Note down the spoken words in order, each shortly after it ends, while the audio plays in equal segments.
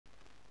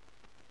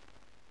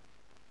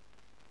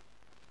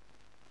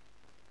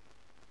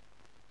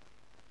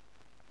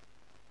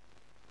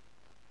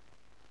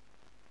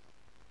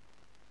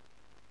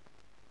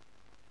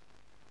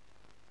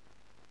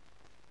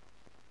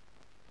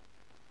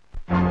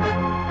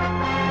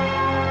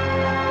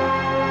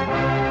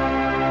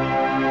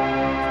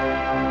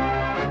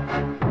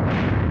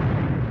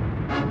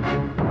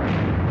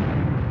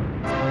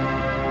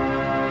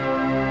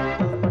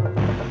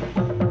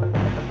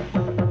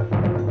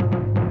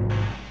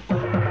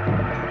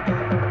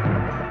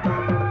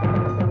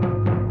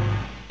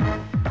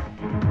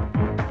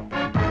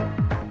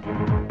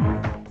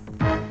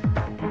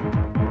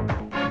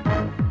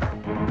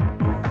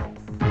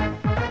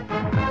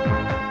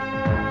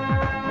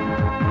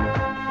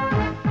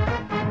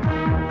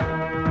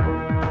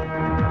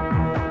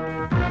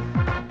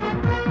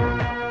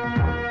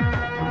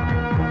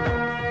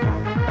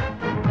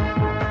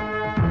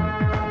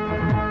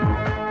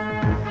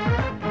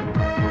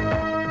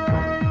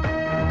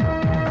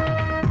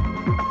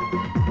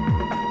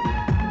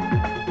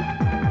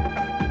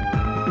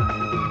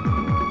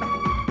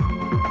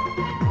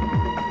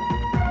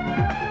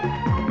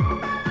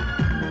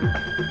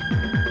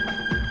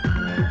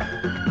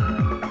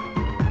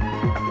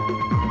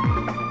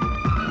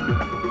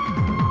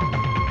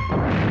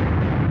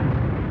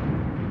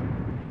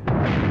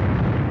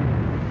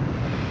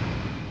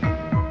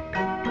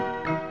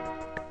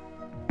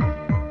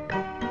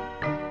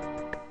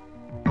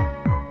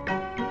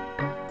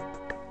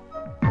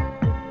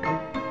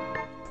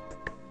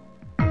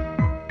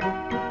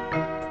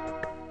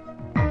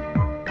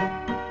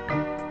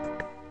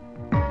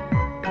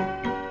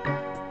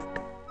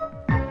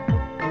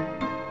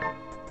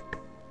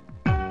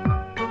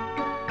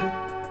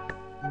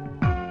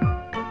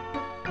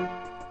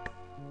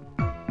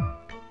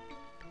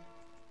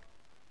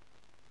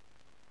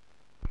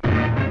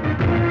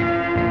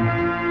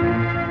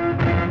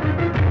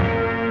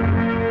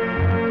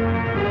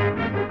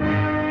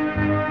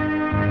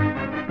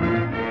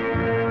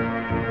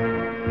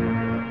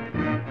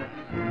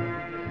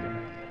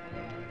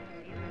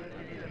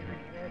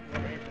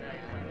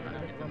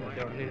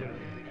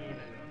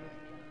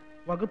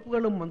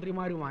വകുപ്പുകളും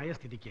മന്ത്രിമാരുമായ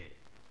സ്ഥിതിക്ക്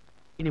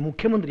ഇനി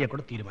മുഖ്യമന്ത്രിയെ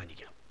കൂടെ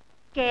തീരുമാനിക്കാം.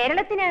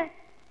 കേരളത്തിന്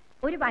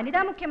ഒരു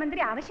വനിതാ മുഖ്യമന്ത്രി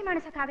ആവശ്യമാണ്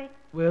സഖാവേ.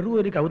 വെറും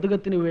ഒരു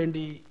കൗതുകത്തിന്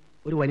വേണ്ടി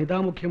ഒരു വനിതാ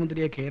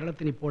മുഖ്യമന്ത്രിയെ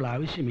കേരളത്തിന് ഇപ്പോൾ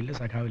ആവശ്യമില്ല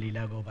സഖാവ്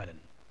ലീലാഗോപാലൻ.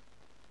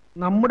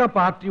 നമ്മുടെ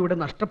പാർട്ടിയുടെ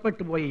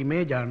നഷ്ടപ്പെട്ടു പോയ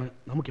ഇമേജാണ്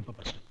നമുക്കിപ്പോൾ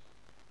പ്രശ്നം.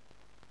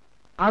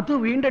 അത്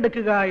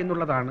വീണ്ടെടുക്കുക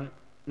എന്നുള്ളതാണ്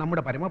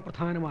നമ്മുടെ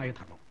പരമപ്രധാനമായ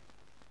ധർമ്മം.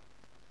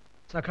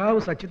 സഖാവ്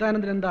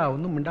സച്ചിദാനന്ദൻ എന്താ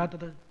ഒന്നും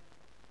മിണ്ടാത്തത്?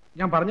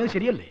 ഞാൻ പറഞ്ഞത്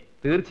ശരിയല്ലേ?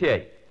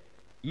 തീർച്ചയായും.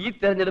 ഈ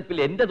തെരഞ്ഞെടുപ്പിൽ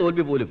എന്റെ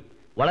തോൽവി പോലും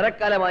വളരെ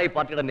കാലമായി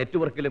പാർട്ടിയുടെ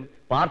നെറ്റ്വർക്കിലും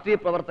പാർട്ടി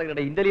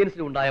പ്രവർത്തകരുടെ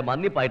ഇന്റലിജൻസിലും ഉണ്ടായ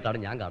മന്നിപ്പായിട്ടാണ്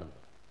ഞാൻ കാണുന്നത്.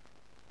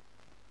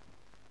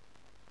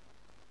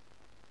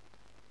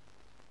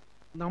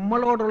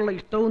 നമ്മളോടുള്ള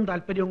ഇഷ്ടവും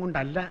താല്പര്യവും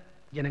കൊണ്ടല്ല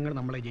ജനങ്ങൾ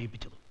നമ്മളെ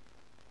ജയിപ്പിച്ചത്.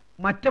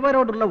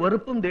 മറ്റവരോടുള്ള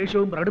വെറുപ്പും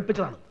ദേഷ്യവും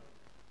പ്രകടിപ്പിച്ചതാണ്.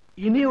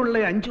 ഇനിയുള്ള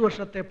 5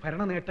 വർഷത്തെ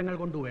ഭരണ നേട്ടങ്ങൾ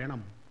കൊണ്ട്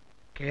വേണം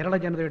കേരള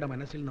ജനതയുടെ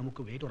മനസ്സിൽ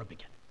നമുക്ക്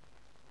വേരുറപ്പിക്കാൻ.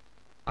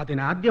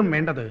 അതിനാദ്യം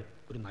വേണ്ടത്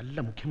ഒരു നല്ല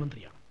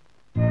മുഖ്യമന്ത്രിയാണ്.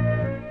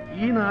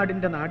 ഈ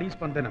നാടിന്റെ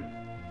നാഡീസ്പന്ദനം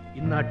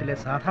ഇന്നാട്ടിലെ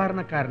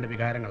സാധാരണക്കാരന്റെ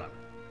വികാരങ്ങളാണ്.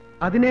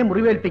 അതിനെ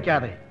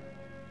മുറിവേൽപ്പിക്കാതെ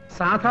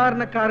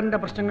സാധാരണക്കാരന്റെ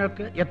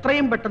പ്രശ്നങ്ങൾക്ക്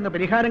എത്രയും പെട്ടെന്ന്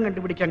പരിഹാരം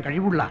കണ്ടുപിടിക്കാൻ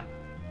കഴിവുള്ള,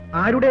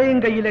 ആരുടെയും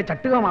കയ്യിലെ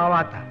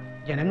ചട്ടുകമാവാത്ത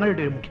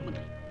ജനങ്ങളുടെ ഒരു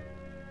മുഖ്യമന്ത്രി.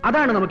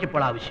 അതാണ്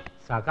നമുക്കിപ്പോൾ ആവശ്യം.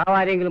 സഖാവ്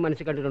ആരെങ്കിലും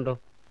മനസ്സിൽ കണ്ടിട്ടുണ്ടോ?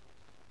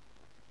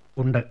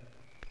 ഉണ്ട്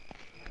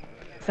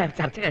സാർ.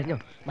 ചർച്ച കഴിഞ്ഞോ?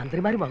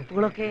 മന്ത്രിമാരും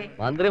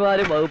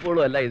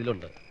വകുപ്പുകളും എല്ലാം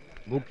ഇതിലുണ്ട്.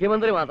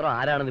 മുഖ്യമന്ത്രി മാത്രം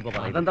ആരാണെന്ന് ഇപ്പൊ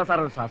പറയുന്നത്? എന്താ സാർ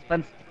ഒരു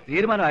സസ്പെൻസ്?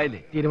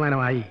 തീരുമാനമായില്ലേ?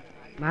 തീരുമാനമായി.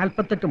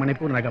 48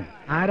 മണിക്കൂറിനകം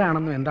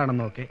ആരാണെന്നും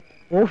എന്താണെന്നും ഒക്കെ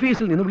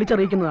ഓഫീസിൽ നിന്ന്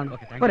വിളിച്ചറിയിക്കുന്നതാണ്.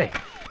 പോരെ?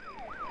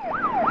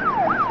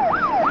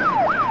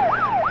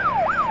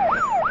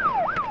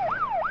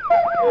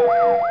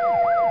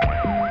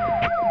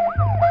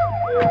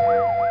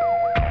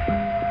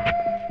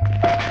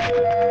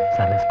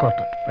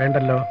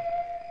 വേണ്ടല്ലോ.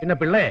 പിന്നെ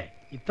പിള്ളേ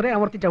ഇത്രയും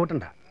അമർത്തി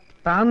ചവിട്ടണ്ട.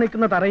 താൻ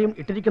നിൽക്കുന്ന തറയും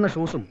ഇട്ടിരിക്കുന്ന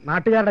ഷൂസും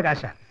നാട്ടുകാരുടെ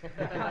കാശ.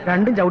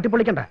 രണ്ടും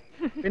ചവിട്ടിപ്പൊളിക്കണ്ട.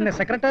 പിന്നെ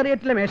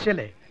സെക്രട്ടേറിയറ്റിലെ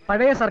മേശയല്ലേ,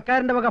 പഴയ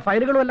സർക്കാരിന്റെ വക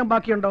ഫയലുകളും എല്ലാം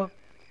ബാക്കിയുണ്ടോ?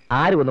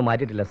 ആരും ഒന്നും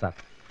മാറ്റിയിട്ടില്ല സാർ.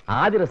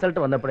 ആദ്യ റിസൾട്ട്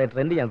വന്നപ്പോഴേ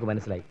ട്രെൻഡ് ഞങ്ങൾക്ക്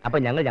മനസ്സിലായി. അപ്പൊ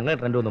ഞങ്ങളുടെ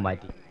ട്രെൻഡ് ഒന്ന്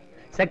മാറ്റി.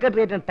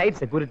 സെക്രട്ടേറിയറ്റിന് ടൈറ്റ്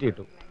സെക്യൂരിറ്റി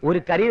ഇട്ടു.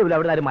 ഒരു കരിയിലും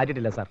അവിടെ ആരും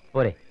മാറ്റിയിട്ടില്ല സാർ.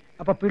 പോരെ?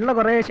 അപ്പൊ പിള്ള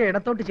കുറേശ്ശെ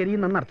ഇടത്തോട്ട്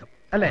ചെരിയുന്നർത്ഥം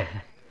അല്ലേ?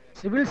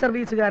 സിവിൽ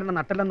സർവീസുകാരനെ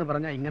നട്ടല്ലെന്ന്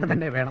പറഞ്ഞാൽ ഇങ്ങനെ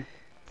തന്നെ വേണം.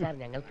 സാർ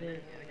ഞങ്ങൾക്ക്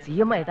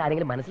CM ആയിട്ട്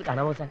ആരെങ്കിലും മനസ്സിൽ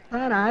കാണാമോ സാർ?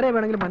 താൻ ആരെ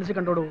വേണമെങ്കിലും മനസ്സിൽ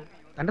കണ്ടോളൂ.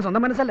 തന്റെ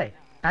സ്വന്തം മനസ്സല്ലേ,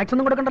 ടാക്സ്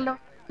ഒന്നും കൊടുക്കണ്ടല്ലോ.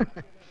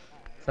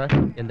 സാർ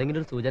എന്തെങ്കിലും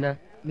ഒരു സൂചന?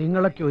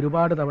 നിങ്ങളൊക്കെ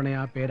ഒരുപാട് തവണ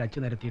ആ പേര് അച്ചു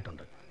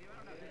നിരത്തിയിട്ടുണ്ട്,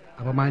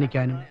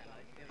 അപമാനിക്കാനും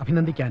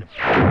അഭിനന്ദിക്കാനും.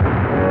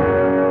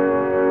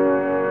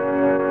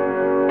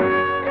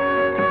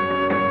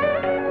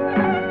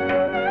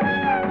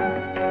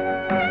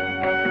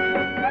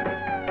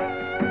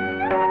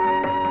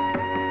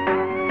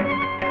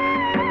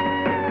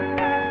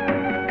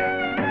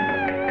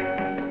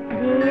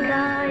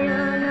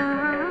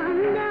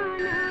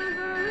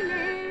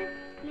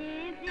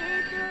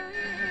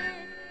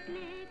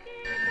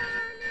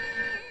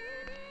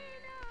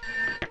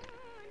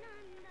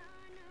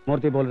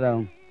 മൂർത്തി बोल रहा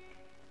हूं.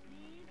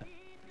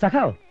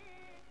 സഖാവ്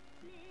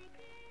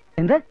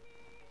എന്ത്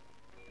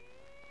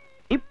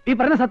ഈ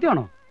പറഞ്ഞ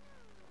സത്യമാണോ?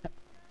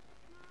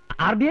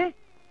 ആർ ഡി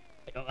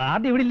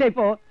ഇവിടെ ഇല്ല.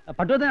 ഇപ്പോ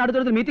പട്ടുവത്തിന്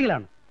അടുത്തൊരു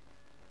മീറ്റിംഗിലാണ്.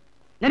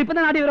 ഞാൻ ഇപ്പൊ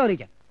തന്നെ ആദ്യം വിവരം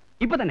അറിയിക്കാം.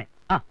 ഇപ്പൊ തന്നെ.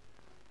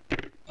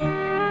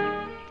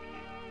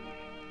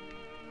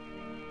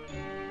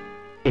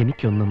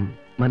 എനിക്കൊന്നും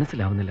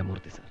മനസ്സിലാവുന്നില്ല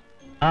മൂർത്തി സാർ.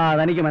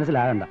 അതെനിക്ക്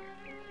മനസ്സിലാകണ്ട.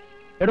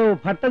 എടോ,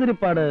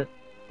 ഭട്ടതിരിപ്പാട്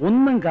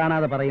ഒന്നും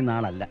കാണാതെ പറയുന്ന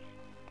ആളല്ല.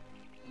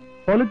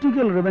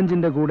 പൊളിറ്റിക്കൽ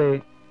റിവെഞ്ചിന്റെ കൂടെ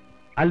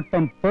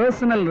അല്പം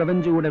പേഴ്സണൽ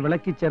റിവെഞ്ച് കൂടെ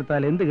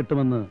വിളക്കിച്ചേർത്താൽ എന്ത്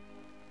കിട്ടുമെന്ന്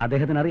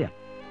അദ്ദേഹത്തിന് അറിയാം.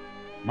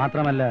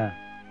 മാത്രമല്ല,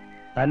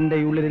 തന്റെ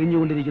ഉള്ളിൽ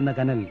എരിഞ്ഞുകൊണ്ടിരിക്കുന്ന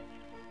കനൽ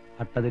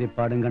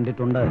ഭട്ടതിരിപ്പാടും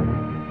കണ്ടിട്ടുണ്ട്.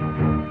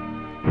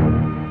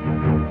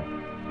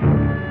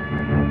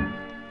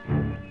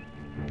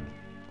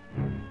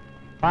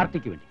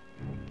 പാർട്ടിക്ക് വേണ്ടി,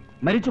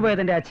 മരിച്ചുപോയ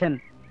തന്റെ അച്ഛൻ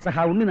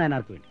സഹാ ഉണ്ണി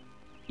നായനാർക്ക് വേണ്ടി,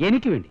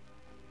 എനിക്ക് വേണ്ടി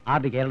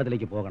ആർ ഡി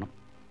കേരളത്തിലേക്ക് പോകണം.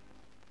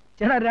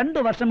 ചേട്ടാ,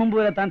 2 വർഷം മുമ്പ്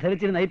വരെ താൻ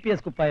ധരിച്ചിരുന്ന IPS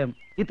കുപ്പായം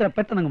ഇത്ര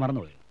പെട്ടെന്ന്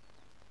മറന്നുപോയി.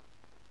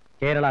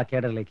 കേരള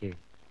കേഡറിലേക്ക്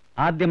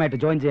ആദ്യമായിട്ട്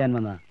ജോയിൻ ചെയ്യാൻ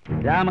വന്ന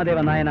രാമദേവ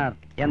നായനാർ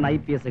എന്ന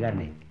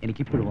IPSകാരനെ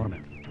എനിക്കിപ്പോഴും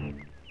ഓർമ്മയുണ്ട്.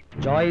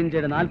 ജോയിൻ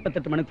ചെയ്ത്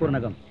 48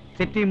 മണിക്കൂറിനകം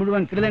സിറ്റി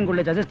മുഴുവൻ കിടിലം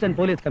കൊള്ളിച്ച അസിസ്റ്റന്റ്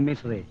പോലീസ്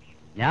കമ്മീഷണറെ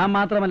ഞാൻ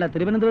മാത്രമല്ല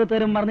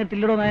തിരുവനന്തപുരത്തുകാരും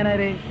മറന്നിട്ടില്ലടോ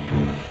നായനാരെ.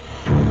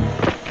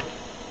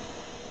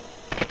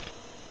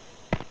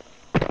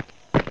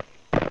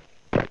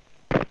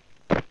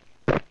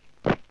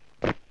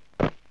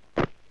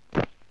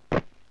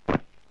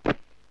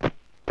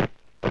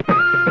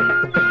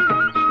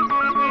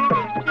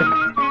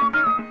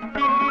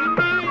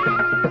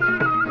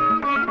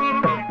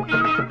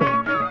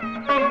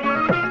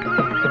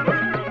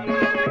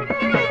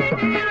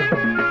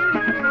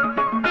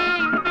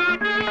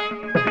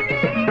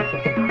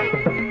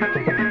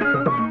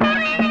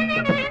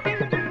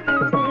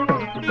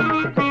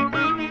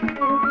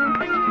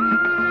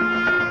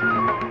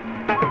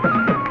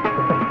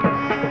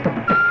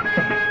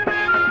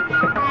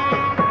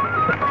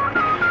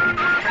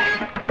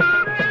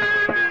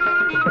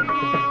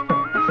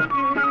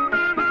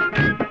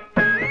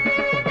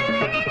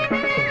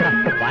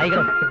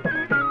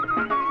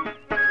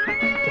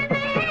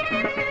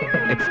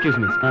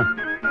 എക്സ്ക്യൂസ് മീ,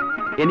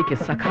 എനിക്ക്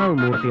സഖാവ്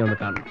മൂർത്തിയെ ഒന്ന്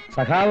കാണണം.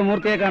 സഖാവ്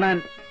മൂർത്തിയെ കാണാൻ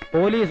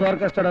പോലീസ്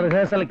ഓർക്കസ്ട്രയുടെ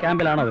റിഹേഴ്സൽ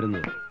ക്യാമ്പിലാണോ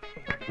വരുന്നത്?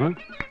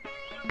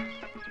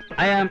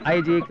 I am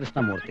IG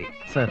Krishnamurthy.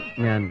 Sir,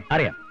 ഞാൻ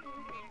അറിയാം.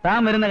 താൻ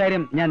വരുന്ന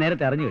കാര്യം ഞാൻ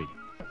നേരത്തെ അറിഞ്ഞു കഴിഞ്ഞു.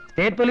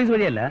 സ്റ്റേറ്റ് പോലീസ്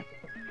വഴിയല്ല,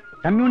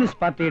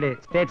 കമ്മ്യൂണിസ്റ്റ് പാർട്ടിയുടെ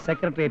സ്റ്റേറ്റ്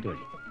സെക്രട്ടേറിയറ്റ്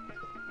വഴി.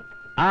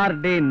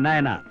 RD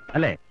നയനാർ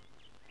അല്ലേ?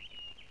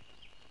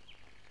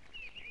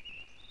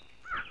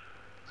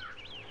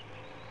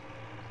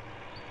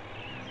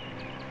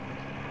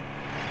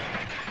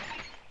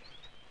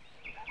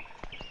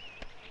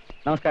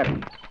 നമസ്കാരം.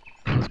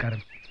 നമസ്കാരം.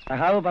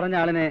 സഹാവ് പറഞ്ഞ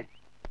ആളിനെ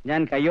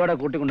ഞാൻ കയ്യോടെ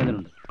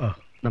കൂട്ടിക്കൊണ്ടുവന്നിട്ടുണ്ട്. ഓ,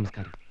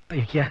 നമസ്കാരം.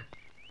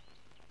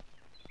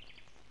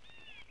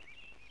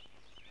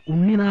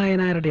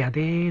 ഉണ്ണിനായനാരുടെ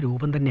അതേ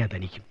രൂപം തന്നെയാ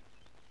തനിക്കും.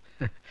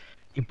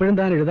 ഇപ്പോഴും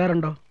താൻ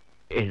എഴുതാറുണ്ടോ?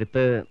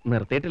 എഴുത്ത്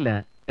നിർത്തിയിട്ടില്ല,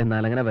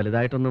 എന്നാൽ അങ്ങനെ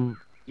വലുതായിട്ടൊന്നും.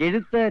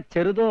 എഴുത്ത്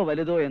ചെറുതോ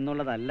വലുതോ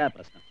എന്നുള്ളതല്ല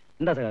പ്രശ്നം.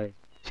 എന്താ സഹാവേ?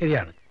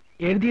 ശരിയാണ്,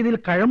 എഴുതിയതിൽ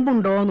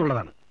കഴമ്പുണ്ടോ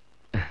എന്നുള്ളതാണ്.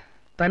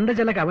 തന്റെ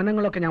ചില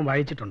കവനങ്ങളൊക്കെ ഞാൻ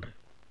വായിച്ചിട്ടുണ്ട്.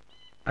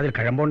 അതിൽ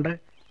കഴമ്പുണ്ട്,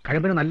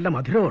 കഴമ്പിന് നല്ല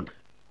മധുരമുണ്ട്.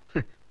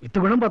 10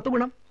 ഗുണം 10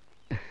 ഗുണം.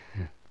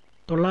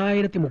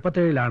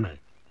 937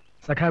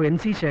 സഖാവ്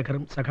NC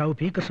ശേഖറും സഖാവ്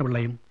P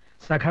കൃഷ്ണപിള്ളയും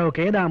സഖാവ്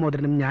K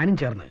ദാമോദരനും ഞാനും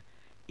ചേർന്ന്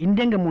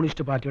ഇന്ത്യൻ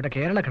കമ്മ്യൂണിസ്റ്റ് പാർട്ടിയുടെ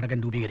കേരള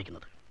ഘടകം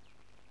രൂപീകരിക്കുന്നത്.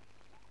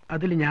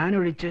 അതിൽ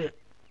ഞാനൊഴിച്ച്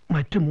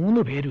മറ്റു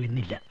 3 പേരും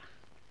ഇന്നില്ല.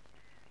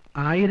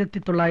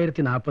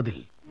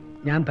 1940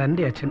 ഞാൻ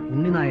തൻ്റെ അച്ഛൻ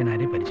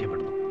ഉണ്ണിനായനാരെ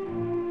പരിചയപ്പെടുന്നു.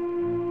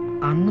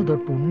 അന്ന്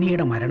തൊട്ട്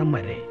ഉണ്ണിയുടെ മരണം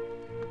വരെ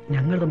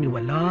ഞങ്ങൾ തമ്മിൽ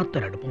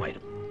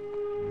വല്ലാത്തൊരടുപ്പമായിരുന്നു.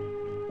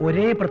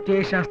 ഒരേ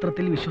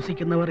പ്രത്യയശാസ്ത്രത്തിൽ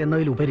വിശ്വസിക്കുന്നവർ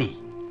എന്നതിലുപരി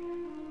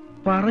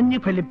പറഞ്ഞു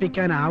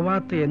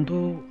ഫലിപ്പിക്കാനാവാത്ത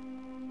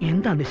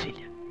എന്താ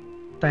നിശ്ചയില്ല.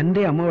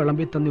 തൻ്റെ അമ്മ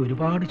വിളമ്പി തന്നി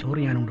ഒരുപാട് ചോറ്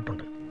ഞാൻ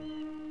ഉണ്ടിട്ടുണ്ട്.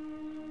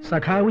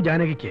 സഖാവ്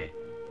ജാനകിക്ക്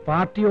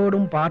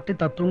പാർട്ടിയോടും പാർട്ടി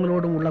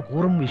തത്വങ്ങളോടുമുള്ള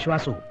കൂറും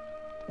വിശ്വാസവും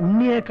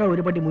ഉണ്ണിയേക്കാൾ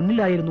ഒരുപടി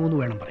മുന്നിലായിരുന്നു എന്ന്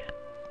വേണം പറയാൻ.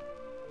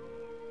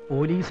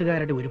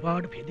 പോലീസുകാരുടെ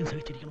ഒരുപാട് ഭേദ്യം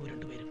സഹിച്ചിരിക്കുന്നു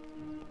രണ്ടുപേരും.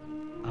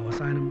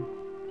 അവസാനം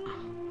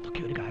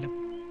അതൊക്കെ ഒരു കാലം.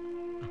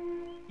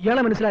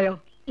 ഇയാളെ മനസ്സിലായോ?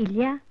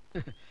 ഇല്ല.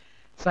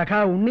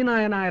 സഖാവ്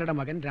ഉണ്ണിനായനായരുടെ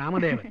മകൻ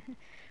രാമദേവൻ.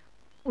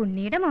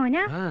 ഉണ്ണിയുടെ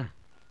മോനാ?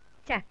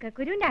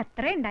 ചക്കക്കുരുവിന്റെ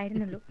അത്ര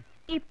ഉണ്ടായിരുന്നുള്ളൂ.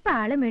 ഇപ്പൊ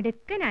ആള്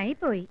മിടുക്കനായി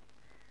പോയി.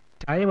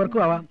 ചായ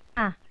വർക്കും ആവാം.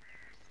 ആ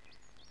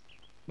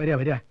വരിക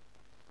വരിക.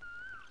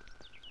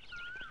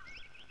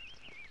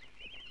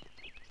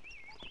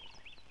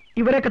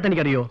 ഇവരൊക്കെ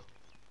തനിക്കറിയോ?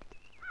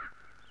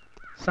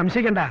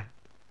 സംശയിക്കണ്ട.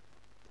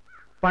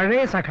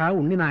 പഴയ സഖാവ്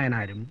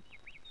ഉണ്ണിനായനാരും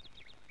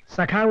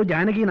സഖാവ്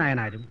ജാനകി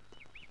നായനാരും,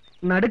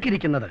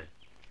 നടുക്കിരിക്കുന്നത്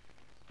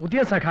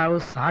പുതിയ സഖാവ്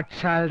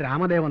സാക്ഷാൽ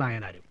രാമദേവ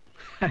നായനാരും.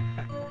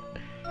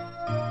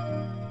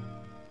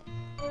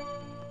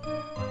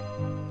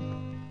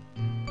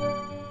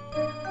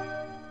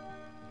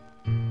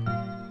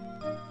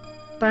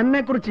 തന്നെ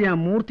കുറിച്ച് ഞാൻ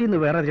മൂർത്തിന്ന്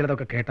വേറെ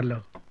ചിലതൊക്കെ കേട്ടല്ലോ.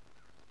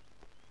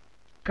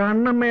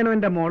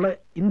 കണ്ണമ്മേനോന്റെ മോള്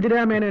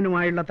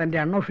ഇന്ദിരാമേനോനുമായുള്ള തന്റെ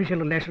അൺഒഫീഷ്യൽ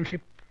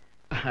റിലേഷൻഷിപ്പ്.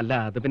 അല്ല,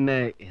 അത് പിന്നെ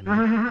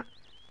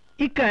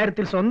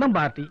ഇക്കാര്യത്തിൽ സ്വന്തം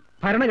പാർട്ടി,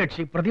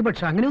 ഭരണകക്ഷി,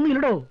 പ്രതിപക്ഷം അങ്ങനെയൊന്നും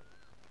ഇല്ലടോ.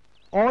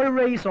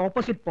 Always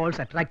opposite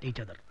Paul's attract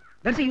each other.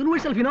 That's A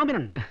universal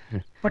phenomenon.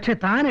 പക്ഷെ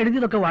താൻ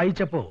എഴുതിയതൊക്കെ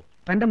വായിച്ചപ്പോ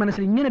തന്റെ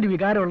മനസ്സിൽ ഇങ്ങനൊരു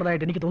വികാരം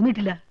ഉള്ളതായിട്ട് എനിക്ക്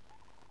തോന്നിയിട്ടില്ല.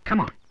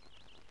 കമോൺ.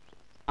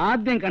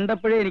 ആദ്യം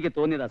കണ്ടപ്പോഴേ എനിക്ക്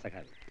തോന്നിയതാ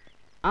സഖാവ്.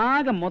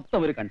 ആകെ മൊത്തം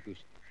ഒരു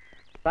കൺഫ്യൂഷൻ.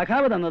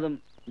 സഖാവ് തന്നതും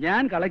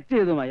ഞാൻ കളക്ട്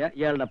ചെയ്തതുമായ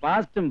ഇയാളുടെ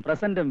പാസ്റ്റും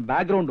പ്രസന്റും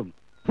ബാക്ക്ഗ്രൗണ്ടും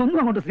ഒന്നും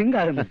അങ്ങോട്ട് സിങ്ക്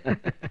ആകുന്നില്ല.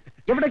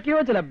 എവിടേക്കോ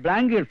ചില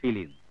ബ്ലാങ്കുകൾ ഫീൽ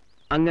ചെയ്യുന്നു.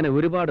 അങ്ങനെ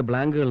ഒരുപാട്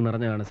ബ്ലാങ്കുകൾ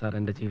നിറഞ്ഞതാണ് സാർ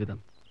എന്റെ ജീവിതം.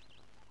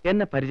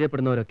 എന്നെ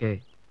പരിചയപ്പെടുന്നവരൊക്കെ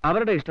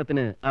അവരുടെ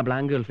ഇഷ്ടത്തിന് ആ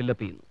ബ്ലാങ്കുകൾ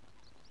ഫില്ലപ്പ് ചെയ്യുന്നു.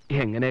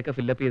 എങ്ങനെയൊക്കെ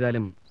ഫില്ലപ്പ്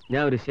ചെയ്താലും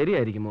ഞാൻ ഒരു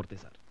ശരിയായിരിക്കും മൂർത്തി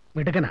സാർ.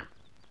 മിടുക്കനാ.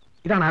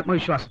 ഇതാണ്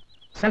ആത്മവിശ്വാസം,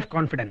 സെൽഫ്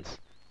കോൺഫിഡൻസ്.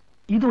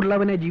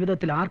 ഇതുള്ളവനെ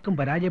ജീവിതത്തിൽ ആർക്കും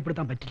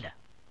പരാജയപ്പെടുത്താൻ പറ്റില്ല.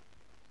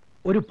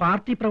 ഒരു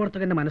പാർട്ടി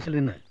പ്രവർത്തകന്റെ മനസ്സിൽ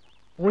നിന്ന്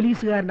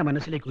പോലീസുകാരന്റെ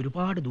മനസ്സിലേക്ക്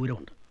ഒരുപാട്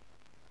ദൂരമുണ്ട്.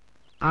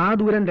 ആ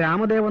ദൂരം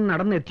രാമദേവൻ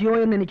നടന്നെത്തിയോ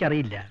എന്ന്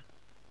എനിക്കറിയില്ല.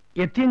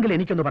 എത്തിയെങ്കിൽ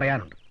എനിക്കൊന്ന്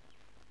പറയാനുണ്ട്.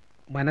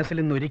 മനസ്സിൽ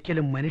നിന്ന്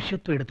ഒരിക്കലും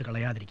മനുഷ്യത്വം എടുത്ത്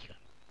കളയാതിരിക്കുക.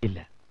 ഇല്ല,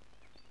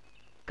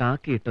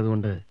 കാക്കി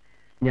ഇട്ടതുകൊണ്ട്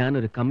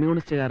ഞാനൊരു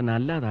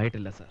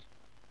കമ്മ്യൂണിസ്റ്റുകാരനല്ലാതായിട്ടില്ല sir.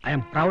 I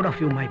am proud of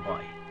you my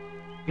boy.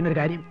 പിന്നൊരു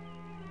കാര്യം,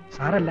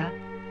 സാറല്ല,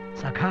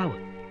 സഖാവ്,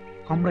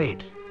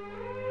 കോംറേഡ്.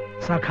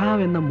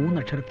 സഖാവ് എന്ന 3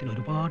 അക്ഷരത്തിന്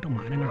ഒരുപാട്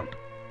മാനങ്ങളുണ്ട്.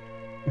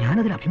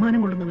 ഞാനതിൽ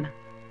അഭിമാനം കൊള്ളുന്നവനാ.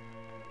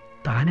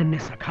 താൻ എന്നെ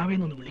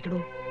സഖാവേന്നൊന്ന് വിളിക്കണോ?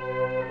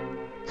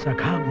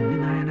 സഖാവ്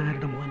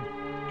ഉണ്ണിനായനാരുടെ മോൻ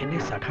എന്നെ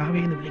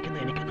സഖാവേന്ന്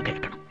വിളിക്കുന്നത് എനിക്കൊന്ന്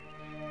കേൾക്കണം.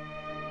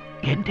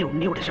 എന്റെ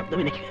ഉണ്ണിയുടെ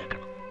ശബ്ദം എനിക്ക്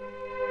കേൾക്കണം.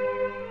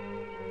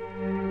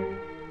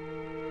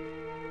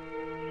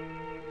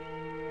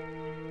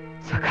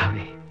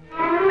 സഖാവേ,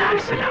 ലാൽ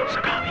സലാം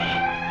സഖാവേ,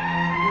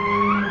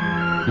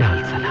 ലാൽ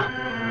സലാം.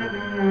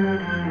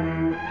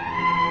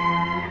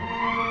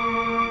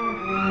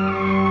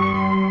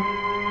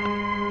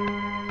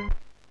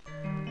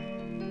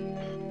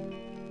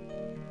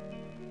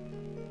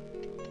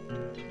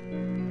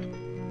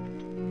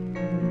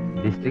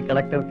 ഡിസ്ട്രിക്ട്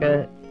കളക്ടർക്ക്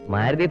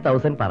മാരുതി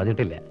 1000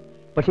 പറഞ്ഞിട്ടില്ല.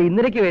 പക്ഷെ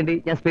ഇന്നലേക്ക് വേണ്ടി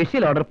ഞാൻ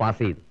സ്പെഷ്യൽ ഓർഡർ പാസ്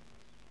ചെയ്തു.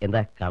 എന്താ,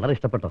 കളർ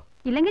ഇഷ്ടപ്പെട്ടോ?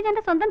 ഇല്ലെങ്കിൽ ഞാൻ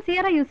സ്വന്തം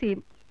സിയറ യൂസ്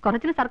ചെയ്യും.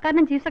 കുറച്ചിൽ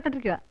സർക്കാരിനും ചീഫ്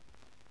സെക്രട്ടറിക്കുവാ.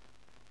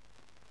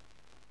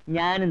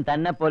 ഞാനും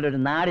തന്നെ പോലെ ഒരു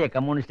നാടിയ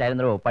കമ്മ്യൂണിസ്റ്റ്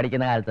ആയിരുന്നോ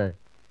പഠിക്കുന്ന കാലത്ത്.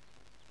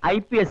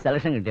 IPS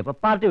സെലക്ഷൻ കിട്ടിയപ്പോ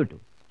പാർട്ടി വിട്ടു.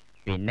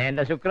 പിന്നെ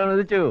എന്റെ ശുക്രൻ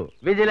ഉദിച്ചു,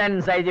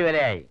 വിജിലൻസ് IG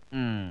വരെയായി.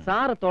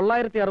 സാറ്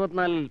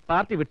 964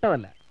 പാർട്ടി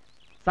വിട്ടതല്ല,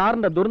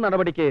 സാറിന്റെ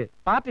ദുർനടപടിക്ക്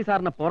പാർട്ടി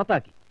സാറിനെ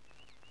പുറത്താക്കി.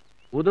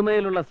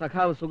 ഉദുമയിലുള്ള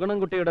സഖാവ്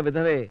സുഗണൻകുട്ടിയുടെ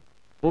വിധവയെ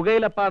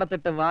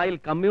പുകയിലപ്പാടത്തിട്ട് വായിൽ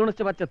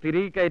കമ്മ്യൂണിസ്റ്റ് പച്ച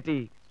തിരികെ കയറ്റി.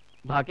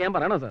 ബാക്കി ഞാൻ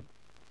പറയണോ സാർ?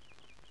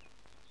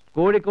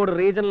 കോഴിക്കോട്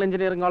റീജിയണൽ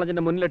എഞ്ചിനീയറിംഗ്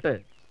കോളേജിന്റെ മുന്നിലിട്ട്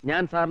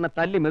ഞാൻ സാറിനെ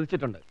തല്ലി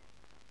മെതിച്ചിട്ടുണ്ട്.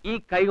 ഈ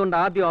കൈ കൊണ്ട്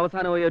ആദ്യം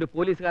അവസാനമായി ഒരു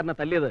പോലീസുകാരനെ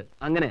തല്ലിയത്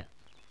അങ്ങനെയാ.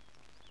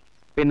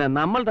 പിന്നെ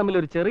നമ്മൾ തമ്മിൽ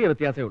ഒരു ചെറിയ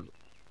വ്യത്യാസമേ ഉള്ളൂ.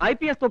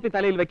 IPS തൊപ്പി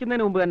തലയിൽ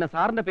വെക്കുന്നതിന് മുമ്പ് തന്നെ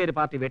സാറിന്റെ പേര്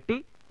പാർട്ടി വെട്ടി.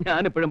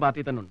 ഞാനിപ്പോഴും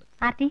പാർട്ടി തന്നെ ഉണ്ട്.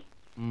 ആർട്ടി,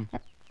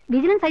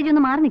 വിജിലൻസ് IG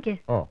ഒന്ന് മാറി നിൽക്കേ.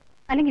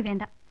 അല്ലെങ്കിൽ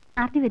വേണ്ട,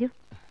 ആർട്ടി വരൂ.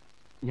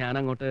 ഞാൻ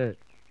അങ്ങോട്ട്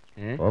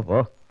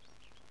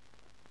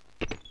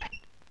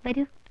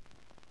വരൂ.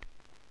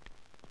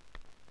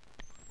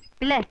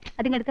 പിള്ളേ,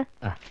 അതിങ്ങെടുക്ക.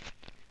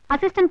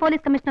 Assistant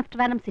police commissioner of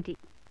Trivandrum city,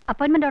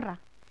 appointment ഓർഡറാ.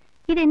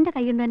 ഇത് എന്റെ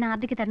കൈ കൊണ്ട് തന്നെ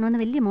ആർട്ടിക്ക് തരണമെന്ന്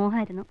വലിയ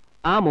മോഹമായിരുന്നു.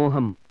 ആ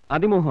മോഹം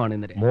അതിമോഹമാണ്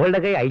ഇന്നലെ. മോളുടെ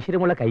കൈ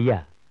ഐശ്വര്യമുള്ള കയ്യാ.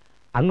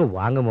 അങ്ങ്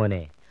വാങ്ങു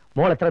മോനെ.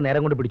 മോൾ എത്ര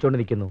നേരം കൊണ്ട് പിടിച്ചോണ്ട്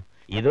നിൽക്കുന്നു?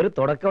 ഇതൊരു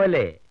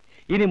തുടക്കമല്ലേ.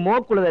 ഇനി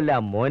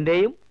മോക്കുള്ളതെല്ലാം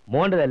മോന്റെയും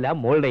മോണ്ടതെല്ലാം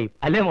മോളുടെയും,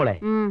 അല്ലേ മോളെ?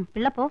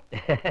 പിള്ളപ്പോ.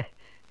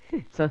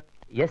 Sir,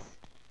 yes.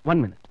 1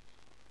 മിനിറ്റ്.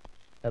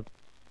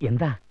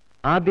 എന്താ?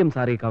 ആദ്യം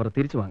സാർ ഈ കവർ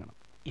തിരിച്ചു വാങ്ങണം.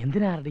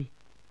 എന്തിനാ ആർഡി?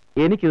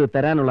 എനിക്കിത്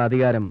തരാനുള്ള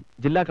അധികാരം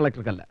ജില്ലാ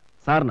കളക്ടർക്കല്ല,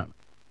 സാറിനാണ്.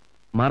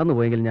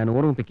 മറന്നുപോയെങ്കിൽ ഞാൻ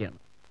ഓർമ്മിപ്പിക്കുകയാണ്.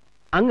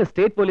 അങ്ങ്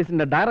സ്റ്റേറ്റ്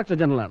പോലീസിന്റെ ഡയറക്ടർ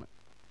ജനറൽ ആണ്,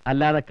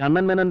 അല്ലാതെ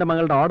കണ്ണൻ മേനോന്റെ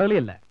മകളുടെ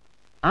ഓർഡറിയല്ല.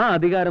 ആ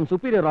അധികാരം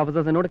സുപ്പീരിയർ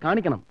ഓഫീസേഴ്സിനോട്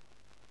കാണിക്കണം.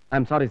 ഐ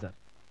എം സോറി സാർ,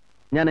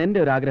 ഞാൻ എന്റെ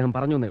ഒരു ആഗ്രഹം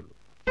പറഞ്ഞു എന്നേ ഉള്ളൂ.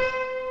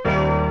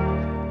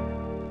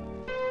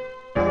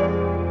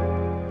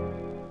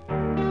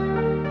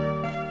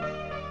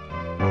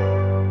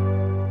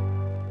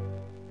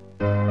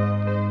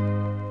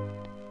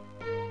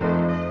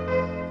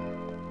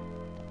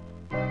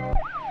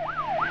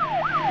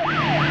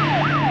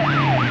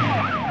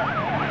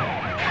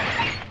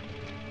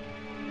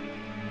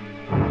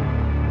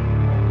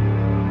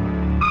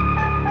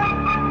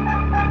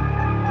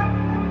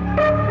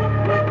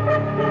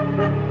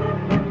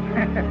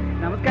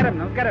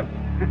 നമസ്കാരം.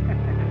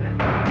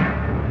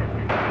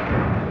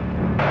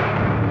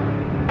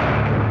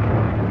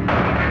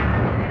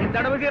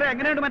 എന്താണ് ബഷീർ,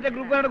 എങ്ങനെയുണ്ട് മറ്റേ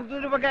ഗ്രൂപ്പുകാരുടെ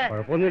കുത്തിരിപ്പൊക്കെ?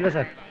 കുഴപ്പമൊന്നുമില്ല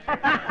സാർ.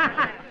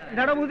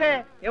 എന്താണോ മൂസേ,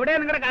 എവിടെയാ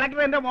നിങ്ങളുടെ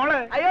കളക്ടർ? എന്റെ മോള്.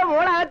 അയ്യോ,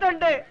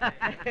 മോളകത്തുണ്ട്.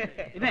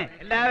 പിന്നെ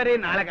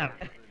എല്ലാവരെയും നാളെ കാണാം.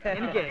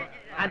 എനിക്ക്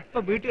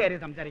അല്പം വീട്ടുകാരെ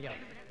സംസാരിക്കാം.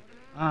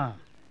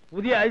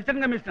 പുതിയ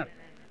അസിസ്റ്റന്റ് കമ്മീഷണർ,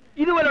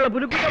 ഇതുപോലുള്ള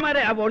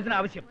പുരുക്കുട്ടന്മാരെ ആ ബോർഡ്സിന്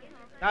ആവശ്യം.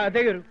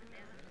 അതേക്ക് വരൂ.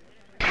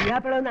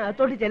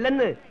 അകത്തോട്ട്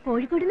ചെല്ലെന്ന്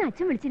കോഴിക്കോട് നിന്ന്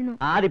അച്ഛൻ വിളിച്ചിരുന്നു.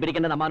 ആദ്യം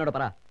പിടിക്കേണ്ട നമ്മാനോട്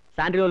പറ.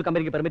 സാൻഡ്രി ഓയിൽ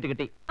കമ്പനിക്ക് പെർമിറ്റ്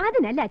കിട്ടി.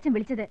 അതിനല്ല അച്ഛൻ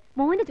വിളിച്ചത്,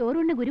 മോന്റെ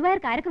ചോറുകൊണ്ട്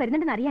ഗുരുവായൂർക്ക് ആരൊക്കെ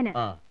വരുന്നുണ്ടെന്ന് അറിയാനാ.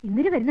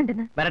 ഇന്നലെ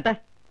വരുന്നുണ്ടെന്ന്. വരട്ടെ.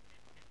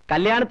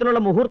 കല്യാണത്തിനുള്ള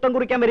മുഹൂർത്തം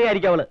കുറിക്കാൻ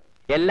വരികയായിരിക്കും അവള്.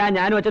 എല്ലാം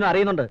ഞാനും അച്ഛനും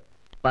അറിയുന്നുണ്ട്.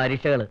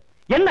 പരീക്ഷകള്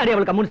എന്നാടി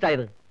അവൾ കമ്മ്യൂണിസ്റ്റ്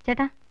ആയത്?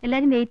 ചേട്ടാ,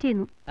 എല്ലാരും വെയിറ്റ്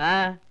ചെയ്യുന്നു.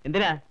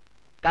 എന്തിനാ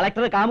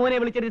കളക്ടർ കാമുകനെ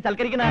വിളിച്ചിട്ട്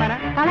സൽക്കരിക്കുന്നതാണ്?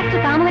 കളക്ടർ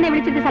കാമുകനെ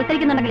വിളിച്ചിട്ട്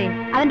സൽക്കരിക്കുന്നുണ്ടെങ്കിലേ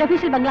അതിന്റെ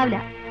ഒഫീഷ്യൽ ബംഗ്ലാവില.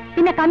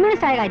 പിന്നെ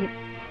കമ്മ്യൂണിസ്റ്റ് ആയ കാര്യം,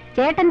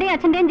 ചേട്ടന്റെയും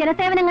അച്ഛന്റെയും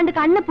ജനസേവനം കണ്ട്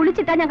കണ്ണ്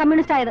പുളിച്ചിട്ടാ ഞാൻ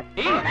കമ്മ്യൂണിസ്റ്റ് ആയത്.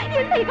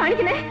 എന്തായി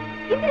കാണിക്കുന്നേ?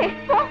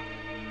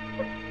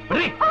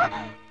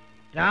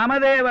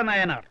 രാമദേവ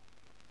നായനാർ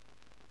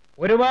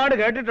ഒരുപാട്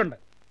കേട്ടിട്ടുണ്ട്,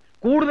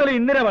 കൂടുതൽ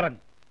ഇന്ദിര പറഞ്ഞു.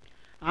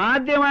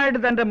 ആദ്യമായിട്ട്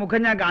തന്റെ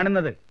മുഖം ഞാൻ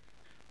കാണുന്നത്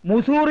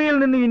മുസൂറിയിൽ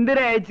നിന്ന് ഇന്ദിര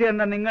അയച്ചു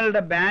തന്ന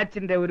നിങ്ങളുടെ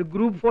ബാച്ചിന്റെ ഒരു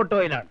ഗ്രൂപ്പ്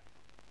ഫോട്ടോയിലാണ്.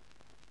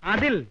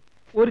 അതിൽ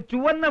ഒരു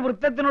ചുവന്ന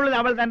വൃത്തത്തിനുള്ളിൽ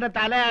അവൾ തന്റെ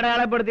തല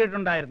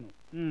അടയാളപ്പെടുത്തിയിട്ടുണ്ടായിരുന്നു.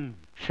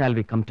 Shall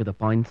we come to the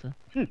point, sir?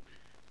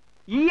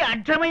 ഈ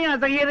അക്ഷമയും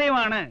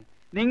അസഹ്യതയുമാണ്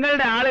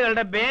നിങ്ങളുടെ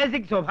ആളുകളുടെ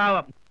ബേസിക്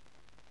സ്വഭാവം.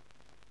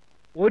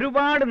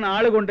 ഒരുപാട്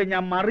നാളുകൊണ്ട്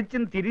ഞാൻ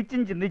മറിച്ചും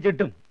തിരിച്ചും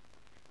ചിന്തിച്ചിട്ടും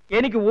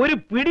എനിക്ക് ഒരു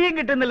പിടിയും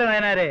കിട്ടുന്നില്ല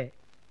നായനാരെ.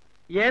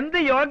 എന്ത്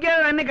യോഗ്യത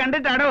തന്നെ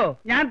കണ്ടിട്ടാണോ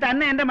ഞാൻ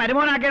തന്നെ എന്റെ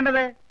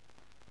മരുമോനാക്കേണ്ടത്?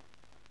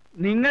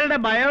 നിങ്ങളുടെ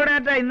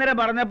ബയോഡാറ്റ ഇന്നലെ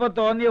പറഞ്ഞപ്പോ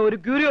തോന്നിയ ഒരു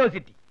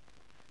ക്യൂരിയോസിറ്റി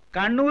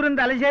കണ്ണൂരും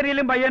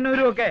തലശ്ശേരിയിലും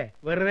പയ്യന്നൂരും ഒക്കെ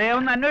വെറുതെ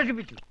ഒന്ന്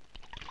അന്വേഷിപ്പിച്ചു.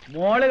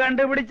 മോള്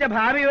കണ്ടുപിടിച്ച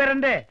ഭാവി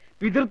വരന്റെ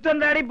പിതൃത്വം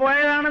താടി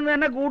പോയതാണെന്ന്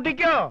തന്നെ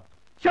കൂട്ടിക്കോ.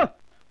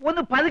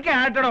 ഒന്ന് പതുക്കെ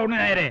ആട്ടടോ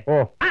ഉണ്ണിനായരെ.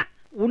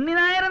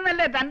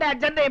 ഉണ്ണിനായരെന്നല്ലേ തന്റെ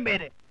അച്ഛന്റെയും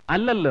പേര്?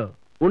 അല്ലല്ലോ,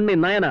 ഉണ്ണി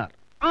നയനാർ.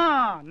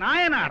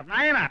 നായനാർ.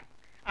 നായനാർ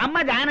അമ്മ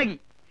ജാനകി.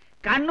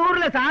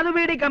 കണ്ണൂരിലെ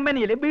സാധുബീഡി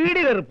കമ്പനിയിൽ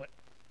ബീഡി വെറുപ്പ്.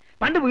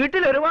 പണ്ട്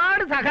വീട്ടിൽ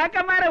ഒരുപാട്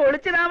സഖാക്കന്മാരെ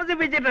ഒളിച്ചു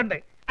താമസിപ്പിച്ചിട്ടുണ്ട്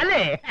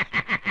അല്ലേ?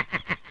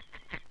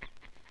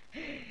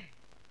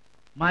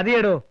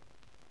 മതിയടോ.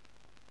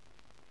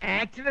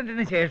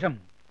 ആക്സിഡന്റിന് ശേഷം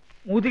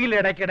മുതുകിൽ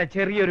ഇടയ്ക്കിടെ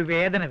ചെറിയൊരു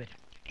വേദന വരും.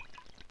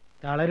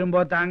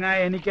 തളരുമ്പോ താങ്ങാൻ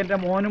എനിക്ക് എന്റെ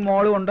മോനും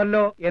മോളും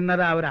ഉണ്ടല്ലോ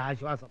എന്നതാ ഒരു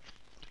ആശ്വാസം.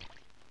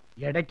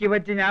 ഇടയ്ക്ക്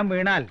വെച്ച് ഞാൻ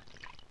വീണാൽ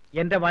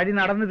എന്റെ വഴി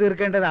നടന്നു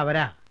തീർക്കേണ്ടത്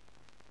അവരാ.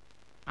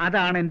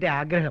 അതാണ് എന്റെ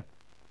ആഗ്രഹം.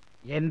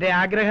 എന്റെ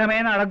ആഗ്രഹമേ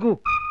നടക്കൂ.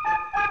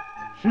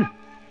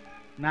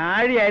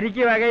 നാഴി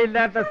അരിക്ക്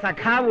വകയില്ലാത്ത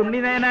സഖാവ്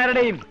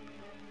ഉണ്ണിനയനാരുടെയും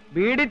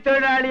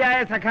ബീഡിത്തൊഴിലാളിയായ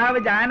സഖാവ്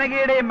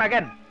ജാനകിയുടെയും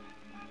മകൻ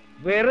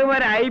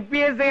വെറുമൊരു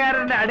IPS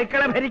കാരന്റെ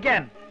അടുക്കള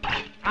ഭരിക്കാൻ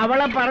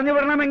അവളെ പറഞ്ഞു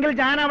വിടണമെങ്കിൽ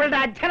ഞാൻ അവളുടെ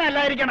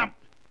അച്ഛനല്ലായിരിക്കണം.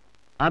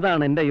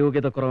 അതാണ് എന്റെ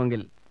യോഗ്യത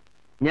കുറവെങ്കിൽ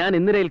ഞാൻ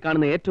ഇന്ദിരയിൽ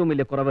കാണുന്ന ഏറ്റവും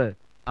വലിയ കുറവ്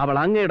അവൾ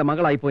അങ്ങയുടെ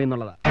മകളായി പോയി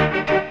എന്നുള്ളതാ.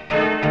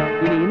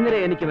 ഇനി ഇന്ദിര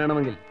എനിക്ക്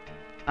വേണമെങ്കിൽ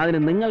അതിന്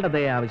നിങ്ങളുടെ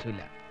ദയ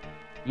ആവശ്യമില്ല.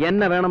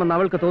 എന്നെ വേണമെന്ന്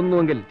അവൾക്ക്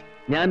തോന്നുന്നുവെങ്കിൽ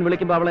ഞാൻ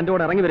വിളിക്കുമ്പോ അവൾ എന്റെ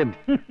കൂടെ ഇറങ്ങി വരും.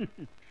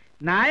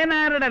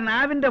 നായനാരുടെ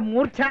നാവിന്റെ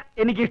മൂർച്ച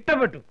എനിക്ക്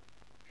ഇഷ്ടപ്പെട്ടു.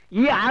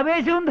 ഈ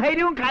ആവേശവും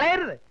ധൈര്യവും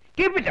കളയരുത്.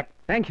 Keep it up.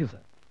 Thank you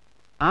sir.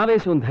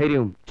 ആവേശവും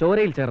ധൈര്യവും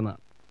ചോരയിൽ ചേർന്ന്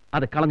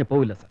അത് കളഞ്ഞു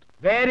പോവില്ല സർ.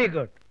 Very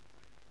good.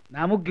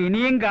 നമുക്ക്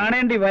ഇനിയും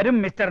കാണേണ്ടി വരും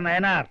മിസ്റ്റർ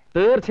നയനാർ.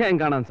 തീർച്ചയായും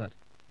കാണാം സർ.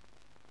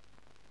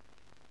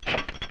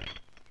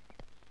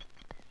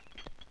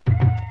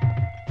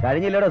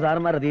 കഴിഞ്ഞില്ലടോ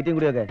സാറന്മാരുടെ തീറ്റയും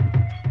കൂടിയൊക്കെ.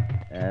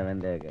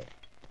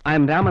 I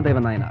M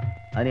Ramadevan Nayanar.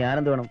 അതിന്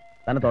ഞാനെന്ത് വേണം?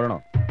 തന്നെ തൊഴണോ?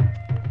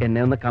 എന്നെ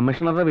ഒന്ന്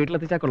കമ്മീഷണറുടെ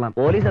വീട്ടിലെത്തിച്ചാൽ കൊള്ളാം.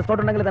 പോലീസ്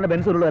എസ്കോട്ട് ഉണ്ടെങ്കിൽ തന്നെ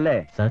ബെൻസ് ഉള്ളൂ അല്ലേ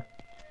സർ?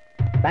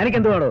 തനിക്ക്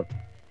എന്ത് വേണോ?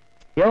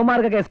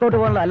 യവന്മാർക്കൊക്കെ എസ്കോട്ട്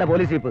പോകാനുള്ള അല്ല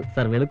പോലീസ് ജീപ്പ്.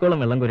 സർ വെളുക്കോളം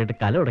വെള്ളം കോരിയിട്ട്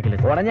കല ഉടക്കില്ല.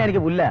 ഉടഞ്ഞ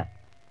എനിക്ക് പുല്ല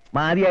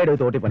മാതിയായിട്ട്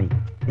തോട്ടിപ്പണി.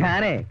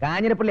 ഞാനേ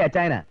കാഞ്ഞിരപ്പള്ളി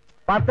അച്ചായന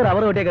 10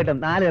 റബ്ബർ വെട്ടിയെ കേട്ടും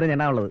 4 എറിഞ്ഞ്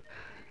എണ്ണാനുള്ളത്.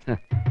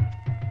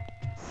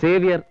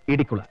 സേവിയർ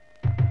ഇടിക്കുള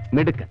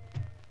മിടുക്കൻ.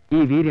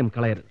 ഈ വീര്യം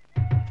കളയരുത്.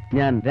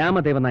 ഞാൻ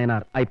രാമദേവൻ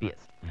നായനാർ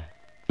IPS.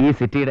 ഈ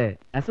സിറ്റിയുടെ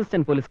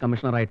അസിസ്റ്റന്റ് പോലീസ്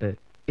കമ്മീഷണറായിട്ട്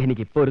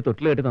എനിക്ക് ഇപ്പോ ഒരു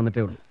തൊട്ടിൽ കെട്ടി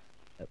തന്നിട്ടേ ഉള്ളൂ.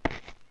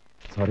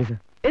 Sorry sir.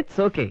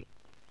 It's okay.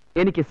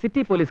 എനിക്ക്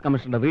സിറ്റി പോലീസ്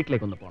കമ്മീഷണറുടെ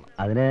വീട്ടിലേക്ക് ഒന്ന് പോകണം.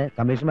 അതിന്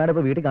കമ്മീഷണർമാരെ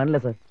ഇപ്പൊ വീട്ടിൽ കാണില്ല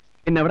സർ.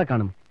 പിന്നെ എവിടെ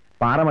കാണും?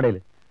 പാറമടയിൽ.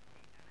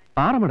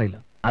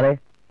 പാറമടയിലോ? അതെ,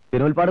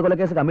 തിരുവൽപ്പാട്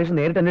കൊലക്കേസ് കമ്മീഷൻ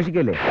നേരിട്ട്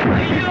അന്വേഷിക്കല്ലേ.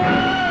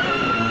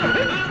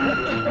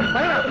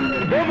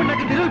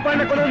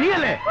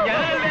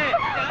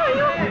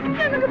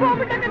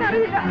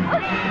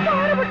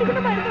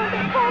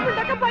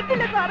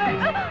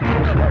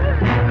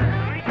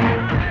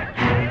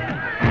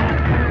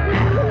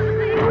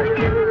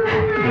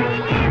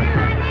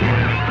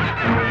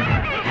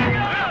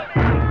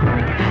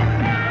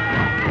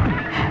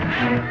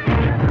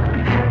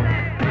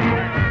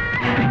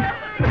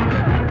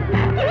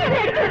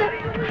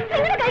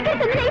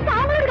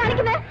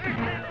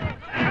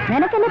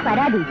 നിനക്കെന്നെ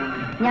പരാതി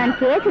ഞാൻ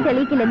കേസ്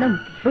തെളിയിക്കില്ലെന്നും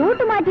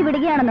റൂട്ട് മാറ്റി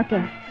വിടുകയാണെന്നൊക്കെ.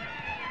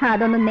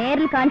 അതൊന്നും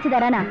നേരിൽ കാണിച്ചു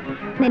തരാനാ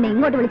നിന്നെ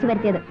ഇങ്ങോട്ട് വിളിച്ചു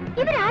വരുത്തിയത്.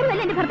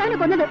 ഇവരാരുമല്ല എന്റെ ഭർത്താവിനെ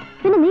കൊന്നത്,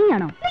 പിന്നെ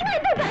നീയാണോ?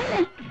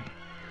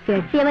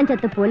 കെട്ടിയവൻ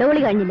ചത്ത്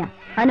പുലവിളി കഴിഞ്ഞില്ല,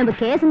 അതിനുമ്പ്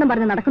കേസെന്നും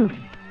പറഞ്ഞ് നടക്കുന്നു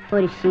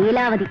ഒരു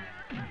ശീലാവതി.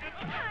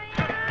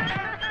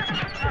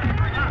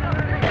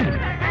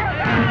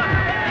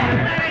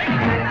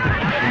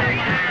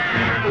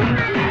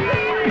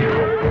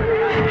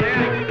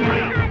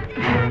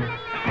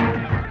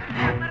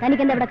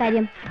 തനിക്കെന്താ ഇവിടെ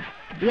കാര്യം?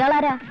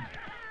 ഇയാളാരാ?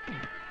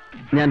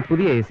 ഞാൻ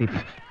പുതിയ ACP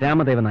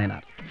രാമദേവൻ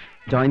നായനാർ.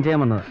 ജോയിൻ ചെയ്യാൻ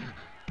വന്നത്.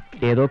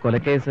 ഏതോ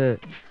കൊലക്കേസ്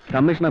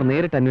കമ്മീഷണർ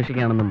നേരിട്ട്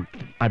അന്വേഷിക്കുകയാണെന്നും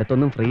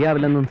അടുത്തൊന്നും ഫ്രീ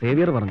ആവില്ലെന്നും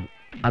സേവിയർ പറഞ്ഞു.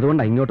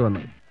 അതുകൊണ്ടാണ് ഇങ്ങോട്ട്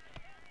വന്നത്.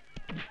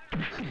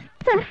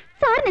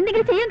 സാറിന്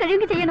എന്തെങ്കിലും ചെയ്യാൻ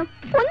കഴിയുമെങ്കിൽ ചെയ്യണം.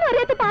 ഒന്നും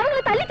അറിയാത്ത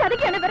പാവങ്ങളെ തല്ലി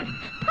ചതക്കുകയാണ് ഇവർ.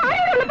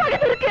 ആരോടുള്ള പക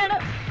തീർക്കുകയാണ്.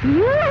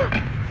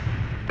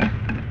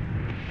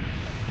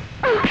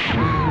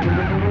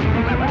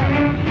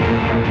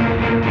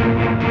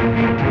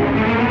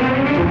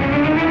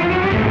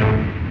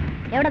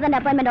 എവിടെ തന്റെ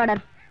അപ്പോയിന്റ്മെന്റ് ഓർഡർ?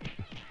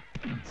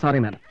 സോറി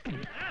മാഡം,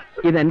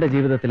 ഇത് എന്റെ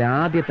ജീവിതത്തിലെ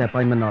ആദ്യത്തെ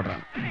അപ്പോയിന്റ്മെന്റ്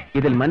ഓർഡറാണ്.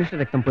 ഇതിൽ മനുഷ്യ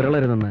രക്തം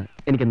പുരളരുതെന്ന്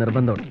എനിക്ക്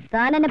നിർബന്ധമുണ്ട്.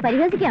 താൻ എന്നെ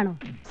പരിഹസിക്കുകയാണോ?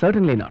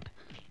 Certainly not.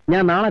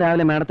 ഞാൻ നാളെ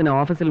രാവിലെ മാഡത്തിന്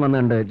ഓഫീസിൽ വന്ന്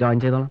കണ്ട് ജോയിൻ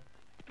ചെയ്തോളാം.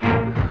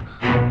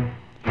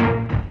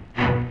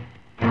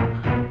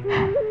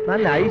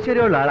 നല്ല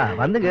ഐശ്വര്യമുള്ള ആളാ.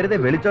 വന്ന്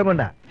കയറിയത് വെളിച്ചം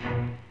കൊണ്ടാ.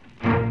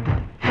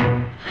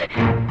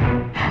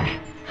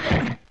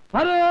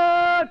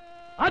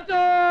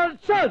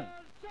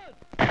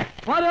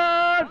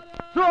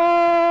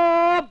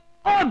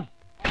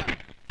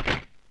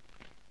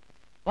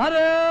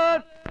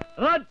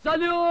 Red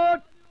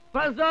salute,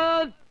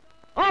 present,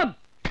 arms.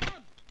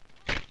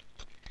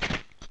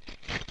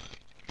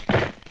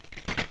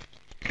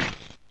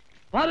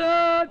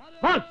 Bharat,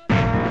 march.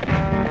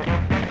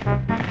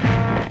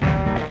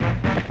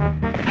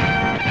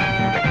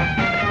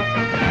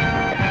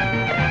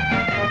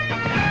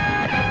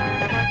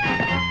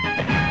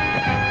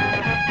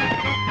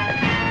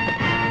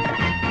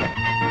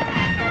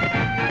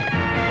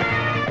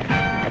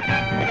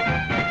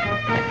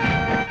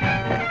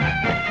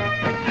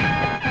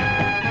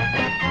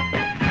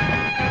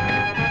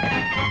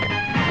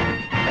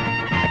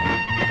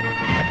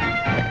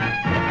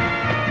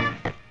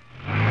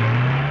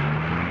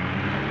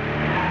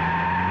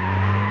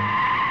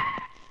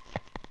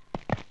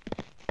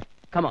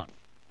 Come on.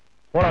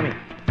 Follow me.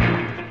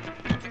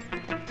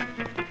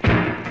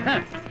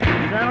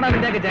 ഇതാണോ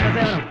നിന്റെയൊക്കെ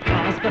ജനസേവനം?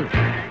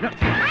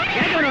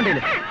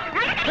 കേൾക്കാനുണ്ടല്ലോ.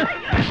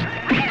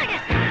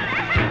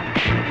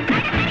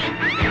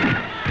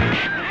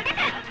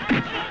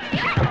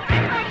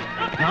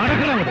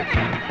 നാടകങ്ങളങ്ങോട്ട്.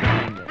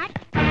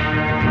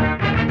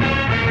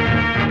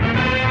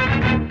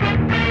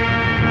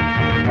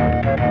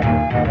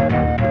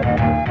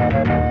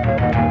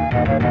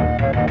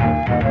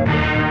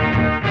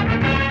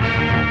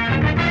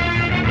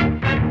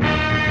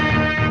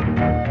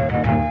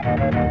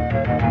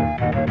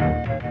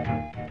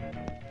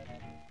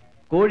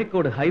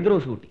 കോഴിക്കോട്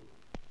ഹൈദ്രോസ് ഊട്ടി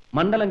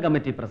മണ്ഡലം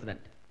കമ്മിറ്റി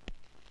പ്രസിഡന്റ്.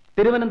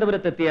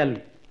 തിരുവനന്തപുരത്തെത്തിയാൽ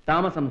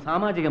താമസം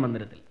സാമാജിക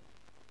മന്ദിരത്തിൽ.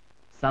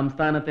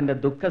 സംസ്ഥാനത്തിന്റെ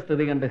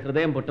ദുഃഖസ്ഥിതി കണ്ട്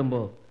ഹൃദയം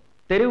പൊട്ടുമ്പോ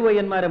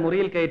തെരുവയ്യന്മാരെ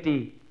മുറിയിൽ കയറ്റി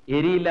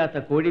എരിയില്ലാത്ത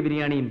കോഴി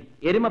ബിരിയാണിയും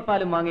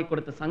എരുമപ്പാലും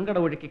വാങ്ങിക്കൊടുത്ത്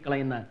സങ്കടം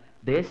ഒഴുക്കിക്കളയുന്ന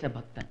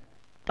ദേശഭക്തൻ.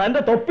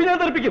 തന്റെ തൊപ്പിനെ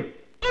തെറിപ്പിക്കും.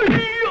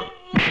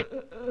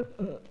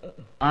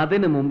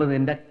 അതിനു മുമ്പ്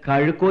നിന്റെ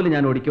കഴുക്കോല്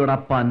ഞാൻ ഒടിക്കോടാ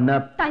പന്ന.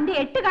 തന്റെ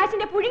 8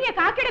 കാശിന്റെ പുഴുങ്ങിയ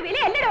കാക്കയുടെ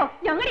വിലയല്ലടോ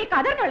ഞങ്ങൾ ഈ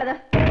കഥറിനുള്ളത്.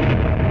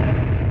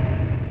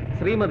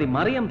 ശ്രീമതി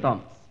മറിയം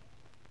തോമസ്,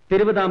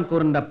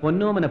 തിരുവിതാംകൂറിന്റെ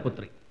പൊന്നോമന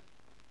പുത്രി.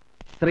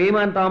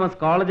 ശ്രീമാൻ തോമസ്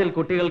കോളേജിൽ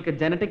കുട്ടികൾക്ക്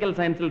ജനറ്റിക്കൽ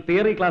സയൻസിൽ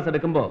തിയറി ക്ലാസ്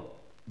എടുക്കുമ്പോ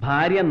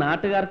ഭാര്യ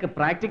നാട്ടുകാർക്ക്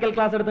പ്രാക്ടിക്കൽ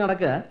ക്ലാസ് എടുത്ത്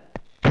നടക്കുക.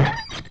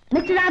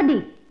 Mister RD,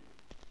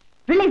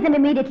 release him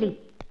immediately.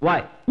 Y?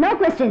 No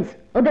questions,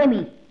 obey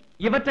me.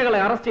 ഇവറ്റകളെ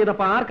arrest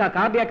ചെയ്തപ്പോ ആർക്കാ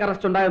കാർഡിയാക്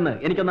അറസ്റ്റ് ഉണ്ടായെന്ന്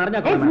എനിക്കൊന്ന്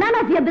അറിഞ്ഞാൽ. It's none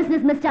of your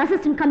business, Mr.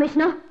 Assistant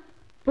Commissioner.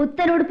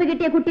 പുത്തൻ ഉടുപ്പ്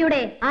കിട്ടിയ കുട്ടിയുടെ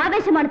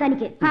ആവേശമാണ്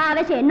തനിക്ക്. ആ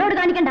ആവേശം എന്നോട്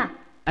കാണിക്കണ്ട.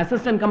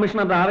 അസിസ്റ്റന്റ്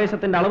കമ്മീഷണറുടെ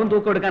ആവേശത്തിന്റെ അളവും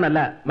തൂക്കം എടുക്കാനല്ല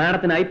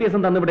മാഡത്തിന് IPS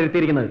തന്നിവിടെ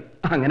എത്തിയിരിക്കുന്നത്.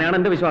 അങ്ങനെയാണ്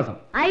എന്റെ വിശ്വാസം.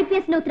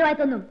 IPS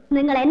ഉത്തരവാദിത്വമൊന്നും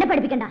നിങ്ങൾ എന്നെ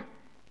പഠിപ്പിക്കണ്ട.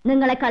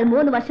 നിങ്ങളെക്കാൾ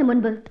 3 വർഷം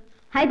മുൻപ്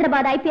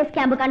ഹൈദരാബാദ് IPS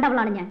ക്യാമ്പ്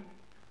കണ്ടവളാണ് ഞാൻ.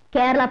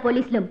 കേരള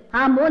പോലീസിലും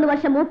ആ 3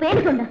 വർഷം മൂപ്പ്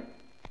എനിക്കുണ്ട്.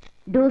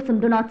 ഡൂസും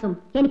ഡുനോട്ട്സും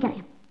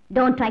എനിക്കറിയാം.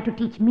 Don't try to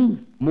teach me.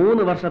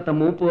 3 വർഷത്തെ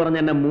മൂപ്പ് പറഞ്ഞ്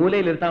എന്നെ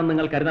മൂലയിലിരുത്താമെന്ന്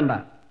നിങ്ങൾ കരുതണ്ട.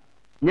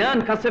 ഞാൻ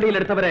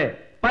കസ്റ്റഡിയിലെടുത്തവരെ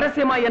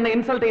പരസ്യമായി എന്നെ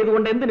ഇൻസൾട്ട്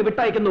ചെയ്തുകൊണ്ട് എന്തിന്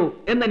വിട്ടയക്കുന്നു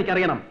എന്ന്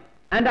എനിക്കറിയണം.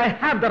 And I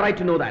have the right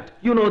to know that.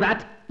 You know that?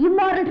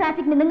 Immoral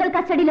trafficന് നിങ്ങൾ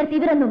കസ്റ്റഡിയിലെടുത്ത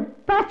ഇവരൊന്നും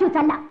പ്രോസ്റ്റിറ്റ്യൂട്ട്സ്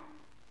അല്ല.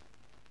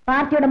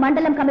 പാർട്ടിയുടെ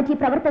മണ്ഡലം കമ്മിറ്റി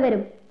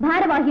പ്രവർത്തകരും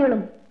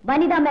ഭാരവാഹികളും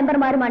വനിതാ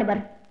മെമ്പർമാരുമാണിവർ.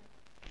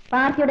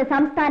 പാർട്ടിയുടെ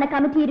സംസ്ഥാന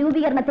കമ്മിറ്റി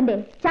രൂപീകരണത്തിന്റെ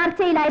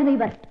ചർച്ചയിലായിരുന്നു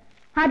ഇവർ.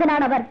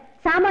 അതിനാണ് അവർ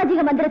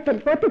സാമാജിക മന്ദിരത്തിൽ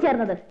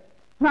ഒത്തുചേർന്നത്.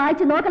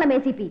 വായിച്ചു നോക്കണം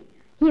ACP.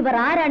 ഇവർ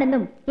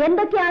ആരാണെന്നും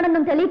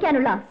എന്തൊക്കെയാണെന്നും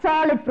തെളിയിക്കാനുള്ള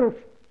solid proof.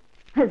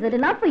 Is it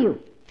enough for you?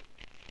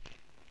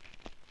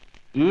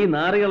 ഈ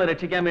നാറികളെ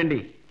രക്ഷിക്കാൻ വേണ്ടി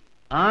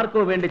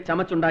ആർക്കോ വേണ്ടി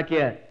ചമച്ചുണ്ടാക്കിയ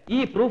ഈ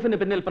പ്രൂഫിന്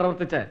പിന്നിൽ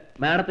പ്രവർത്തിച്ച്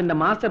മാഡത്തിന്റെ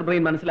മാസ്റ്റർ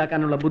ബ്രെയിൻ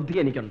മനസ്സിലാക്കാനുള്ള ബുദ്ധി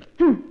എനിക്കുണ്ട്.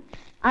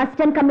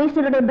 അസിസ്റ്റന്റ്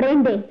കമ്മീഷണറുടെ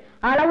ബ്രെയിന്റെ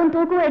അളവും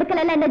തൂക്കവും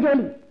എടുക്കലല്ല എന്റെ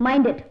ജോലി.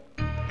 Mind it.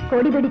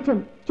 കൊടി പിടിച്ചും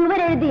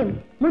ചുവരെഴുതിയും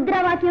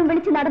മുദ്രാവാക്യവും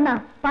വിളിച്ചു നടന്ന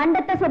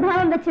പണ്ടത്തെ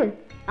സ്വഭാവം വെച്ച്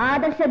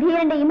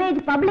ആദർശധീരന്റെ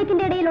ഇമേജ്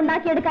പബ്ലിക്കിന്റെ ഇടയിൽ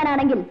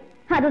ഉണ്ടാക്കിയെടുക്കാനാണെങ്കിൽ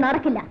അത്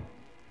നടക്കില്ല.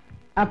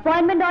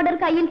 അപ്പോയിന്റ്മെന്റ് ഓർഡർ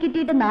കയ്യിൽ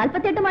കിട്ടിയിട്ട്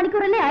 48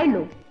 മണിക്കൂറല്ലേ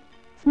ആയുള്ളൂ.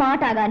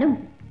 സ്മാർട്ട് ആകാനും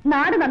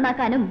നാട്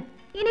നന്നാക്കാനും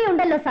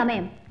ഇനിയുണ്ടല്ലോ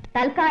സമയം.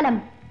 തൽക്കാലം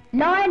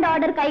ലോ ആൻഡ്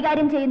ഓർഡർ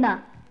കൈകാര്യം ചെയ്യുന്ന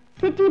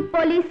സിറ്റി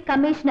പോലീസ്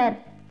കമ്മീഷണർ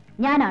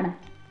ഞാനാണ്,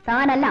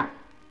 താനല്ല.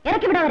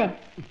 ഇറക്കി വിടവരെ.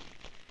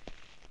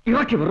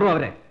 ഇറക്കി വിടൂ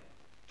അവരെ.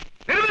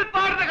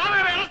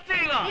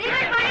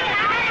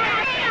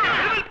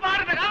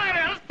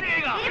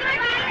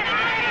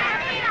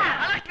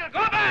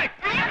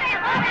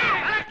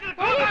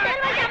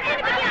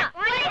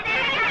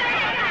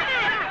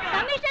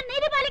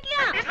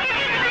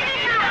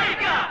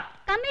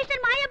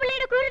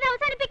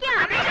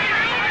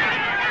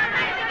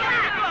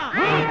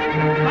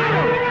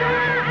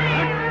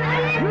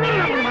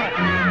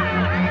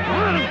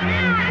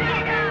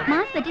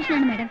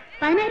 മാഡം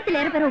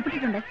 10,000-ലേറെ പേരെ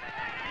ഒപ്പിട്ടിട്ടുണ്ട്.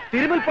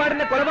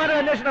 തിരുമുൽപ്പാടിന്റെ കൊലപാതക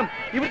അന്വേഷണം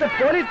ഇവിടുത്തെ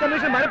പോലീസ്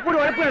കമ്മീഷൻ മലപ്പൂർ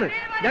ഉറപ്പാണ്.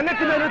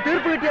 ഞങ്ങൾക്ക് ഒരു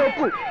തീർപ്പ് കിട്ടിയ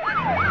ഒക്കൂ.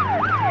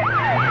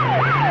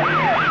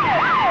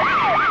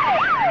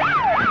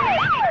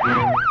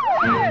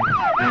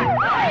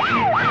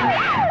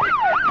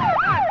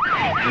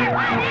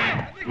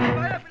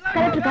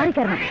 കളക്ടർ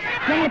കാണിക്കണം.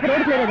 ഞങ്ങളിപ്പോ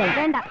റോഡ് ക്ലിയർ ചെയ്തേ.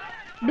 വേണ്ട,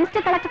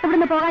 ഡിസ്ട്രിക്ട് കളക്ടർക്ക്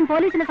ഇവിടുന്ന് പോകാൻ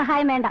പോലീസിന്റെ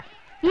സഹായം വേണ്ട.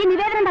 ഈ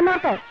നിവേദനം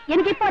തന്നവർക്ക്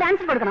എനിക്കിപ്പോ ഒരു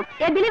ആൻസർ കൊടുക്കണം.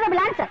 A believable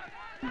answer.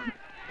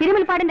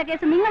 തിരുമുൽപ്പാടിന്റെ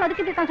കേസ് നിങ്ങൾ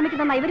ഒതുക്കി തീർക്കാൻ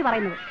ശ്രമിക്കുന്നതാണ് ഇവർ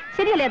പറയുന്നത്.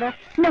 ശരിയല്ലേ അത്?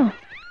 No.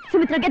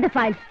 Sumitra, get the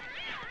file.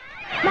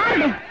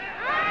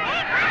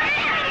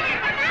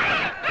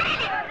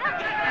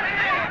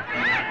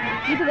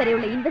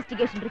 ഇതുവരെയുള്ള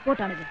ഇൻവെസ്റ്റിഗേഷൻ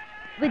റിപ്പോർട്ടാണിത്,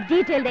 വിത്ത്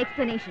ഡീറ്റെയിൽഡ്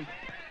എക്സ്പ്ലനേഷൻ.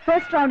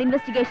 ഫസ്റ്റ് റൗണ്ട്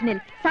ഇൻവെസ്റ്റിഗേഷനിൽ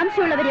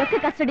സംശയമുള്ളവരെയൊക്കെ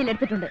കസ്റ്റഡിയിൽ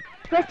എടുത്തിട്ടുണ്ട്.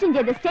 ക്വസ്റ്റ്യൻ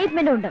ചെയ്ത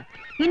സ്റ്റേറ്റ്മെന്റ് ഉണ്ട്.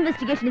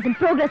 Investigation is in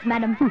progress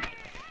madam.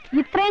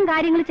 ഇത്രയും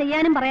കാര്യങ്ങൾ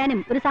ചെയ്യാനും പറയാനും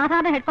ഒരു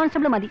സാധാരണ ഹെഡ്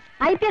കോൺസ്റ്റബിൾ മതി.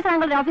 IPS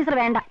റാങ്കുള്ള ഓഫീസർ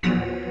വേണ്ട.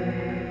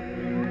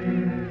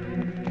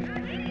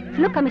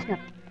 ലുക്ക് കമ്മീഷണർ,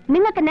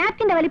 നിങ്ങൾക്ക്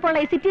നാപ്കിന്റെ വലിപ്പമുള്ള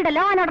ഈ സിറ്റിയുടെ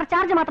ലോ ആൻഡ് ഓർഡർ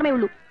ചാർജ് മാത്രമേ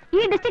ഉള്ളൂ. ഈ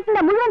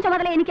ഡിസ്ട്രിക്റ്റിന്റെ മുഴുവൻ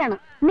ചുമതല എനിക്കാണ്.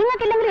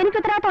 നിങ്ങൾക്കില്ലെങ്കിലും എനിക്ക്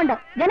ഉത്തരവാദിത്തമുണ്ട്.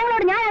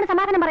 ജനങ്ങളോട് ഞാനാണ്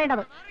സമാധാനം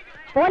പറയേണ്ടത്.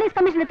 പോലീസ്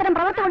കമ്മീഷൻ ഇത്തരം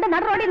പ്രവൃത്തി കൊണ്ട്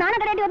നടറോടി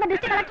നാണകടേണ്ടി വന്ന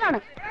ഡിസ്ട്രിക്ട് കളക്ടറാണ്.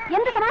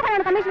 എന്ത്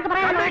സമാധാനമാണ് കമ്മീഷണർക്ക്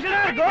പറയാനുള്ളത്?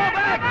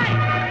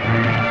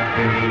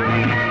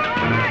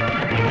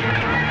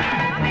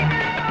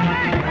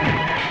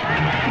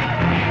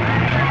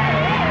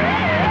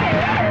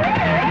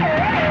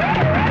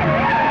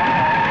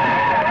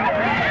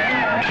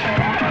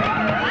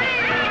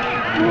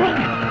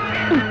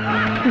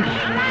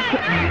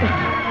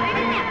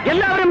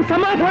 എല്ലാവരും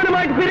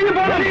സമാധാനമായിട്ട് പിരിഞ്ഞു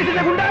പോകാൻ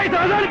ഗുണ്ടായിട്ട്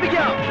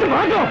അവസാനിപ്പിക്കാം.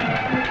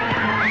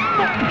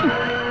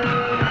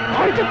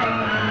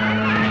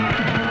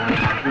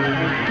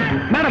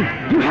 Madam,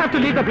 you have to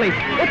leave the place.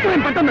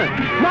 എത്രയും പെട്ടെന്ന്.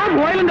 നാം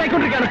വയലന്റ്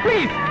ആയിക്കൊണ്ടിരിക്കുകയാണ്.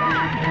 പ്ലീസ്.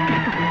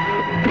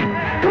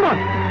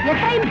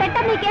 എത്രയും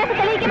പെട്ടെന്ന് ഈ കേസ്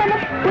തെളിയിക്കുമെന്നും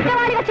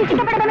കുറ്റവാളികൾ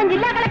ശിക്ഷിക്കപ്പെടുമെന്നും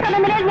ജില്ലാ കളക്ടർ എന്ന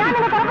നിലയിൽ ഞാൻ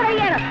നിങ്ങൾ തുറന്നു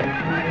കഴിയുകയാണ്.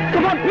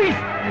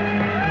 Please.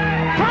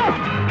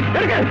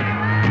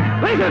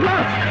 Raise your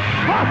glass.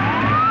 Fast.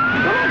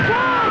 Come on,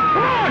 fast.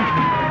 Come on.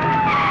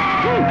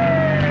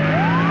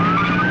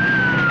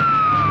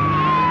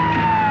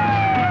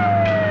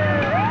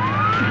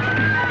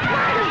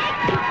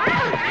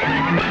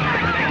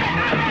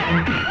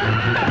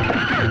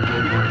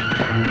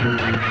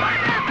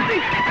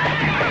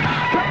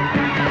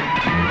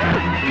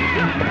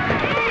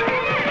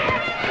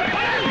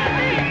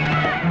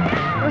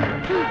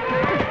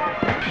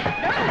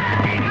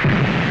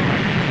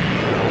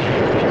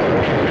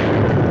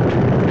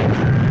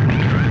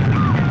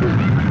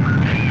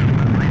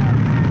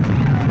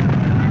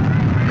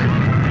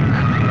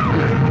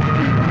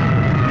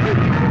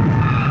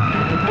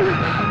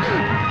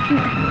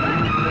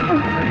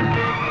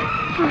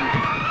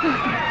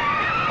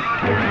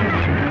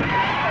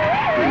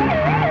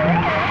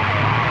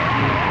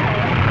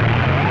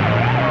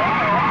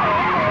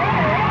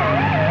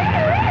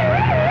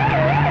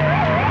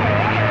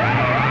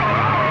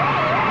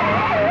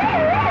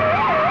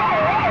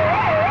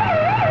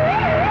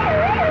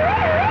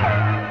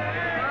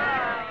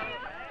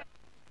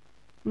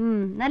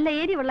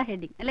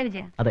 Heading അല്ലേ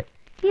വിജയ? അതെ.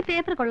 ഈ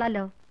പേപ്പർ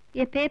കൊള്ളാലോ.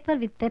 A paper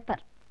with paper.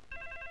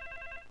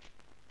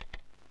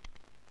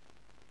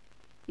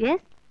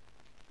 Yes,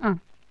 ആ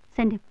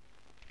സെൻഡ്.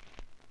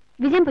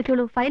 വിജയം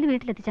പൊയ്ക്കോളൂ, ഫയൽ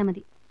വീട്ടിലെത്തിച്ചാൽ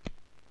മതി.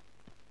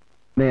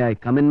 May I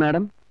come in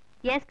madam?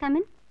 Yes, come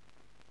in.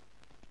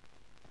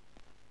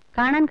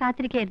 കാണാൻ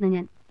കാത്തിരിക്കുകയായിരുന്നു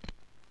ഞാൻ.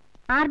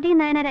 RD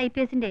നായനാർ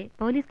IPSന്റെ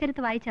പോലീസ്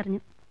കരുത്ത് വായിച്ചറിഞ്ഞു.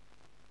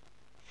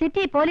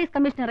 സിറ്റി പോലീസ്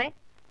കമ്മീഷണറെ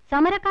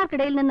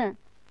സമരക്കാർക്കിടയിൽ നിന്ന്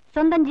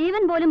സ്വന്തം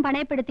ജീവൻ പോലും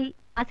പണയപ്പെടുത്തി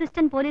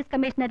അസിസ്റ്റന്റ് പോലീസ്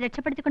കമ്മീഷണർ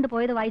രക്ഷപ്പെടുത്തിക്കൊണ്ട്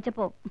പോയത്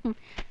വായിച്ചപ്പോ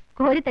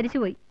കോരി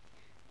തരിച്ചുപോയി.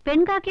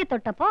 പെൺകാക്കിയെ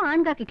തൊട്ടപ്പോ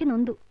ആൺകാക്കിക്ക്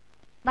നൊന്തു.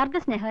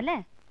 വർഗസ്നേഹം അല്ലേ?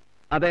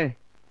 അതെ.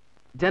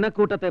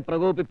 ജനക്കൂട്ടത്തെ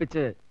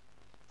പ്രകോപിപ്പിച്ച്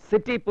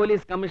സിറ്റി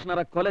പോലീസ്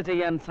കമ്മീഷണറെ കൊല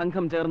ചെയ്യാൻ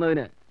സംഘം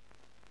ചേർന്നതിന്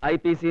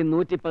IPC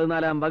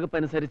 114 വകുപ്പ്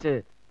അനുസരിച്ച്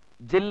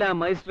ജില്ലാ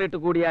മജിസ്ട്രേറ്റ്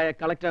കൂടിയായ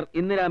കളക്ടർ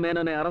ഇന്ദിരാ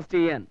മേനോനെ അറസ്റ്റ്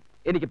ചെയ്യാൻ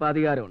എനിക്ക്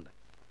അധികാരമുണ്ട്.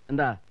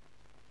 എന്താ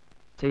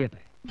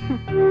ചെയ്യട്ടെ?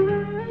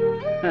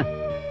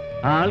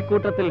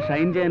 ആൾക്കൂട്ടത്തിൽ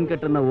ഷൈൻ ചെയ്യാൻ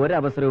കിട്ടുന്ന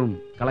ഒരവസരവും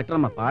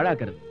കളക്ടർമ്മ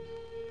പാഴാക്കരുത്.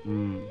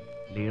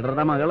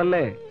 ലീഡറുടെ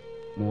മകളല്ലേ,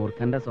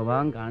 മൂർഖന്റെ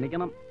സ്വഭാവം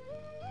കാണിക്കണം.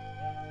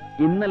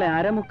 ഇന്നലെ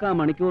 1/4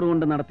 മണിക്കൂർ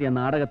കൊണ്ട് നടത്തിയ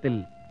നാടകത്തിൽ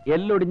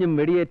എല്ലൊടിഞ്ഞും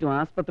വെടിയേറ്റും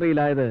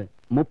ആസ്പത്രിയിലായത്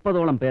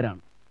 30ഓളം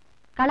പേരാണ്.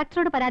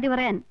 കളക്ടറോട് പരാതി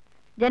പറയാൻ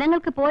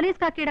ജനങ്ങൾക്ക്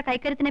പോലീസ് കാക്കിയുടെ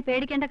കൈക്കരുത്തിനെ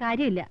പേടിക്കേണ്ട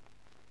കാര്യമില്ല.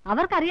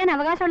 അവർക്കറിയാൻ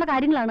അവകാശമുള്ള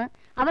കാര്യങ്ങളാണ്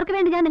അവർക്ക്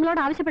വേണ്ടി ഞാൻ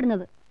നിങ്ങളോട്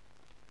ആവശ്യപ്പെടുന്നത്.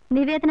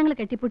 നിവേദനങ്ങൾ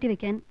കെട്ടിപ്പൂട്ടി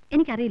വെക്കാൻ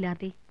എനിക്കറിയില്ല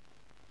RD.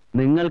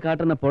 നിങ്ങൾ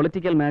കാട്ടുന്ന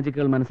പൊളിറ്റിക്കൽ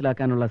മാജിക്കുകൾ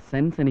മനസ്സിലാക്കാനുള്ള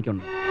സെൻസ്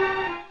എനിക്കുണ്ട്.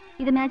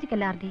 ഇത് മാജിക്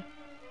അല്ല RD,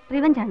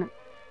 റിവഞ്ച് ആണ്.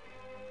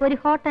 ഒരു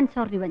ഹോട്ട് ആൻഡ്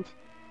സോർ റിവഞ്ച്.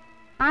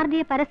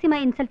 RDയെ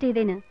പരസ്യമായി ഇൻസൾട്ട്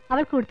ചെയ്തതിന്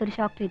അവൾക്ക് കൊടുത്തൊരു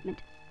ഷോക്ക്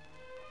ട്രീറ്റ്മെന്റ്.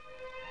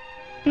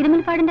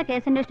 തിരുമുൽപ്പാടിന്റെ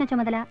കേസന്വേഷണ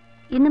ചുമതല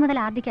ഇന്നു മുതൽ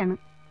RDക്കാണ്.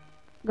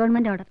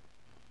 Government order.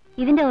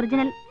 ഇതിന്റെ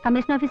ഒറിജിനൽ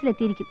കമ്മീഷൻ ഓഫീസിൽ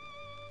എത്തിയിരിക്കും.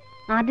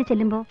 RD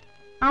ചെല്ലുമ്പോൾ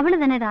അവള്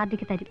തന്നെ ഇത്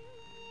RDക്ക് തരും.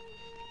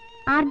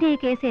 RDയെ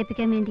കേസ്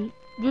ഏൽപ്പിക്കാൻ വേണ്ടി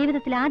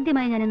ജീവിതത്തിൽ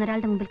ആദ്യമായി ഞാൻ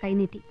ഇന്നൊരാളുടെ മുമ്പിൽ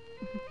കൈനീട്ടി.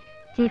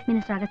 ചീഫ്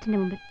മിനിസ്റ്റർ അഗസ്റ്റിന്റെ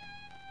മുമ്പിൽ.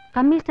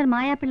 Commissioner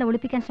മായാപ്പിള്ള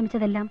ഒളിപ്പിക്കാൻ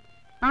ശ്രമിച്ചതെല്ലാം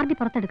RD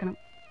പുറത്തെടുക്കണം.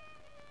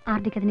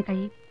 RDക്ക് അതിന്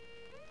കഴിയും.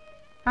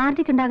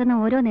 RDക്കുണ്ടാകുന്ന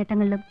ഓരോ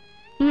നേട്ടങ്ങളിലും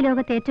ഈ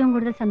ലോകത്ത് ഏറ്റവും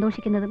കൂടുതൽ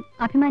സന്തോഷിക്കുന്നതും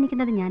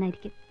അഭിമാനിക്കുന്നതും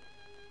ഞാനായിരിക്കും.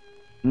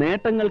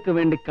 നേട്ടങ്ങൾക്ക്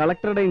വേണ്ടി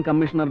കളക്ടറുടെയും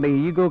കമ്മീഷണറുടെയും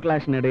ഈഗോ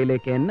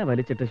ക്ലാഷിനിടയിലേക്ക് എന്നെ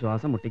വലിച്ചിട്ട്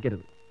ശ്വാസം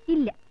മുട്ടിക്കരുത്.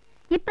 ഇല്ല,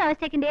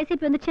 ഇപ്രാവശ്യത്തേക്ക്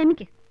ACP ഒന്ന്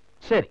ക്ഷമിക്ക്.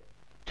 ശരി,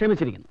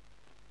 ക്ഷമിച്ചിരിക്കുന്നു.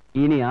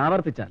 ഇനി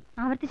ആവർത്തിച്ചാൽ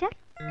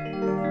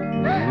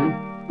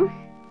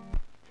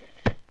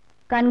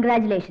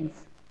congratulations.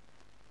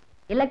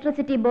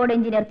 Electricity board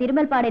engineer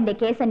തിരുമൽപ്പാടിന്റെ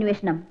case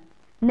അന്വേഷണം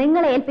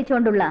നിങ്ങളെ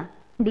ഏൽപ്പിച്ചുകൊണ്ടുള്ള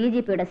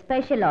DGPയുടെ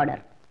special order.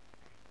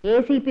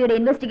 ACPയുടെ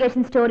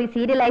investigation story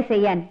serialise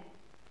ചെയ്യാൻ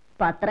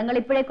പത്രങ്ങൾ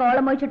ഇപ്പോഴേ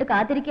കോളം ഒഴിച്ചിട്ട്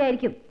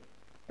കാത്തിരിക്കുകയായിരിക്കും.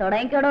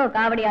 തുടങ്ങിക്കോടോ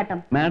കാവടിയാട്ടം.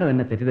 മാഡം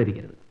എന്നെ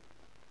തെറ്റിദ്ധരിക്കരുത്.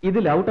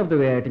 ഇതിൽ ഔട്ട് ഓഫ് ദ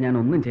വേ ആയിട്ട് ഞാൻ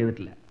ഒന്നും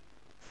ചെയ്തിട്ടില്ല.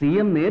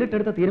 CM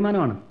നേരിട്ടെടുത്ത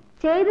തീരുമാനമാണ്.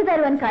 ചെയ്തു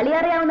തരുവാൻ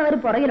കളിയറിയാവുന്നവർ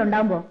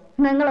പുറകിലുണ്ടാവുമ്പോ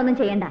നിങ്ങളൊന്നും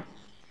ചെയ്യണ്ട.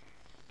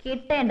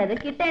 കിട്ടേണ്ടത്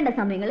കിട്ടേണ്ട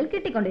സമയങ്ങളിൽ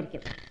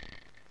കിട്ടിക്കൊണ്ടിരിക്കും.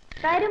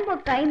 തരുമ്പോ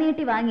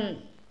കൈനീട്ടി വാങ്ങി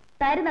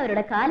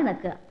തരുന്നവരുടെ കാല്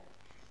നക്കുക.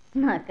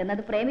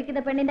 നക്കുന്നത് പ്രേമിക്കുന്ന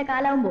പെണ്ണിന്റെ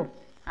കാലാവുമ്പോ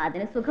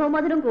അതിന് സുഖവും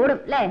മധുരം കൂടും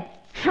അല്ലേ?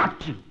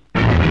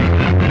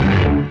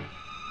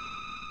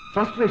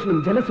 ഫ്രസ്ട്രേഷനും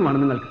ജലസുമാണ്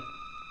നിങ്ങൾക്ക്.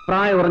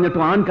 പ്രായം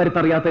ഉറഞ്ഞിട്ടും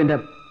ആൺകരുത്തറിയാത്തതിന്റെ.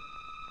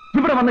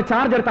 ഇവിടെ വന്ന്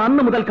ചാർജ് എടുത്ത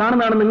അന്ന് മുതൽ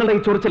കാണുന്നതാണ് നിങ്ങളുടെ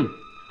ഈ ചൊറിച്ചിൽ.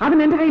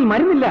 അതിന് എന്റെ കയ്യിൽ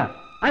മരുന്നില്ല.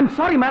 I am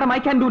sorry madam, I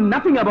can do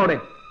nothing about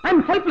it. I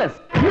M helpless.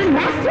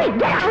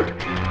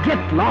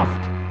 Get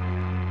lost.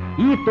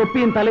 ഈ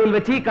തൊപ്പിയും തലയിൽ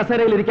വെച്ച് ഈ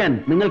കസേരയിൽ ഇരിക്കാൻ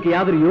നിങ്ങൾക്ക്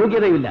യാതൊരു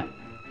യോഗ്യതയുമില്ല.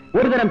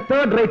 ഒരുതരം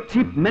തേർഡ് റേറ്റ്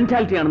ചീപ്പ്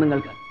മെന്റാലിറ്റിയാണ്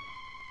നിങ്ങൾക്ക്.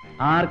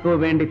 ആർക്കോ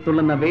വേണ്ടി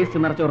തുള്ളുന്ന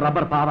വേസ്റ്റ് നിറച്ച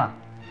റബ്ബർ പാവ.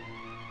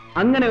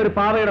 അങ്ങനെ ഒരു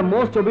പാവയുടെ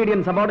മോസ്റ്റ് ഒബീഡിയൻ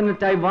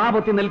സബോർഡിനേറ്റ് ആയി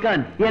വാപൊത്തി നിൽക്കാൻ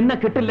എന്നെ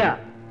കിട്ടില്ല.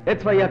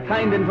 It's for your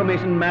kind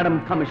information, Madam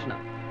Commissioner.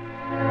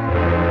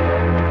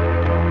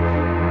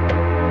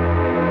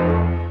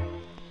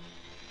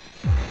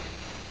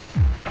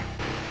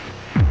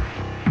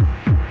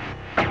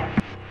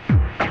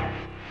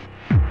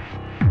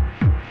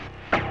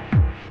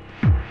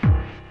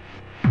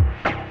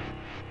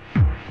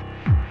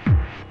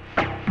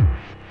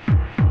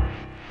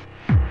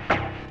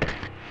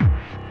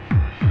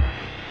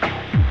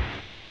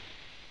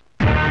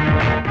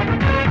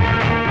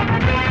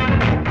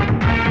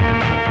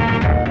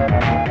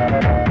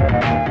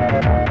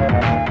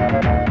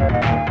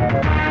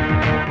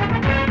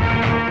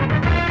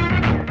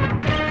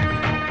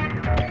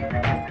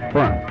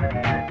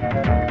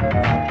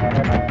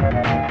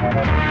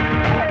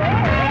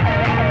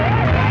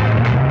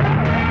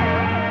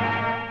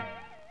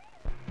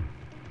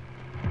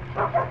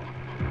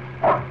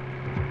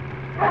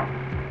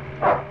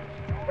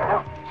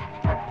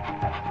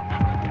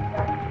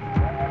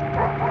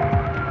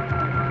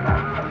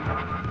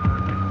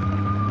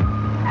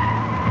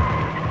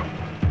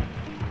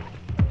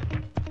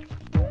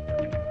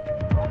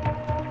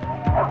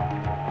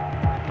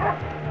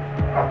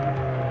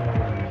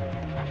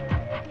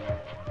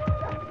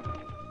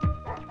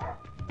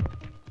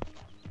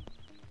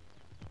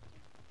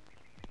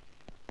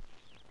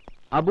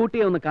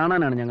 അബൂട്ടിയെ ഒന്ന്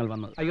കാണാനാണ് ഞങ്ങൾ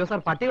വന്നത്. അയ്യോ സാർ,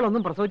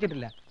 പട്ടികളൊന്നും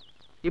പ്രസവിച്ചിട്ടില്ല.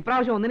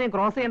 ഇപ്രാവശ്യം ഒന്നിനെയും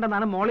ക്രോസ്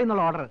ചെയ്യേണ്ടെന്നാണ് മോളിൽ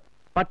നിന്നുള്ള ഓർഡർ.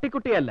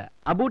 പട്ടിക്കുട്ടിയല്ല,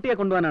 അബൂട്ടിയെ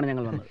കൊണ്ടുപോകാനാണ്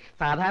ഞങ്ങൾ വന്നത്.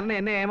 സാധാരണ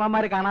എന്നെ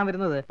ഏമാമാര് കാണാൻ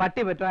വരുന്നത്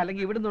പട്ടി പറ്റോ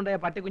അല്ലെങ്കിൽ ഇവിടുന്നുണ്ടേ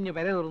പട്ടി കുഞ്ഞ്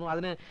പെര തുറന്നു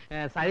അതിന്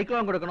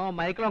സൈക്ലോൺ കൊടുക്കണോ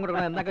മൈക്ലോൺ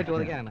കൊടുക്കണോ എന്നൊക്കെ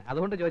ചോദിക്കാനാണ്.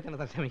 അതുകൊണ്ട് ചോദിച്ചാണ്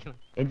സാർ, ക്ഷമിക്കണം.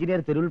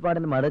 എഞ്ചിനീയർ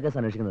തിരുവുൽപ്പാടിന്റെ മർഡർ കേസ്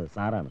അന്വേഷിക്കുന്നത്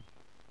സാറാണ്.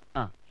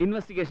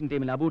 ഇൻവെസ്റ്റിഗേഷൻ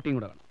ടീമിൽ അബൂട്ടിയും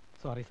കൂടെ വേണം.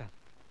 സോറി സാർ,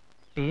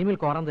 ടീമിൽ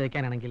കോറം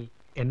തേക്കാനാണെങ്കിൽ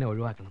എന്നെ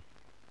ഒഴിവാക്കണം.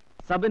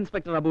 സബ്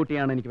ഇൻസ്പെക്ടർ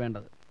അബൂട്ടിയാണ് എനിക്ക്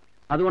വേണ്ടത്.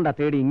 അതുകൊണ്ടാണ്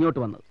തേടി ഇങ്ങോട്ട്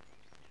വന്നത്.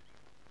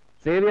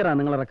 സേവിയറാണ്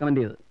നിങ്ങളെ റെക്കമെൻഡ്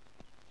ചെയ്തത്.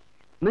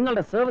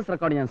 നിങ്ങളുടെ സർവീസ്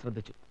റെക്കോർഡ് ഞാൻ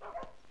ശ്രദ്ധിച്ചു.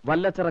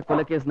 വല്ലച്ചറ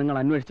കൊലക്കേസ് നിങ്ങൾ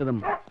അന്വേഷിച്ചതും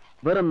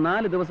വെറും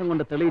 4 ദിവസം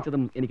കൊണ്ട്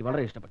തെളിയിച്ചതും എനിക്ക്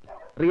വളരെ ഇഷ്ടപ്പെട്ടു.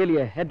 Really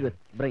A head with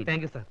brain.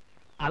 Thank you sir.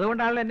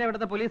 അതുകൊണ്ടാണല്ലോ എന്നെ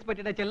ഇവിടുത്തെ പോലീസ്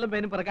പറ്റിയുടെ ചെല്ലും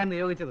പേനും പിറക്കാൻ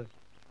നിയോഗിച്ചത്.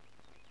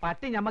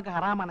 പട്ടി ഞമ്മക്ക്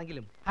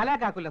ഹറാമാണെങ്കിലും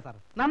ഹലാക്കാക്കില്ല സാർ,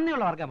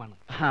 നന്ദിയുള്ള വർഗമാണ്.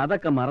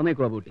 അതൊക്കെ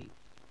മറന്നേക്കോ അബൂട്ടി.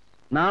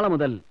 നാളെ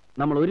മുതൽ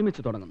നമ്മൾ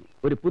ഒരുമിച്ച് തുടങ്ങുന്നു,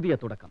 ഒരു പുതിയ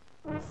തുടക്കം.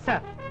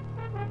 Sir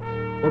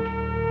okay.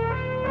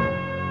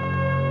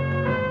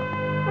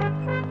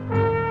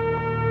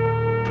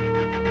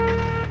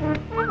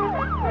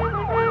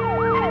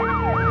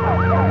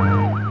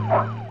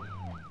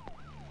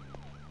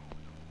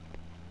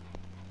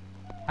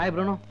 ഹായ്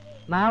ബ്രൂണോ,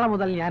 നാളെ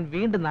മുതൽ ഞാൻ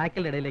വീണ്ടും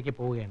നായ്ക്കളുടെ ഇടയിലേക്ക്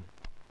പോവുകയാണ്.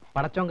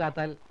 പടച്ചോൻ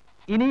കാത്താൽ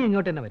ഇനിയും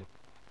ഇങ്ങോട്ട് തന്നെ വരും.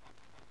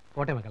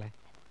 പോട്ടെ മക്കളെ.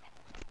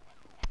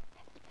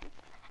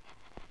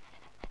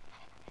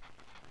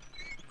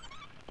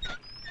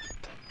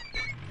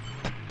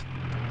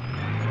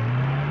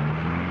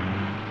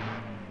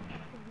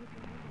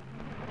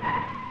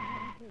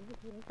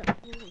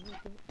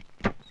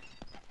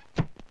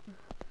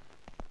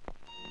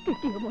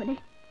 കിട്ടിയോ മോനെ?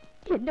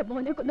 എന്റെ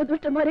മോനെ കൊന്ന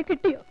ദുഷ്ടന്മാരെ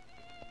കിട്ടിയോ?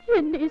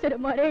 എന്റെ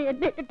ഈശ്വരന്മാരെ,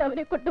 എന്നെ ഇട്ട്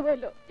അവനെ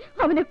കൊണ്ടുപോയല്ലോ.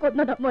 അവനെ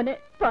കൊന്നതാ മോനെ,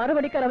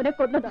 പാറവടിക്കാർ അവനെ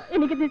കൊന്നതാ.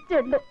 എനിക്ക്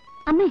നിശ്ചയുണ്ട്.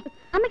 അമ്മേ,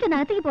 അമ്മയ്ക്ക്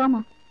അകത്തേക്ക് പോവാമോ?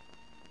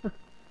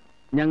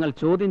 ഞങ്ങൾ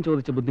ചോദ്യം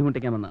ചോദിച്ച്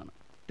ബുദ്ധിമുട്ടിക്കാമെന്നാണ്.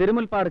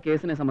 തിരുമുൽപ്പാട്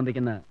കേസിനെ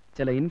സംബന്ധിക്കുന്ന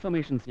ചില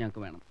ഇൻഫർമേഷൻസ്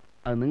ഞങ്ങൾക്ക് വേണം.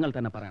 അത് നിങ്ങൾ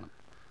തന്നെ പറയണം.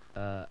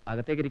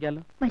 അകത്തേക്ക്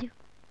ഇരിക്കാമല്ലോ? വരൂ.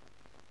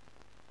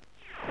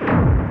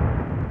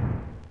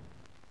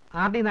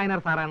 ആർ ഡി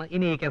നായനാർ സാറാണ്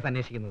ഇനി ഈ കേസ്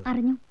അന്വേഷിക്കുന്നത്.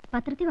 അറിഞ്ഞു,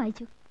 പത്രത്തിൽ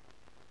വായിച്ചു.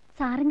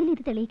 സാറെങ്കിലും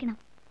ഇത് തെളിയിക്കണം.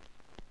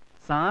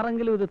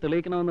 സാറെങ്കിലും ഇത്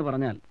തെളിയിക്കണമെന്ന്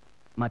പറഞ്ഞാൽ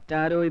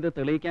മറ്റാരോ ഇത്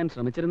തെളിയിക്കാൻ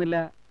ശ്രമിച്ചിരുന്നില്ല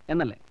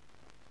എന്നല്ലേ?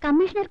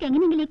 കമ്മീഷണർക്ക്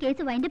എങ്ങനെയെങ്കിലും ഈ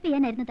കേസ് വൈൻഡപ്പ്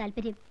ചെയ്യാനായിരുന്നു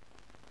താല്പര്യം.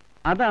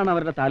 അതാണ്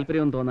അവരുടെ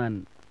താല്പര്യം തോന്നാൻ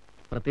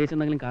പ്രത്യേകിച്ച്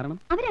എന്തെങ്കിലും കാരണം?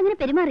 അവരങ്ങനെ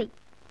പെരുമാറി.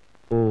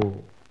 ഓ,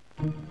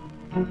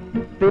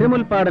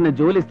 തിരുമുൽപ്പാടിന്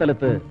ജോലി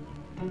സ്ഥലത്ത്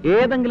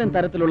ഏതെങ്കിലും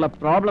തരത്തിലുള്ള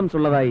പ്രോബ്ലംസ്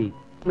ഉള്ളതായി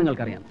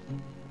നിങ്ങൾക്കറിയാം?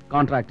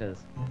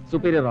 കോൺട്രാക്ടേഴ്സ്,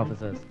 സുപ്പീരിയർ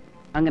ഓഫീസേഴ്സ്,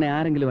 അങ്ങനെ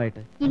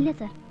ആരെങ്കിലുമായിട്ട്? ഇല്ല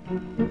സർ.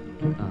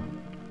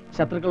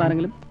 ശത്രുക്കൾ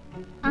ആരെങ്കിലും?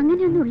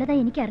 അങ്ങനെയൊന്നും ഉള്ളതായി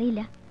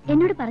എനിക്കറിയില്ല,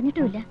 എന്നോട്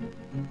പറഞ്ഞിട്ടുമില്ല.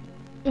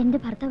 എന്റെ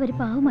ഭർത്താവ് ഒരു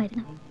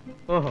പാവമായിരുന്നു.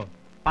 ഓഹോ,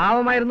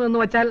 പാവമായിരുന്നു എന്ന്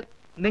വെച്ചാൽ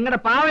നിങ്ങളുടെ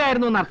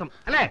പാവയായിരുന്നു എന്നർത്ഥം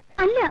അല്ലേ?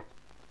 അല്ല.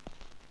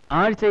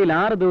 ആഴ്ചയിൽ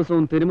 6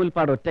 ദിവസവും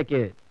തിരുമുൽപ്പാട്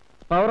ഒറ്റയ്ക്ക്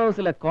പവർ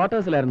ഹൗസിലെ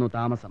ക്വാർട്ടേഴ്സിലായിരുന്നു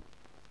താമസം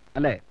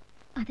അല്ലേ?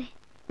 അതെ.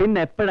 പിന്നെ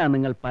എപ്പോഴാ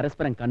നിങ്ങൾ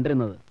പരസ്പരം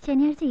കണ്ടിരുന്നത്?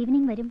 ശനിയാഴ്ച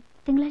ഈവനിങ് വരും,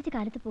 തിങ്കളാഴ്ച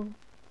കാലത്ത് പോകും.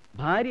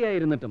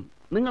 ഭാര്യയായിരുന്നിട്ടും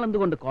നിങ്ങൾ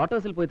എന്തുകൊണ്ട്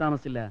ക്വാർട്ടേഴ്സിൽ പോയി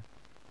താമസിച്ചില്ല?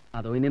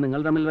 അതോ ഇനി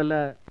നിങ്ങൾ തമ്മിൽ വല്ല...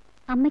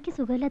 അമ്മയ്ക്ക്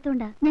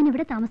സുഖമില്ലാത്തോണ്ടാ ഞാൻ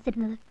ഇവിടെ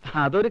താമസിച്ചിരുന്നത്.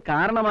 അതൊരു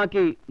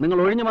കാരണമാക്കി നിങ്ങൾ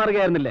ഒഴിഞ്ഞു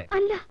മാറുകയായിരുന്നില്ലേ?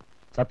 അല്ല.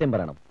 സത്യം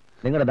പറയണം,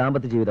 നിങ്ങളുടെ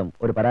ദാമ്പത്യ ജീവിതം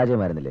ഒരു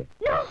പരാജയമായിരുന്നില്ലേ?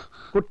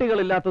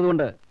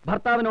 കുട്ടികളില്ലാത്തതുകൊണ്ട്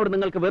ഭർത്താവിനോട്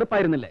നിങ്ങൾക്ക്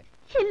വെറുപ്പായിരുന്നില്ലേ?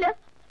 ഇല്ല.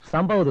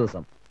 സംഭവ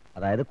ദിവസം,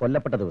 അതായത്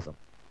കൊല്ലപ്പെട്ട ദിവസം,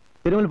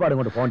 തിരുമുൽപ്പാട്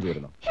ഇങ്ങോട്ട് ഫോൺ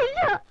ചെയ്തിരുന്നു? ഇല്ല.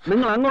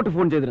 നിങ്ങൾ അങ്ങോട്ട്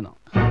ഫോൺ ചെയ്തിരുന്നോ?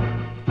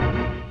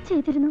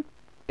 ചെയ്തിരുന്നു.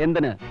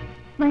 എന്തിന്?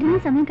 വരുന്ന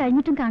സമയം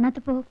കഴിഞ്ഞിട്ടും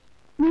കാണാത്തപ്പോ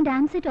ഞാൻ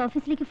ഡാം സെറ്റ്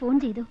ഓഫീസിലേക്ക് ഫോൺ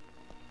ചെയ്തു.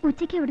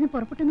 ഉച്ചയ്ക്ക് അവിടുന്ന്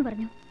പുറപ്പെട്ടെന്ന്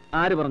പറഞ്ഞു.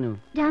 ആര് പറഞ്ഞു?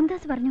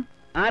 രാംദാസ് പറഞ്ഞു.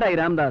 ആരായി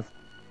രാംദാസ്?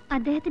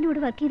 അദ്ദേഹത്തിനോട്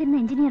വർക്ക് ചെയ്തിരുന്ന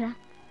എഞ്ചിനീയറാ.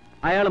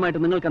 അയാളുമായിട്ട്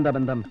നിങ്ങൾക്ക് എന്താ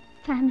ബന്ധം?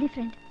 Family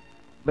friend.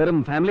 വെറും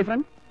ഫാമിലി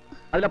ഫ്രണ്ട്?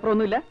 അതിലപ്പുറം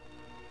ഒന്നുമില്ല?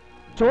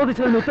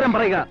 ചോദിച്ചതിന് ഉത്തരം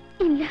പറയുക.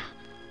 ഇല്ല.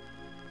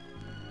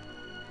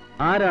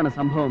 ആരാണ്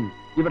സംഭവം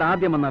ഇവിടെ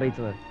ആദ്യം വന്ന്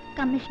അറിയിച്ചത്?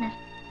 കമ്മീഷണർ.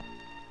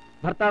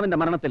 ഭർത്താവിന്റെ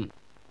മരണത്തിൽ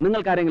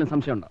നിങ്ങൾക്ക് ആരെങ്കിലും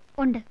സംശയമുണ്ടോ?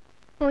 ഉണ്ട്,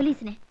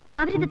 പോലീസിനെ.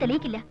 അവരിത്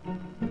തെളിയിക്കില്ല.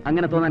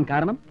 അങ്ങനെ തോന്നാൻ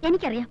കാരണം?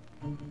 എനിക്കറിയാം.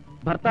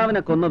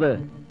 ഭർത്താവിനെ കൊന്നത്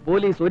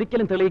പോലീസ്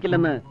ഒരിക്കലും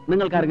തെളിയിക്കില്ലെന്ന്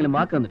നിങ്ങൾക്ക് ആരെങ്കിലും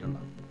വാക്ക്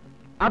തന്നിട്ടുണ്ടോ?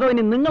 അതോ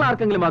ഇനി നിങ്ങൾ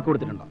ആർക്കെങ്കിലും വാക്ക്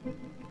കൊടുത്തിട്ടുണ്ടോ?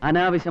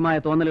 അനാവശ്യമായ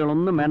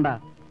തോന്നലുകളൊന്നും വേണ്ട.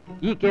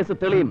 ഈ കേസ്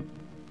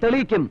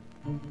തെളിയിക്കും.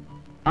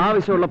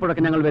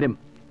 ആവശ്യമുള്ളപ്പോഴൊക്കെ ഞങ്ങൾ വരും,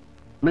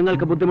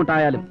 നിങ്ങൾക്ക്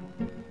ബുദ്ധിമുട്ടായാലും.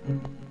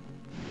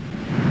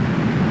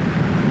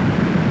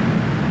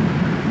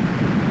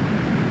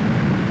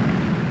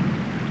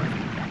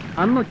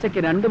 അന്ന്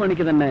ഉച്ചയ്ക്ക് 2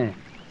 മണിക്ക് തന്നെ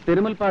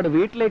തിരുമുൽപ്പാട്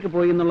വീട്ടിലേക്ക്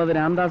പോയി എന്നുള്ളത്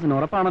രാംദാസിന്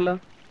ഉറപ്പാണല്ലോ.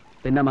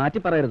 പിന്നെ മാറ്റി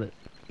പറയരുത്.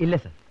 ഇല്ല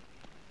സർ,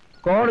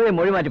 കോടതിയെ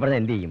മൊഴി മാറ്റി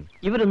പറഞ്ഞാൽ എന്ത് ചെയ്യും?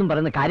 ഇവരൊന്നും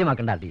പറയുന്ന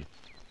കാര്യമാക്കണ്ട.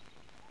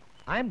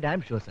 I M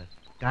dam sure sir.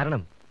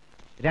 കാരണം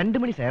 2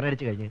 മണി സൈറൻ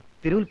അടിച്ചു കഴിഞ്ഞ്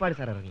തിരുമുൽപ്പാട്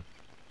സാർ ഇറങ്ങി.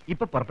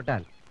 ഇപ്പൊ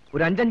പുറപ്പെട്ടാൽ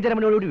ഒരു 5-5:30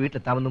 മണിയോടുകൂടി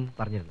വീട്ടിലെത്താമെന്നും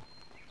പറഞ്ഞിരുന്നു.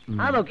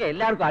 അതൊക്കെ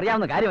എല്ലാവർക്കും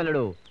അറിയാവുന്ന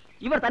കാര്യമല്ലടോ.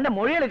 ഇവർ തന്റെ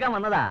മൊഴിയെടുക്കാൻ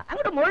വന്നതാ.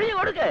 അങ്ങോട്ട് മൊഴി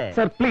കൊടുക്ക്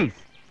സർ, പ്ലീസ്.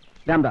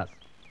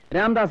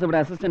 രാംദാസ് ഇവിടെ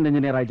അസിസ്റ്റന്റ്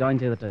എഞ്ചിനീയറായി ജോയിൻ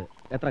ചെയ്തിട്ട്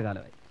എത്ര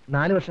കാലമായി?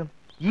 4 വർഷം.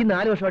 ഈ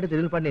 4 വർഷമായിട്ട്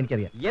തിരുമുൽപ്പാടിനെ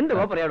എനിക്കറിയാം. എന്ത്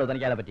പറയാടോ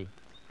തനിക്ക് പറ്റി?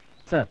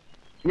 സർ,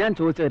 ഞാൻ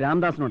ചോദിച്ചത്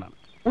രാംദാസിനോടാണ്.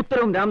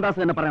 ഉത്തരവും രാംദാസ്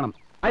തന്നെ പറയണം.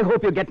 I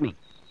hope you get me.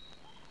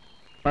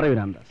 പറയൂ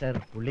രാംദാസ്. സർ,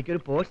 പുള്ളിക്ക്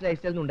ഒരു പോസ്റ്റ് ലൈഫ്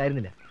സ്റ്റൈൽ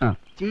ഉണ്ടായിരുന്നില്ല.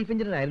 ചീഫ്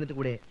എഞ്ചിനീയർ ആയിരുന്നിട്ട്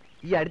കൂടെ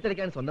ഈ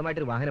അടുത്തിടയ്ക്കാണ്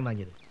സ്വന്തമായിട്ടൊരു വാഹനം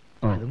വാങ്ങിയത്.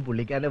 അതും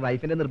പുള്ളിക്കാരന്റെ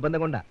വൈഫിന്റെ നിർബന്ധം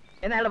കൊണ്ടാ.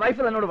 എന്നാ അയാളുടെ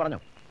വൈഫ് തന്നോട് പറഞ്ഞു?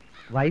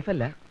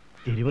 വൈഫല്ല,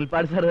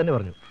 തിരുമുൽപ്പാട് സാർ തന്നെ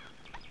പറഞ്ഞു.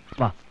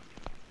 വാ.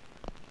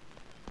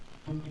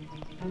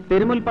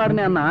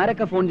 തിരുമുൽപ്പാടിനെ അന്ന്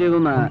ആരൊക്കെ ഫോൺ ചെയ്തു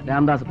എന്നാ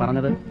രാംദാസ്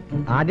പറഞ്ഞത്?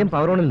 ആദ്യം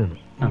പവറോണിൽ നിന്ന്,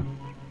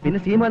 പിന്നെ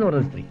സീമ എന്ന്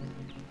പറഞ്ഞ സ്ത്രീ.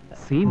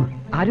 സീമ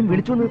ആരും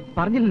വിളിച്ചു എന്ന്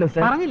പറഞ്ഞില്ലല്ലോ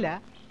സാർ. പറഞ്ഞില്ല,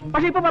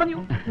 പക്ഷെ ഇപ്പൊ പറഞ്ഞു.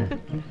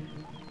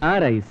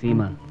 ആരായി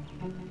സീമ?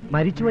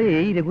 മരിച്ചുപോയ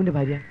രഘുവിന്റെ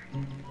ഭാര്യ.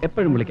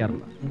 എപ്പോഴും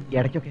വിളിക്കാറുണ്ട്?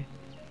 ഇടയ്ക്കൊക്കെ.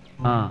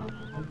 ആ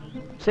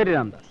ശരി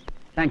Ramdas,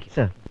 thank you.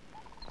 Sir,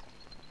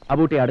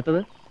 Abootty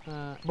അടുത്തത്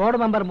board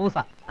member Musa.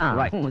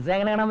 Right. Musa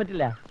എങ്ങനെ കാണാൻ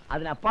പറ്റില്ല,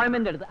 അതിന്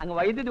അപ്പോയിന്റ്മെന്റ് എടുത്ത് അങ്ങ്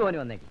വൈദ്യുതി പോകാൻ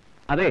വന്നേക്കും.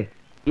 അതെ,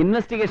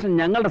 ഇൻവെസ്റ്റിഗേഷൻ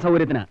ഞങ്ങളുടെ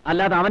സൗകര്യത്തിന്,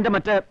 അല്ലാതെ അവന്റെ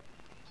മറ്റേ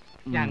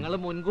ഞങ്ങൾ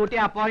മുൻകൂട്ടി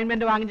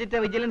അപ്പോയിന്റ്മെന്റ് വാങ്ങിച്ചിട്ട്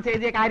വിജിലൻസ്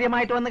എഴുതിയ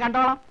കാര്യമായിട്ട് വന്ന്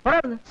കണ്ടോളാം.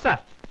 സാർ,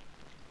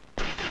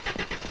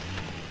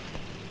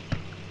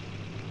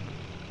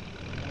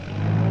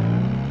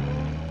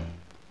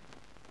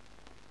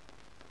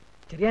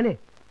 ചെറിയാനെ,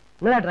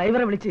 നിങ്ങൾ ആ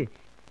ഡ്രൈവറെ വിളിച്ച്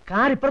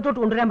കാർ ഇപ്പുറത്തോട്ട്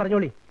കൊണ്ടുവരാൻ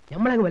പറഞ്ഞോളി,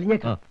 നമ്മളങ്ങ്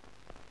വലിഞ്ഞേക്കാം.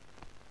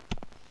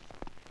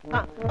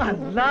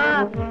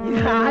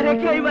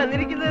 ആരൊക്കെയായി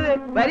വന്നിരിക്കുന്നത്?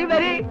 വരി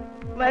വരി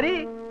വരി.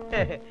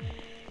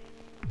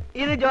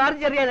 ഇത്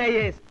George Cherian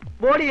IAS,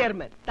 body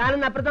chairman.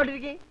 താനൊന്ന്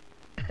അപ്പുറത്തോട്ടിരിക്കെ.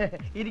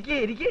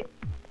 ഇരിക്കെ.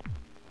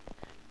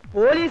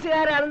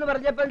 പോലീസുകാരാണെന്ന്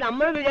പറഞ്ഞപ്പോൾ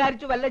നമ്മൾ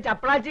വിചാരിച്ചു വല്ല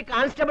ചപ്പളാച്ചി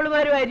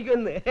കോൺസ്റ്റബിൾമാരും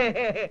ആയിരിക്കുമെന്ന്.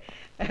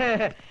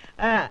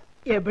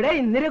 എവിടെ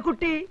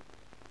ഇന്ദിരക്കുട്ടി?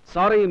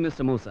 സോറി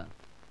മിസ്റ്റർ മൂസ,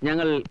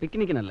 ഞങ്ങൾ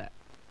പിക്നിക്കിനല്ല,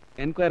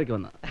 എൻക്വയറിക്ക്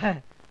വന്ന.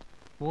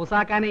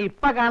 മൂസാക്കാനെ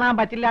ഇപ്പൊ കാണാൻ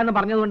പറ്റില്ല എന്ന്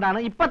പറഞ്ഞതുകൊണ്ടാണ്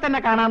ഇപ്പൊ തന്നെ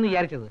കാണാന്ന്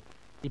വിചാരിച്ചത്.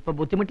 ഇപ്പൊ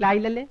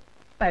ബുദ്ധിമുട്ടിലായില്ലല്ലേ?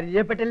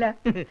 പരിചയപ്പെട്ടില്ല.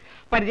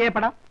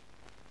 പരിചയപ്പെടാം.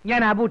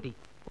 ഞാൻ അബൂട്ടി,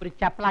 ഒരു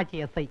ചപ്പളാച്ചി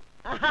SI.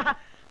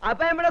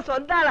 അപ്പൊ നമ്മുടെ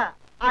സ്വന്തം ആളാ.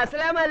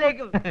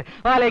 അസ്സലാമലൈക്കും.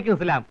 വാലൈക്കും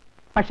അസ്സലാം.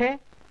 പക്ഷേ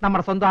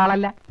നമ്മുടെ സ്വന്തം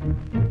ആളല്ല.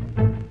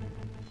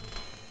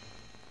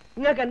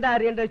 നിങ്ങൾക്ക് എന്താ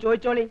അറിയണ്ടത്?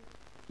 ചോദിച്ചോളി.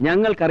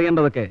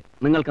 ഞങ്ങൾക്കറിയേണ്ടതൊക്കെ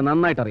നിങ്ങൾക്ക്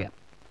നന്നായിട്ട് അറിയാം.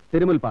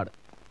 തിരുമുൽപ്പാട്,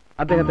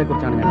 അദ്ദേഹത്തെ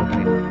കുറിച്ചാണ്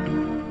ഞങ്ങൾക്കറിയാം.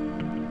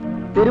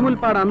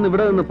 തിരുമുൽപ്പാട് അന്ന്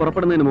ഇവിടെ നിന്ന്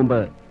പുറപ്പെടുന്നതിന് മുമ്പ്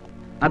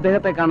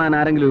അദ്ദേഹത്തെ കാണാൻ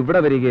ആരെങ്കിലും ഇവിടെ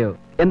വരികയോ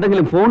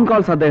എന്തെങ്കിലും ഫോൺ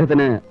കോൾസ്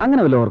അദ്ദേഹത്തിന്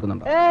അങ്ങനെ വല്ലതും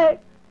ഓർക്കുന്നുണ്ടോ?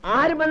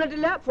 ആരും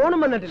വന്നിട്ടില്ല, ഫോണും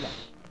വന്നിട്ടില്ല.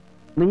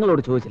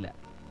 നിങ്ങളോട് ചോദിച്ചില്ല,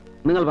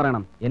 നിങ്ങൾ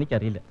പറയണം.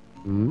 എനിക്കറിയില്ല.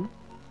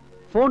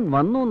 ഫോൺ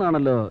വന്നു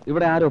എന്നാണല്ലോ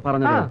ഇവിടെ ആരോ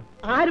പറഞ്ഞത്.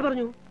 ആര്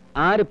പറഞ്ഞു?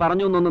 ആര്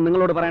പറഞ്ഞു എന്നൊന്നും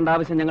നിങ്ങളോട് പറയേണ്ട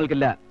ആവശ്യം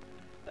ഞങ്ങൾക്കില്ല.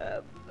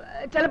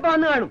 ചിലപ്പോ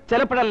വന്ന് കാണും,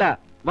 ചിലപ്പോഴല്ല,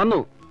 വന്നു.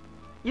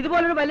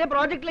 ഇതുപോലൊരു വലിയ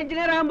പ്രോജക്ട്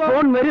എഞ്ചിനീയർ ആകുമ്പോ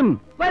ഫോൺ വരും.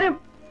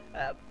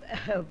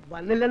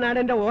 വന്നില്ലെന്നാണ്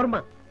എന്റെ ഓർമ്മ.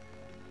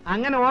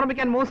 അങ്ങനെ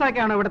ഓർമ്മിക്കാൻ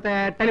മൂസാക്കാണോ ഇവിടുത്തെ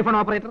ടെലിഫോൺ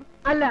ഓപ്പറേറ്റർ?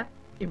 അല്ല,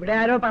 ഇവിടെ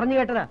ആരോ പറഞ്ഞു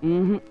കേട്ടതാ.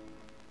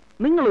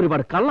 നിങ്ങൾ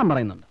ഒരുപാട് കള്ളം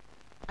പറയുന്നുണ്ട്.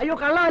 അയ്യോ,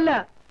 കള്ളമല്ല,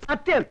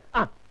 സത്യം.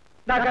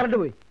 കറണ്ട്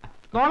പോയി.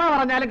 കോണ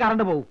പറഞ്ഞാലും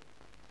കറണ്ട് പോകും.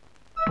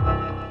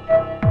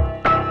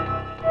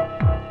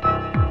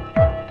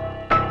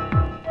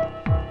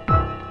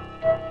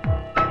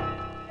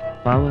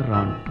 Power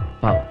on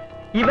power.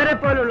 ഇവരെ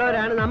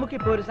പോലുള്ളവരാണ്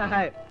നമുക്കിപ്പോ ഒരു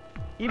സഹായം.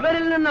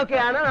 ഇവരിൽ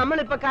നിന്നൊക്കെയാണ്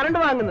നമ്മളിപ്പോ കറണ്ട്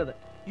വാങ്ങുന്നത്.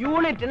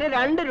 യൂണിറ്റിന്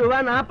 2 രൂപ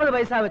 40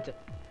 പൈസ വെച്ച്.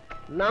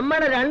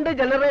 നമ്മുടെ 2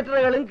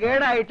 ജനറേറ്ററുകളും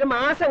കേടായിട്ട്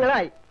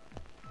മാസങ്ങളായി.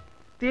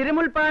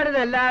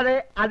 തിരുമുൽപ്പാടിനല്ലാതെ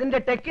അതിന്റെ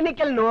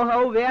ടെക്നിക്കൽ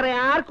നോഹവ് വേറെ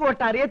ആർക്കും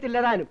ഒട്ട്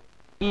അറിയത്തില്ലതാനും.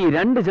 ഈ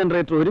 2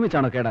 ജനറേറ്റർ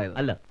ഒരുമിച്ചാണോ കേടായത്?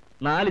 അല്ല,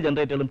 4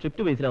 ജനറേറ്ററുകളും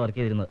ഷിഫ്റ്റ് ബേസിലാണ് വർക്ക്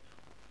ചെയ്തിരുന്നത്.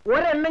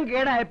 ഒരെണ്ണം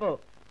കേടായപ്പോ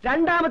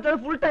രണ്ടാമത്തത്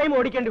ഫുൾ ടൈം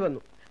ഓടിക്കേണ്ടി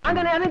വന്നു.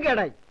 അങ്ങനെ അതും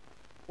കേടായി.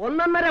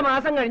 1.5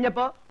 മാസം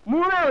കഴിഞ്ഞപ്പോ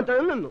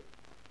മൂന്നാമത്തത് നിന്നു.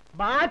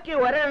 ബാക്കി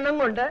ഒരെണ്ണം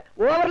കൊണ്ട്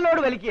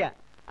ഓവർലോഡ് വലിക്കുക,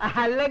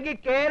 അല്ലെങ്കിൽ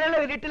കേരള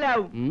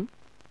ഇരുട്ടിലാവും.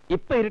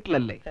 ഇപ്പൊ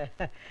ഇരുട്ടിലല്ലേ?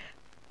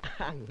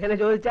 അങ്ങനെ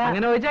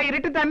ചോദിച്ചാ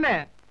ഇരുട്ടിൽ തന്നെ.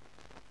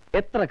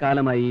 എത്ര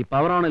കാലമായി ഈ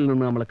പവർ ഓണിൽ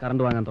നിന്ന് നമ്മൾ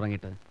കറണ്ട് വാങ്ങാൻ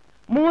തുടങ്ങിയിട്ട്?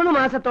 3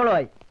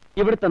 മാസത്തോളമായി.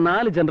 ഇവിടുത്തെ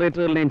 4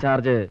 ജനറേറ്ററുകളുടെയും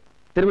ചാർജ്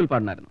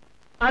തിരുമുൽപ്പാടിനായിരുന്നു.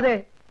 അതെ,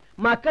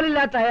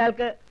 മക്കളില്ലാത്ത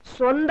അയാൾക്ക്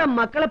സ്വന്തം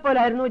മക്കളെ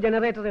പോലായിരുന്നു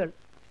ജനറേറ്ററുകൾ.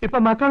 ഇപ്പൊ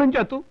മക്കളും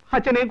ചത്തു,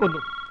 അച്ഛനെയും കൊന്നു.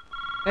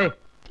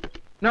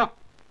 നോ,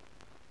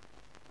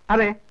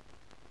 അതെ,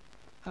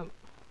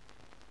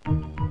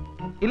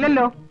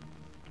 ഇല്ലല്ലോ.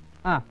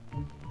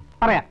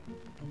 പറയാം.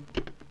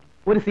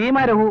 ഒരു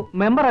സീമാരഹു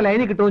മെമ്പറെ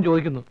ലൈനിൽ കിട്ടുമെന്ന്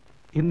ചോദിക്കുന്നു.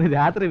 ഇന്ന്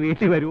രാത്രി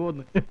വീട്ടിൽ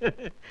വരുമോന്ന്.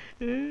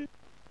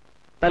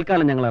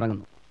 തൽക്കാലം ഞങ്ങൾ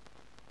ഇറങ്ങുന്നു.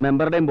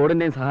 മെമ്പറുടെയും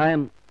ബോർഡിന്റെയും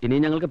സഹായം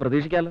ഇനിയും ഞങ്ങൾക്ക്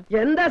പ്രതീക്ഷിക്കാലോ.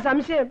 എന്താ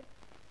സംശയം?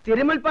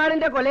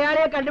 തിരുമുൽപ്പാടിന്റെ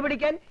കൊലയാളിയെ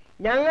കണ്ടുപിടിക്കാൻ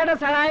ഞങ്ങളുടെ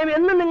സഹായം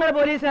എന്നും നിങ്ങൾ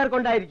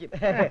പോലീസുകാർക്കുണ്ടായിരിക്കും.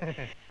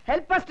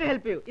 Help us to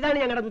help you. ഇതാണ്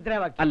ഞങ്ങളുടെ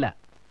മുദ്രാവാക്യം. അല്ല,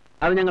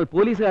 അത് ഞങ്ങൾ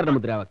പോലീസുകാരുടെ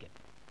മുദ്രാവാക്യം.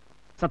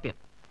 സത്യം.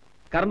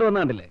 കറണ്ട് വന്ന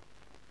കണ്ടില്ലേ?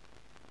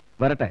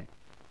 വരട്ടെ.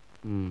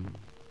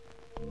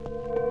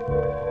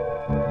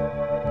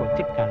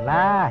 കൊച്ചു കള്ള,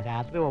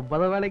 രാത്രി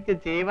 9 മണിക്ക്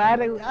ചെയ്യുവാൻ.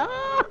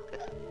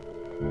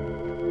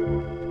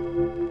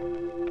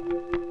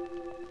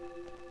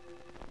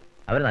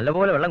 അവർ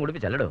നല്ലപോലെ വെള്ളം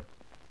കുടിപ്പിച്ചല്ലോ.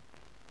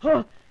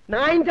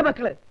 നായിന്റെ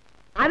മക്കള്.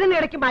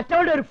 അതിനിടയ്ക്ക്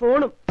മറ്റവരുടെ ഒരു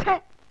ഫോണും.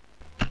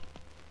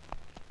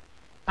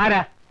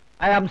 ആരാ?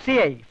 I am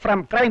CI from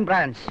crime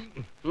branch.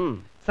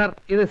 Sir,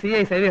 ഇത്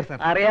CI സേവിയർ സർ.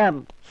 അറിയാം,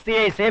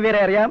 CI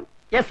സേവിയറെ അറിയാം,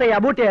 SI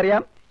അബൂട്ടി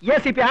അറിയാം,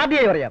 ACP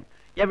RDI അറിയാം.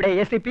 എവിടെ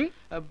ACP?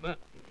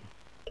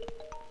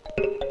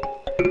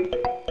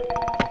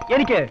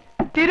 എനിക്ക്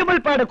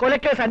തിരുമുൽപ്പാട്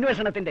കൊലക്കേസ്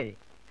അന്വേഷണത്തിന്റെ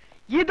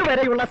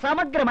ഇതുവരെയുള്ള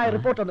സമഗ്രമായ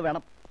റിപ്പോർട്ട് ഒന്ന്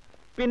വേണം.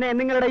 പിന്നെ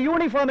നിങ്ങളുടെ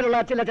യൂണിഫോമിലുള്ള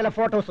ചില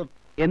ഫോട്ടോസും.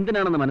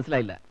 എന്തിനാണെന്ന്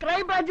മനസ്സിലായില്ല.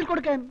 ക്രൈം ബ്രാഞ്ചിൽ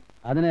കൊടുക്കാൻ.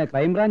 അതിന്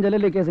ക്രൈം ബ്രാഞ്ച്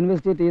അല്ലല്ലേ കേസ്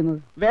ഇൻവെസ്റ്റിഗേറ്റ് ചെയ്യുന്നത്?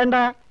 വേണ്ട,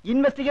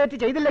 ഇൻവെസ്റ്റിഗേറ്റ്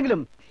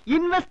ചെയ്തില്ലെങ്കിലും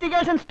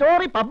ഇൻവെസ്റ്റിഗേഷൻ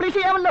സ്റ്റോറി പബ്ലിഷ്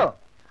ചെയ്യാമല്ലോ.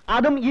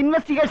 അതും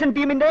ഇൻവെസ്റ്റിഗേഷൻ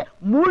ടീമിന്റെ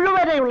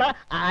മുഴുവനെയുള്ള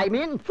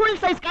ഫുൾ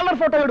സൈസ് കളർ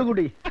ഫോട്ടോയോട്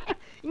കൂടി.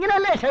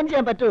 ഇങ്ങനെയല്ലേ ഷൈൻ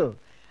ചെയ്യാൻ പറ്റൂ.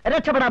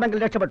 രക്ഷപ്പെടാമെങ്കിൽ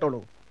രക്ഷപ്പെട്ടോളൂ.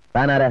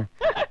 താനാരാ?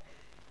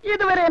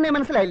 ഇതുവരെ എന്നെ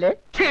മനസ്സിലായില്ലേ?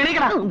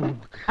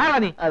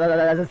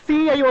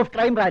 CI of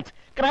crime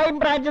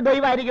branch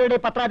ദൈവാരികയുടെ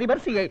പത്രാധിപർ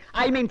CI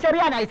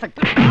Cherian Isaac.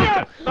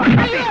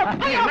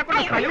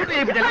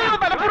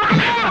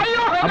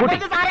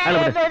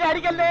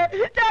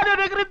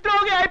 ഞാനൊരു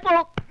ഹൃദ്രോഗിയായിപ്പോ.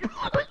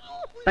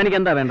 തനിക്ക്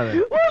എന്താ വേണ്ടത്?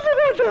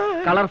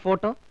 Colour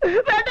photo?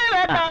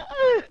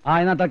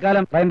 എന്നാ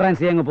തൽക്കാലം ക്രൈം ബ്രാഞ്ച്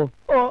CI അങ്ങ് പോ.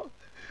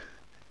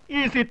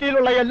 ഈ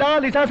സിറ്റിയിലുള്ള എല്ലാ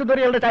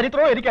നിശാസുന്ദരികളുടെ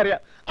ചരിത്രവും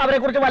എനിക്കറിയാം. അവരെ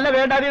കുറിച്ച് വല്ല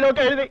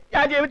വേണ്ടാതീനൊക്കെ എഴുതി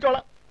ഞാൻ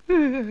ജീവിച്ചോളാം.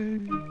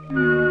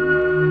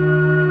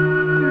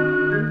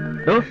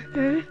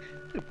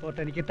 റിപ്പോർട്ട്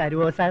എനിക്ക്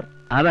തരുമോ സാർ?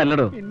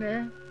 അതല്ലടോ, പിന്നെ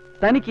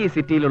തനിക്ക് ഈ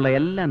സിറ്റിയിലുള്ള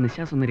എല്ലാ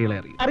നിശാസുന്ദരികളെ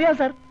അറിയാം? അറിയാം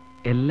സാർ.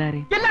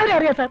 എല്ലാവരെയും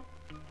അറിയാം സാർ.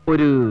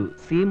 ഒരു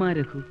സീമാ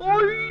രഘു?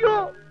 അയ്യോ,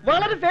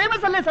 വളരെ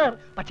ഫേമസ് അല്ലേ സാർ?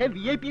 പക്ഷേ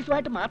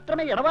VIPസുമായിട്ട്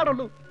മാത്രമേ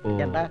ഇടപാടുള്ളൂ.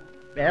 എന്താ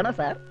വേണം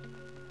സാർ?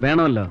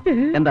 വേണമല്ലോ.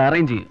 എന്താ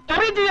അറേഞ്ച് ചെയ്യും?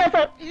 അറേഞ്ച് ചെയ്യാം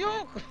സാർ. അയ്യോ,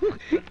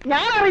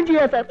 ഞാൻ അറേഞ്ച്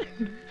ചെയ്യാം sir.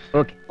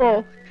 Okay. Oh,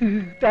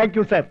 thank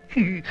you sir.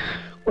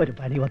 ഒരു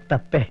പണി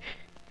ഒത്തപ്പേ.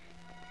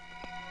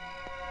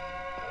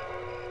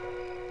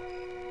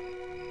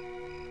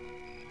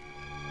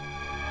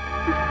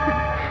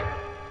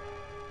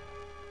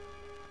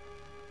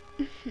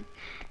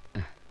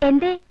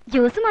 എന്തേ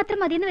ജ്യൂസ് മാത്രം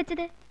മതിയെന്ന്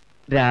വെച്ചത്?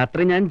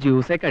 രാത്രി ഞാൻ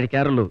ജ്യൂസേ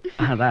കഴിക്കാറുള്ളൂ.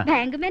 അതാ.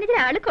 ബാങ്ക് മാനേജർ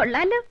ആള്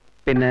കൊള്ളാലോ.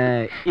 പിന്നെ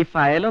ഈ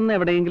ഫയലൊന്ന്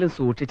എവിടെയെങ്കിലും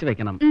സൂക്ഷിച്ചു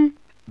വെക്കണം.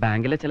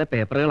 ബാങ്കിലെ ചില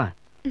പേപ്പറുകളാ.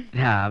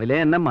 രാവിലെ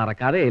എന്നെ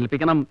മറക്കാതെ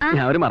ഏൽപ്പിക്കണം.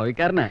 ഞാൻ ഒരു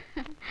മറവിക്കാരനാ.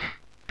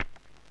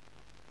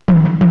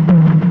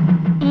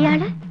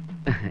 ഇയാള്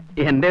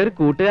എന്റെ ഒരു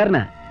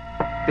കൂട്ടുകാരനാ,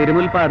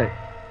 തിരുമുൽപ്പാട്.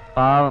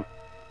 പാവം,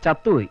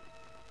 ചത്തുപോയി.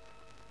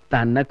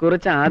 തന്നെ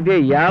കുറിച്ച്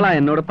ആദ്യം ഇയാളാ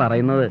എന്നോട്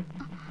പറയുന്നത്.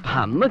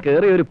 അന്ന്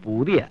കേറിയ ഒരു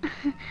പൂതിയാ.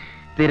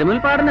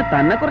 തിരുമുൽപ്പാടിന്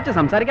തന്നെ കുറിച്ച്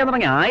സംസാരിക്കാൻ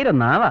തുടങ്ങി 1000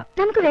 നാവാ.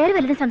 നമുക്ക് വേറെ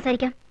വല്ലതും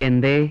സംസാരിക്കാം.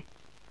 എന്തേ?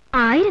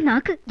 1000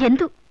 നാക്ക്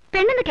ജന്തു.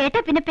 പെണ്ണെന്ന് കേട്ടാ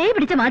പിന്നെ പേ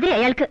പിടിച്ച മാതിരി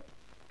അയാൾക്ക്.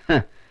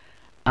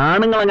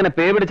 ആണുങ്ങൾ അങ്ങനെ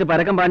പേ പിടിച്ച്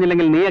പരക്കം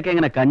പാഞ്ഞില്ലെങ്കിൽ നീയൊക്കെ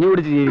എങ്ങനെ കഞ്ഞി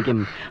കുടിച്ച് ജീവിക്കും?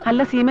 അല്ല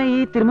സീമ, ഈ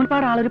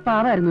തിരുമുൽപ്പാട് ആളൊരു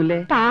പാവായിരുന്നുല്ലേ?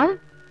 പാവം.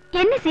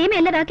 എന്നെ സീമ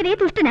അല്ലതാക്കിയ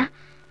ദുഷ്ടനാ.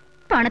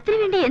 പണത്തിന്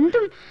വേണ്ടി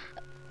എന്തും.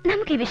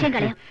 നമുക്ക് ഈ വിഷയം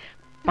കളയാം.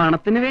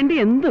 പണത്തിന് വേണ്ടി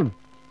എന്തും?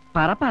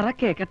 പറ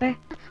കേക്കട്ടെ.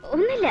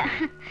 ഒന്നില്ല.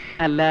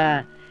 അല്ല,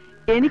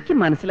 എനിക്ക്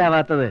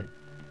മനസ്സിലാവാത്തത്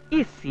ഈ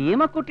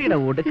സീമക്കുട്ടിയുടെ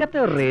ഒടുക്കത്തെ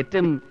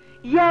റേറ്റും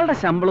ഇയാളുടെ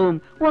ശമ്പളവും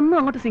ഒന്നും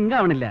അങ്ങോട്ട് സിങ്ക്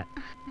ആവണില്ല.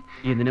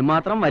 ഇതിന്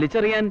മാത്രം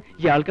വലിച്ചെറിയാൻ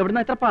ഇയാൾക്ക്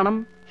എവിടുന്ന എത്ര പണം?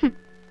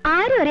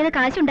 ആരും അറിയാതെ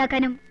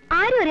കാശുണ്ടാക്കാനും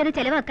ആരും അറിയാതെ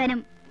ചെലവാക്കാനും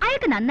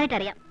അയാൾക്ക് നന്നായിട്ട്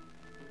അറിയാം.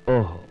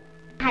 ഓഹോ.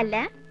 അല്ല,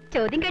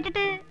 ചോദ്യം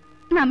കേട്ടിട്ട്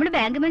നമ്മൾ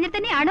ബാങ്ക് മാനേജർ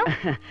തന്നെയാണോ?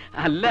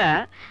 അല്ല,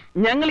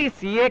 ഞങ്ങൾ ഈ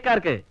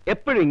CAക്കാർക്ക്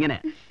എപ്പോഴും ഇങ്ങനെ.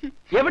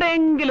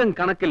 എവിടെയെങ്കിലും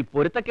കണക്കിൽ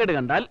പൊരുത്തക്കേട്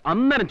കണ്ടാൽ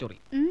അന്നേരം ചൊറി.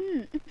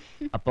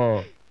 അപ്പോ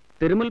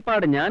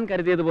തിരുമുൽപ്പാട് ഞാൻ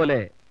കരുതിയതുപോലെ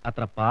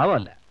അത്ര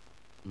പാവമല്ല.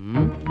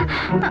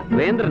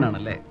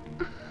 വേന്ദ്രനാണല്ലേ?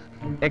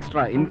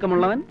 എക്സ്ട്രാ ഇൻകം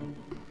ഉള്ളവൻ,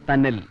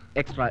 തന്നിൽ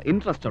എക്സ്ട്രാ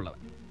ഇൻട്രസ്റ്റ് ഉള്ളവൻ.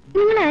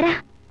 നിങ്ങളാരാ?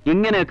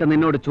 ഇങ്ങനെയൊക്കെ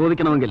നിന്നോട്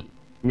ചോദിക്കണമെങ്കിൽ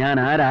ഞാൻ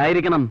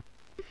ആരായിരിക്കണം?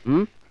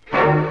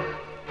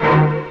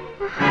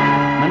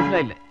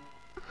 മനസ്സിലായില്ലേ?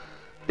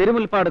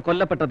 തിരുമുൽപ്പാട്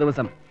കൊല്ലപ്പെട്ട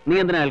ദിവസം നീ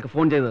എന്തിനാ അയാൾക്ക്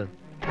ഫോൺ ചെയ്തത്?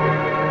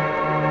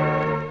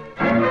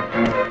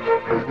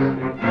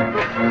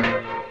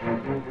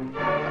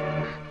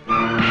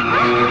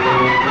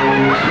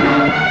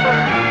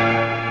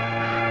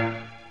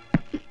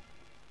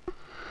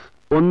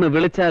 ഒന്ന്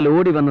വിളിച്ചാൽ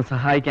ഓടി വന്ന്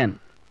സഹായിക്കാൻ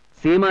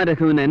സീമാ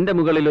രഘുവിന് എന്റെ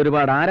മുകളിൽ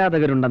ഒരുപാട്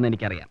ആരാധകരുണ്ടെന്ന്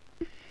എനിക്കറിയാം.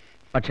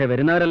 പക്ഷെ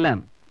വരുന്നവരെല്ലാം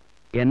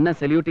എന്നെ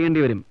സല്യൂട്ട് ചെയ്യേണ്ടി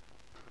വരും.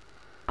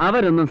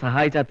 അവരൊന്നും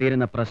സഹായിച്ചാൽ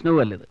തീരുന്ന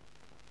പ്രശ്നവുമല്ലത്.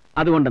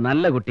 അതുകൊണ്ട്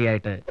നല്ല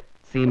കുട്ടിയായിട്ട്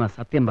സീമ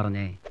സത്യം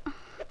പറഞ്ഞേ.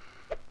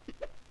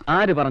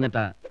 ആര്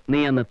പറഞ്ഞിട്ടാ നീ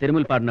അന്ന്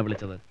തിരുമുൽപ്പാടിനെ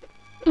വിളിച്ചത്?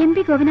 MP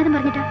ഗോപിനാഥൻ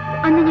പറഞ്ഞിട്ടാ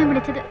അന്ന് ഞാൻ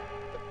വിളിച്ചത്.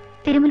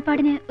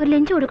 തിരുമുൽപ്പാടിന് ഒരു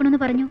ലഞ്ച്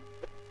കൊടുക്കണമെന്ന് പറഞ്ഞു.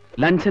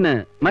 ലഞ്ചിന്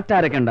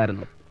മറ്റാരൊക്കെ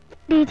ഉണ്ടായിരുന്നു?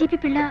 DGP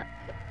Pillai,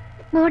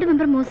 board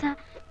member Musa,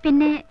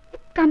 പിന്നെ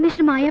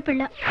കമ്മീഷണർ മായ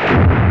പിള്ള.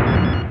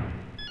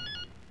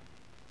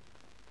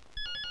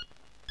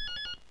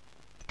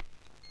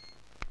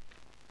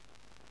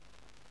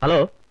 ഹലോ,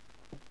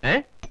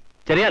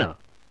 ശരിയാണോ?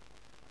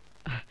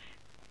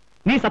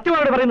 നീ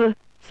സത്യമാണ് പറയുന്നത്?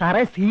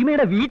 സാറേ,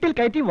 സീമയുടെ വീട്ടിൽ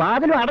കയറ്റി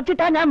വാതിലും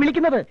അടച്ചിട്ടാ ഞാൻ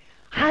വിളിക്കുന്നത്.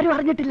 ആരും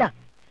അറിഞ്ഞിട്ടില്ല.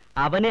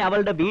 അവനെ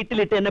അവളുടെ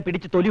വീട്ടിലിട്ട് എന്നെ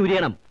പിടിച്ച് തൊലി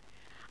ഉരിയണം.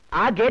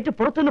 ആ ഗേറ്റ്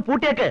പുറത്തുനിന്ന്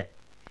പൂട്ടിയേക്ക്.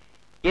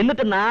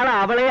 എന്നിട്ട് നാളെ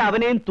അവളെ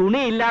അവനെയും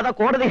തുണിയില്ലാതെ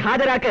കോടതി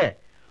ഹാജരാക്ക്.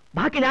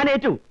 ബാക്കി ഞാൻ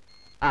ഏറ്റു.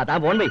 താൻ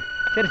ഫോൺ വൈ.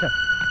 ശരി സാർ.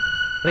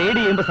 റെയ്ഡ്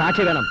ചെയ്യുമ്പോ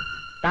സാക്ഷി വേണം.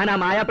 താൻ ആ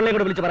മായാപ്പിള്ളയെ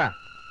കൂടെ വിളിച്ചു പറ.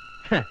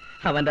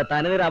 അവന്റെ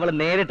തനതിർ അവൾ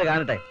നേരിട്ട്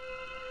കാണട്ടെ.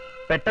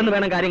 പെട്ടെന്ന്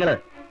വേണം കാര്യങ്ങള്.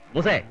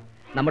 മുസേ,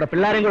 നമ്മുടെ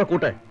പിള്ളേരെയും കൂടെ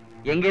കൂട്ട്.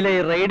 എങ്കിലേ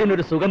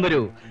റെയ്ഡിനൊരു സുഖം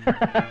വരൂ.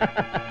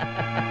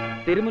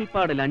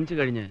 തിരുമുൽപ്പാട് ലഞ്ച്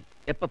കഴിഞ്ഞ്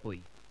എപ്പ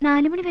പോയി?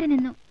 4 മണി വരെ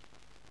നിന്നു.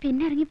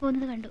 പിന്നെ ഇറങ്ങി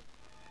പോകുന്നത് കണ്ടു.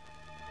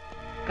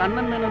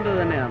 കണ്ണൻ മേനോന്റെ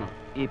തന്നെയാണോ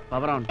ഈ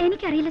പവർ ഓൺ?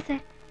 എനിക്കറിയില്ല സാർ.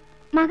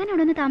 മകൻ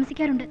അവിടെ നിന്ന്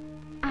താമസിക്കാറുണ്ട്.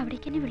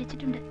 അവിടേക്ക് എന്നെ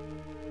വിളിച്ചിട്ടുണ്ട്.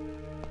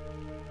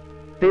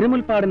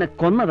 തിരുമുൽപ്പാടിനെ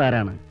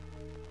കൊന്നതാരാണ്?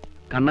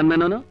 കണ്ണൻ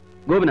മേനോനോ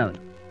ഗോപിനാഥൻ?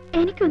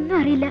 എനിക്കൊന്നും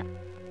അറിയില്ല.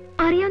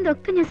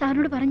 അറിയാവുന്നതൊക്കെ ഞാൻ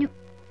സാറിനോട് പറഞ്ഞു.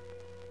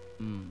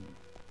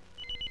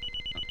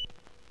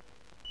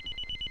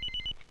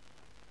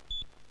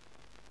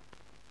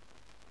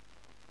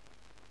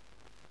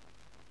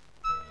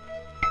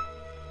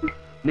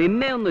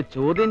 നിന്നെ ഒന്ന്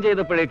ചോദ്യം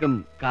ചെയ്തപ്പോഴേക്കും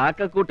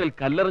കാക്കക്കൂട്ടിൽ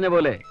കല്ലെറിഞ്ഞ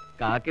പോലെ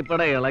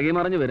കാക്കിപ്പട ഇളകി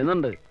മറിഞ്ഞു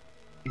വരുന്നുണ്ട്.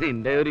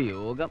 ഇതിന്റെ ഒരു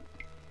യോഗം.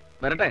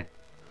 വരട്ടെ.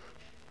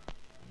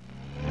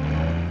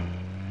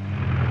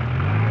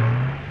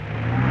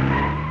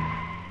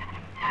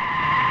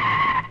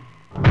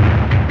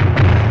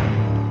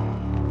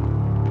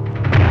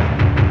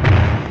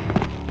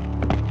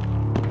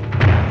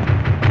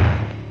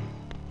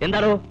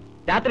 എന്താണോ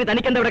രാത്രി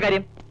തനിക്കെന്താ ഇവിടെ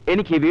കാര്യം?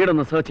 എനിക്ക് ഈ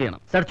വീടൊന്ന് സെർച്ച് ചെയ്യണം.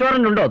 സെർച്ച്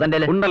വാറന്റ് ഉണ്ടോ തന്റെ?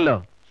 ഉണ്ടല്ലോ.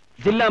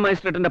 ജില്ലാ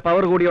മജിസ്ട്രേറ്റിന്റെ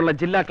പവർ കൂടിയുള്ള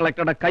ജില്ലാ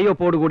കളക്ടറുടെ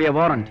കയ്യൊപ്പോട് കൂടിയ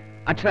വാറന്റ്.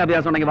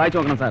 അക്ഷരാഭ്യാസം ഉണ്ടെങ്കിൽ വായിച്ചു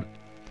നോക്കണം sir.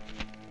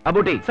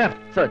 Abootty sir,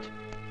 search.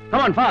 Come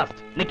on fast.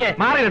 നിക്കേ,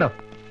 മാറിയിടോ.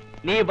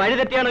 നീ വഴി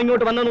തെറ്റിയാണോ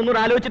ഇങ്ങോട്ട് വന്നതെന്ന്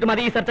ഒന്നുകൂടെ ആലോചിച്ചിട്ട്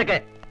മതി ഈ സെർച്ചൊക്കെ.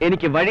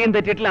 എനിക്ക് വഴിയും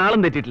തെറ്റിയിട്ടില്ല,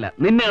 ആളും തെറ്റിയിട്ടില്ല.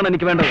 നിന്നെയാണ്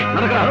എനിക്ക് വേണ്ടത്.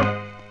 നടക്കണോ?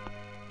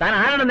 താൻ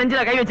ആരാണ്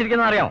നെഞ്ചിലാ കൈ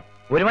വെച്ചിരിക്കുന്നത് അറിയാം?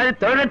 ഒരുമാതിരി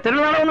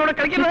തെരുവുനാളൊന്നും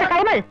കളിക്കുന്നത്.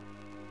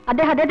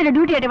 അദ്ദേഹത്തിന്റെ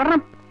ഡ്യൂട്ടി ആയിട്ട്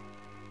വരണം.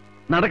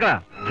 നടക്കടാ.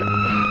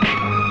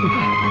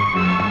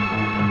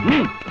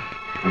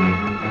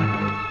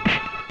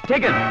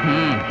 Take it.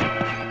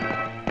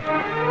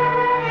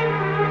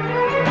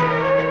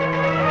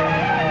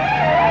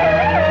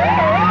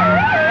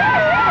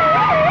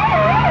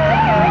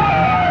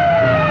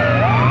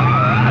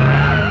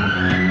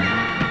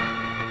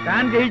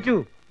 താൻ ജയിച്ചു.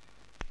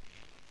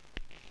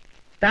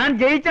 താൻ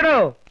ജയിച്ചടോ.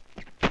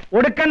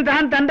 ഒടുക്കൻ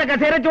താൻ തന്റെ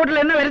കസേരച്ചോട്ടിൽ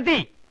എന്നെ വരുത്തി.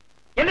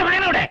 എന്റെ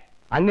മകനോടെ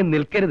അങ്ങ്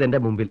നിൽക്കരുത്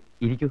എന്റെ മുമ്പിൽ.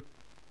 ഇരിക്കൂ,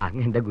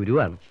 അങ്ങ് എന്റെ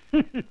ഗുരുവാണ്.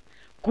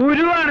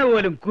 കുരുവാണ്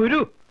പോലും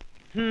കുരു.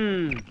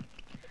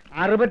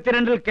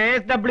 62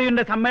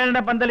 KSWന്റെ സമ്മേളന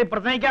പന്തലിൽ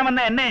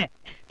പ്രസംഗിക്കാമെന്ന എന്നെ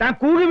താൻ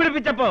കൂകി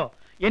വിളിപ്പിച്ചപ്പോ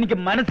എനിക്ക്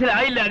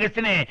മനസ്സിലായില്ല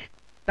അഗസ്റ്റിനെ,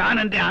 താൻ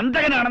എന്റെ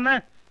അന്തകനാണെന്ന്.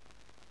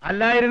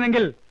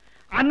 അല്ലായിരുന്നെങ്കിൽ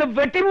അന്ന്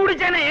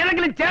വെട്ടിമൂടിച്ചേനെ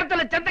ഏതെങ്കിലും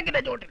ചേർത്തല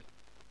ചന്തക്കിന്റെ ചോട്ടിൽ.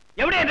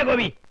 എവിടെ എന്റെ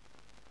ഗോപി?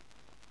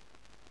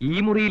 ഈ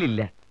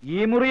മുറിയിലില്ല. ഈ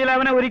മുറിയിൽ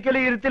അവനെ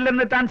ഒരിക്കലും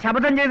ഇരുത്തില്ലെന്ന് താൻ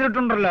ശപഥം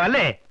ചെയ്തിട്ടുണ്ടല്ലോ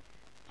അല്ലേ?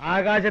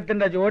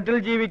 ആകാശത്തിന്റെ ചോട്ടിൽ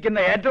ജീവിക്കുന്ന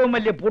ഏറ്റവും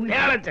വലിയ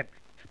പുണ്യാളച്ചൻ.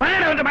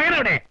 പറയണവന്റെ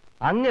മകനെവിടെ?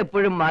 അങ്ങ്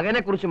എപ്പോഴും മകനെ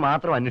കുറിച്ച്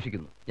മാത്രം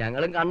അന്വേഷിക്കുന്നു.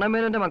 ഞങ്ങളും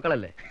കണ്ണമ്മേനന്റെ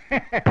മക്കളല്ലേ.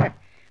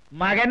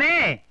 മകനെ,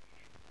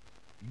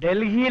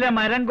 ഡൽഹിയിലെ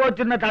മരം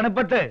കോച്ചുന്ന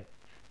തണുപ്പത്ത്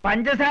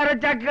പഞ്ചസാര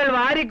ചാക്കുകൾ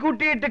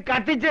വാരിക്കൂട്ടിയിട്ട്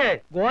കത്തിച്ച്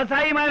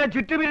ഗോസായിമാരെ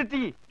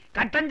ചുറ്റുമിരുത്തി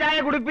കട്ടൻ ചായ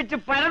കുടിപ്പിച്ച്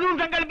പലതും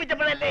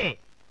സങ്കല്പിച്ചപ്പോഴല്ലേ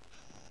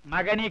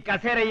മകൻ ഈ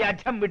കസേര ഈ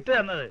അച്ഛൻ വിട്ടു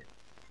തന്നത്.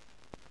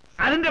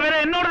 അതിന്റെ പേരെ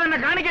എന്നോട് തന്നെ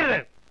കാണിക്കരുത്.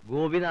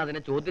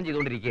 ഗോപിനാഥനെ ചോദ്യം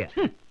ചെയ്തുകൊണ്ടിരിക്കുക.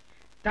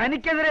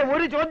 തനിക്കെതിരെ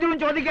ഒരു ചോദ്യവും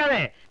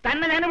ചോദിക്കാതെ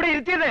തന്നെ ഞാനിവിടെ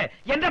ഇരുത്തിയത്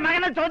എന്റെ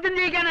മകനെ ചോദ്യം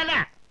ചെയ്യിക്കാനല്ല.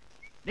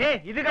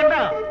 ഇത് കണ്ടോ?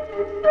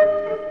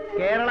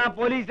 കേരള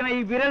പോലീസിനെ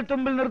ഈ വിരൽ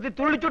തുമ്പിൽ നിർത്തി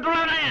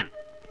തുള്ളിച്ചുട്ടുള്ളവനാ ഞാൻ.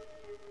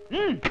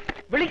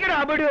 വിളിക്കണോ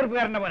അബടി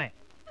ഉറപ്പുകാരന്റെ മോനെ?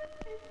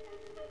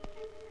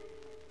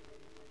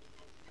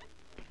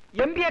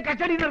 MBA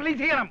കസ്റ്റഡിയിൽ റിലീസ്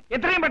ചെയ്യണം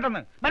എത്രയും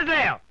പെട്ടെന്ന്.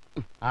 മനസ്സിലായോ?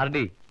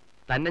 ആർഡി,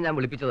 തന്നെ ഞാൻ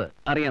വിളിപ്പിച്ചത്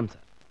അറിയാം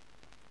സർ.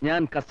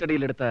 ഞാൻ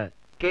കസ്റ്റഡിയിലെടുത്ത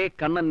കെ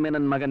കണ്ണൻ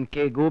മേനൻ മകൻ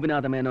കെ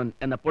ഗോപിനാഥ മേനോൻ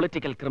എന്ന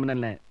പൊളിറ്റിക്കൽ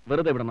ക്രിമിനലിനെ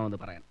വെറുതെ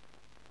വിടണമെന്ന് പറയാൻ.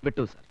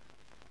 വിട്ടു സർ.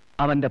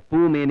 അവന്റെ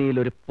പൂമേനിയിൽ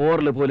ഒരു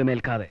പോർല് പോലും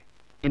ഏൽക്കാതെ.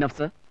 Enough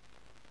sir.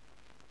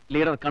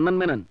 Leader Kannan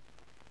Menon,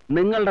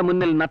 നിങ്ങളുടെ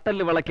മുന്നിൽ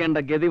നട്ടല് വളയ്ക്കേണ്ട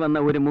ഗതി വന്ന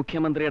ഒരു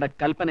മുഖ്യമന്ത്രിയുടെ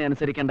കൽപ്പന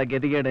അനുസരിക്കേണ്ട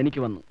ഗതികേട്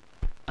എനിക്ക് വന്നു.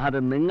 അത്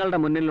നിങ്ങളുടെ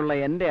മുന്നിലുള്ള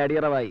എന്റെ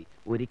അടിയറവായി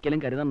ഒരിക്കലും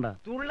കരുതണ്ട.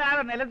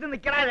 തുള്ളാതെ നിലത്ത്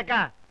നിൽക്കടാ ചക്ക.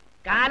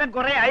 കാലം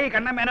കുറെ ആയി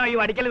കണ്ണമ്മേനോ ഈ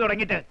വടിക്കൽ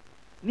തുടങ്ങിയിട്ട്.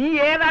 നീ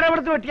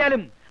ഏതടവെടുത്ത്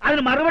വെട്ടിയാലും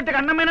അതിന് മറുപെട്ട്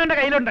കണ്ണമ്മേനോന്റെ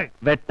കയ്യിലുണ്ട്.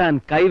 വെട്ടാൻ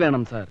കൈ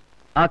വേണം സാർ.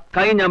 ആ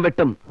കൈ ഞാൻ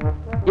വെട്ടും.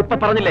 ഇപ്പൊ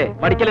പറഞ്ഞില്ലേ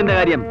വടിക്കലിന്റെ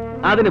കാര്യം,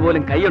 അതിന്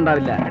പോലും കൈ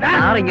ഉണ്ടാവില്ല.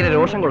 ഇങ്ങനെ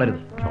രോഷം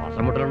കൊള്ളരുത്,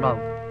 ശ്വാസം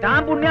മുട്ടലുണ്ടാവും. താൻ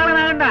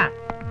പുണ്യാളനാകണ്ട,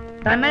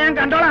 തന്നെ ഞാൻ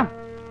കണ്ടോളാം.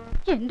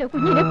 എന്റെ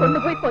കുഞ്ഞിനെ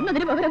കൊണ്ടുപോയി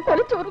കൊന്നതിന് പകരം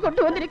കൊലച്ചോറ്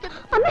കൊണ്ടുവന്നിരിക്കുന്നു.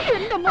 അന്ന്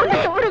എന്റെ മോനെ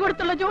ചോറ്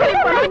കൊടുത്തുള്ള ജോലി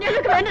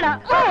ഞങ്ങൾക്ക് വേണ്ടടാ.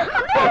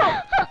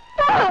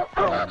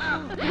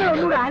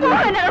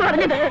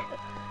 പറഞ്ഞത്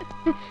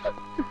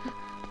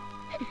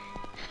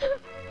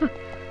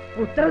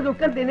പുത്ര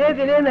ദുഃഖം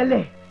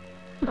ദിനേന്നല്ലേ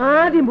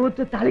ആദ്യം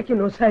മൂത്ത് തലയ്ക്ക്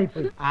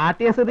നൊസായിപ്പോയി.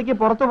 ആദ്യസ്ഥിതിക്ക്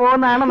പുറത്തു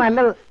പോകുന്നതാണ്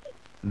നല്ലത്.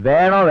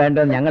 വേണോ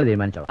വേണ്ടോ ഞങ്ങൾ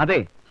തീരുമാനിച്ചോ. അതെ,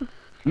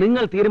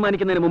 നിങ്ങൾ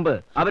തീരുമാനിക്കുന്നതിന് മുമ്പ്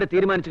അവര്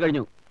തീരുമാനിച്ചു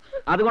കഴിഞ്ഞു.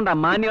 അതുകൊണ്ടാ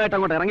മാന്യമായിട്ട്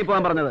അങ്ങോട്ട്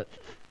ഇറങ്ങിപ്പോകാൻ പറഞ്ഞത്.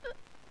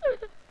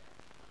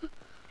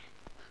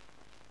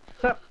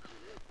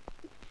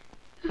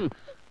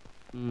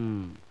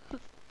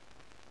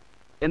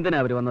 എന്തിനാ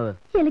അവര് വന്നത്?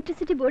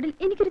 ഇലക്ട്രിസിറ്റി ബോർഡിൽ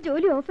എനിക്കൊരു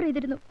ജോലി ഓഫർ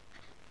ചെയ്തിരുന്നു.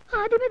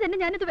 ആദ്യമേ തന്നെ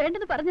ഞാനത്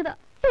വേണ്ടെന്ന് പറഞ്ഞതാ.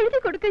 എഴുതി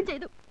കൊടുക്കുകയും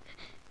ചെയ്തു.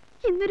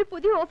 ഇന്നൊരു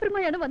പുതിയ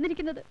ഓഫറുമായാണ്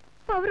വന്നിരിക്കുന്നത്,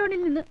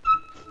 പവറോണിൽ നിന്ന്.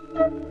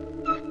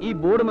 ഈ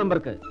ബോർഡ്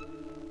മെമ്പർക്ക്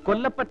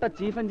കൊല്ലപ്പെട്ട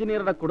ചീഫ്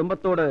എഞ്ചിനീയറുടെ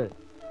കുടുംബത്തോട്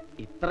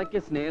ഇത്രയ്ക്ക്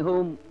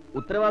സ്നേഹവും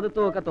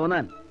ഉത്തരവാദിത്വവും ഒക്കെ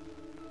തോന്നാൻ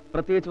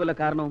പ്രത്യേകിച്ച് വല്ല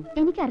കാരണവും?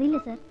 എനിക്കറിയില്ല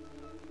സർ.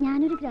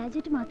 ഞാനൊരു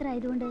ഗ്രാജുവേറ്റ്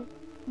മാത്രമായതുകൊണ്ട്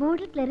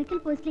ബോർഡിൽ ക്ലറിക്കൽ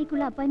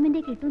പോസ്റ്റിലേക്കുള്ള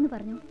അപ്പോയിന്റ്മെന്റ് കിട്ടുമെന്ന്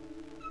പറഞ്ഞു.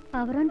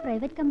 പവറോൺ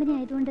പ്രൈവറ്റ് കമ്പനി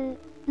ആയതുകൊണ്ട്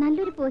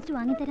നല്ലൊരു പോസ്റ്റ്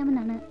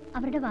വാങ്ങിത്തരാമെന്നാണ്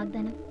അവരുടെ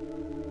വാഗ്ദാനം.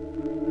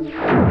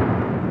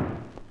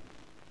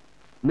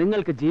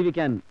 നിങ്ങൾക്ക്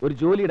ജീവിക്കാൻ ഒരു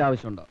ജോലിയുടെ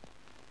ആവശ്യമുണ്ടോ?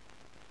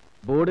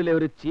 ബോർഡിലെ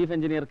ഒരു ചീഫ്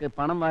എഞ്ചിനീയർക്ക്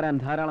പണം വാരാൻ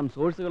ധാരാളം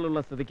സോഴ്സുകളുള്ള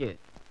സ്ഥിതിക്ക്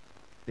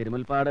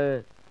തിരുമുൽപ്പാട്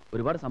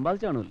ഒരുപാട്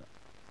സമ്പാദിച്ചു കാണുമല്ലോ.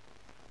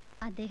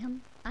 അദ്ദേഹം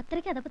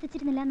അത്രയ്ക്ക്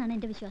അതപ്പത്തിച്ചിരുന്നില്ല എന്നാണ്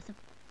എന്റെ വിശ്വാസം.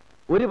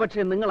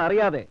 ഒരുപക്ഷെ നിങ്ങൾ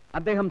അറിയാതെ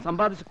അദ്ദേഹം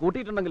സമ്പാദിച്ച്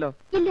കൂട്ടിയിട്ടുണ്ടെങ്കിലോ?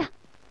 ഇല്ല,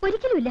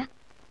 ഒരിക്കലുമില്ല.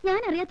 ഞാൻ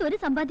അറിയാത്ത ഒരു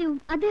സമ്പാദ്യവും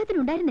അദ്ദേഹത്തിന്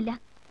ഉണ്ടായിരുന്നില്ല.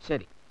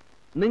 ശരി,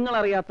 നിങ്ങൾ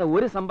അറിയാത്ത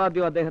ഒരു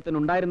സമ്പാദ്യവും അദ്ദേഹത്തിന്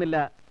ഉണ്ടായിരുന്നില്ല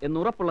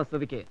എന്നുറപ്പുള്ള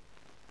സ്ഥിതിക്ക്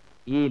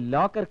ഈ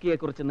ലോക്കർ കീയെ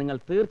കുറിച്ച് നിങ്ങൾ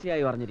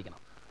തീർച്ചയായും അറിഞ്ഞിരിക്കണം.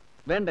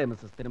 വേണ്ടേ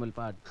മിസ്സസ്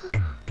തിരുമുൽപ്പാട്?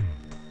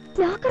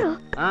 ലോക്കറോ?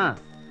 ആ,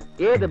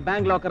 ഏത്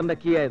ബാങ്ക് ലോക്കറിന്റെ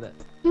കീ ആയത്?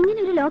 ഇങ്ങനെ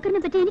ഒരു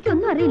ലോക്കറിനെ പറ്റി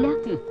എനിക്കൊന്നും അറിയില്ല.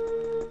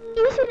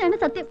 ഈശ്വരനാണ്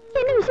സത്യം,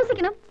 എന്നെ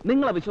വിശ്വസിക്കണം.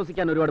 നിങ്ങളെ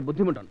വിശ്വസിക്കാൻ ഒരുപാട്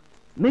ബുദ്ധിമുട്ടുണ്ട്.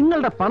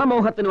 നിങ്ങളുടെ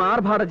പണമോഹത്തിനും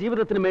ആർഭാട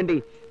ജീവിതത്തിനും വേണ്ടി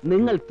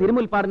നിങ്ങൾ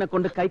തിരുമുൽപ്പാടിനെ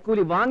കൊണ്ട്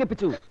കൈക്കൂലി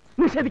വാങ്ങിപ്പിച്ചു.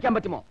 നിഷേധിക്കാൻ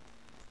പറ്റുമോ?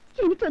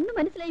 എനിക്കൊന്നും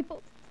മനസ്സിലായിപ്പോ.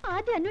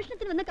 ആദ്യ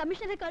അന്വേഷണത്തിന് വന്ന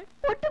കമ്മീഷണറേക്കാൾ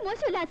ഒട്ടും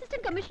മോശമല്ല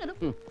അസിസ്റ്റന്റ് കമ്മീഷണറും.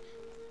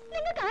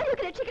 നിങ്ങൾക്ക്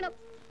ആരെയൊക്കെ രക്ഷിക്കണം.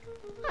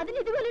 അതിന്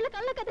ഇതുപോലുള്ള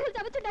കള്ളക്കഥകൾ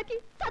ചവച്ചുണ്ടാക്കി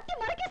സത്യം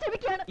മറയ്ക്കാൻ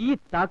ശ്രമിക്കുകയാണ്. ഈ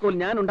താക്കോൽ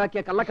ഞാൻ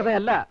ഉണ്ടാക്കിയ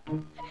കള്ളക്കഥയല്ല.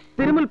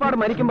 തിരുമുൽപ്പാട്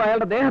മരിക്കുമ്പോൾ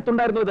അയാളുടെ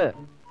ദേഹത്തുണ്ടായിരുന്നു ഇത്.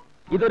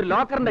 ഇതൊരു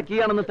ലോക്കറിന്റെ കീ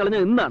ആണെന്ന്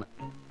തെളിഞ്ഞത് ഇന്നാണ്.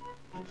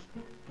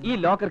 ഈ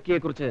ലോക്കർ കീയെ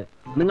കുറിച്ച്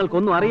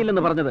നിങ്ങൾക്കൊന്നും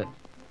അറിയില്ലെന്ന് പറഞ്ഞത്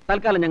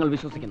തൽക്കാലം ഞങ്ങൾ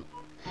വിശ്വസിക്കുന്നു.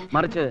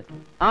 മറിച്ച്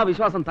ആ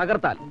വിശ്വാസം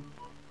തകർത്താൽ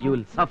you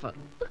will Zafar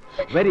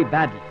very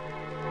badly.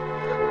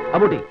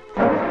 Abootty,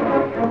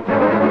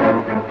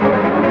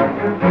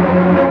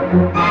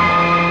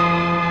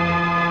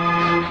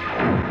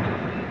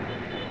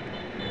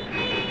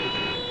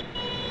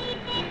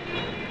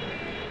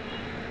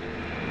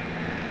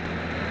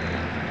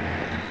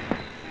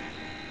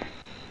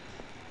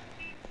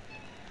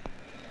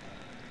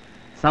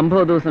 സംഭവ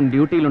ദിവസം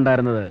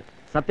ഡ്യൂട്ടിയിലുണ്ടായിരുന്നത്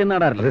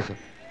സത്യനാടാറില്ല.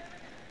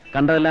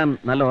 കണ്ടതെല്ലാം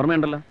നല്ല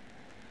ഓർമ്മയുണ്ടല്ലോ.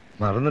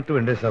 മറന്നിട്ട്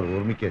വേണ്ടേ സാർ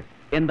ഓർമ്മിക്കാൻ?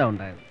 എന്താ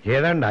ഉണ്ടായത്?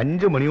 ഏതാണ്ട്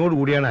 5 മണിയോട്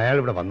കൂടിയാണ് അയാൾ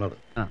ഇവിടെ വന്നത്.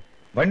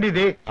 വണ്ടി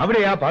ഇതേ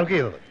അവിടെയാ പാർക്ക്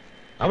ചെയ്തത്.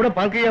 അവിടെ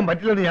പാർക്ക് ചെയ്യാൻ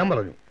പറ്റില്ലെന്ന് ഞാൻ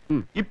പറഞ്ഞു.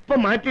 ഇപ്പൊ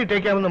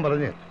മാറ്റിയിട്ടേക്കാമെന്നും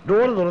പറഞ്ഞ്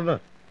ഡോറ് തുറന്ന്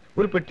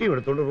ഒരു പെട്ടി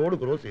എടുത്തോണ്ട്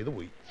റോഡ് ക്രോസ് ചെയ്ത്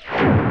പോയി.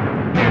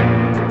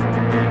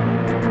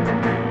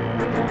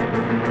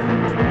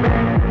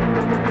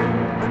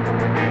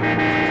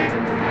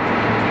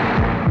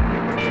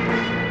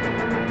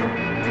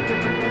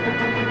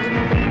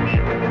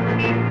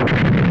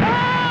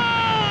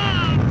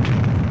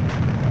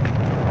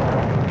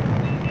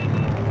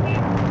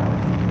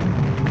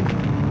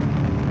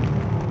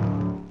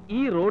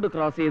 റോഡ്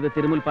ക്രോസ് ചെയ്ത്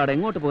തിരുമുൽപ്പാട്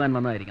എങ്ങോട്ട് പോകാൻ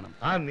വന്നതായിരിക്കണം?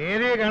 ആ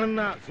നേരെ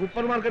കാണുന്ന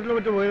സൂപ്പർ മാർക്കറ്റിൽ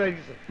മറ്റു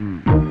പോയതായിരിക്കും സർ.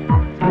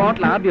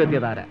 സ്പോട്ടിൽ ആദ്യം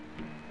എത്തിയത് ആരാ?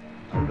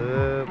 അത്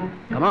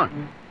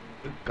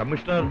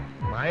കമ്മീഷണർ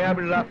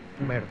മായാപിള്ള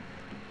മേഡം.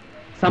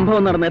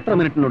 സംഭവം നടന്ന എത്ര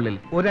മിനിറ്റിനുള്ളിൽ?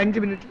 ഒരു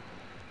 5 മിനിറ്റ്.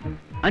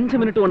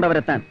 5 മിനിറ്റ് കൊണ്ട്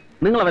അവരെത്താൻ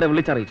നിങ്ങൾ അവരെ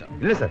വിളിച്ചറിയിച്ചോ?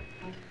 ഇല്ല സർ,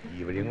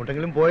 ഈ വഴി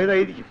എങ്ങോട്ടെങ്കിലും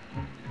പോയതായിരിക്കും.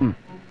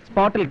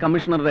 സ്പോട്ടിൽ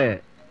കമ്മീഷണറുടെ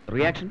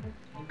റിയാക്ഷൻ?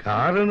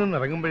 കാറിൽ നിന്ന്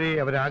ഇറങ്ങുമ്പോഴേ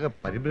അവരാകെ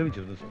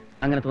പരിഭ്രമിച്ചിരുന്നു സർ.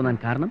 അങ്ങനെ തോന്നാൻ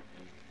കാരണം?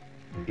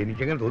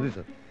 എനിക്കങ്ങനെ തോന്നി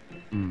സർ.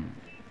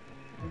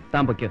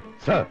 താൻ പൊയ്ക്കോ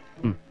സർ.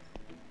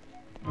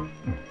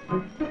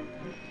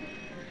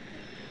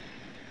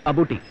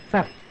 അബൂട്ടി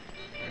സർ,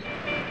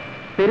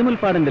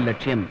 പെരുമുൽപ്പാടിന്റെ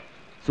ലക്ഷ്യം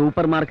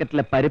സൂപ്പർ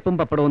മാർക്കറ്റിലെ പരിപ്പും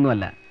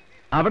പപ്പടമൊന്നുമല്ല,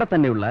 അവിടെ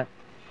തന്നെയുള്ള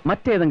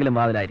മറ്റേതെങ്കിലും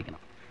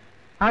വാതിലായിരിക്കണം.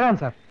 ആകാം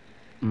സാർ.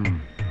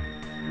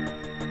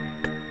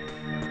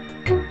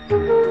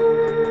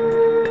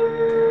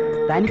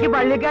 തനിക്ക്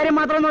പള്ളിക്കാരെ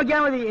മാത്രം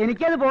നോക്കിയാൽ മതി,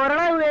 എനിക്കത്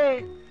പോരാടാവേ.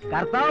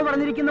 കർത്താവ്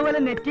പറഞ്ഞിരിക്കുന്ന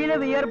പോലെ നെറ്റിയിലെ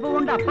വിയർപ്പ്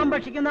കൊണ്ട് അപ്പം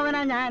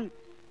ഭക്ഷിക്കുന്നവനാ ഞാൻ.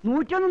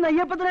 101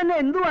 നെയ്യപ്പത്തിന് തന്നെ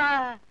എന്തുവാ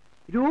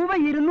രൂപ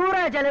 200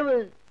 ചെലവ്.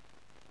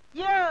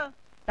 അയ്യോ,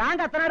 താൻ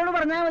കത്തനാരോട്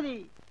പറഞ്ഞാൽ മതി.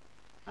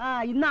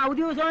 ഇന്ന്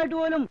അവധി ദിവസമായിട്ട്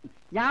പോലും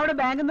ഞാൻ അവിടെ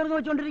ബാങ്കിൽ നിന്ന്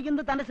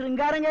വെച്ചോണ്ടിരിക്കുന്നത് തന്റെ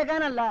ശൃംഗാരം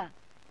കേൾക്കാനല്ല.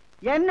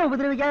 എന്നെ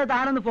ఉపద్రవిക്കാതെ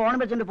താനൊന്ന് ഫോൺ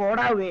വെച്ചോണ്ട്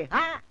పోడావే.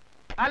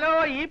 హలో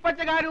ఈ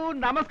పచ్చగారు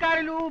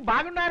నమస్కారాలు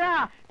బాగున్నారా?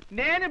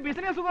 నేను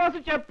బిజినెస్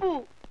కోసం చెప్పు.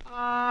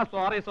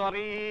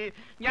 സോറി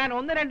ഞാൻ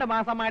 1-2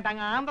 മാസമായിട്ട്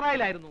അങ്ങ്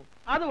ആന്ധ്രയിലായിരുന്നു,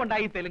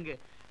 അതുകൊണ്ടായി തെലുങ്ക്.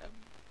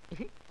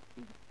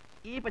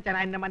 ഈ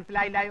പച്ചന എന്നെ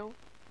മനസ്സിലായില്ലായോ?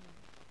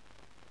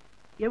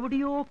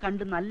 എവിടെയോ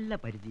കണ്ട് നല്ല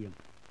പരിചയം,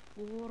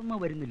 ഓർമ്മ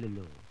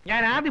വരുന്നില്ലല്ലോ.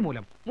 ഞാൻ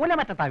ആദിമൂലം,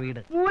 മൂലമറ്റത്താ വീട്.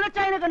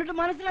 മൂലച്ചായനെ കണ്ടിട്ട്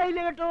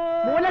മനസ്സിലായില്ല കേട്ടോ.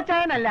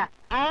 മൂലച്ചായനല്ല,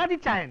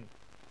 ആദിച്ചായൻ.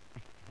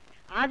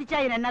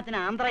 ആദിച്ചായൻ എന്നാത്തിന്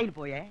ആന്ധ്രയിൽ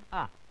പോയേ?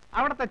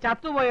 അവിടത്തെ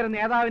ചത്തുപോയൊരു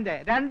നേതാവിന്റെ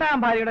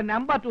 2ാം ഭാര്യയുടെ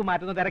നമ്പർ 2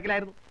 മാറ്റുന്ന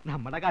തിരക്കിലായിരുന്നു.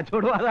 നമ്മുടെ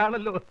കച്ചവടം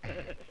അതാണല്ലോ.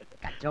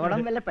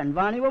 കച്ചവടം വല്ല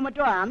പെൺവാണിവോ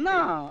മറ്റോ ആന്നോ?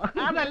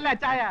 അതല്ല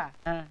ചായ,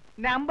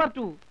 നമ്പർ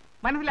 2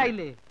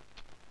 മനസ്സിലായില്ലേ?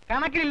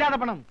 കണക്കിലില്ലാതെ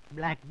പണം,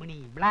 ബ്ലാക്ക് മണി,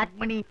 ബ്ലാക്ക്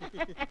മണി.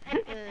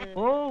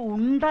 ഓ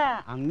ഉണ്ട,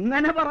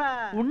 അങ്ങനെ പറ.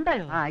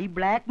 ഉണ്ടയോ? ഈ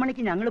ബ്ലാക്ക്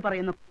മണിക്ക് ഞങ്ങൾ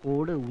പറയുന്ന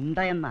കോഡ് ഉണ്ട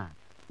എന്നാ.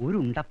 ഒരു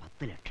ഉണ്ട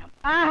 10 ലക്ഷം.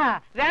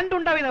 2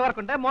 ഉണ്ട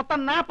വീതവർക്കുണ്ട്, മൊത്തം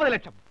 40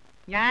 ലക്ഷം.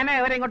 ഞാൻ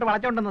ഇവരെ ഇങ്ങോട്ട്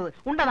വളച്ചോണ്ടുന്നത്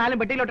ഉണ്ട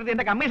 4 പെട്ടിയിലോട്ടിട്ട്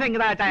എന്റെ കമ്മീഷൻ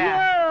ഇങ്ങതാ ചായ.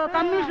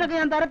 കമ്മീഷനൊക്കെ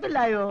ഞാൻ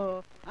തരത്തില്ലായോ.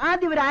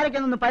 ആദ്യം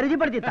ഇവരാരൊക്കെയൊന്ന്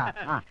പരിചയപ്പെടുത്തിത്താ.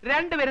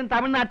 2 പേരും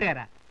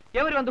തമിഴ്നാട്ടുകാരാ.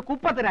 ഇവര് വന്ന്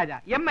കുപ്പത്ത് രാജ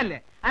MLA.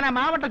 ആനാ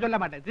മാവട്ട ചൊല്ല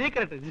മാട്ടെ,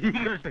 സീക്രട്ട്.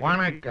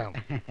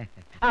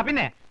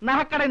 പിന്നെ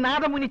നഹക്കട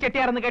നാദമുനി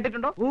ചെട്ടിയാരെന്ന്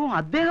കേട്ടിട്ടുണ്ടോ? ഓ,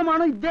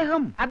 അദ്ദേഹമാണോ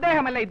ഇദ്ദേഹം?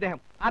 അദ്ദേഹമല്ല ഇദ്ദേഹം,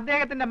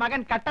 അദ്ദേഹത്തിന്റെ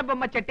മകൻ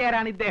കട്ടബൊമ്മ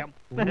ചെട്ടിയാരാണ് ഇദ്ദേഹം.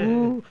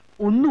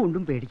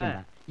 ഒന്നുകൊണ്ടും പേടിക്കണ്ട,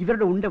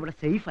 ഇവരുടെ ഉണ്ട് ഇവിടെ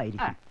സേഫ്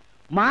ആയിരിക്കും.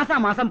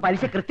 മാസാമാസം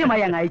പലിശ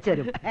കൃത്യമായി അങ്ങ് അയച്ചു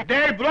തരും.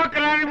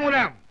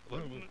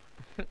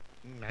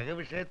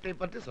 വിഷയത്തെ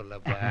പറ്റി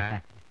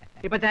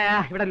ഇപ്പൊ ചായ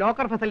ഇവിടെ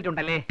ലോക്കർ ഫെസിലിറ്റി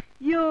ഉണ്ടല്ലേ?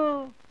 അയ്യോ,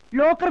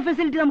 ലോക്കർ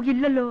ഫെസിലിറ്റി നമുക്ക്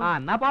ഇല്ലല്ലോ.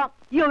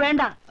 അയ്യോ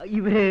വേണ്ട,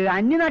 ഇവര്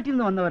അന്യനാട്ടിൽ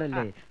നിന്ന്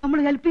വന്നവരല്ലേ, നമ്മൾ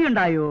ഹെൽപ്പ്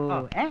ചെയ്യണ്ടായോ?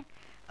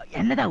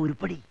 എന്നതാ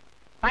ഉരുപ്പടി?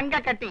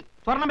 തങ്കക്കട്ടി,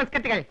 സ്വർണ്ണ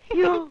ബിസ്ക്കറ്റുകൾ.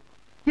 അയ്യോ,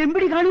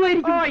 എമ്പിടി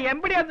കാണുമായിരിക്കും.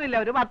 എമ്പടിയൊന്നുമില്ല,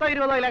 ഒരു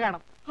 10-20 കിലോ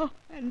കാണും.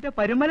 എന്റെ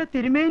പരുമല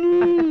തിരുമേനി,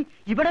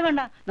 ഇവിടെ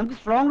വേണ്ട, നമുക്ക്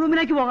സ്ട്രോങ്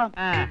റൂമിലേക്ക് പോകാം.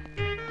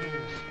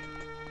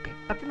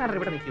 സത്യനാരായണൻ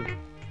ഇവിടെ നിൽക്കൂ.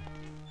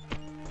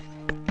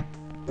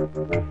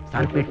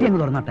 സാർ പെട്ടി അങ്ങ്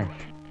തുറന്നാട്ടെ.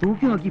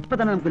 തൂക്കി നോക്കി ഇപ്പൊ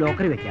തന്നെ നമുക്ക്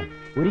ലോക്കറി വെക്കാം.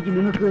 ഒരിക്കൽ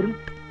നിങ്ങൾക്ക് വരും,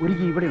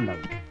 ഒരിക്കൽ ഇവിടെ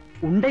ഉണ്ടാവും.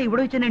 ഉണ്ട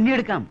ഇവിടെ വെച്ച് തന്നെ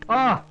എണ്ണിയെടുക്കാം.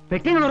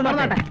 പെട്ടി അങ്ങ്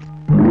തുറന്നാട്ടെ.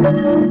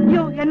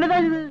 അയ്യോ, എന്നതാ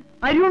ഇത്?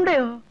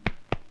 അരിയുണ്ടയോ?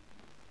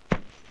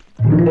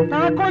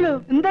 താക്കോലോ?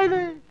 എന്താ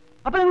ഇത്?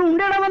 അപ്പൊ നിങ്ങൾ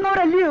ഉണ്ടയിടാൻ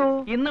വന്നവരല്ലയോ?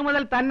 ഇന്ന്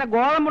മുതൽ തന്നെ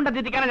ഗോതമ്പുണ്ട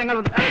തിരിക്കാനാണ് ഞങ്ങൾ.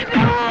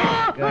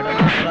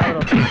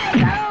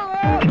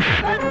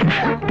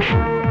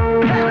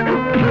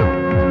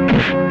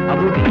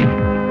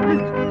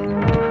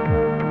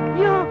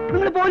 അയ്യോ,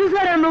 നിങ്ങൾ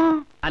പോലീസുകാരാണോ?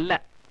 അല്ല,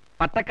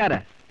 പട്ടക്കാരാ.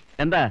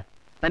 എന്താ,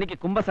 തനിക്ക്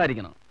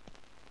കുമ്പസാരിക്കണോ?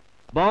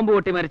 ബോംബ്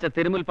പൊട്ടി മരിച്ച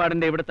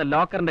തിരുമുൽപ്പാടിന്റെ ഇവിടുത്തെ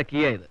ലോക്കറിന്റെ കീ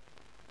ആയത്.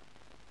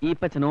 ഈ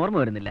പച്ചൻ ഓർമ്മ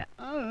വരുന്നില്ല.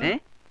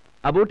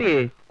 അബൂട്ടിയെ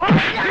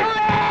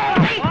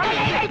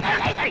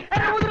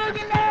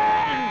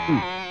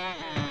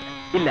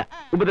ഇല്ല,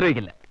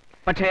 ഉപദ്രവിക്കില്ല.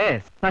 പക്ഷേ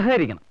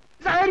സഹകരിക്കണം.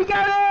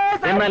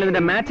 എന്നാൽ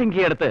ഇതിന്റെ മാച്ചിങ്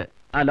കീ എടുത്ത്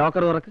ആ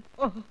ലോക്കർ തുറക്ക്.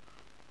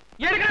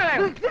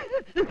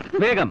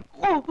 വേഗം.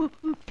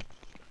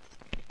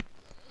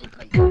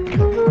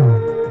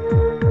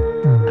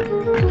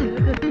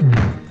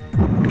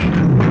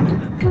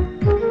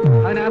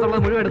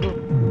 അതിനകത്തുള്ളത് മുഴുവൻ എടുത്തു.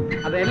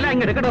 അതെല്ലാം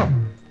ഇങ്ങ് എടുക്കട്ടോ.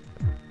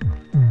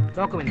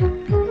 Document.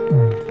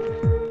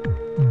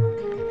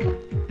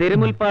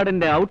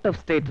 തിരുമുൽപ്പാടിന്റെ out of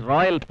state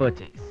royal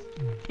purchase.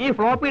 ഈ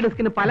ഫ്ലോപ്പി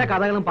ഡിസ്കിന് പല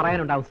കഥകളും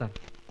പറയാനുണ്ടാവും സാർ.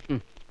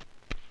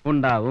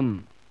 ഉണ്ടാവും.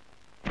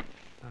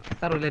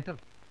 സാർ, ഒരു letter.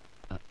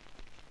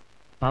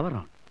 Power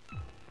on.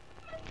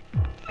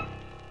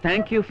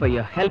 Thank you for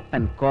your help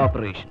and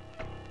cooperation.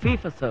 Fee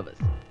for service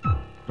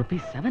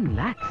 ₹7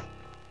 lakhs.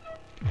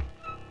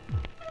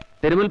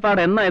 Thirumulpad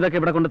എന്നാ ഇതൊക്കെ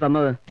ഇവിടെ കൊണ്ട്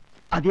തന്നത്?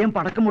 അദ്ദേഹം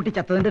പടക്കം പൊട്ടി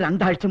ചത്തതിന്റെ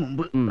 2 ആഴ്ച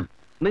മുമ്പ്.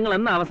 നിങ്ങൾ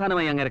എന്നാ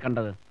അവസാനമായി അങ്ങനെ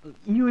കണ്ടത്?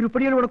 ഈ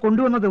ഉരുപ്പടികൾ ഇവിടെ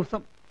കൊണ്ടുവന്ന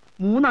ദിവസം.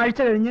 3 ആഴ്ച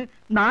കഴിഞ്ഞ്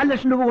 4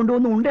 ലക്ഷം രൂപ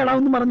കൊണ്ടുവന്ന്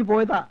ഉണ്ടയിടാമെന്ന് പറഞ്ഞു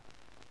പോയതാ.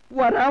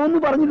 വരാമെന്ന്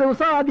പറഞ്ഞ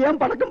ദിവസം അദ്ദേഹം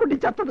പടക്കം പൊട്ടി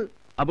ചത്തത്.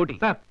 അബൂട്ടി,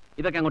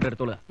 ഇതൊക്കെ അങ്ങോട്ട്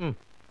എടുത്തോളുക.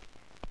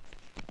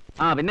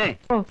 പിന്നെ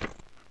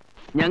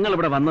ഞങ്ങൾ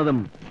ഇവിടെ വന്നതും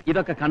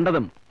ഇതൊക്കെ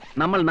കണ്ടതും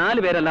നമ്മൾ 4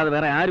 പേരല്ലാതെ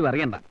വേറെ ആരും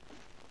അറിയണ്ട.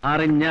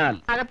 അറിഞ്ഞാൽ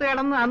അകത്ത്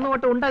കിടന്ന് അന്ന്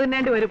തൊട്ട് ഉണ്ട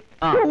തിന്നേണ്ടി വരും.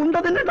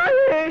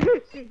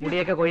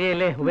 മുടിയൊക്കെ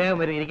കൊഴിയല്ലേ, ഉപയോഗം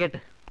വരും. ഇരിക്കട്ടെ.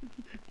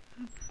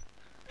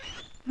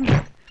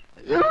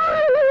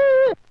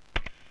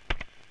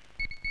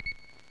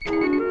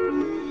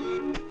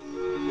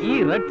 ഈ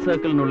റെഡ്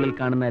സർക്കിളിനുള്ളിൽ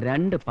കാണുന്ന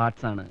 2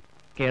 പാർട്സ് ആണ്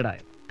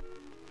കേടായത്.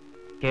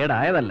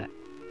 കേടായതല്ല,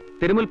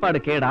 തിരുമുൽപ്പാട്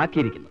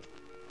കേടാക്കിയിരിക്കുന്നത്.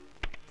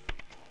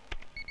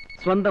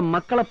 സ്വന്തം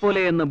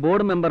മക്കളെപ്പോലെ എന്ന്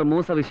ബോർഡ് മെമ്പർ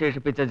മൂസ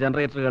വിശേഷിപ്പിച്ച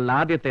ജനറേറ്ററുകളിൽ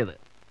ആദ്യത്തേത്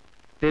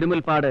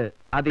തിരുമുൽപ്പാട്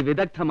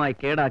അതിവിദഗ്ധമായി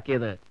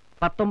കേടാക്കിയത്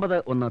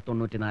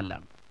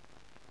 19/1/94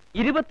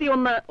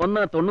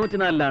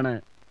 21/1/94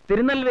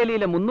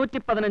 തിരുനെൽവേലിയിലെ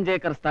 315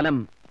 ഏക്കർ സ്ഥലം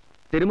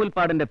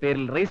തിരുമുൽപ്പാടിന്റെ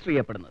പേരിൽ രജിസ്റ്റർ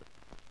ചെയ്യപ്പെടുന്നത്.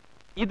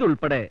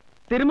 ഇതുൾപ്പെടെ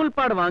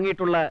തിരുമുൽപ്പാട്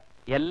വാങ്ങിയിട്ടുള്ള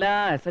എല്ലാ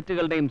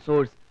അസറ്റുകളുടെയും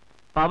സോഴ്സ്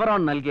പവർ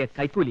ഓൺ നൽകിയ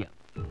കൈക്കൂലിയാണ്.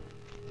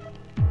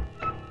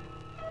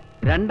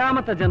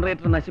 രണ്ടാമത്തെ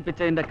ജനറേറ്റർ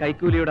നശിപ്പിച്ചതിന്റെ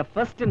കൈക്കൂലിയുടെ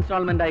ഫസ്റ്റ്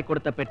ഇൻസ്റ്റാൾമെന്റ് ആയി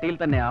കൊടുത്ത പെട്ടിയിൽ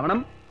തന്നെ ആവണം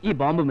ഈ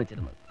ബോംബും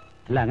വെച്ചിരുന്നത്.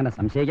 അല്ല, അങ്ങനെ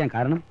സംശയിക്കാൻ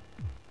കാരണം?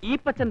 ഈ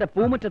പച്ചന്റെ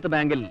പൂമുറ്റത്ത്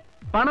ബാങ്കിൽ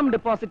പണം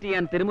ഡെപ്പോസിറ്റ്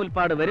ചെയ്യാൻ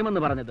തിരുമുൽപ്പാട്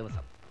വരുമെന്ന് പറഞ്ഞ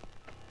ദിവസം,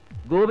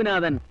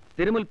 ഗോപിനാഥൻ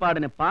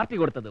തിരുമുൽപ്പാടിന് പാർട്ടി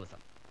കൊടുത്ത ദിവസം,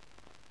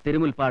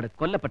 തിരുമുൽപ്പാട്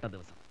കൊല്ലപ്പെട്ട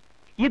ദിവസം,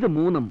 ഇത്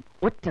 3ഉം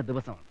ഒറ്റ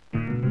ദിവസമാണ്.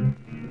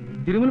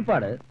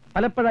 തിരുമുൽപ്പാട്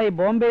പലപ്പോഴായി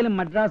ബോംബെയിലും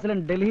മദ്രാസിലും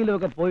ഡൽഹിയിലും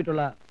ഒക്കെ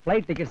പോയിട്ടുള്ള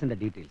ഫ്ലൈറ്റ് ടിക്കറ്റ്സിന്റെ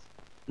ഡീറ്റെയിൽസ്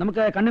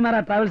നമുക്ക് കണ്ണിമാറ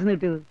ട്രാവൽസിന്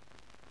കിട്ടിയത്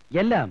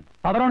എല്ലാം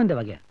പവറോണിന്റെ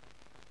വകയാണ്.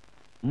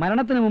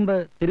 മരണത്തിന് മുമ്പ്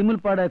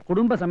തിരുമുൽപ്പാട്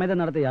കുടുംബസമേതം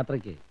നടത്തിയ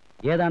യാത്രയ്ക്ക്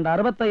ഏതാണ്ട്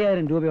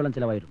 65,000 രൂപയോളം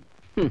ചിലവായിരുന്നു.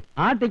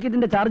 ആ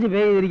ടിക്കറ്റിന്റെ ചാർജ് പേ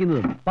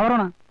ചെയ്തിരിക്കുന്നതും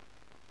പവറോണ.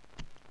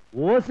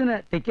 ഓസിന്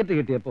ടിക്കറ്റ്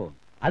കിട്ടിയപ്പോ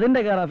അതിന്റെ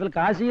കെയർ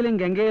കാശിയിലും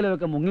ഗംഗയിലും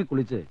ഒക്കെ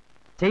മുങ്ങിക്കുളിച്ച്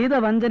ചെയ്ത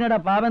വഞ്ചനയുടെ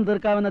പാപം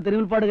തീർക്കാവുന്ന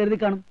തിരുമുൽപ്പാട് കരുതി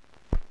കാണും.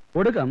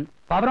 ഒടുക്കം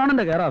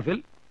പവറോണിന്റെ കെയർ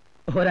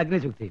ഒരു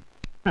അഗ്നിശുക്തി.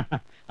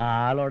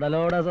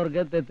 ആളോടലോടെ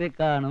സ്വർഗത്തെത്തി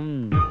കാണും.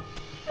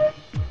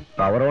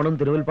 പവറോണും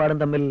തിരുമുൽപ്പാടും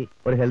തമ്മിൽ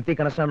ഒരു ഹെൽത്തി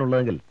കണക്ഷൻ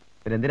ഉള്ളതെങ്കിൽ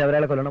പിന്നെ എന്തിനാ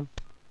ഒരാളെ കൊല്ലണം?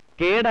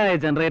 കേടായ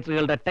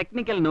ജനറേറ്ററുകളുടെ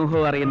ടെക്നിക്കൽ നോഹോ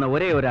അറിയുന്ന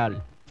ഒരേ ഒരാൾ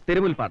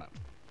തിരുമുൽപ്പാടാണ്.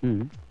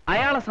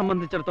 അയാളെ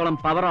സംബന്ധിച്ചിടത്തോളം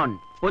പവറോൺ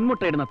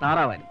പൊന്മുട്ടയിടുന്ന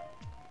താറാവായിരുന്നു.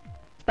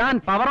 താൻ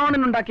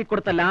പവറോണിനുണ്ടാക്കി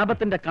കൊടുത്ത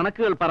ലാഭത്തിന്റെ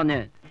കണക്കുകൾ പറഞ്ഞ്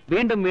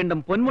വീണ്ടും വീണ്ടും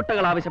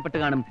പൊന്മുട്ടകൾ ആവശ്യപ്പെട്ട്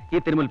കാണും ഈ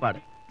തിരുമുൽപ്പാട്.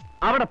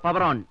 അവിടെ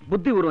പവറോൺ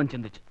ബുദ്ധിപൂർവ്വം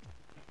ചിന്തിച്ചു,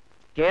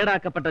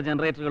 കേടാക്കപ്പെട്ട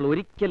ജനറേറ്ററുകൾ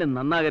ഒരിക്കലും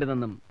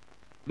നന്നാകരുതെന്നും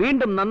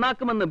വീണ്ടും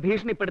നന്നാക്കുമെന്ന്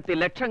ഭീഷണിപ്പെടുത്തി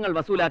ലക്ഷങ്ങൾ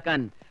വസൂലാക്കാൻ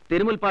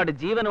തിരുമുൽപ്പാട്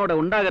ജീവനോടെ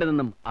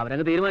ഉണ്ടാകരുതെന്നും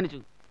അവരങ്ങ് തീരുമാനിച്ചു.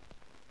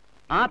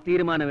 ആ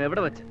തീരുമാനം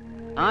എവിടെ വെച്ച്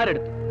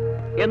ആരെടുത്തു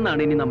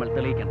എന്നാണ് ഇനി നമ്മൾ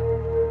തെളിയിക്കേണ്ടത്.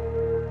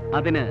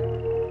 അതിന്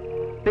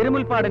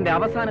തിരുമുൽപ്പാടിന്റെ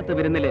അവസാനത്തെ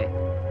വിരുന്നിലെ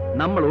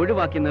നമ്മൾ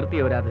ഒഴിവാക്കി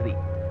നിർത്തിയ ഒരു അതിഥി,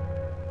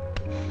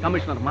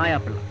 commissioner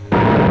മായാപ്പിള്ള.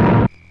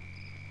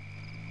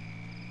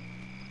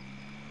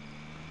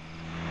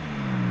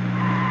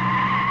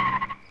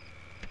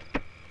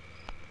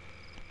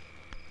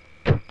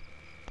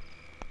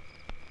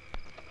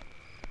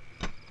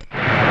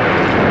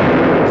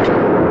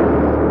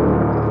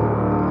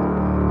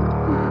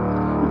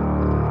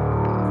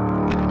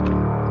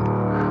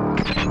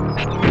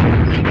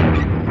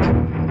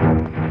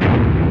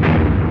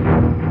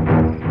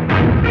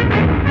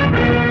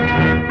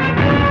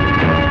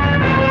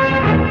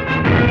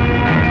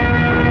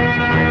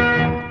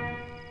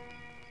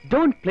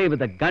 Don't play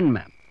with a gun,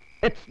 ma'am.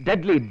 It's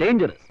deadly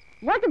dangerous.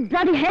 What the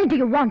bloody hell do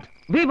you want?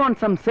 We want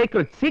some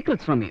sacred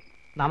secrets from you.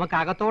 നമുക്ക്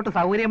അകത്തോട്ട്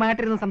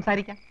സൗകര്യമായിട്ടിരുന്ന്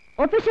സംസാരിക്കാം.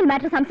 ഒഫീഷ്യൽ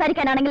മാറ്റർ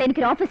സംസാരിക്കാനാണെങ്കിൽ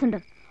എനിക്കൊരു ഓഫീസുണ്ട്.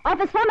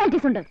 ഓഫീസ്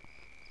ഫോർമാലിറ്റീസ് ഉണ്ട്.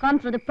 Come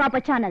through the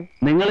proper channel.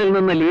 നിങ്ങളിൽ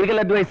നിന്ന് legal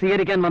advice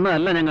സ്വീകരിക്കാൻ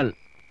വന്നതല്ല ഞങ്ങൾ.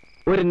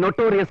 ഒരു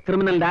നൊട്ടോറിയസ്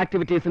ക്രിമിനൽ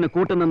ആക്ടിവിറ്റീസിന്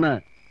കൂട്ടുനിന്ന്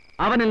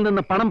അവനിൽ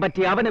നിന്ന് പണം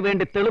പറ്റി അവന്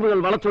വേണ്ടി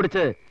തെളിവുകൾ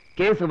വളച്ചൊടിച്ച്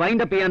കേസ്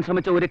വൈൻഡപ്പ് ചെയ്യാൻ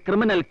ശ്രമിച്ച ഒരു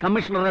ക്രിമിനൽ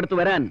കമ്മീഷണറുടെ അടുത്ത്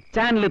വരാൻ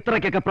ചാനൽ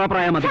ഇത്രയ്ക്കൊക്കെ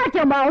പ്രോപ്പറായ മതി. Shut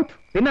your mouth.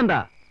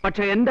 പിന്നെന്താ?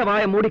 പക്ഷെ എന്റെ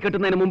വായ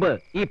മൂടിക്കെട്ടുന്നതിന് മുമ്പ്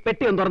ഈ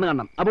പെട്ടി ഒന്ന് തുറന്നു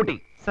കാണണം. അബൂട്ടി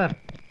സർ.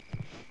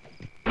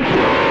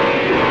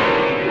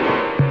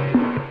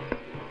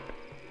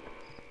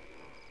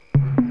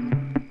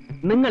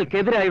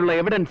 നിങ്ങൾക്കെതിരായുള്ള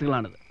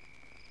എവിഡൻസുകളാണിത്.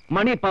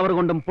 മണി പവർ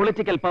കൊണ്ടും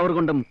പൊളിറ്റിക്കൽ പവർ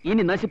കൊണ്ടും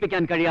ഇനി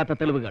നശിപ്പിക്കാൻ കഴിയാത്ത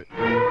തെളിവുകൾ.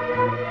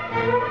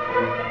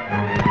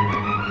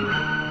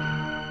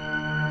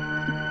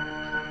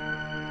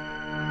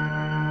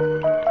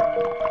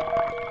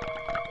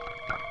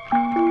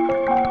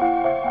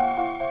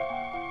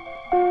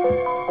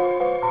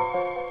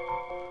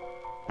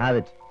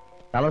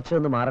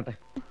 തളർച്ചയൊന്ന് മാറട്ടെ.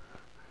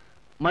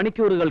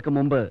 മണിക്കൂറുകൾക്ക്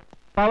മുമ്പ്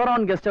പവർ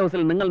ഓൺ ഗസ്റ്റ്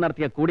ഹൗസിൽ നിങ്ങൾ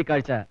നടത്തിയ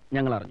കൂടിക്കാഴ്ച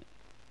ഞങ്ങൾ അറിഞ്ഞു.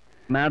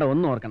 മാഡം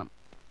ഒന്ന് ഓർക്കണം,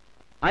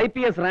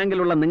 IPS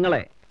റാങ്കിലുള്ള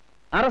നിങ്ങളെ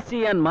അറസ്റ്റ്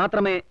ചെയ്യാൻ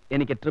മാത്രമേ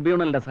എനിക്ക്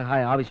ട്രിബ്യൂണലിന്റെ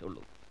സഹായം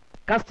ആവശ്യമുള്ളൂ.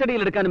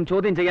 കസ്റ്റഡിയിൽ എടുക്കാനും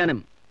ചോദ്യം ചെയ്യാനും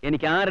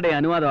എനിക്ക് ആരുടെ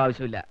അനുവാദം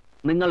ആവശ്യമില്ല,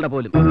 നിങ്ങളുടെ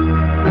പോലും.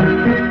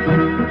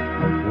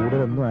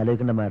 കൂടുതലൊന്നും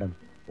ആലോചിക്കണ്ട മാഡം.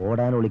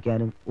 ഓടാനും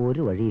ഒളിക്കാനും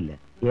ഒരു വഴിയില്ല.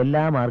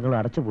 എല്ലാ മാർഗങ്ങളും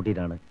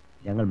അടച്ചുപൂട്ടിയിട്ടാണ്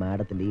ഞങ്ങൾ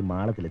മാഡത്തിന്റെ ഈ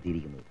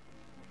മാളത്തിലെത്തിയിരിക്കുന്നത്.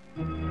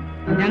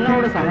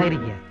 ഞങ്ങളോട്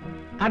സഹകരിക്കുക,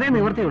 അതേ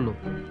നിവൃത്തിയുള്ളൂ.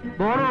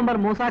 ബോർഡ് മെമ്പർ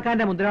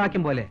മൂസാഖാന്റെ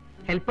മുദ്രാവാക്യം പോലെ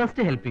help us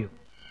to help you.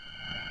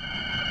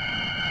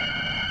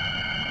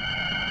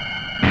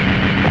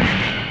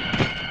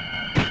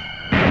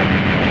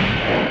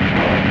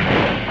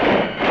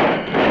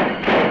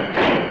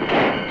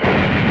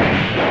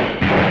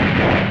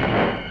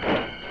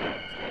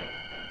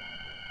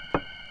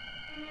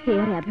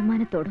 ഏറെ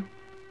അഭിമാനത്തോടും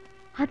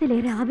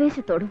അതിലേറെ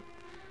ആവേശത്തോടും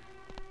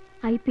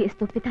IPS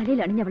തൊപ്പി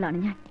തലയിൽ അണിഞ്ഞവളാണ്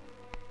ഞാൻ.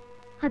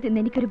 അതിന്ന്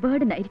എനിക്കൊരു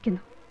ബേർഡൻ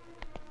ആയിരിക്കുന്നു.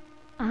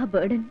 ആ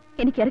ബേർഡൻ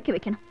എനിക്ക് ഇറക്കി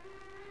വെക്കണം.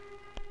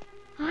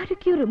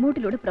 ആരൊക്കെയോ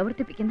റിമോട്ടിലൂടെ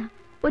പ്രവർത്തിപ്പിക്കുന്ന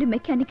ഒരു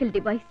മെക്കാനിക്കൽ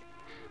ഡിവൈസ്.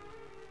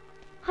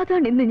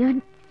 അതാണ് ഇന്ന് ഞാൻ.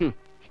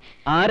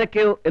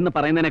 ആരൊക്കെയോ എന്ന്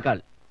പറയുന്നതിനേക്കാൾ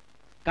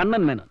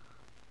Kannan Menon,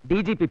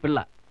 DGP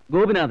Pillai,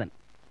 Gopinathan,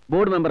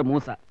 board member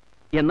Musa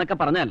എന്നൊക്കെ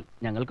പറഞ്ഞാൽ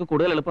ഞങ്ങൾക്ക്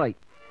കൂടുതൽ എളുപ്പമായി.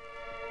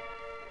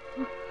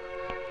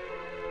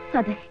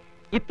 അതെ,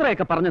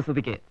 ഇത്രയൊക്കെ പറഞ്ഞ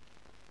സ്ഥിതിക്ക്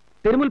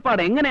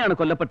തിരുമുൽപ്പാട് എങ്ങനെയാണ്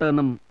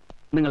കൊല്ലപ്പെട്ടതെന്നും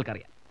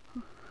നിങ്ങൾക്കറിയാം.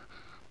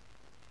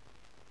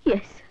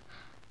 യെസ്,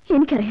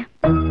 എനിക്കറിയാം.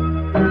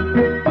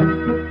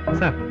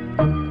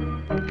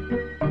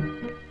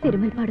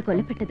 തിരുമുൽപ്പാട്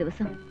കൊല്ലപ്പെട്ട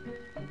ദിവസം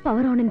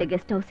പവർ ഓണിന്റെ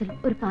ഗസ്റ്റ് ഹൗസിൽ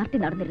ഒരു പാർട്ടി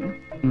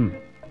നടന്നിരുന്നു.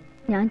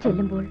 ഞാൻ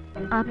ചെല്ലുമ്പോൾ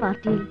ആ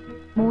പാർട്ടിയിൽ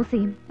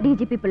മൂസയും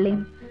DGP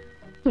പിള്ളയും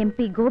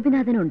MP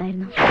ഗോപിനാഥനും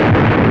ഉണ്ടായിരുന്നു.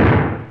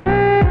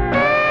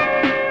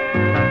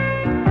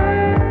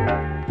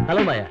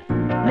 Hello Maya.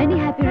 Many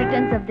happy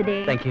returns of the day.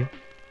 Thank you.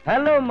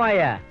 Hello Maya.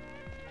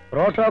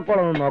 Protocol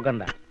ഒന്നും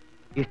നോക്കണ്ട.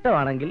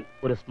 ഇഷ്ടമാണെങ്കിൽ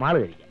ഒരു സ്മാൾ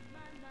കഴിക്കാം.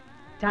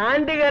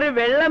 ചാണ്ടി കയറി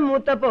വെള്ളം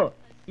മൂത്തപ്പോ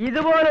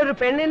ഇതുപോലൊരു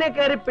പെണ്ണിനെ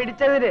കയറി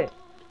പിടിച്ചതിന്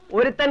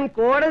ഒരുത്തൻ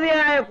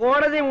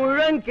കോടതി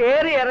മുഴുവൻ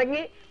കേറി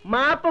ഇറങ്ങി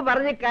മാപ്പ്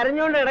പറഞ്ഞ്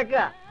കരഞ്ഞോണ്ട്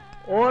കിടക്കുക.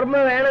 ഓർമ്മ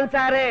വേണം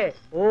സാറേ,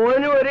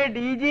 ഓനും ഒരു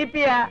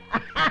DGP-യാ.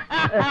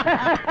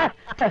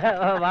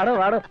 വാടോ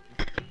വാടോ.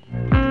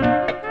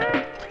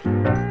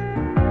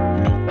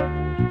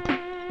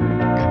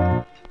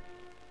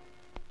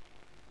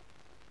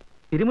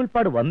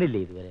 തിരുമുൽപ്പാട് വന്നില്ലേ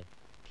ഇതുവരെ?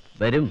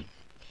 വരും.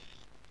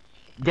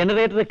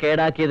 ജനറേറ്റർ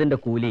കേടാക്കിയതിന്റെ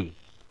കൂലി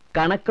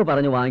കണക്ക്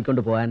പറഞ്ഞു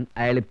വാങ്ങിക്കൊണ്ട് പോകാൻ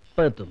അയാൾ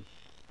ഇപ്പൊ എത്തും.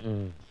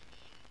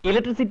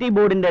 ഇലക്ട്രിസിറ്റി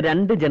ബോർഡിന്റെ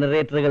 2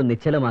 ജനറേറ്ററുകൾ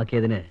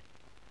നിശ്ചലമാക്കിയതിന്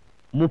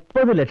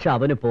 30 ലക്ഷം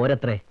അവന്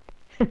പോരത്രേ.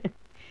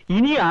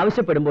 ഇനി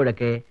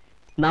ആവശ്യപ്പെടുമ്പോഴൊക്കെ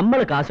നമ്മൾ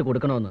കാശ്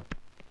കൊടുക്കണമെന്ന്.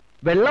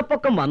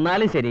 വെള്ളപ്പൊക്കം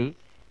വന്നാലും ശരി,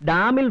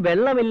 ഡാമിൽ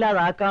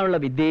വെള്ളമില്ലാതാക്കാനുള്ള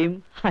വിദ്യയും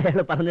അയാൾ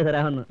പറഞ്ഞു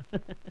തരാമെന്ന്.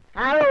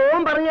 അത്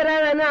ഓൻ പറഞ്ഞു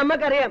തരാമെന്ന്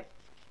നമ്മക്കറിയാം.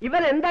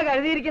 ഇവൻ എന്താ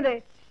കരുതിയിരിക്കുന്നത്?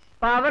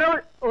 പവറോൺ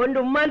ഓന്റെ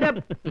ഉമ്മാന്റെ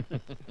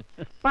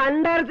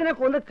പണ്ടാരത്തിനെ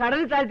കൊന്ന്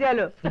കടലിൽ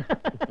താഴ്ത്തിയാലോ?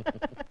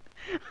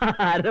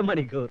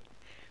 അരമണിക്കൂർ,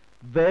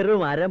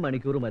 വെറും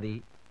അരമണിക്കൂർ മതി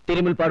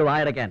തിരുമുൽപ്പാട്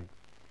വായടയ്ക്കാൻ.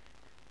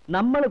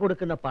 നമ്മൾ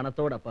കൊടുക്കുന്ന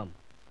പണത്തോടൊപ്പം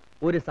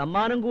ഒരു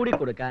സമ്മാനം കൂടി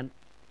കൊടുക്കാൻ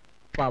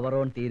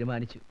പവറോൺ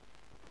തീരുമാനിച്ചു.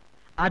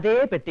 അതേ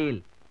പെട്ടിയിൽ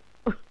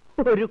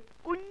ഒരു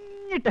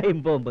കുഞ്ഞു ടൈം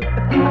ബോംബ്.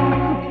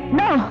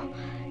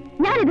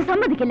 ഞാനിത്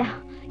സമ്മതിക്കില്ല.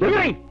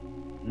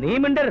 നീ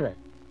മിണ്ടരുത്.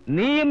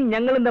 നീയും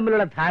ഞങ്ങളും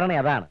തമ്മിലുള്ള ധാരണ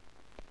അതാണ്.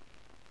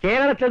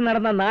 കേരളത്തിൽ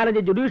നടന്ന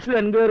 4 ജുഡീഷ്യൽ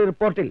എൻക്വയറി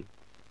റിപ്പോർട്ടിൽ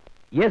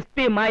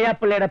SP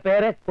മായാപ്പിള്ളയുടെ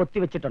പേര്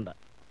കൊത്തിവെച്ചിട്ടുണ്ട്.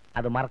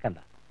 അത് മറക്കണ്ട.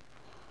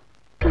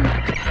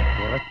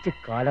 കുറച്ചു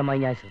കാലമായി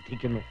ഞാൻ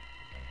ശ്രദ്ധിക്കുന്നു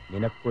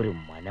നിനക്കൊരു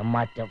മനം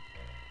മാറ്റം.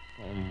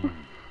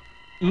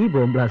 ഈ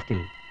ബോംബ്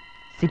ബ്ലാസ്റ്റിൽ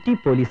സിറ്റി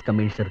പോലീസ്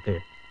കമ്മീഷണർക്ക്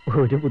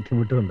ഒരു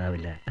ബുദ്ധിമുട്ടും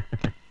ഉണ്ടാവില്ല.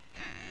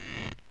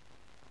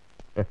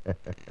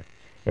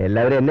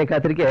 എല്ലാവരും എന്നെ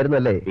കാത്തിരിക്കായിരുന്നു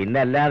അല്ലേ?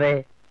 പിന്നല്ലാതെ.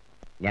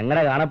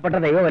 ഞങ്ങളുടെ കാണപ്പെട്ട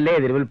ദൈവമല്ലേ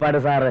തിരുമുൽപ്പാട്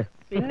സാറ്.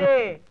 പിന്നെ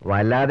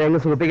വല്ലാതെ അങ്ങ്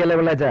സൂപ്പിക്കല്ലേ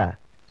പിള്ളാച്ചാ.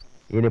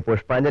 ഇനി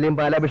പുഷ്പാഞ്ജലിയും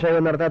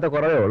പാലാഭിഷേകവും നടത്താത്ത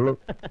കുറവേ ഉള്ളൂ.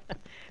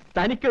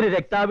 തനിക്കൊരു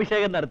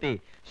രക്താഭിഷേകം നടത്തി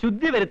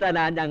ശുദ്ധി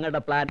വരുത്താനാ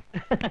ഞങ്ങളുടെ പ്ലാൻ.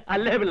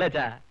 അല്ലേ പിള്ളച്ച?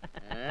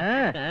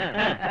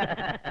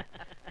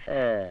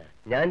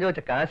 ഞാൻ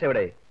ചോദിച്ച കാശ്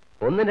എവിടെ?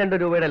 1-2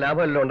 രൂപയുടെ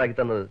ലാഭമല്ലോ ഉണ്ടാക്കി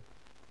തന്നത്.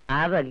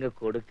 അതങ്ങ്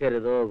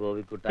കൊടുക്കരുതോ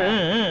ഗോപിക്കുട്ട?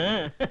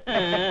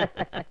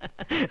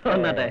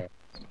 ഒന്നട്ടെ.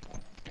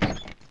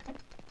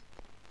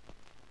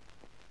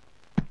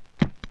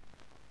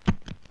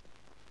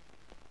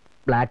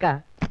 ബ്ലാക്കാ?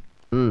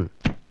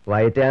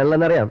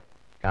 വൈറ്റാണല്ലെന്നറിയാം,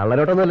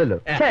 കള്ളനോട്ടൊന്നുമല്ലല്ലോ.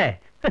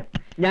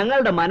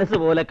 ഞങ്ങളുടെ മനസ്സ്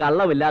പോലെ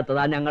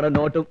കള്ളമില്ലാത്തതാ ഞങ്ങളുടെ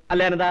നോട്ടും.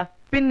 അല്ലേ എന്താ?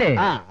 പിന്നെ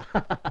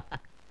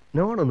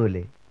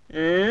നോണൊന്നുമില്ലേ?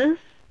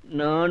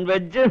 നോൺ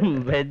വെജും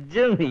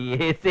വെജും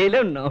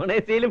എസിയിലും നോൺ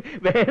എസിയിലും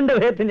വേണ്ട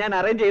വിധത്തിൽ ഞാൻ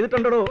അറേഞ്ച്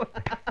ചെയ്തിട്ടുണ്ടോ.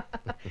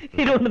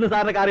 ഇതുകൊണ്ടെന്ന്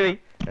സാറിന്റെ കാറ് പോയി.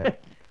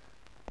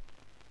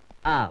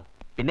 ആ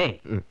പിന്നെ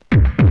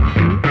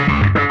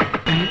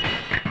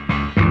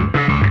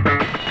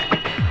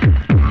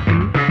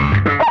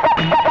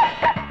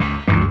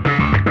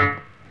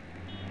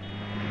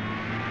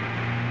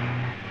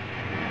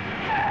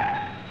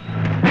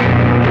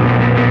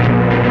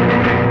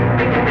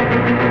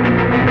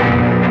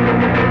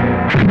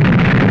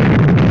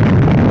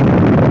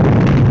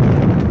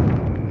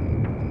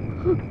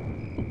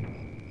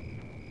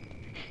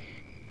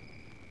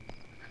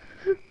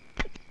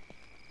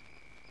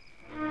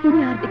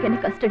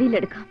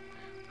കസ്റ്റഡിയിലെടുക്കാം,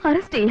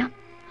 അറസ്റ്റ് ചെയ്യാം.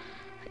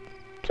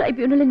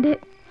 ട്രൈബ്യൂണലിന്റെ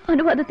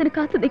അനുവാദത്തിന്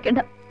കാത്തു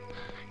നിൽക്കേണ്ട.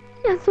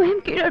 ഞാൻ സ്വയം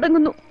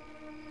കീഴടങ്ങുന്നു.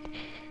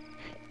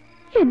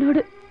 എന്നോട്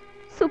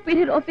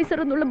സുപ്പീരിയർ ഓഫീസർ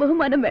എന്നുള്ള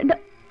ബഹുമാനം വേണ്ട,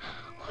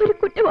 ഒരു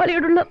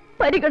കുറ്റവാളിയോടുള്ള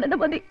പരിഗണന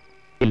മതി.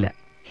 ഇല്ല,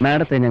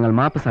 മാഡത്തെ ഞങ്ങൾ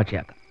മാപ്പ്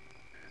സാക്ഷിയാക്കാം.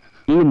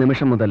 ഈ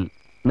നിമിഷം മുതൽ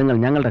നിങ്ങൾ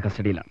ഞങ്ങളുടെ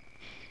കസ്റ്റഡിയിലാണ്.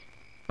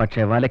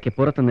 പക്ഷേ വലയ്ക്ക്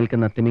പുറത്ത്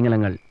നിൽക്കുന്ന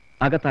തിമിംഗലങ്ങൾ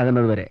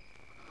അകത്താകുന്നതുവരെ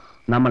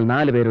നമ്മൾ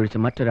 4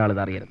 പേരൊഴിച്ച് മറ്റൊരാൾ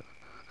അറിയരുത്.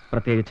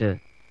 പ്രത്യേകിച്ച്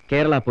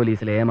കേരള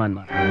പോലീസിലെ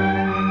ഏമാന്മാർ.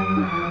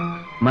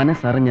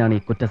 മനസ്സറിഞ്ഞാണ് ഈ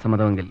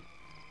കുറ്റസമ്മതമെങ്കിൽ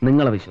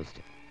നിങ്ങളെ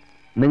വിശ്വസിച്ച്,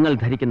 നിങ്ങൾ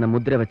ധരിക്കുന്ന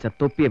മുദ്ര വെച്ച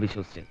തൊപ്പിയെ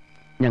വിശ്വസിച്ച്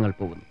ഞങ്ങൾ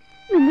പോകുന്നു.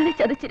 നിങ്ങളെ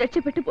ചതിച്ച്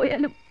രക്ഷപ്പെട്ടു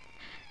പോയാലും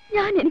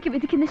ഞാൻ എനിക്ക്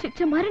വിധിക്കുന്ന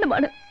ശിക്ഷ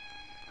മരണമാണ്.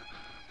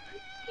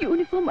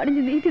 യൂണിഫോം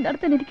അണിഞ്ഞ് നീതി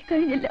നടത്താൻ എനിക്ക്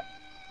കഴിഞ്ഞില്ല.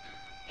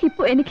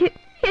 ഇപ്പോ എനിക്ക്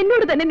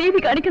എന്നോട് തന്നെ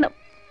നീതി കാണിക്കണം.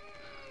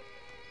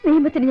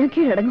 നിയമത്തിന് ഞാൻ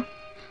കീഴടങ്ങും.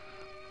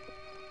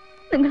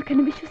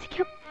 നിങ്ങൾക്കെന്നെ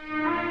വിശ്വസിക്കാം.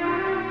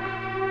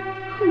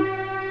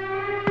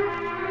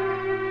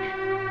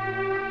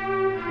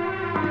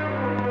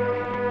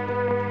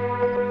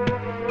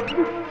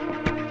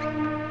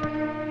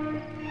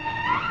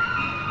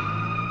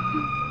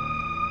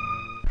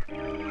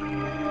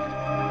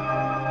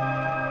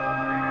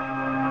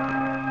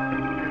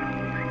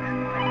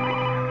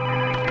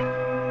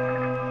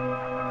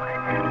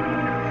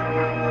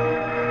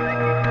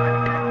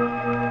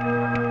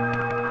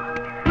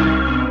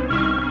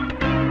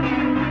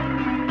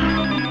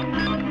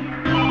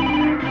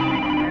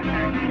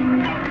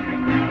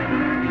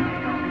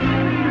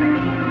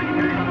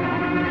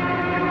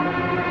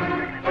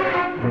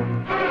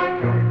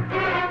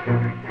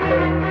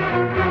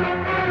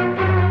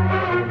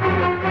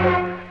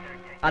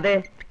 അതെ,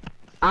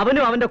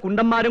 അവനും അവന്റെ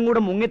കുണ്ടന്മാരും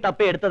കൂടെ മുങ്ങി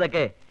തപ്പി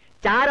എടുത്തതൊക്കെ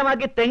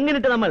ചാരമാക്കി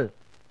തെങ്ങിനിട്ട് നമ്മൾ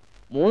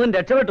 3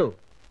 രക്ഷപ്പെട്ടു.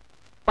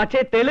 പക്ഷേ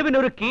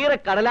തെളിവിനൊരു കീറ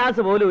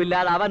കടലാസ് പോലും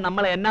ഇല്ലാതെ അവൻ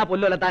നമ്മളെ എന്നാ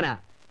പുല്ലുലത്താനാ.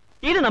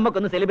 ഇത്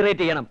നമുക്കൊന്ന്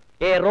സെലിബ്രേറ്റ് ചെയ്യണം.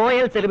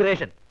 Royal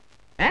celebration.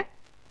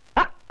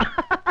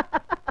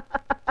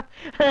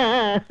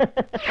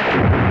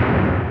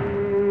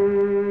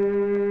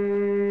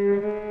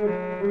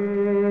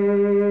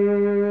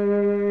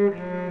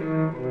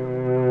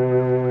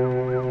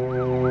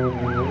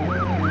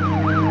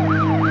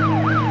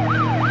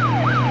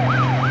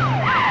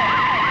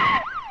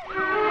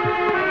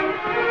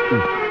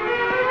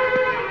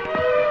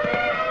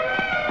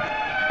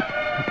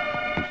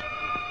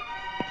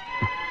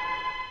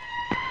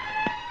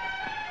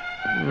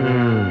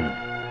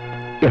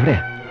 എവിടെയാ?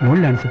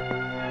 മുകളിലാണ് സർ.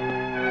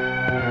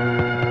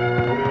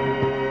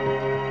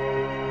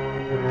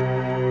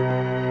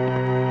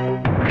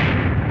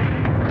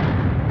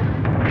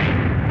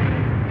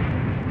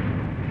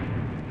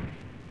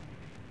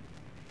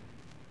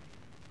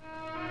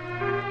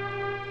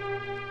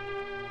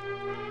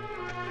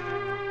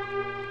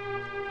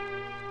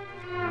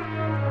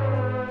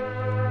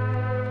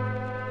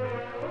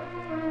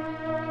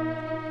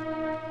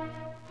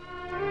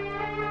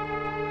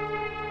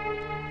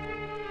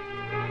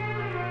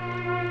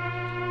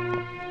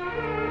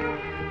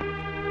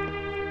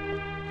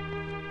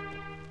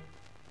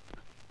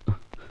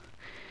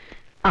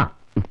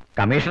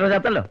 കമ്മീഷണർ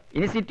ചത്തല്ലോ,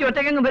 ഇനി സിറ്റി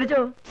ഒറ്റയ്ക്കങ്ങ് ഭരിച്ചോ.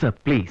 Sir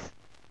please.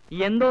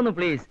 എന്തോന്ന്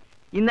പ്ലീസ്?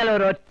 ഇന്നലെ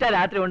ഒരൊറ്റ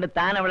രാത്രി കൊണ്ട്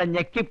താൻ അവളെ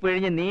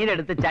ഞെക്കിപ്പിഴിഞ്ഞ്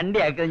നീരെടുത്ത്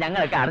ചണ്ടിയാക്കിയത്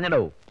ഞങ്ങളൊക്കെ അറിഞ്ഞടോ.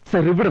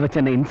 സർ ഇവിടെ വെച്ച്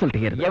എന്നെ ഇൻസൾട്ട്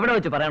ചെയ്യരുത്. എവിടെ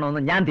വെച്ച്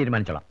പറയണമെന്ന് ഞാൻ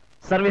തീരുമാനിച്ചോളാം.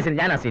 സർവീസിൽ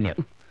ഞാനാ സീനിയർ.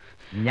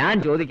 ഞാൻ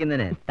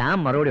ചോദിക്കുന്നതിന് താൻ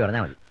മറുപടി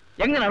പറഞ്ഞാൽ മതി.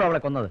 എങ്ങനെയാണോ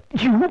അവളെ കൊന്നത്?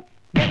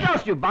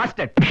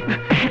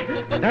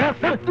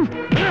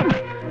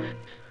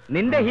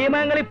 നിന്റെ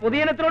ഹീമാങ്ങളി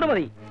പൊതുജനത്തിനോട്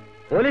മതി,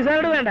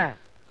 പോലീസുകാരോട് വേണ്ട.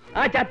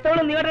 ആ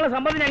ചത്തോളം നീട്ടുള്ള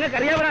സംബന്ധം ഞങ്ങൾക്ക്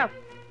അറിയാവണം.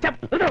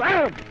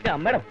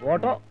 അമ്മയുടെ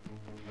ഫോട്ടോ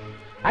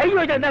അയ്യോ,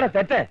 എന്താണ്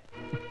തെറ്റ്?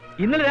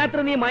 ഇന്നലെ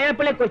രാത്രി നീ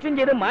മായാപ്പിളെ ക്വസ്റ്റ്യൻ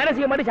ചെയ്ത്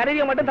മാനസികമായിട്ട്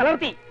ശാരീരികമായിട്ടും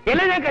തളർത്തി.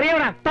 എല്ലാം ഞാൻ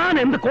കറിയണ. താൻ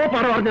എന്ത്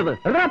കോപ്പാണ് പറഞ്ഞത്?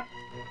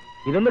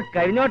 ഇതൊന്ന്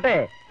കഴിഞ്ഞോട്ടെ,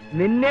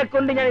 നിന്നെ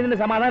കൊണ്ട് ഞാൻ ഇതിന്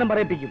സമാധാനം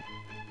പറയിപ്പിക്കും.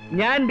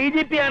 ഞാൻ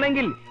DGP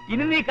ആണെങ്കിൽ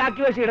ഇനി നീ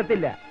കാക്കി വേഷം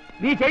ഇടത്തില്ല.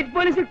 നീ സ്റ്റേറ്റ്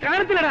പോലീസിൽ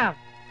കാണത്തില്ലടാ.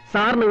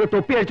 സാറിന് ഇത്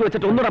തൊപ്പി അടിച്ചു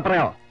വെച്ചിട്ട് ഒന്നുകൂടെ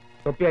പറയാോ?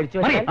 തൊപ്പി അടിച്ചു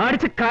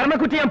അടിച്ച്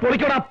കരണക്കുറ്റി ഞാൻ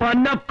പൊളിക്കോടാ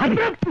പന്ന.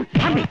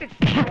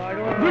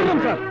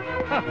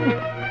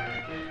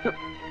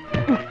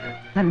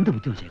 ഞാൻ എന്ത്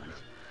ബുദ്ധിമുട്ട്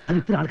അത്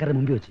ഇത്ര ആൾക്കാരുടെ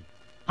മുമ്പിൽ വെച്ച്.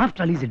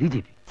 After all is A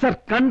DGP. Sir,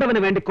 കണ്ടവന്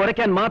വേണ്ടി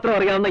കുരയ്ക്കാൻ മാത്രം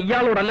അറിയാവുന്ന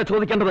ഇയാളോടല്ല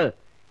ചോദിക്കേണ്ടത്.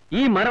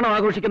 ഈ മരണം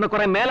ആഘോഷിക്കുന്ന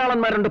കുറെ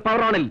മേലാളന്മാരുണ്ട്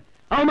പവറാണിൽ.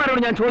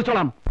 അവന്മാരോട് ഞാൻ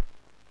ചോദിച്ചോളാം.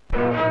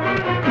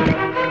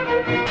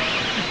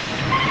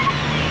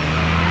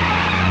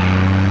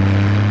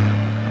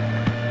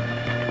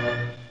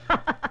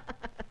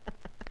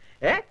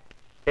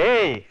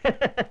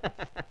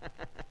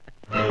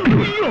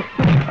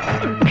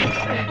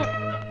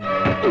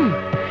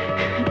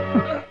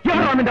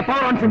 എവിടാ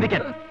പവർ ഓൺ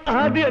സിൻഡിക്കേറ്റ്?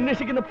 ആദ്യം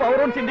അന്വേഷിക്കുന്ന പവർ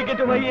ഓൺ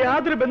സിൻഡിക്കേറ്റുമായി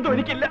യാതൊരു ബന്ധവും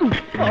എനിക്കില്ല.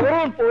 പവർ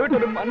ഓൺ പോയിട്ട്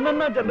ഒരു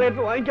മണ്ണെണ്ണ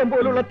ജനറേറ്റർ വാങ്ങിക്കാൻ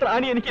പോലുള്ള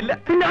ത്രാണി എനിക്കില്ല.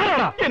 പിന്നെ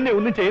ആരാടാ? എന്നെ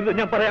ഒന്നും ചെയ്തത്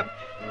ഞാൻ പറയാം.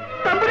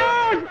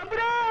 തമ്പുരാൻ,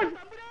 തമ്പുരാൻ.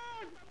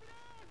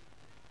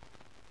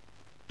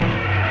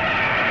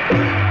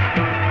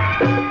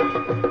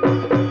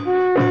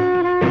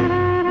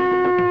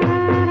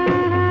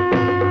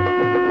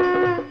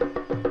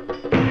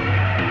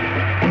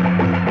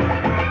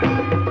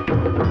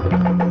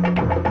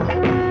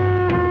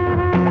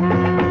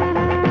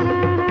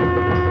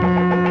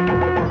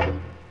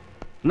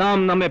 നാം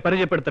നമ്മെ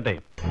പരിചയപ്പെടുത്തട്ടെ.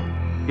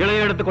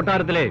 ഇളയെടുത്ത്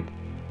കൊട്ടാരത്തിലെ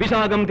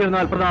വിശാഖം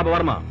തിരുനാൾ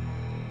പ്രതാപവർമ്മ,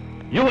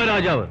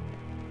 യുവരാജാവ്.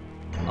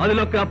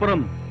 അതിലൊക്കെ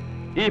അപ്പുറം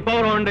ഈ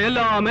പവറോന്റെ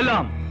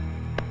എല്ലാം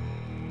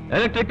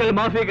ഇലക്ട്രിക്കൽ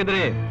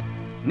മാഫിയക്കെതിരെ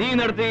നീ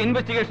നടത്തിയ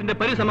ഇൻവെസ്റ്റിഗേഷന്റെ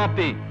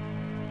പരിസമാപ്തി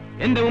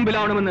എന്റെ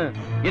മുമ്പിലാവണമെന്ന്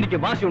എനിക്ക്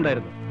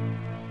വാശിയുണ്ടായിരുന്നു.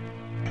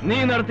 നീ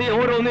നടത്തിയ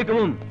ഓരോ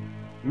നീക്കവും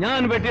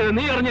ഞാൻ വെട്ടിയത്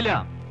നീ അറിഞ്ഞില്ല.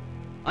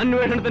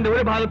 അന്വേഷണത്തിന്റെ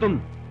ഒരു ഭാഗത്തും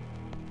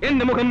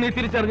എന്റെ മുഖം നീ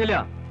തിരിച്ചറിഞ്ഞില്ല.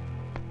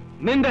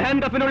 നിന്റെ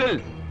ഹാൻഡ് കഫിനുള്ളിൽ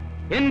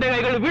എന്റെ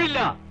കൈകൾ വീഴില്ല.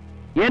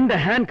 എന്റെ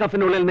ഹാൻഡ്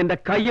കഫിനുള്ളിൽ നിന്റെ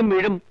കൈയും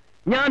വീഴും.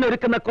 ഞാൻ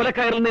ഒരുക്കുന്ന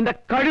കൊലക്കയറിൽ നിന്റെ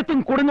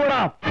കഴുത്തും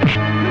കുടുങ്ങൂടാ.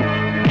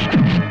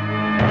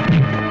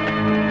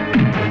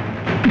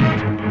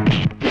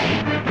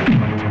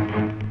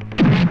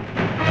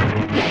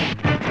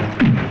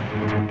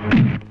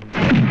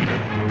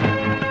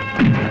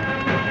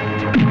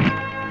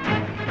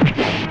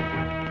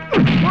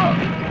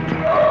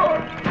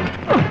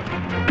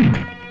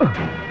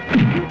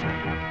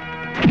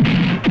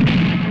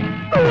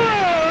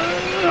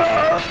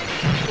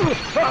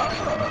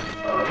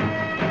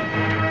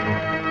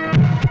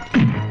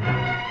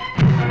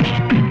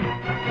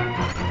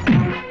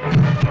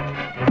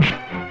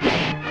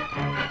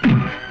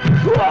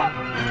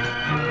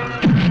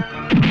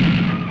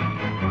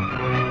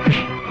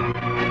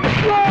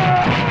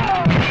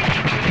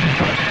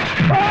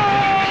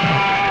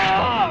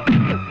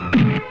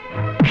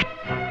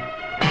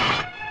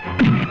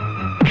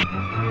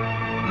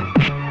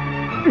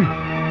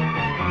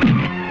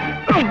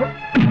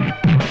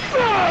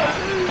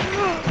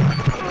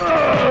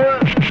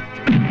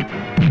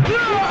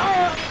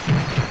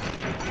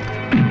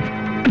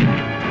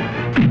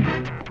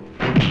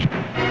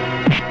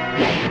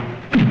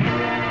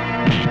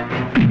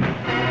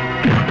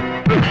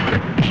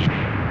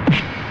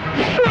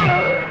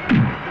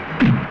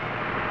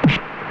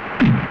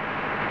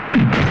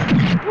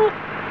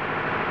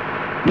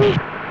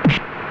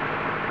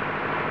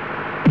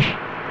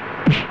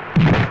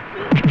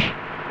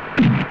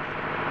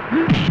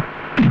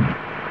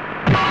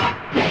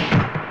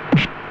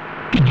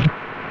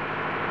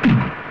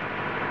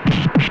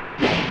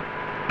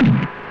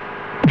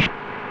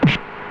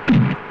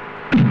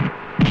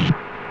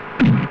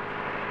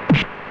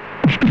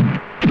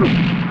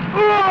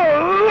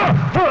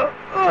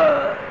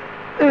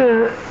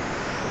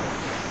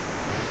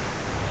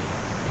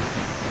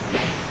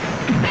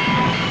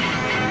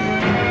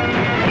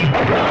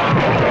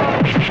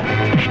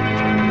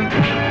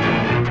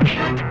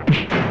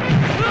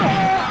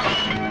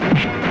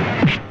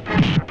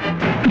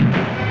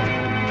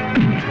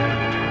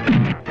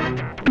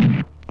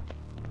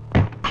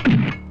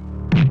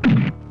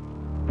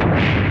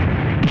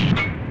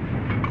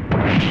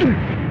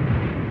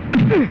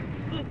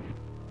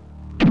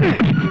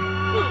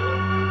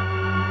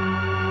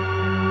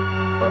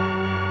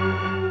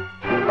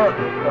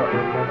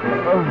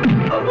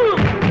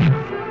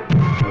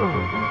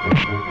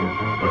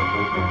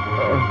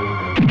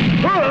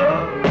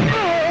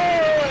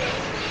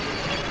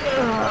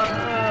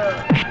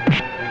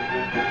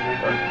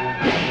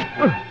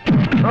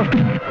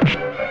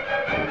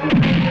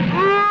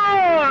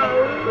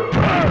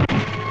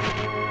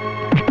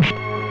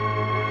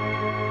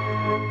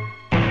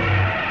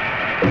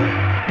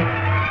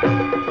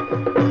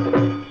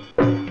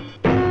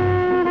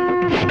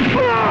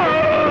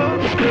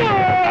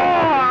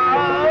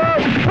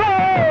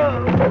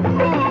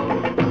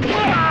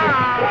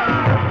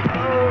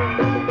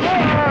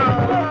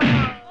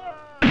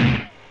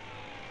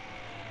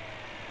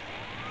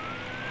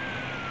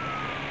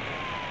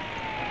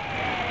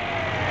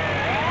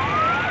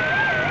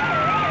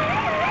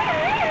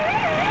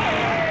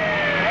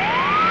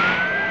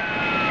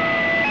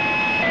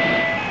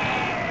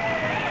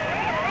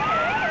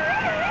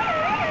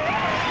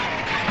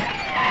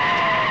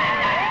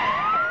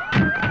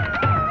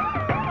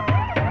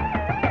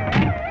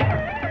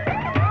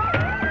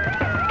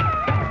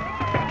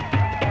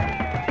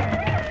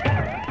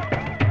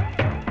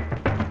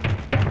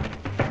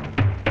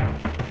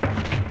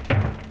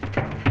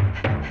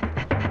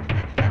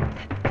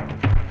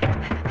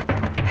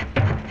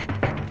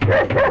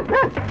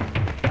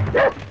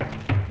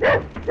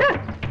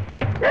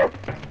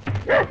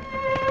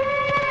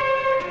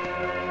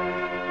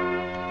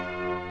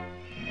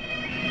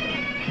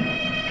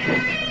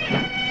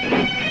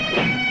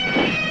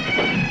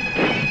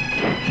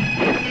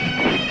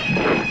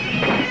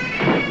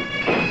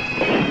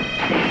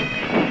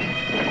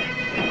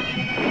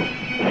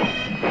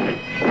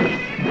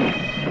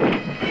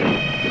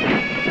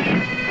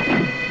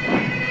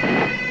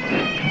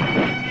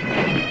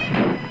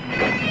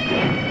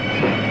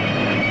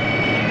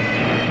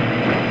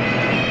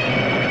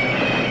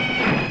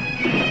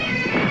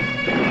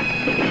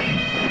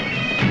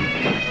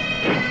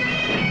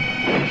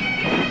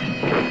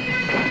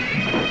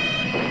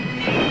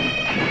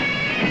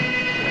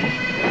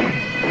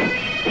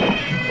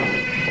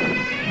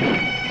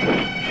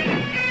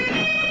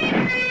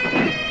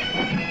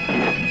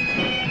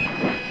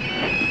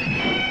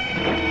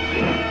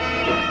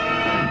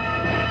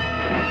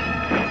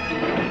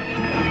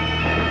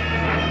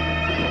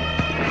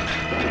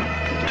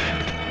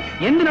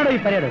 എന്തിനാണോ ഈ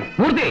പരേഡ്?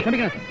 മൂർത്തി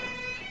ക്ഷമിക്കണം സാർ.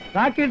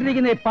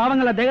 കാക്കിയിട്ടിരിക്കുന്ന ഈ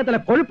പാവങ്ങളുടെ ദേഹത്തിലെ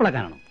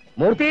കൊഴുപ്പിളക്കാനാണോ?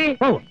 മൂർത്തി,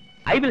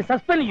 ഐ വിൽ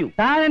സസ്പെൻഡ് യു.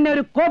 താൻ എന്നെ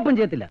ഒരു കോപ്പും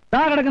ചെയ്യത്തില്ല.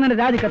 താ കിടക്കുന്നതിന്റെ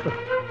രാജിക്കത്ത്.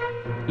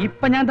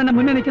 ഇപ്പൊ ഞാൻ തന്നെ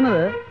മുന്നിൽ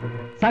നിൽക്കുന്നത്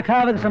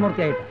സഖാവ്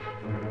കൃഷ്ണമൂർത്തിയായിട്ട്.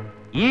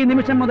 ഈ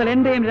നിമിഷം മുതൽ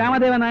എന്റെയും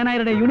രാമദേവ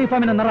നായനാരുടെ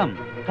യൂണിഫോമിന്റെ നിറം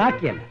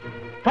കാക്കിയല്ല,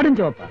 കടും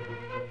ചുവപ്പ.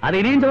 അത്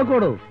ഇനിയും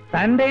ചുവക്കോടൂ.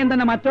 തന്റെയും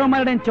തന്നെ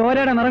മറ്റവന്മാരുടെയും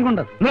ചോരയുടെ നിറം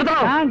കൊണ്ട്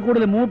താൻ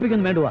കൂടുതൽ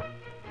മൂപ്പിക്കുന്നു വേണ്ടുവാ.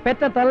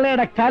 പെറ്റ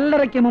തള്ളയുടെ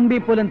കല്ലറയ്ക്ക്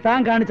മുമ്പിൽ പോലും താൻ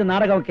കാണിച്ച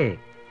നാടകമൊക്കെ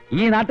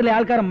ഈ നാട്ടിലെ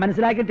ആൾക്കാർ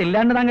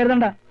മനസ്സിലാക്കിയിട്ടില്ലാണ്ട് താൻ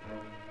കരുതണ്ട.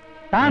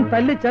 താൻ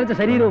തല്ലിച്ചരച്ച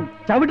ശരീരവും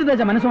ചവിട്ടി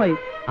തേച്ച മനസ്സുമായി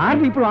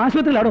ആർക്കും ഇപ്പോഴും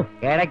ആശുപത്രിയിലാടോ.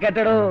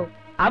 കേടക്കെട്ടടോ,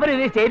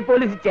 അവരിനി സ്റ്റേറ്റ്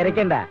പോലീസ്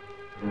ചിരക്കണ്ട.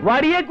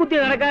 വടിയെ കുത്തി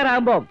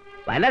നടക്കാറാകുമ്പോ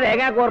വല്ല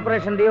രേഖാ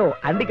കോർപ്പറേഷന്റെയോ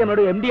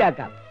അണ്ടിക്കമ്മയുടെയോ MD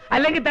ആക്കാം.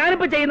 അല്ലെങ്കിൽ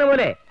താനിപ്പോ ചെയ്യുന്ന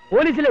പോലെ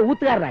പോലീസിലെ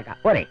ഊത്തുകാരനാക്കാം.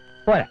 പോരെ?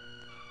 പോരാ.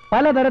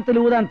 പലതരത്തിൽ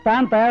ഊതാൻ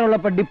താൻ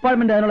തയ്യാറുള്ളപ്പോ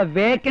ഡിപ്പാർട്ട്മെന്റ് അതിനുള്ള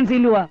വേക്കൻസി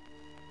ഇല്ലുവാ.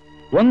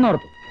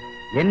 ഒന്നോർത്തു,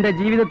 എന്റെ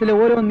ജീവിതത്തിലെ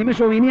ഓരോ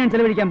നിമിഷവും ഇനി ഞാൻ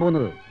ചെലവഴിക്കാൻ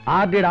പോകുന്നത്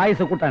ആദ്യയുടെ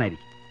ആയുസ്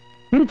കൂട്ടാനായിരിക്കും.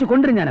 തിരിച്ചു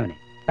കൊണ്ടുവരും ഞാൻ അവനെ,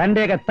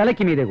 തന്റെയൊക്കെ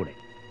തലയ്ക്ക് മീതെ കൂടെ.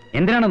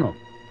 എന്തിനാണെന്നോ?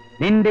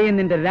 നിന്റെയും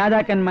നിന്റെ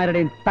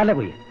രാജാക്കന്മാരുടെയും തല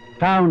കൊയ്യാൻ.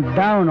 Count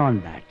down on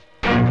that.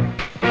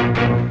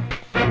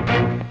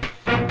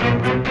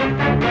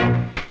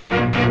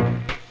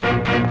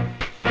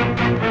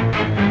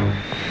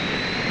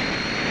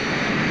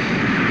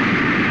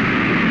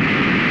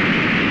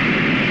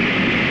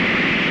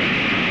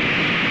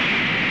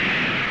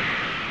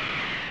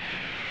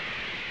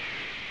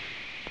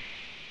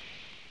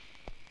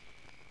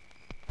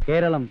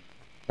 Keralam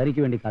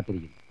തനിക്ക് വേണ്ടി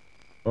കാത്തിരിക്കുന്നു.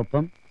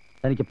 ഒപ്പം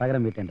തനിക്ക്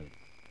പകരം വീട്ടേണ്ടി വരും.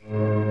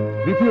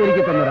 വിധി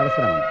ഒരുക്കി തന്ന ഒരു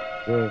അവസരമാണ്,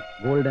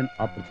 golden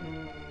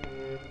opportunity.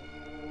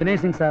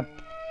 Dinesh Singh sir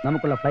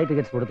നമുക്കുള്ള ഫ്ലൈറ്റ്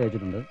ടിക്കറ്റ്സ്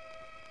കൊടുത്തയച്ചിട്ടുണ്ട്.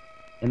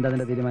 എന്താ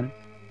അതിന്റെ തീരുമാനം?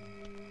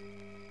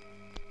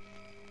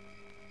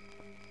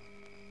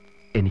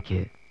 എനിക്ക്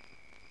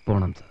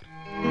പോണം സാർ.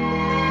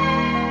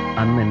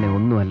 അന്ന് എന്നെ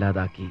ഒന്നും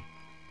അല്ലാതാക്കി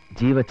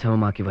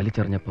ജീവച്ഛവമാക്കി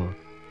വലിച്ചെറിഞ്ഞപ്പോ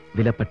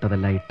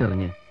വിലപ്പെട്ടതെല്ലാം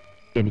ഇട്ടെറിഞ്ഞ്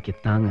എനിക്ക്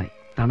താങ്ങായി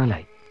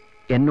തണലായി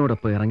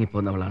എന്നോടൊപ്പം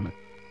ഇറങ്ങിപ്പോന്നവളാണ്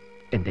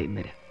എന്റെ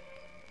ഇന്ദിര.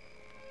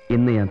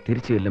 ഇന്ന് ഞാൻ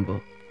തിരിച്ചു ചെല്ലുമ്പോൾ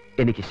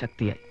എനിക്ക്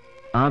ശക്തിയായി,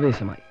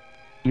 ആവേശമായി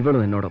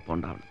ഇവളും എന്നോടൊപ്പം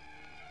ഉണ്ടാവണം.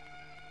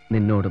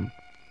 നിന്നോടും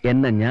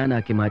എന്നെ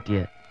ഞാനാക്കി മാറ്റിയ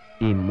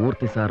ഈ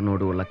മൂർത്തി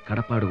സാറിനോടുള്ള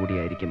കടപ്പാട്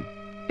കൂടിയായിരിക്കും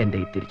എന്റെ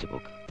ഈ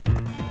തിരിച്ചുപോക്ക്.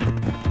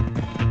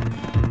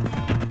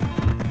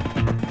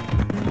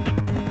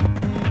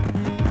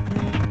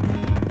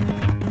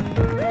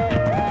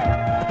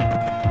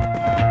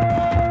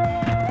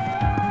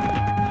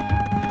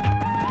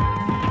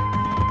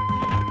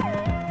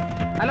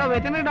 ഹലോ,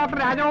 വെറ്ററിനറി ഡോക്ടർ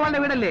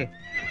രാജഗോപാലിന്റെ വീടല്ലേ?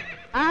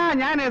 ആ,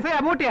 ഞാൻ എസ്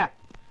അബൂട്ടിയ.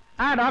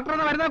 ആ, ഡോക്ടർ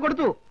ഒന്ന് മരുന്ന്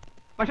കൊടുത്തു,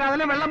 പക്ഷെ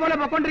അതിലെ വെള്ളം പോലെ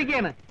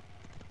പൊക്കോണ്ടിരിക്കുകയാണ്.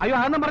 അയ്യോ,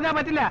 അതൊന്നും പറഞ്ഞാൽ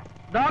പറ്റില്ല.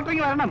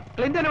 ഡോക്ടറിങ് വരണം.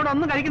 ക്ലിന്റൺ ഇവിടെ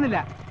ഒന്നും കഴിക്കുന്നില്ല.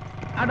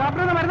 ആ, ഡോക്ടർ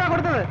ഒന്ന് മരുന്നാ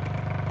കൊടുത്തത്.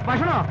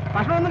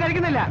 ഭക്ഷണം ഒന്നും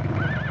കഴിക്കുന്നില്ല,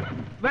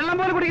 വെള്ളം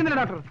പോലും കുടിക്കുന്നില്ല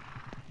ഡോക്ടർ.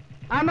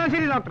 ആ, എന്നാ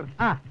ശരി ഡോക്ടർ.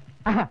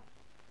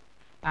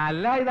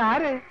 അല്ല,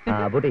 ഇതാര്?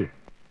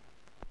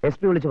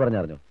 SP വിളിച്ചു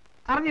പറഞ്ഞറിഞ്ഞോ?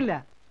 അറിഞ്ഞില്ല.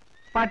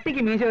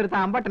 പട്ടിക്ക് മീശ വരുത്ത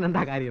അമ്പട്ടൻ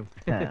എന്താ കാര്യം?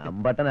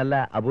 അമ്പട്ടനല്ല,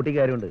 അബൂട്ടിക്ക്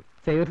കാര്യമുണ്ട്.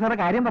 സേവർ സാറെ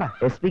കാര്യം പറ.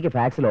 SP-ക്ക്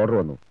ഫാക്സിൽ ഓർഡർ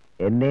വന്നു.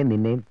 എന്നെയും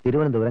നിന്നെയും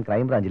തിരുവനന്തപുരം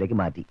ക്രൈംബ്രാഞ്ചിലേക്ക്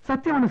മാറ്റി.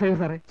 സത്യമാണ് സേവർ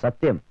സാറെ?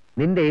 സത്യം.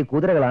 നിന്റെ ഈ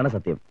കുതിരകളാണ്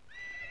സത്യം.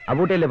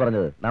 അബൂട്ടിയല്ലേ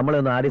പറഞ്ഞത് നമ്മളെ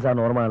ഒന്ന് ആടി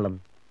സാറിന് ഓർമ്മയാണല്ലോ.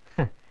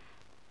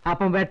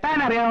 അപ്പം വെട്ടാൻ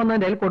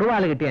അറിയാവുന്നതിന്റെ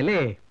കൊടുവാള് കിട്ടിയല്ലേ?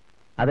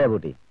 അതെ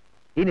അബൂട്ടി,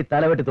 ഇനി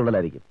തലവെട്ടി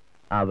തുള്ളലായിരിക്കും.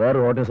 ആ,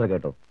 വേറൊരു ഓട്ടോസ്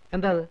കേട്ടോ.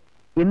 എന്താ?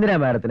 ഇന്ദിരാ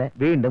മാഡത്തിനെ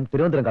വീണ്ടും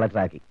തിരുവനന്തപുരം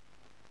കളക്ടറാക്കി.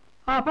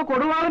 അപ്പൊ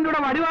കൊടുവാളിന്റെ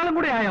കൂടെ വടിവാളും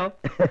കൂടെ ആയോ?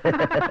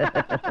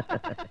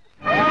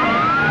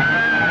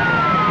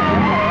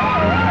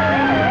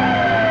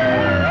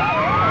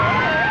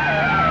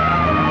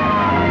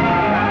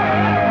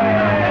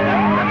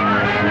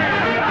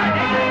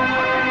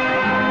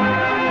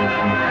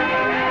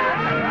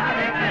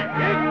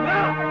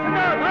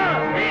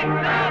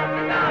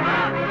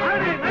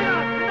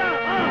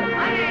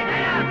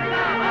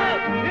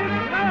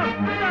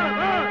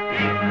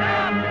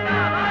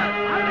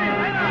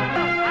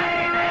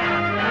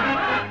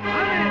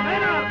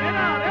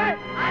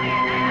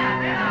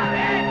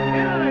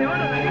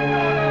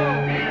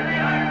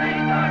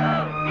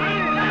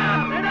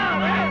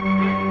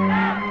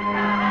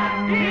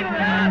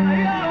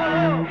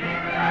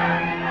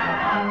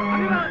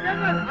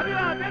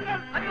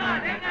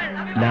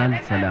 ലാൽ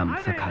സലാം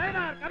സഖാവ്.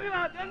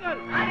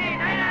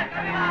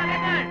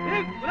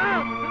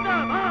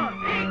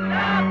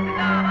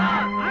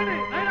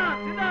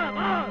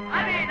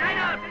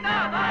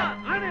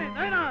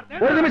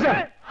 ഒരു നിമിഷം,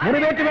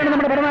 മുറിവേറ്റ് വേണം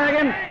നമ്മുടെ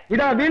പടനായകൻ.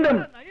 ഇതാ വീണ്ടും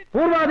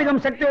പൂർവാധികം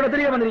ശക്തിയോടെ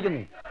തിരികെ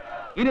വന്നിരിക്കുന്നു.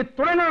 ഇനി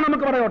തുടങ്ങാൻ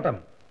നമുക്ക് പടയോട്ടം.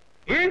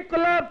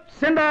 ഇൻക്ലാബ്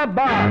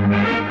സിന്ദാബാദ്,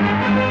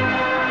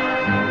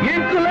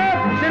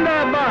 ഇൻക്ലാബ്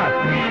സിന്ദാബാദ്,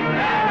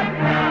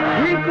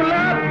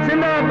 ഇൻക്ലാബ്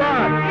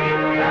സിന്ദാബാദ്,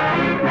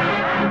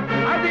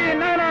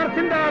 അതിനാനാർ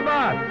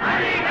സിന്ദാബാദ്,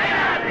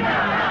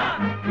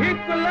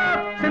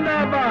 ഇൻക്ലാബ്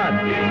സിന്ദാബാദ്.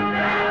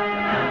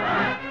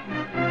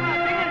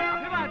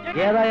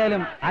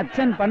 ഏതായാലും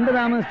അച്ഛൻ പണ്ട്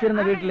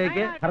താമസിച്ചിരുന്ന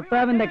വീട്ടിലേക്ക്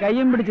ഭർത്താവിന്റെ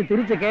കയ്യും പിടിച്ച്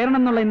തിരിച്ച് കയറണം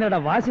എന്നുള്ള ഇന്ദിരയുടെ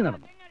വാശി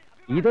നടന്നു.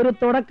 ഇതൊരു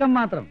തുടക്കം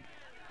മാത്രം.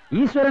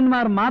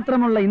 ഈശ്വരന്മാർ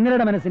മാത്രമുള്ള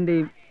ഇന്ദിരയുടെ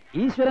മനസ്സിന്റെയും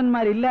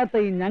ഈശ്വരന്മാരില്ലാത്ത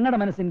ഈ ഞങ്ങളുടെ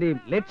മനസ്സിന്റെയും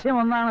ലക്ഷ്യം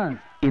ഒന്നാണ്.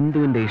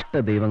 ഇന്ദുവിന്റെ ഇഷ്ട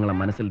ദൈവങ്ങളെ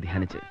മനസ്സിൽ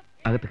ധ്യാനിച്ച്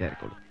അകത്ത്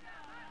കയറിക്കോളൂ.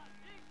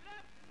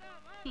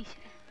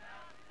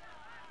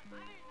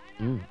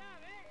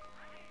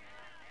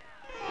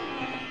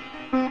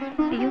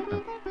 അയ്യോ,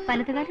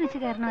 വലതുകാലം വെച്ച്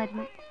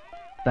കയറണമായിരുന്നു.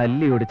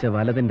 തല്ലി ഒടിച്ച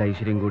വലതിന്റെ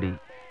ഐശ്വര്യം കൂടി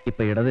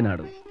ഇപ്പൊ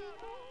ഇടതിനാടും.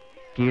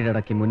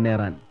 കീഴടക്കി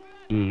മുന്നേറാൻ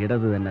ഈ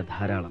ഇടത് തന്നെ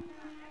ധാരാളം.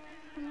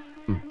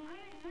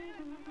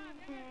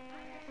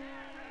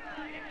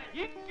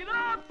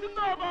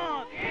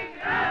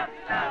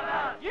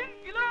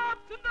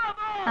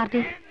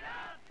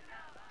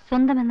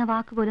 സ്വന്തം എന്ന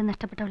വാക്ക് പോലും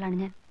നഷ്ടപ്പെട്ടവളാണ്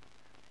ഞാൻ.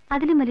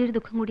 അതിലും വലിയൊരു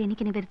ദുഃഖം കൂടി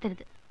എനിക്കിനി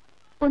വരുത്തരുത്.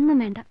 ഒന്നും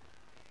വേണ്ട,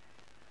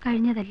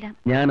 കഴിഞ്ഞതെല്ലാം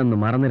ഞാനൊന്ന്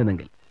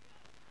മറന്നിരുന്നെങ്കിൽ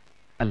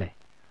അല്ലേ?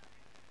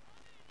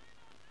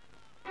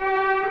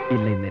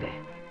 ഇല്ല ഇന്ദിരെ,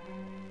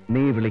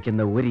 നീ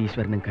വിളിക്കുന്ന ഒരു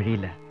ഈശ്വരനും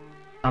കഴിയില്ല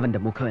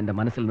അവന്റെ മുഖം എന്റെ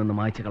മനസ്സിൽ നിന്ന്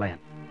മായ്ച്ചു കളയാൻ.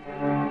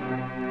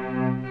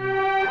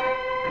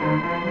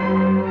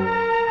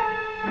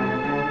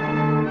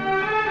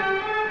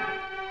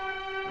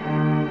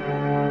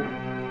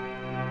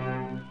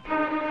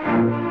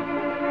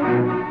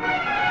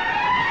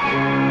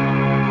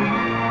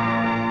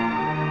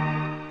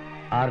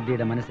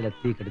 ആർഡിയുടെ മനസ്സിലെ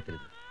തീ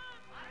കെടുത്തരുത്.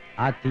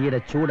 ആ തീയുടെ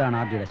ചൂടാണ്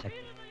ആർഡിയുടെ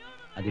ശക്തി.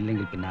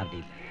 അതില്ലെങ്കിൽ പിന്നെ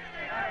ആർഡിയില്ല.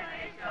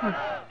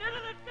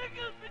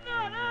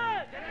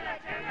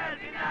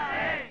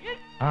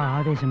 ആ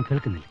ആദേശം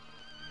കേൾക്കുന്നില്ല.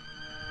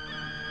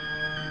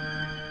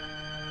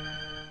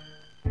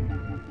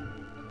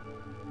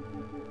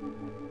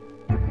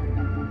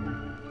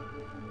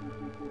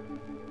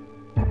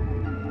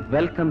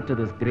 Welcome to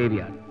this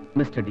graveyard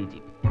mister DG.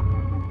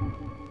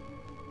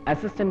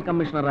 Assistant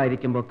commissioner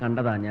ആയിരിക്കുമ്പോൾ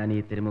കണ്ടതാ ഞാൻ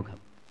ഈ തിരുമുഖം.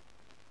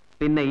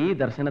 പിന്നെ ഈ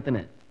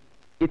ദർശനത്തിന്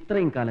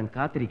ഇത്രയും കാലം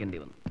കാത്തിരിക്കേണ്ടി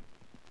വന്നു.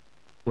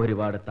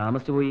 ഒരുപാട്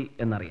താമസിച്ചുപോയി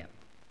എന്നറിയാം.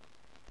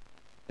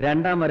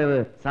 രണ്ടാം വരവ്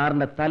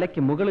സാറിന്റെ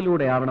തലയ്ക്ക്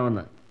മുകളിലൂടെ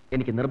ആവണമെന്ന്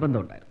എനിക്ക്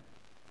നിർബന്ധമുണ്ടായിരുന്നു.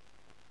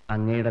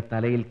 അങ്ങയുടെ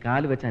തലയിൽ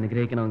കാൽ വെച്ച്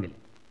അനുഗ്രഹിക്കണമെങ്കിൽ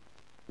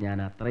ഞാൻ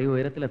അത്രയും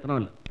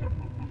ഉയരത്തിലെത്തണമല്ലോ.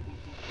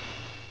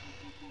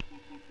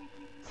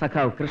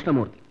 സഖാവ്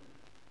Krishnamurthy,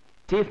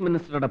 chief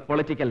മിനിസ്റ്ററുടെ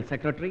political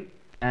secretary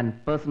and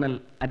personal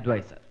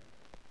adviser.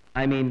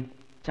 I mean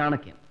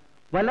ചാണക്യൻ.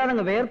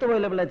 വല്ലാതെ വേർത്ത്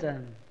പോയല്ലോ പിള്ളേച്ച.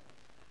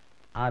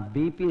 ആ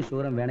BP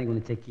ഷുഗറും വേണമെങ്കിൽ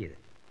ഒന്ന് ചെക്ക് ചെയ്ത്.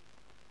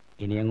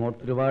 ഇനി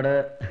അങ്ങോട്ട് ഒരുപാട്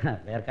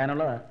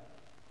വേർക്കാനുള്ളതാ.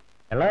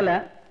 വെള്ളമല്ല,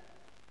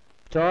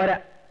 ചോര.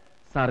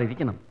 സാർ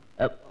ഇരിക്കണം.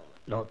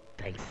 No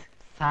thanks.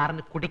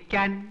 സാറിന്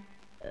കുടിക്കാൻ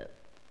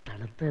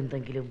തണുത്ത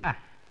എന്തെങ്കിലും?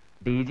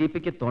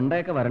 DGPക്ക്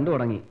തൊണ്ടയൊക്കെ വരണ്ടു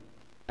തുടങ്ങി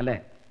അല്ലേ?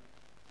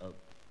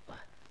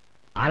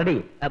 RD,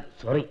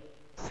 sorry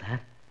sir.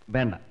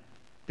 വേണ്ട,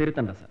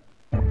 തിരുത്തണ്ട സാർ.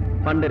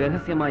 പണ്ട്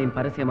രഹസ്യമായും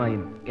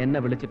പരസ്യമായും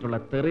എന്നെ വിളിച്ചിട്ടുള്ള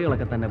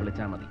തെറികളൊക്കെ തന്നെ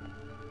വിളിച്ചാൽ മതി.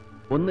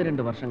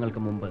 1-2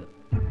 വർഷങ്ങൾക്ക് മുമ്പ്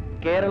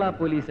കേരള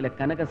പോലീസിലെ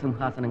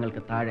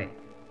കനകസിംഹാസനങ്ങൾക്ക് താഴെ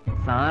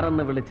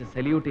സാറെന്ന് വിളിച്ച്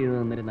സല്യൂട്ട് ചെയ്തു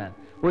നിന്നിരുന്ന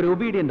ഒരു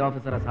ഒബീഡിയന്റ്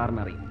ഓഫീസറെ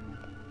സാറിനറിയും.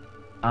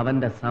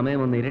 അവന്റെ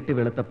സമയമൊന്ന് ഇരട്ടി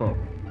വെളുത്തപ്പോ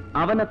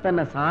അവനെ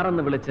തന്നെ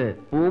സാറെന്ന് വിളിച്ച്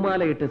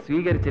പൂമാലയിട്ട്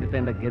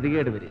സ്വീകരിച്ചിരുത്തേണ്ട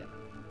ഗതികേട് വരിക.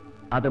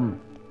 അതും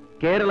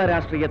കേരള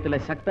രാഷ്ട്രീയത്തിലെ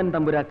ശക്തൻ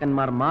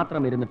തമ്പുരാക്കന്മാർ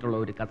മാത്രം ഇരുന്നിട്ടുള്ള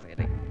ഒരു കസേര.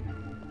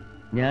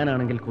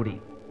 ഞാനാണെങ്കിൽ കൂടി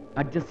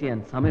അഡ്ജസ്റ്റ്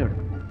ചെയ്യാൻ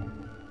സമയമെടുക്കും.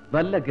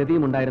 വല്ല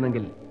ഗതിയും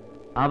ഉണ്ടായിരുന്നെങ്കിൽ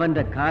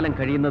അവന്റെ കാലം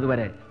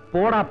കഴിയുന്നതുവരെ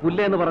പോടാ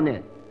പുല്ലേന്ന് പറഞ്ഞ്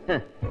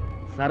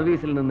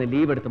സർവീസിൽ നിന്ന്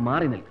ലീവ് എടുത്ത്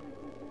മാറി നിൽക്കും.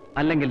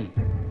 അല്ലെങ്കിൽ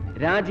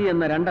രാജി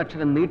എന്ന 2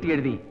 അക്ഷരം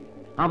നീട്ടിയെഴുതി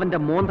അവന്റെ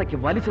മോന്തയ്ക്ക്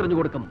വലിച്ചെറിഞ്ഞു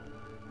കൊടുക്കും.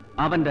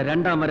 അവന്റെ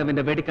രണ്ടാം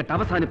വരവിന്റെ വെടിക്കെട്ട്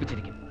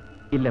അവസാനിപ്പിച്ചിരിക്കും.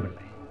 ഇല്ല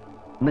പിള്ളേ,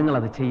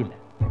 നിങ്ങളത് ചെയ്യില്ല.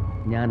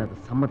 ഞാനത്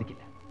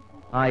സമ്മതിക്കില്ല.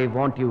 I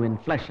won't you in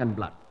flesh and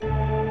blood.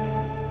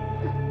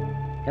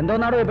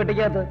 എന്തോന്നാടോ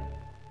പെട്ടിക്കകത്ത്?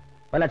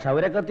 വല്ല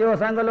ക്ഷൗരക്കത്തിയോ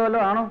അസാങ്കല്ലോ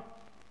വല്ലോ ആണോ?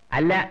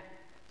 അല്ല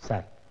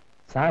സാർ.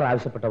 സാർ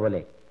ആവശ്യപ്പെട്ട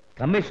പോലെ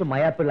കമ്മീഷൻ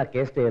മയാപ്പിള്ള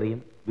കേസ് ഡയറിയും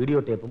വീഡിയോ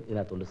ടേപ്പും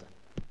ഇതിനകത്തുണ്ട് സാർ.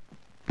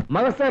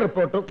 മകസ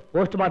റിപ്പോർട്ടും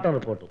പോസ്റ്റ്മോർട്ടം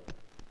റിപ്പോർട്ടും.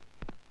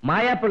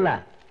 മായാപ്പിള്ള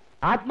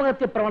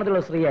ആത്മഹത്യ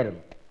പ്രവണതയുള്ള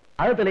സ്ത്രീയായിരുന്നു.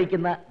 അത്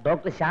തെളിയിക്കുന്ന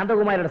ഡോക്ടർ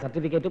ശാന്തകുമാരിയുടെ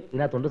സർട്ടിഫിക്കറ്റും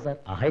ഇതിനകത്തുണ്ട് സാർ.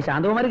 ആഹായ്,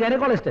 ശാന്തകുമാരി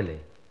ഗൈനക്കോളജിസ്റ്റ് അല്ലേ?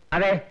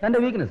 അതെ. തന്റെ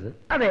വീക്ക്നെസ്?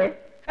 അതെ.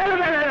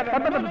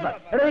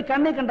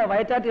 കണ്ണി കണ്ട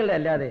വയറ്റാറ്റുകളുടെ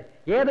അല്ലാതെ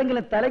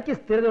ഏതെങ്കിലും തലയ്ക്ക്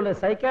സ്ഥിരതയുള്ള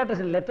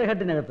സൈക്കാട്രിസ്റ്റിന്റെ ലെറ്റർ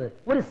ഹെഡിനകത്ത്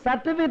ഒരു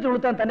സർട്ടിഫിക്കറ്റ്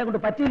കൊടുത്താൻ തന്നെ കൊണ്ട്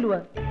പറ്റിയില്ല.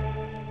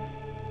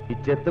 ഈ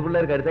ചെത്ത്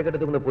പിള്ളേർ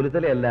കരുത്തേക്കെടുത്തുകൊണ്ട്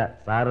പുലിത്തലയല്ല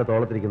സാറിന്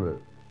തോളത്തിരിക്കുന്നത്.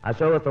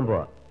 അശോക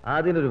സംഭവം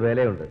അതിനൊരു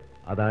വിലയുണ്ട്.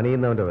 അത്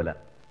അണിയുന്നവന്റെ വില.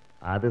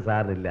 അത്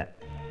സാറിനില്ല.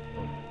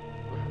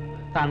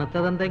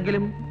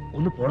 തണുത്തതെന്തെങ്കിലും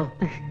ഒന്ന് പോണോ?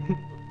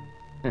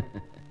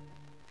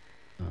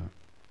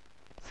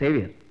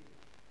 സേവിയർ,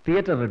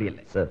 തിയേറ്റർ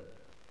റെഡിയല്ലേ? സർ.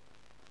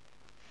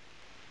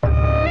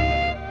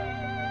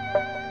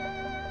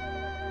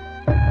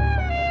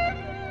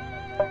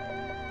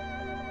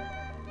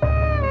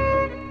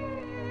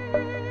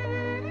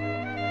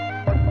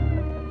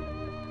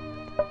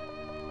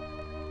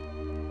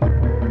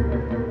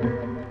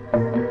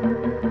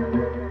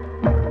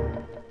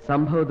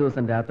 സംഭവ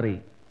ദിവസം രാത്രി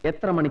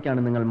എത്ര മണിക്കാണ്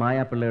നിങ്ങൾ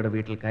മായാപ്പിള്ളയുടെ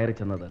വീട്ടിൽ കയറി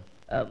ചെന്നത്?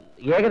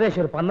 ഏകദേശം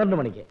ഒരു 12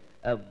 മണിക്ക്.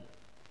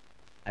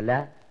 അല്ല,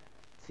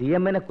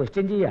 CM-നെ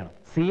ക്വസ്റ്റ്യൻ ചെയ്യാണ്.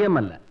 CM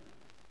അല്ല,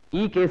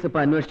 ഈ കേസ് ഇപ്പൊ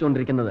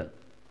അന്വേഷിച്ചുകൊണ്ടിരിക്കുന്നത്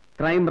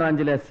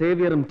ക്രൈംബ്രാഞ്ചിലെ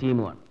സേവിയറും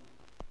ടീമുമാണ്.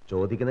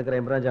 ചോദിക്കുന്ന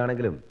ക്രൈംബ്രാഞ്ച്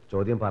ആണെങ്കിലും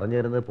ചോദ്യം പറഞ്ഞു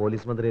തരുന്നത്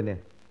പോലീസ് മന്ത്രി തന്നെ.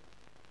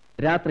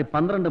 രാത്രി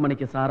 12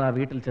 മണിക്ക് സാർ ആ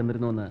വീട്ടിൽ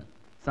ചെന്നിരുന്നുവെന്ന്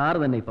സാർ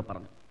തന്നെ ഇപ്പൊ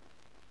പറഞ്ഞു.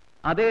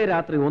 അതേ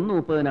രാത്രി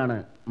 1:30-നാണ്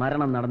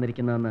മരണം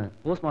നടന്നിരിക്കുന്നതെന്ന്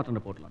പോസ്റ്റ്മോർട്ടം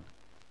റിപ്പോർട്ടിലുണ്ട്.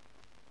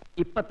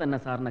 ഇപ്പൊ തന്നെ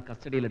സാറിനെ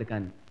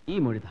കസ്റ്റഡിയിലെടുക്കാൻ ഈ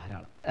മൊഴി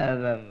ധാരാളം.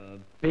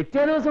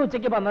 പിറ്റേ ദിവസം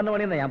ഉച്ചയ്ക്ക് 12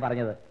 മണിയെന്നാ ഞാൻ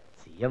പറഞ്ഞത്.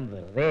 CM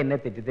വെറുതെ എന്നെ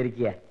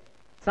തെറ്റിദ്ധരിക്കുക.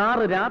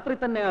 സാറ് രാത്രി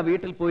തന്നെ ആ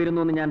വീട്ടിൽ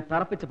പോയിരുന്നു എന്ന് ഞാൻ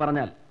തറപ്പിച്ച്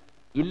പറഞ്ഞാൽ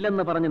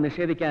ഇല്ലെന്ന് പറഞ്ഞ്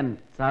നിഷേധിക്കാൻ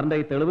സാറിന്റെ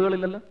ഈ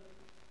തെളിവുകളില്ലല്ലോ.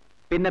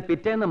 പിന്നെ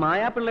പിറ്റേന്ന്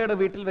മായാപ്പിള്ളയുടെ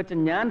വീട്ടിൽ വെച്ച്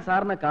ഞാൻ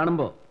സാറിനെ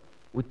കാണുമ്പോ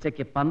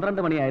ഉച്ചയ്ക്ക്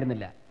 12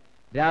 മണിയായിരുന്നില്ല,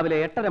 രാവിലെ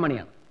 8:30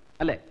 മണിയാണ്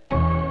അല്ലേ?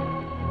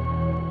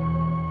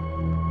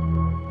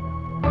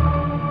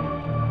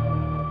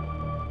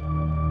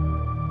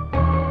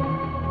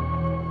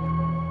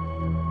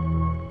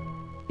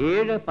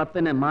 ഏഴ്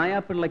 10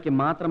 മായാപ്പിള്ളയ്ക്ക്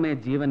മാത്രമേ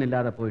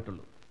ജീവനില്ലാതെ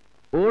പോയിട്ടുള്ളൂ.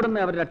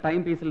 ഓടുന്ന അവരുടെ ടൈം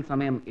പീസിൽ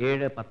സമയം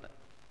 7:10.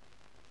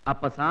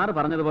 അപ്പൊ സാറ്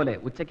പറഞ്ഞതുപോലെ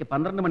ഉച്ചയ്ക്ക്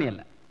 12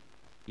 മണിയല്ല,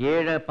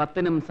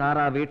 7:10 സാർ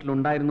ആ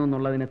വീട്ടിലുണ്ടായിരുന്നു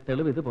എന്നുള്ളതിന്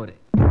തെളിവ് ഇതുപോലെ.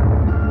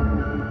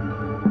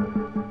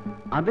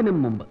 അതിനും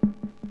മുമ്പ്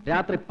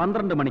രാത്രി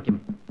 12 മണിക്കും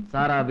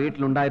സാർ ആ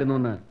വീട്ടിലുണ്ടായിരുന്നു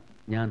എന്ന്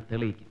ഞാൻ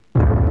തെളിയിക്കും.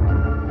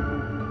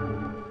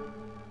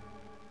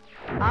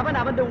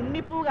 അവന്റെ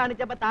ഉണ്ണിപ്പൂ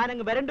കാണിച്ചപ്പോ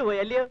താനങ്ങ് വരണ്ടു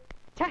പോയി അല്ലയോ?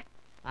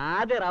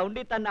 ആദ്യ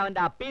റൗണ്ടിൽ തന്നെ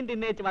അവന്റെ അപ്പീൻ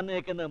തിന്നേച്ച് വന്നു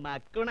നിൽക്കുന്നത്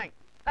മക്കുണ.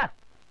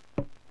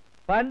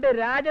 പണ്ട്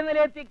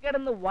രാജനിലയത്തിൽ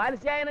കിടന്ന്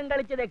വാത്സ്യായനം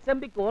കളിച്ചത്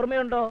XMPക്ക്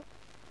ഓർമ്മയുണ്ടോ?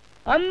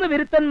 അന്ന്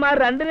വിരുത്തന്മാർ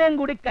രണ്ടിനെയും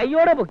കൂടി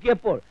കയ്യോടെ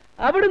പൊക്കിയപ്പോൾ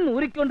അവിടുന്ന്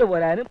ഊരിക്കൊണ്ട്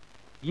പോരാനും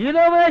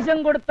ഗീതോപദേശം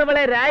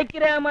കൊടുത്തവളെ രായ്ക്ക്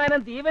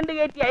രാമായണം തീവണ്ടി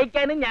കയറ്റി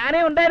അയക്കാനും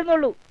ഞാനേ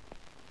ഉണ്ടായിരുന്നുള്ളൂ.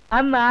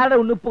 അന്ന് ആരുടെ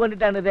ഉണ്ണിപ്പ്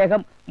കണ്ടിട്ടാണ്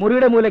ഇദ്ദേഹം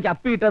മുറിയുടെ മൂലയ്ക്ക്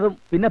അപ്പിയിട്ടതും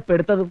പിന്നെ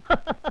പെടുത്തതും?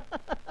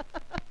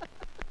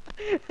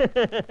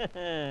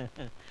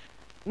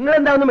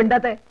 നിങ്ങളെന്താ ഒന്നും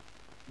മിണ്ടാത്തെ?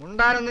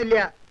 മുണ്ടാനൊന്നുമില്ല,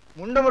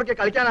 മുണ്ട് മുറുക്കി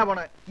കളിക്കാനാ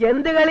പോണേ.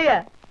 എന്ത് കളിയാ?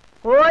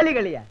 കോലി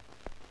കളിയാ?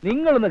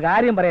 നിങ്ങളൊന്ന്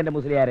കാര്യം പറയണ്ട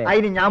മുസ്ലിയാരെ.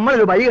 അതിന്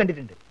ഞമ്മളൊരു വഴി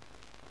കണ്ടിട്ടുണ്ട്.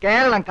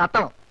 കേരളം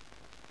കത്തണം.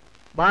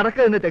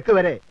 വടക്ക് നിന്ന് തെക്ക്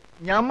വരെ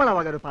ഞമ്മളെ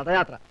വക ഒരു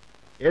പദയാത്ര.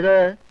 ഏത്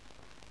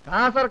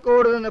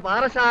കാസർഗോഡ് നിന്ന്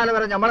പാറശാല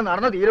വരെ നമ്മൾ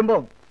നടന്നു തീരുമ്പോ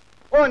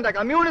ഓന്റെ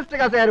കമ്മ്യൂണിസ്റ്റ്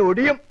കസേര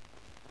ഒടിയും.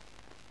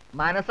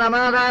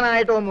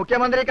 മനസമാധാനായിട്ട്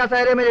മുഖ്യമന്ത്രി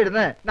കസേരമേൽ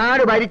ഇരുന്ന്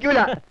നാട് ഭരിക്കൂല.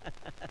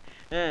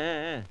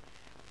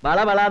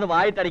 വളവളാന്ന്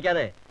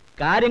വായിട്ടടിക്കാതെ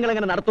കാര്യങ്ങൾ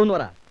എങ്ങനെ നടത്തുമെന്ന്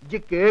പറ. ഇജ്ജ്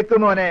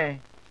കേക്കുമോനെ,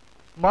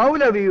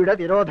 മൗലവിയുടെ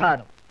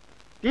തിരോധാനം,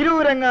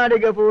 തിരൂരങ്ങാടി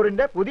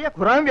ഗഫൂറിന്റെ പുതിയ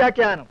ഖുർആൻ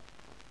വ്യാഖ്യാനം,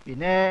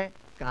 പിന്നെ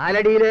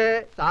കാലടിയില്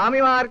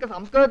സ്വാമിമാർക്ക്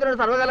സംസ്കൃതത്തിനൊരു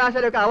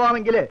സർവകലാശാലയൊക്കെ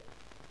ആവാമെങ്കിൽ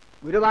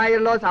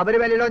ഗുരുവായൂരിലോ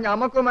ശബരിമലയിലോ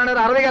ഞമ്മക്കും വേണം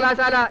ഒരു അറബി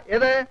കലാശാല.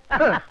 ഏത്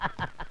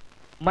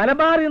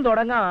മലബാറിൽ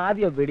തുടങ്ങാൻ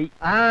ആദ്യം വെടി.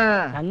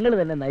 ഞങ്ങൾ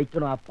തന്നെ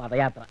നയിക്കണോ ആ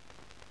പദയാത്ര?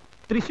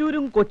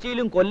 തൃശ്ശൂരും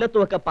കൊച്ചിയിലും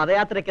കൊല്ലത്തും ഒക്കെ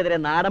പദയാത്രക്കെതിരെ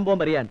നാടൻ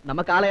ബോംബ് എറിയാൻ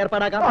നമുക്ക് ആളെ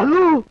ഏർപ്പാടാക്കാം.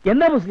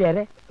 എന്താ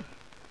മുസ്ലിയാരെ?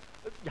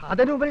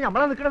 യാതൊരു മുമ്പിൽ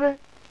ഞമ്മളാ നിൽക്കണത്.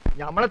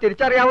 ഞമ്മളെ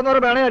തിരിച്ചറിയാവുന്നവർ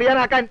വേണേ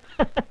എറിയാനാക്കാൻ.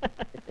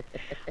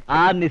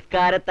 ആ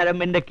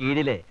നിസ്കാരത്തഴമ്പിന്റെ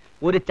കീഴില്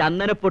ഒരു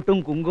ചന്ദനപ്പൊട്ടും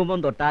കുങ്കുമം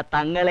തൊട്ടാ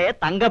തങ്ങളെ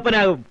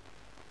തങ്കപ്പനാവും,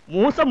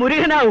 മൂസ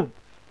മുരുകനാവും,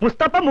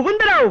 മുസ്തഫ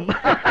മുകുന്ദനാവും.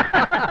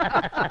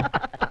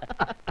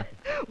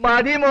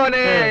 മതി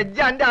മോനെ,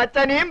 എന്റെ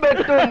അച്ഛനെയും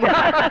പെട്ടും.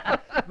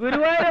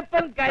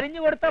 ഗുരുവായൂരപ്പൻ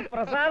കരിഞ്ഞു കൊടുത്ത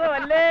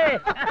പ്രസാദമല്ലേ?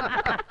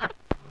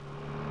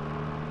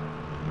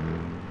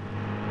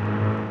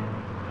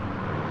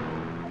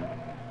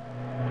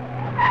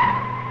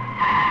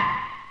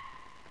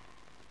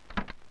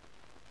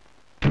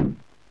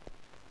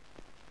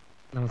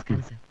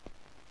 നമസ്കാരം സാർ.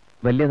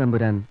 വലിയ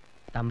തമ്പുരാൻ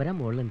തമ്പുരാൻ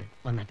മുകളിലുണ്ട്,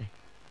 വന്നാട്ടെ.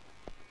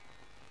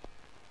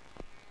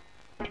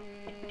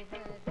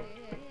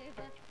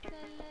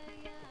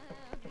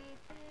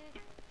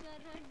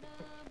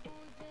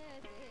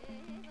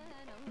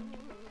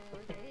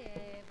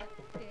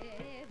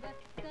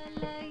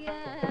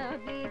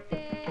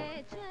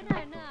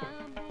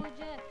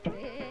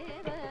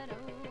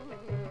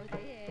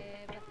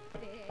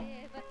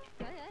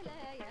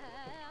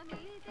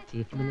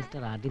 Chief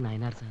minister RD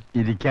Nayanar sir.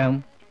 ഇരിക്കാം.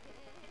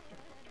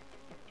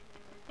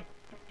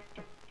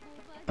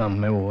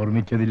 നമ്മെ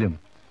ഓർമ്മിച്ചതിലും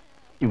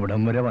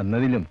ഇവിടം വരെ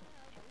വന്നതിലും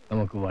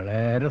നമുക്ക്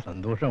വളരെ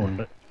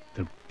സന്തോഷമുണ്ട്.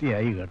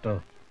 തൃപ്തിയായി കേട്ടോ.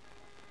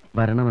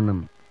 വരണമെന്നും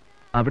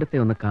അവിടുത്തെ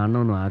ഒന്ന്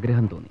കാണണമെന്നും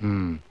ആഗ്രഹം തോന്നി.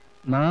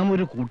 നാം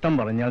ഒരു കൂട്ടം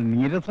പറഞ്ഞാൽ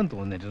നീരസം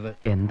തോന്നരുത്.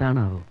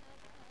 എന്താണാവോ?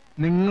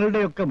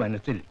 നിങ്ങളുടെയൊക്കെ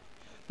മനസ്സിൽ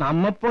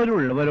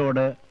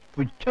നമ്മെപ്പോലുള്ളവരോട്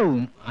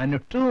പുച്ഛവും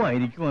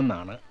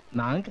അനിഷ്ടവുമായിരിക്കുമെന്നാണ്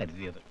നാം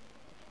കരുതിയത്.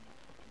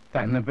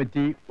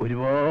 തന്നെപ്പറ്റി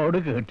ഒരുപാട്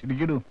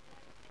കേട്ടിരിക്കുന്നു.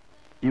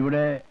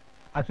 ഇവിടെ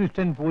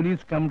അസിസ്റ്റന്റ്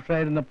പോലീസ് കമ്മീഷണർ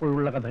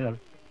ആയിരുന്നപ്പോഴുള്ള കഥകൾ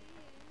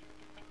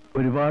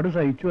ഒരുപാട്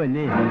സഹിച്ചു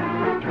അല്ലേ?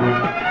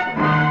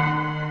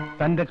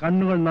 തന്റെ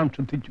കണ്ണുകൾ നാം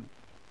ശ്രദ്ധിച്ചു.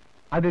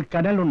 അതിൽ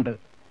കനലുണ്ട്,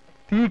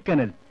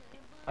 തീക്കനൽ.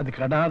 അത്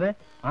കെടാതെ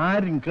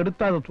ആരും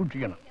കെടുത്താതെ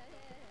സൂക്ഷിക്കണം.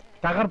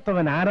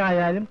 തകർത്തവൻ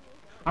ആരായാലും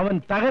അവൻ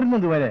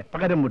തകർന്നതുവരെ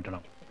പകരം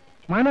വീട്ടണം.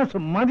 മനസ്സ്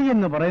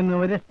മതിയെന്ന്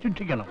പറയുന്നവരെ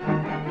ശിക്ഷിക്കണം.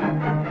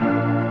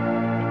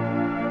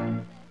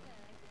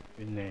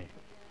 പിന്നെ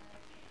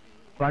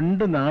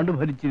പണ്ട് നാട്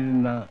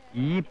ഭരിച്ചിരുന്ന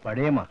ഈ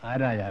പഴയ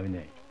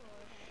മഹാരാജാവിനെ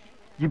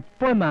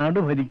ഇപ്പൊ നാട്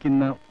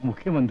ഭരിക്കുന്ന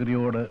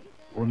മുഖ്യമന്ത്രിയോട്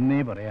ഒന്നേ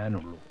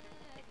പറയാനുള്ളൂ: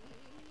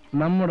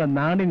 നമ്മുടെ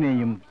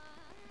നാടിനെയും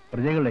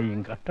പ്രജകളെയും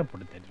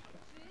കഷ്ടപ്പെടുത്തരുത്.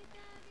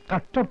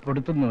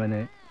 കഷ്ടപ്പെടുത്തുന്നവന്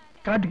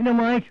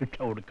കഠിനമായ ശിക്ഷ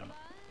കൊടുക്കണം.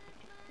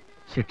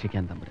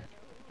 ശിക്ഷിക്കാൻ തമ്പുരാൻ.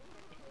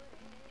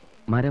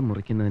 മരം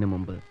മുറിക്കുന്നതിന്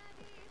മുമ്പ്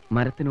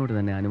മരത്തിനോട്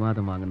തന്നെ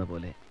അനുവാദം വാങ്ങുന്ന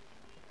പോലെ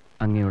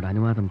അങ്ങയോട്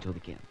അനുവാദം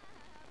ചോദിക്കുകയാണ്.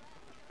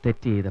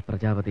 തെറ്റ് ചെയ്ത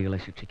പ്രജാപതികളെ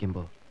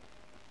ശിക്ഷിക്കുമ്പോൾ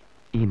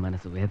ഈ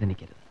മനസ്സ്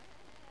വേദനിക്കരുത്.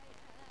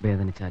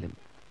 വേദനിച്ചാലും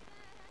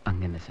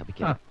അങ്ങനെ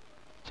ശപിക്കാം.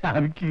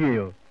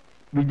 ശപിക്കുകയോ?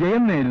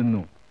 വിജയം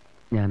നേരുന്നു.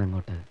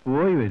 ഞാനങ്ങോട്ട്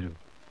പോയി വരൂ.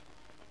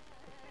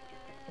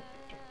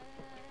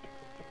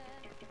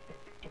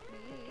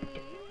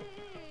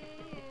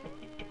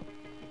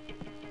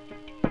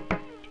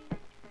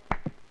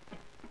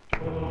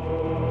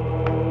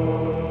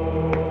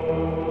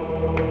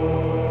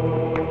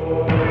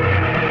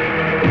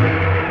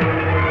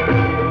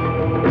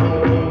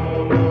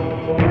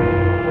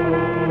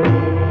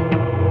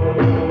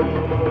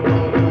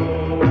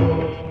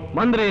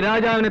 മന്ത്രി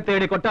രാജാവിനെ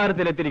തേടി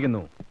കൊട്ടാരത്തിലെത്തിയിരിക്കുന്നു.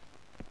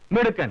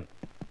 മിടുക്കൻ.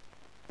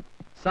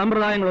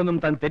 സമ്പ്രദായങ്ങളൊന്നും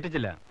താൻ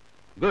തെറ്റിച്ചില്ല.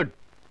 ഗുഡ്.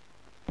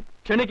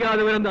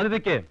 ക്ഷണിക്കാതെ വരുന്ന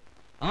അതിഥിക്ക്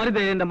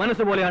ആതിഥേയന്റെ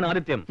മനസ്സ് പോലെയാണ്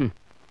ആതിഥ്യം.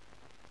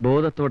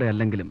 ബോധത്തോടെ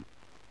അല്ലെങ്കിലും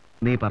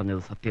നീ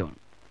പറഞ്ഞത് സത്യമാണ്.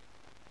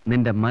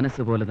 നിന്റെ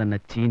മനസ്സ് പോലെ തന്നെ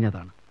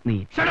ചീഞ്ഞതാണ് നീ.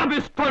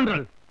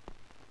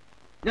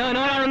 ഞാൻ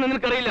ആരാണെന്ന്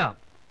നിനക്കറിയില്ല.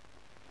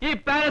 ഈ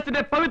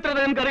പാലസിന്റെ പവിത്രത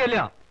നിനക്കറിയില്ല.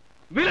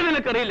 വില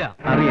നിനക്കറിയില്ല.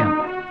 അറിയാം.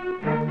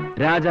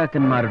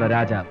 രാജാക്കന്മാരുടെ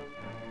രാജാവ്,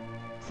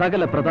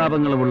 സകല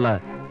പ്രതാപങ്ങളുമുള്ള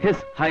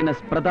ഹിസ്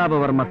ഹൈനസ്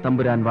പ്രതാപവർമ്മ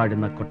തമ്പുരാൻ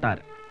വാഴുന്ന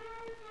കൊട്ടാരം.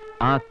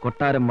 ആ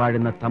കൊട്ടാരം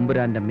വാഴുന്ന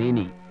തമ്പുരാന്റെ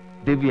മേനി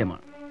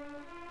ദിവ്യമാണ്.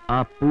 ആ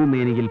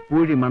പൂമേനിയിൽ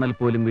പൂഴി മണൽ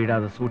പോലും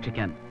വീഴാതെ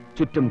സൂക്ഷിക്കാൻ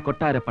ചുറ്റും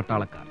കൊട്ടാര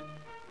പട്ടാളക്കാർ.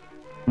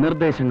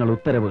 നിർദ്ദേശങ്ങൾ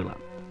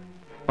ഉത്തരവുകളാണ്.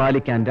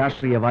 പാലിക്കാൻ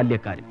രാഷ്ട്രീയ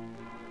ബാല്യക്കാരും.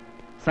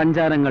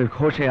 സഞ്ചാരങ്ങൾ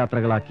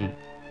ഘോഷയാത്രകളാക്കി,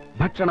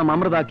 ഭക്ഷണം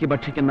അമൃതാക്കി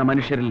ഭക്ഷിക്കുന്ന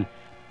മനുഷ്യരിൽ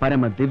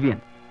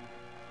പരമദിവ്യൻ.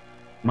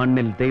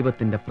 മണ്ണിൽ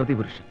ദൈവത്തിന്റെ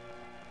പ്രതിപുരുഷൻ.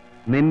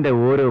 നിന്റെ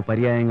ഓരോ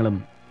പര്യായങ്ങളും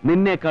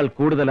നിന്നേക്കാൾ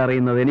കൂടുതൽ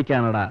അറിയുന്നത്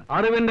എനിക്കാണടാ.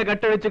 അറിവിന്റെ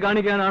കെട്ടഴിച്ച്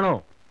കാണിക്കാനാണോ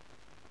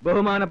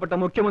ബഹുമാനപ്പെട്ട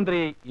മുഖ്യമന്ത്രി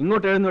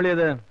ഇങ്ങോട്ട്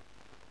എഴുന്നള്ളിയത്?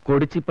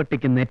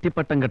 കൊടിച്ചിപ്പട്ടിക്ക്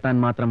നെറ്റിപ്പട്ടം കെട്ടാൻ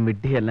മാത്രം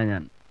വിഡ്ഢിയല്ല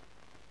ഞാൻ.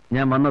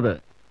 ഞാൻ വന്നത്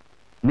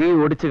നീ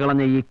ഒടിച്ചു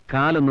കളഞ്ഞ ഈ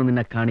കാലൊന്ന്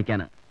നിന്നെ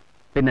കാണിക്കാന്.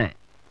 പിന്നെ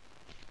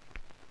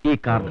ഈ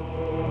കാർഡ്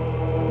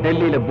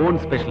ഡൽഹിയിലെ ബോൺ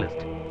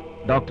സ്പെഷ്യലിസ്റ്റ്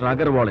ഡോക്ടർ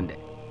അഗർവാളിന്റെ.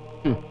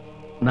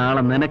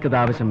 നാളെ നിനക്കിത്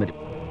ആവശ്യം വരും.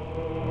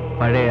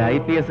 പഴയ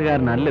IPS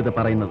കാരനല്ല ഇത്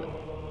പറയുന്നത്.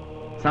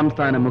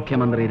 സംസ്ഥാന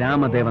മുഖ്യമന്ത്രി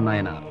രാമദേവൻ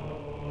നായനാർ.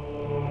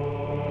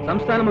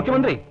 സംസ്ഥാന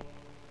മുഖ്യമന്ത്രി?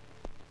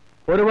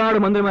 ഒരുപാട്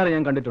മന്ത്രിമാരെ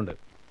ഞാൻ കണ്ടിട്ടുണ്ട്.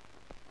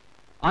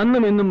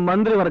 അന്നും ഇന്നും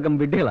മന്ത്രിവർഗം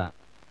വിഡ്ഢികളാ,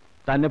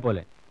 തന്നെ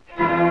പോലെ.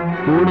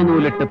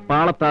 കൂണുനൂലിട്ട്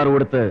പാളത്താറ്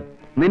കൊടുത്ത്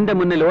നിന്റെ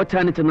മുന്നിൽ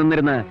ഓച്ചാനിച്ച്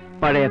നിന്നിരുന്ന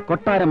പഴയ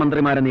കൊട്ടാര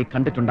മന്ത്രിമാരെ നീ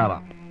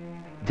കണ്ടിട്ടുണ്ടാവാം.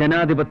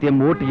 ജനാധിപത്യം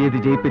വോട്ട് ചെയ്ത്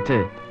ജയിപ്പിച്ച്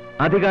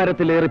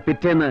അധികാരത്തിലേറി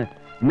പിറ്റേന്ന്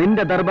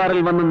നിന്റെ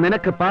ദർബാറിൽ വന്ന്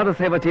നിനക്ക്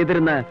പാദസേവ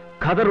ചെയ്തിരുന്ന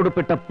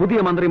ഖദറുടുപ്പിട്ട പുതിയ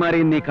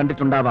മന്ത്രിമാരെയും നീ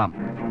കണ്ടിട്ടുണ്ടാവാം.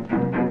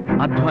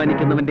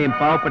 അധ്വാനിക്കുന്നവന്റെയും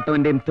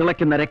പാവപ്പെട്ടവന്റെയും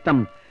തിളയ്ക്കുന്ന രക്തം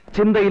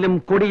ചിന്തയിലും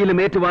കൊടിയിലും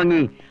ഏറ്റുവാങ്ങി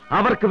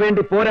അവർക്ക്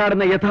വേണ്ടി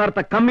പോരാടുന്ന യഥാർത്ഥ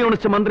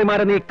കമ്മ്യൂണിസ്റ്റ്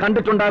മന്ത്രിമാരെ നീ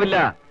കണ്ടിട്ടുണ്ടാവില്ല,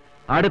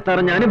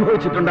 അടുത്തറിഞ്ഞ്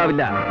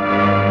അനുഭവിച്ചിട്ടുണ്ടാവില്ല.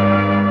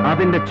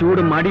 അതിന്റെ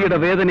ചൂടും അടിയുടെ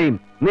വേദനയും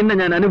നിന്നെ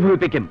ഞാൻ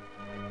അനുഭവിപ്പിക്കും.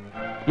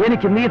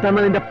 എനിക്ക് നീ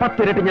തന്നതിന്റെ 10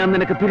 ഇരട്ടി ഞാൻ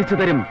നിനക്ക് തിരിച്ചു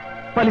തരും,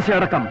 പലിശ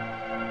അടക്കം.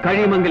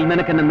 കഴിയുമെങ്കിൽ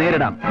നിനക്കെന്നെ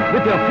നേരിടാം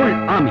വിത്ത് യുവർ ഫുൾ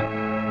ആർമി.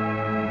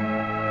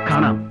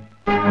 കാണാം.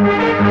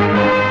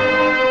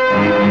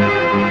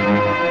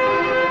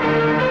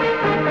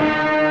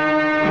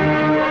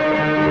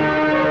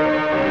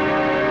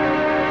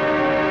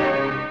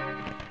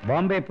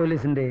 ബോംബെ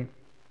പോലീസിന്റെ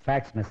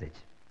ഫാക്സ് മെസ്സേജ്.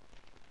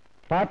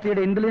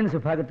 പാർട്ടിയുടെ ഇന്റലിജൻസ്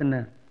വിഭാഗത്തിന്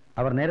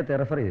അവർ നേരത്തെ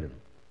റെഫർ ചെയ്തിരുന്നു.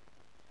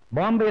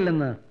 ബോംബെയിൽ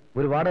നിന്ന്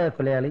ഒരു വാടക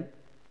കൊലയാളി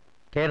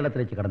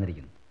കേരളത്തിലേക്ക്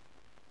കടന്നിരിക്കുന്നു.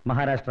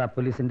 മഹാരാഷ്ട്ര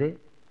പോലീസിന്റെ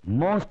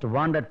most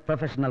wanted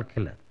professional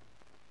killer,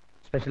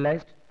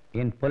 specialised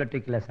in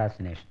political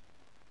assassination,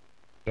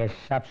 A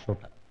sharp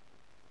shooter.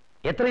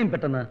 എത്രയും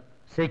പെട്ടെന്ന്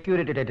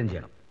സെക്യൂരിറ്റി ടൈറ്റൻ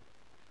ചെയ്യണം.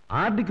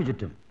 ആർഡിക്ക്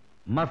ചുറ്റും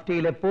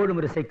മഫ്റ്റിയിൽ എപ്പോഴും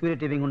ഒരു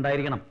സെക്യൂരിറ്റി വിംഗ്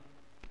ഉണ്ടായിരിക്കണം.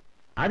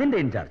 അതിന്റെ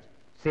ഇൻചാർജ്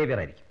സേവിയർ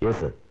ആയിരിക്കും.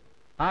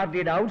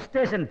 ആർഡിയുടെ ഔട്ട്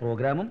സ്റ്റേഷൻ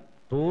പ്രോഗ്രാമും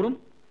ടൂറും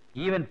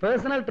ഈവൻ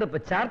പേഴ്സണൽ ട്രിപ്പ്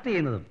ചാർട്ട്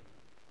ചെയ്യുന്നതും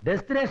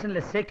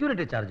ഡെസ്റ്റിനേഷനിലെ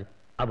സെക്യൂരിറ്റി ചാർജും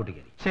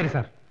അബുട്ടിക്കരി. ശരി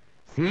സാർ.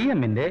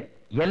 CMന്റെ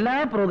എല്ലാ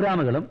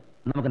പ്രോഗ്രാമുകളും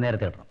നമുക്ക്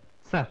നേരത്തെ കിട്ടണം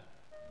സാർ.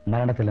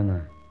 മരണത്തിൽ നിന്ന്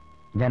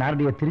ഞാൻ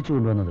ആർഡിയെ തിരിച്ചു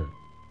കൊണ്ടുവന്നത്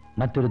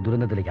മറ്റൊരു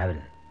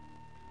ദുരന്തത്തിലേക്കാവരുത്.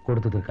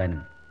 കൊടുത്തു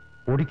തീർക്കാനും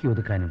ഒടുക്കി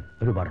ഒതുക്കാനും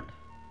ഒരുപാടുണ്ട്.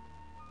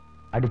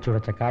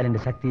 അടിച്ചുടച്ച കാലിന്റെ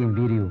ശക്തിയും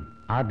വീര്യവും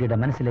ആർഡിയുടെ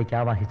മനസ്സിലേക്ക്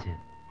ആവാഹിച്ച്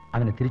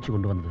അവനെ തിരിച്ചു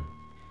കൊണ്ടുവന്നത്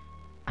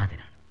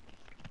അതിനാണ്.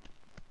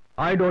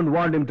 I don't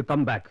want him to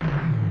come back.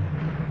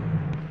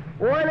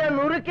 ഓനെ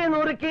നുറുക്കി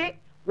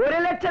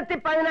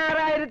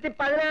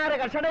 1,16,16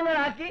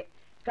 കഷണങ്ങളാക്കി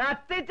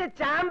കത്തിച്ച്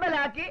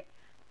ചാമ്പലാക്കി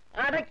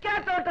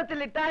അടയ്ക്കാത്തോട്ടത്തിൽ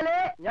ഇട്ടാലേ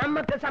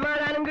ഞമ്മക്ക്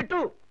സമാധാനം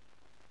കിട്ടൂ.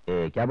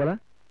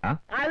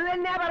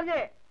 അല്ലെന്നാ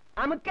പറഞ്ഞേ,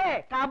 നമുക്കേ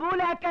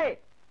കബൂലാക്കേ.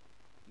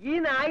 ഈ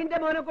നായിന്റെ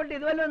മോനെ കൊണ്ട്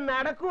ഇതുവല്ലതും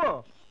നടക്കുവോ?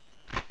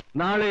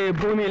 നാളെ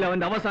ഭൂമിയിൽ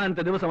അവന്റെ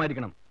അവസാനത്തെ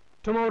ദിവസമായിരിക്കണം.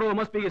 Tomorrow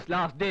must be his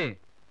last day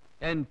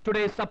and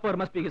today's supper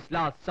must be his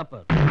last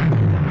supper.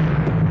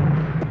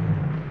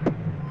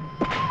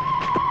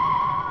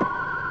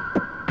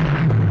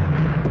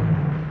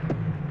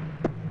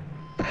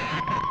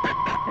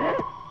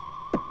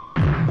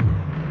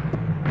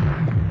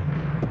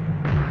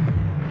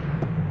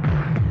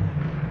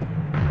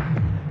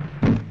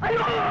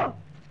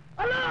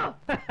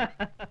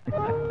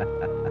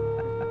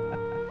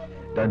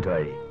 Don't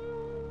worry.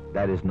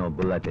 There is no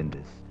bullet in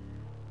this.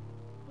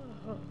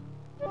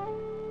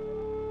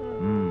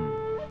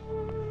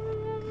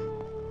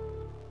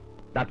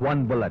 That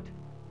one bullet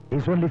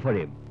is only for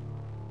him.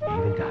 He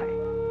will die.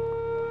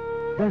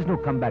 There's no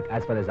comeback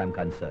as far as I'm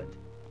concerned.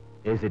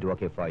 Is it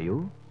okay for you?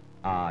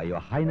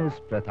 Your Highness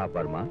Pratap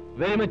Verma?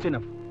 Very much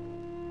enough.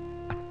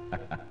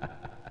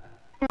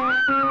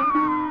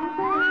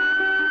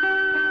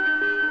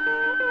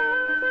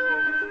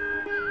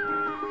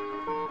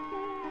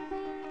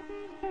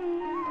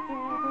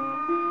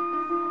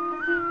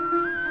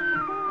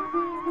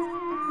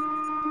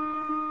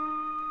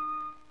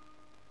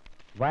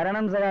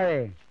 വരണം സഖാവേ.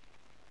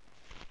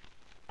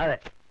 അതെ,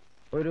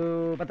 ഒരു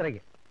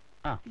പത്രയ്ക്ക്.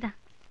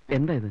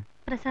 എന്താ ഇത്?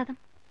 പ്രസാദം.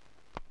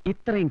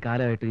 ഇത്രയും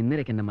കാലമായിട്ട്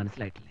ഇന്നലേക്ക് എന്നെ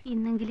മനസ്സിലായിട്ടില്ലേ?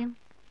 ഇന്നെങ്കിലും.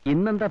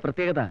 ഇന്നെന്താ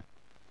പ്രത്യേകത?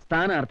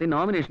 സ്ഥാനാർത്ഥി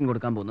നോമിനേഷൻ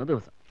കൊടുക്കാൻ പോകുന്ന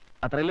ദിവസം,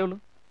 അത്രയല്ലേ ഉള്ളൂ.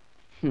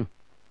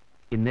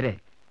 ഇന്നലെ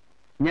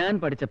ഞാൻ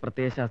പഠിച്ച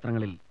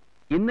പ്രത്യയശാസ്ത്രങ്ങളിൽ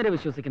ഇന്നലെ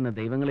വിശ്വസിക്കുന്ന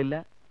ദൈവങ്ങളില്ല,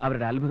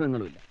 അവരുടെ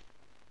അത്ഭുതങ്ങളുമില്ല.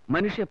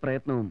 മനുഷ്യ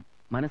പ്രയത്നവും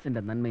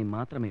മനസ്സിന്റെ നന്മയും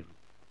മാത്രമേ ഉള്ളൂ.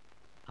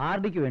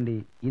 ആർഡിക്ക് വേണ്ടി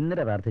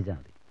ഇന്നലെ പ്രാർത്ഥിച്ചാൽ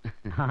മതി.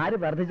 ആര്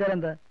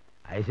പ്രാർത്ഥിച്ചാലെന്താ?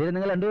 ഐശ്വര്യം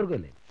നിങ്ങൾ രണ്ടുപേർക്കും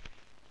അല്ലേ?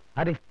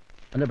 ആര്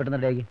ഒന്ന് പെട്ടെന്ന്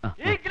റെഡിയാക്കി.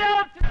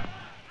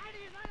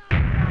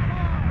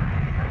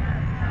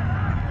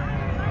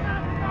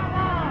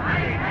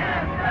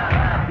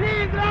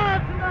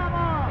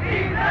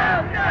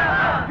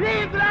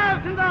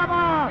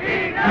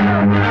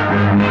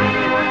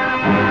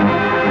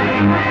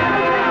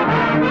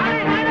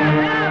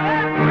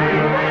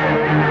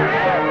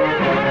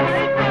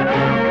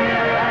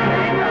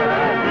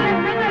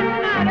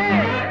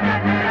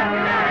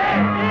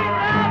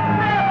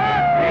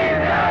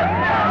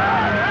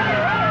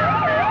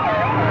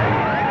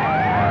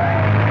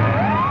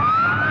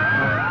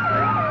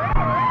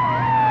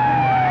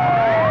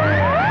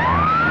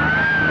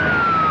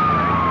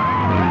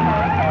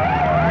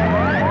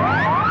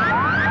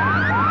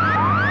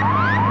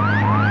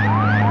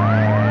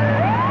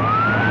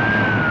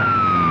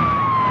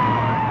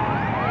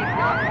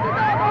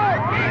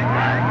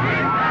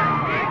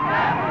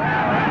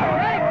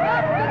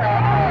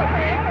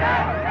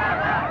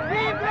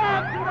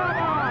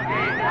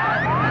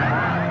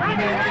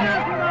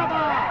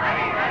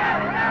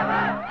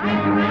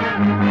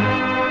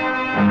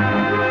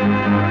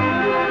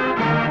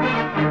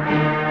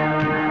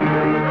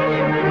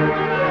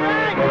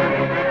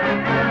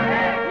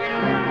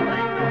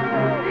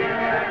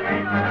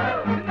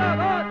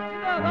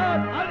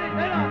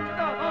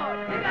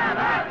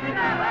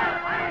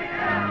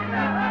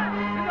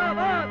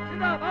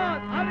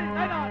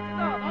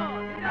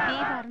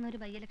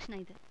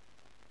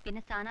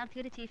 പിന്നെ സ്ഥാനാർത്ഥി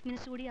ഒരു ചീഫ്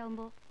മിനിസ്റ്റർ കൂടി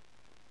ആവുമ്പോൾ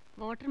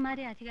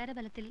വോട്ടർമാരെ അധികാര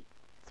ബലത്തിൽ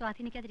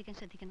സ്വാധീനിക്കാതിരിക്കാൻ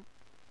ശ്രദ്ധിക്കണം.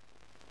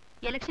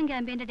 ഇലക്ഷൻ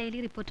ക്യാമ്പയിന്റെ ഡെയിലി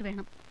റിപ്പോർട്ട്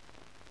വേണം.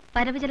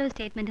 വരവ് ചെലവ്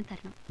സ്റ്റേറ്റ്മെന്റും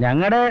തരണം.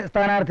 ഞങ്ങളുടെ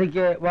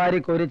സ്ഥാനാർത്ഥിക്ക്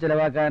വാരിക്കോരി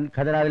ചെലവാക്കാൻ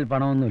ഖജനാവിൽ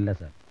പണമൊന്നുമില്ല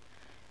സാർ.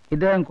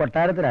 ഇദ്ദേഹം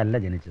കൊട്ടാരത്തിലല്ല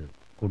ജനിച്ചത്,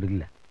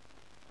 കുടില്ല.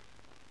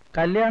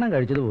 കല്യാണം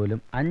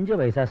കഴിച്ചതുപോലും 5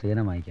 പൈസ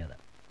സീനം വാങ്ങിക്കാതെ.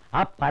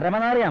 ആ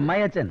പരമനാറി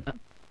അമ്മായി അച്ഛൻ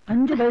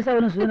 5 പൈസ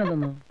അവന് സീനം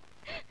തന്നു.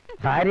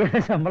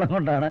 ഭാര്യയുടെ ശമ്പളം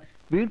കൊണ്ടാണ്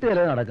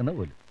വീട്ടുചെലവ് നടക്കുന്നത്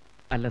പോലും.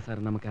 അല്ല സാർ,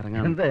 നമുക്ക്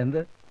ഇറങ്ങാം. എന്ത്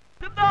എന്ത്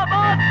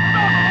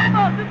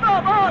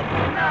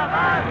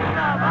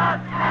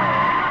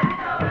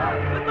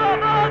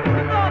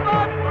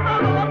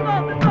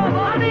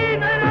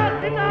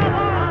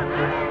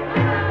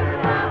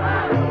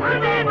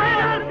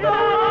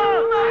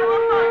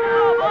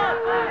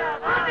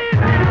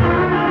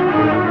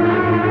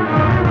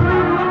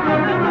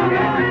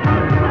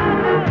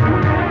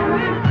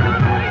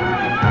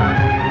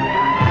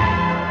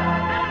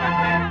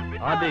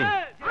ആദ്യം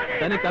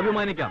തനിക്ക്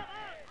അഭിമാനിക്കാം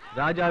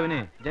രാജാവിനെ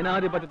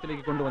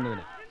ജനാധിപത്യത്തിലേക്ക്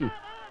കൊണ്ടുവന്നതിന്.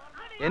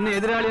 എന്നെ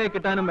എതിരാളിയായി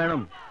കിട്ടാനും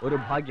വേണം ഒരു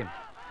ഭാഗ്യം.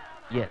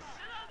 Yes,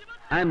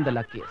 I am the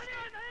luckiest.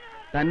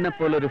 തന്നെ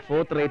പോലൊരു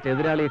 4th റേറ്റ്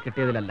എതിരാളിയെ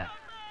കിട്ടിയതിലല്ല,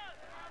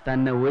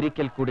 തന്നെ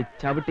ഒരിക്കൽ കൂടി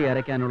ചവിട്ടി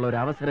അരയ്ക്കാനുള്ള ഒരു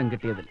അവസരം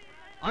കിട്ടിയതിൽ.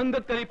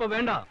 അംഗക്കലിപ്പ്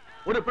വേണ്ട.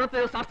 ഒരു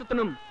പ്രത്യേക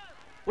ശാസ്ത്രത്തിനും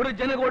ഒരു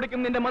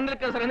ജനകോടിക്കും നിന്റെ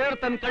മന്ത്രിക്കസര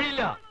നിലനിർത്താൻ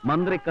കഴിയില്ല.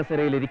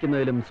 മന്ത്രിക്കസരയിൽ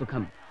ഇരിക്കുന്നതിലും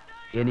സുഖം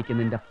എനിക്ക്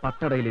നിന്റെ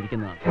പട്ടടയിൽ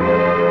ഇരിക്കുന്നതാണ്.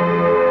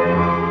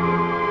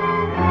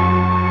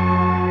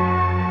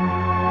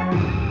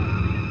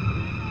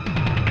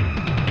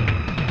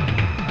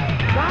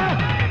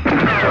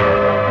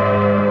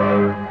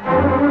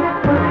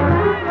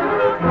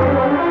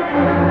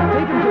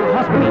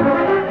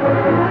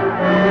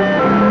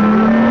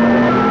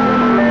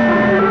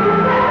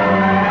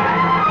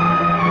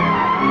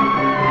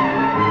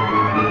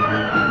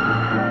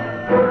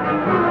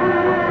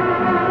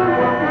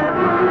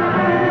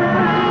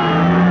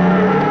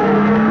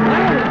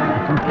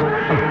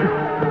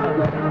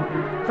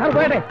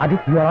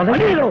 You are all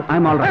right?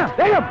 I'm all right.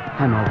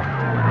 I'm all right.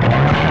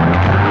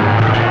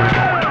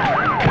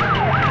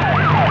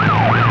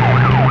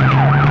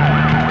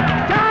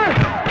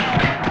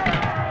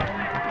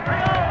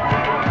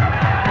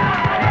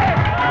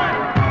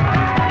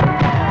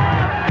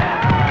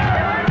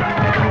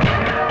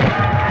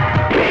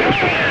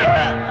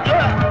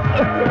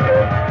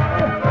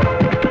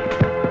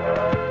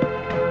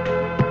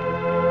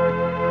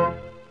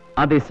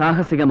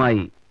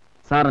 അതിസാഹസികമായി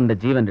സാറിന്റെ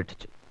ജീവൻ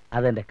രക്ഷിച്ചു.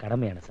 അതെന്റെ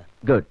കടമയാണ് സാർ.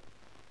 ഗുഡ്.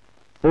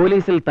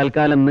 പോലീസിൽ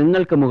തൽക്കാലം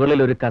നിങ്ങൾക്ക് മുകളിൽ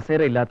ഒരു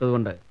കസേര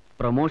ഇല്ലാത്തതുകൊണ്ട്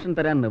പ്രൊമോഷൻ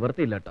തരാൻ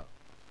നിവൃത്തിയില്ല കേട്ടോ.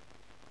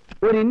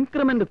 ഒരു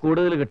ഇൻക്രിമെന്റ്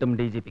കൂടുതൽ കിട്ടും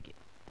DGPക്ക്.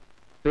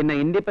 പിന്നെ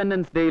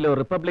ഇൻഡിപെൻഡൻസ് ഡേയിലോ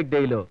റിപ്പബ്ലിക്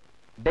ഡേയിലോ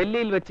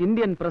ഡൽഹിയിൽ വെച്ച്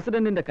ഇന്ത്യൻ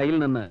പ്രസിഡന്റിന്റെ കയ്യിൽ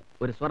നിന്ന്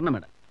ഒരു സ്വർണ്ണ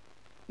മെഡൽ,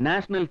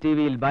 നാഷണൽ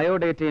ടിവിയിൽ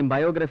ബയോഡേറ്റയും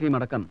ബയോഗ്രഫിയും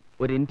അടക്കം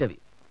ഒരു ഇന്റർവ്യൂ.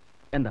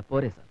 എന്താ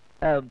പോരെ sir?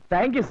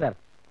 Thank you sir,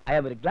 I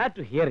am very glad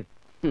to here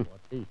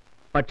it.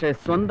 പക്ഷേ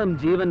സ്വന്തം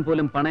ജീവൻ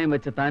പോലും പണയം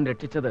വെച്ച് താൻ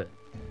രക്ഷിച്ചത്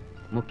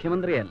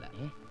മുഖ്യമന്ത്രിയല്ല,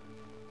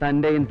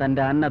 തന്റെയും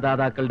തന്റെ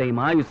അന്നദാതാക്കളുടെയും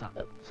ആയുസ.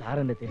 സാർ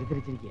എന്നെ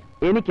തെറ്റിദ്ധരിച്ചിരിക്കുക.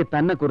 എനിക്ക്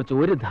തന്നെ കുറിച്ച്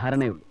ഒരു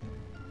ധാരണയുള്ളൂ.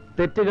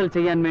 തെറ്റുകൾ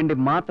ചെയ്യാൻ വേണ്ടി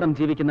മാത്രം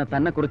ജീവിക്കുന്ന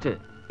തന്നെ കുറിച്ച്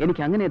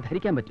എനിക്ക് അങ്ങനെ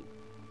ധരിക്കാൻ പറ്റൂ.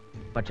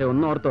 പക്ഷെ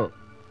ഒന്നോർത്തോ,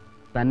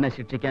 തന്നെ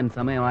ശിക്ഷിക്കാൻ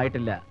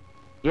സമയമായിട്ടില്ല.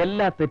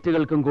 എല്ലാ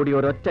തെറ്റുകൾക്കും കൂടി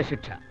ഒരൊറ്റ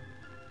ശിക്ഷ.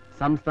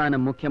 സംസ്ഥാന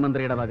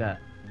മുഖ്യമന്ത്രിയുടെ വക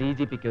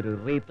DGPക്ക് ഒരു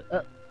റീത്ത്,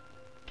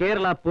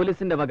 കേരള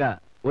പോലീസിന്റെ വക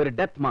ഒരു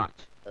death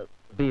March.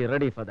 Be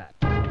ready for that.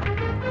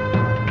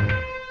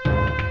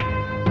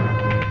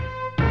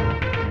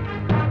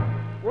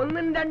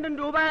 ഒന്നും രണ്ടും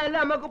രൂപയല്ല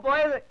നമുക്ക്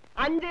പോയത്,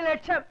 5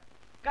 ലക്ഷം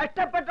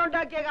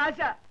കഷ്ടപ്പെട്ടുണ്ടാക്കിയ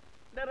കാശ.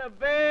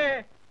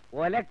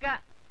 ഒലക്ക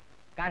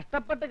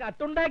കഷ്ടപ്പെട്ട്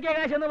കട്ടുണ്ടാക്കിയ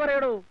കാശെന്ന്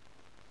പറയടൂ.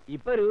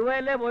 ഇപ്പൊ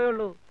രൂപയല്ലേ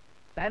പോയുള്ളൂ.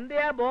 തന്റെ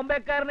ആ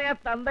ബോംബെക്കാരനെ ആ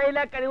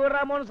തന്തയിലെ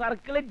കഴിവുറാമോൻ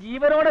സർക്കിളിൽ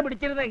ജീവനോടെ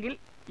പിടിച്ചിരുന്നെങ്കിൽ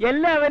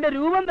എല്ലാം അവന്റെ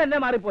രൂപം തന്നെ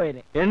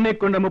മാറിപ്പോയേനെ.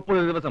 എണ്ണിക്കൊണ്ട്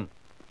 30 ദിവസം,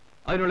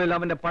 അതിനുള്ളിൽ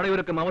അവന്റെ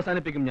പടയൊരുക്കം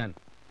അവസാനിപ്പിക്കും ഞാൻ.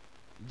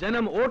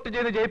 ജനം വോട്ട്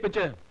ചെയ്ത്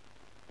ജയിപ്പിച്ച്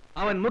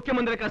അവൻ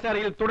മുഖ്യമന്ത്രി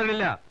കസേരയിൽ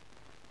തുടരില്ല.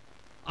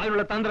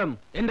 അതിനുള്ള തന്ത്രം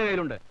എന്റെ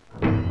കയ്യിലുണ്ട്.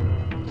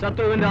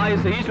 ശത്രുവിന്റെ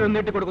ആയുസ് ഈശ്വരൻ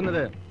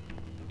നീട്ടിക്കൊടുക്കുന്നത്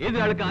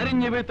എതിരാൾക്ക്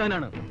അരിഞ്ഞു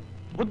വീഴ്ത്താനാണ്.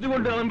 ബുദ്ധി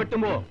കൊണ്ട് അവൻ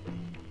വെട്ടുമ്പോ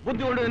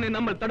ബുദ്ധി കൊണ്ട് തന്നെ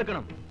നമ്മൾ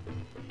തടുക്കണം.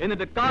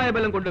 എന്നിട്ട്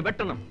കായബലം കൊണ്ട്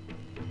വെട്ടണം.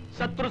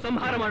 ശത്രു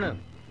സംഹാരമാണ്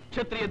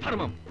ക്ഷത്രിയ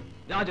ധർമ്മം,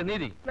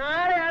 രാജനീതി.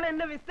 നാളെയാണ്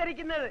എന്നെ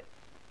വിസ്തരിക്കുന്നത്.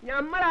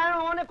 നമ്മളാണ്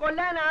ഓനെ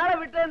കൊല്ലാൻ ആളെ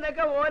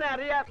വിട്ടതെന്നൊക്കെ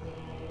ഓനറിയാം.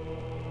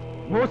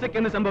 മൂസയ്ക്ക്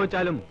എന്ത്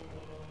സംഭവിച്ചാലും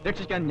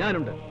രക്ഷിക്കാൻ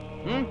ഞാനുണ്ട്.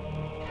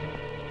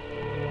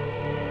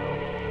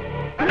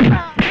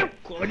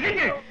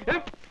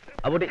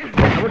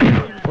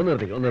 ഒന്ന്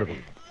നിർത്തി.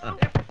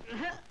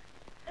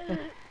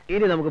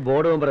 ഇനി നമുക്ക്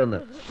ബോർഡ് മെമ്പർ എന്ന്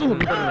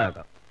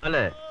സുന്ദരനാക്കാം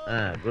അല്ലേ?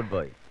 Good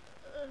boy.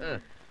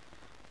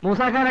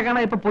 മൂസാഖാനെ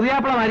കാണാൻ ഇപ്പൊ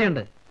പുതിയാപ്പിള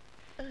മാരിയുണ്ട്.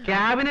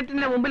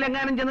 ക്യാബിനറ്റിന്റെ മുമ്പിൽ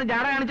എങ്ങാനും ചെന്ന്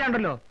ജാട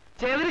കാണിച്ചാണ്ടല്ലോ,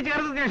 ചെതിരി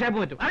ചേർത്ത് ഷേപ്പ്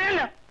പറ്റും.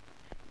 അറിയാലോ,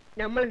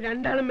 നമ്മൾ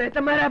രണ്ടാളും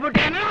മേത്തന്മാരാ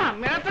പൊട്ടി.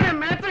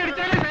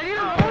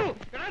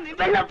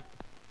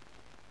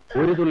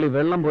 ഒരു തുള്ളി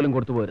വെള്ളം പോലും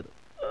കൊടുത്തു പോരുത്.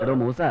 എടോ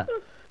മൂസ,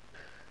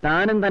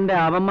 താനും തന്റെ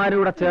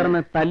അവന്മാരൂടെ ചേർന്ന്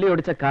തല്ലി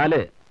ഒടിച്ച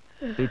കാല്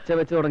പിച്ച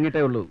വെച്ച്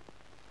തുടങ്ങിയിട്ടേ ഉള്ളൂ.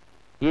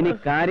 ഇനി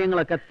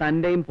കാര്യങ്ങളൊക്കെ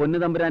തന്റെയും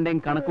പൊന്നുതമ്പുരാന്റെയും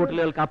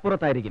കണക്കൂട്ടലുകൾക്ക്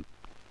അപ്പുറത്തായിരിക്കും.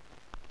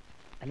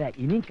 അല്ല,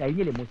 ഇനിയും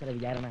കഴിഞ്ഞില്ലേ മൂസയുടെ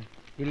വിചാരണ?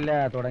 ഇല്ല,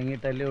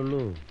 തുടങ്ങിയിട്ടല്ലേ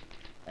ഉള്ളൂ.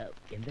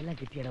 എന്തെല്ലാം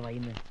കിട്ടിയുടെ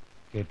വായിന്ന്?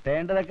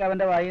 കിട്ടേണ്ടതൊക്കെ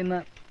അവന്റെ വായിന്ന്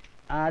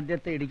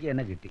ആദ്യത്തെ ഇടിക്ക്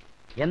തന്നെ കിട്ടി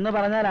എന്ന്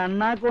പറഞ്ഞാൽ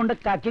അണ്ണാക്കൊണ്ട്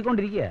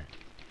കക്കിക്കൊണ്ടിരിക്കുക.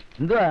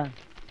 എന്തുവാ,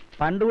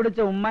 പണ്ട് കുടിച്ച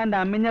ഉമ്മാന്റെ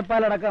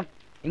അമ്മിഞ്ഞപ്പാലടക്കം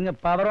ഇങ്ങ്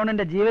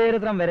പവറോണിന്റെ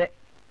ജീവചരിത്രം വരെ.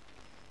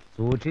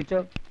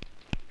 സൂക്ഷിച്ചോ,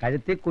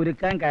 കഴുത്തി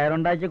കുരുക്കാൻ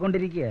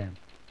കയറുണ്ടാക്കിക്കൊണ്ടിരിക്കുക.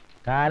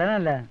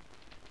 കാലനല്ല,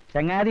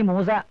 ചങ്ങാതി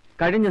മൂസ.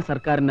 കഴിഞ്ഞ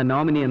സർക്കാരിന്റെ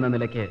നോമിനി എന്ന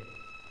നിലയ്ക്ക്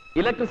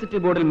ഇലക്ട്രിസിറ്റി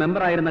ബോർഡിൽ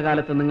മെമ്പറായിരുന്ന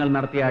കാലത്ത് നിങ്ങൾ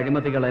നടത്തിയ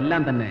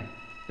അഴിമതികളെല്ലാം തന്നെ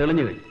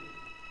തെളിഞ്ഞു കഴിഞ്ഞു.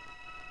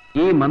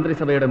 ഈ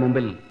മന്ത്രിസഭയുടെ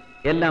മുമ്പിൽ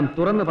എല്ലാം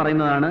തുറന്നു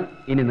പറയുന്നതാണ്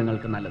ഇനി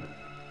നിങ്ങൾക്ക് നല്ലത്.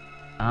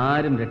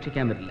 ആരും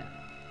രക്ഷിക്കാൻ പറ്റില്ല.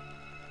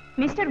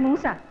 മിസ്റ്റർ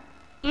മൂസ,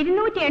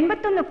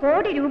 281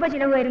 കോടി രൂപ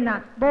ചിലവ് വരുന്ന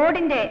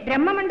ബോർഡിന്റെ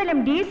ബ്രഹ്മമണ്ഡലം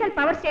ഡീസൽ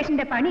പവർ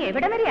സ്റ്റേഷന്റെ പണി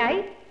എവിടെ വരെയായി?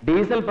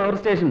 ഡീസൽ പവർ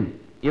സ്റ്റേഷൻ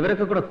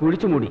ഇവരൊക്കെ കൂടെ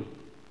കുഴിച്ചുമൂടി.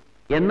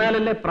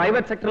 എന്നാലല്ലേ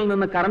പ്രൈവറ്റ് സെക്ടറിൽ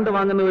നിന്ന് കറണ്ട്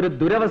വാങ്ങുന്ന ഒരു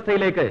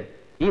ദുരവസ്ഥയിലേക്ക്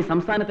ഈ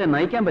സംസ്ഥാനത്തെ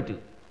നയിക്കാൻ പറ്റൂ.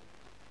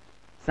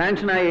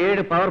 സാങ്ഷനായ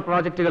 7 പവർ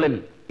പ്രോജക്റ്റുകളിൽ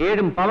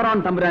 7ഉം പവർ ഓൺ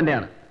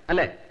തമ്പുരാന്റെയാണ്,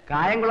 അല്ലെ?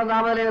 കായംകുളം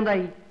താപനില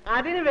എന്തായി?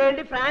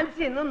 അതിനുവേണ്ടി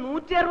ഫ്രാൻസിൽ നിന്ന്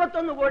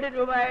 161 കോടി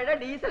രൂപയുടെ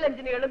ഡീസൽ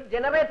എഞ്ചിനുകളും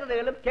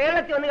ജനറേറ്ററുകളും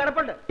കേരളത്തിൽ വന്ന്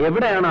കിടപ്പുണ്ട്.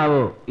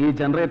 എവിടെയാണാവോ ഈ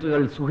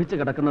ജനറേറ്ററുകൾ സുഹിച്ചു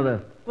കിടക്കുന്നത്?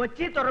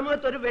 കൊച്ചി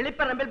തുറമുഖത്ത് ഒരു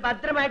വെളിപ്പറമ്പിൽ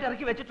ഭദ്രമായിട്ട്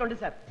ഇറക്കി വെച്ചിട്ടുണ്ട്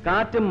സാർ.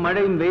 കാറ്റും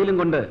മഴയും വെയിലും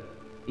കൊണ്ട്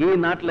ഈ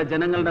നാട്ടിലെ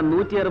ജനങ്ങളുടെ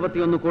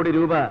 161 കോടി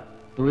രൂപ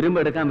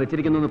തുരുമ്പെടുക്കാൻ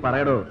വെച്ചിരിക്കുന്നു എന്ന്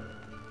പറയടോ.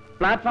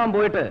 പ്ലാറ്റ്ഫോം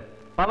പോയിട്ട്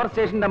പവർ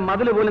സ്റ്റേഷന്റെ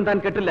മതില് പോലും താൻ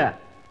കെട്ടില്ല.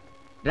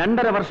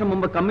 2.5 വർഷം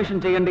മുമ്പ് കമ്മീഷൻ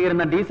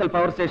ചെയ്യേണ്ടിയിരുന്ന ഡീസൽ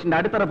പവർ സ്റ്റേഷന്റെ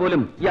അടിത്തറ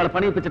പോലും ഇയാൾ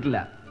പണിയിപ്പിച്ചിട്ടില്ല.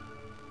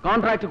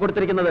 കോൺട്രാക്ട്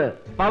കൊടുത്തിരിക്കുന്നത്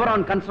പവർ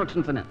ഓൺ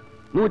കൺസ്ട്രക്ഷൻസിന്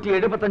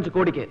 175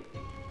 കോടിക്ക്.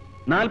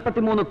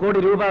 43 കോടി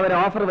രൂപ വരെ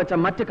ഓഫർ വെച്ച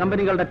മറ്റ്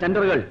കമ്പനികളുടെ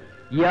ടെൻഡറുകൾ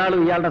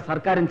ഇയാളും ഇയാളുടെ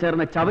സർക്കാരും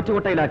ചേർന്ന്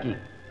ചവറ്റുകൊട്ടയിലാക്കി.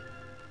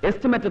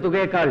 എസ്റ്റിമേറ്റ്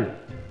തുകയേക്കാൾ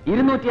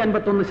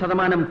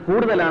 251%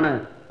 കൂടുതലാണ്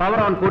പവർ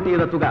ഓൺ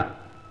കൂട്ടിയ തുക.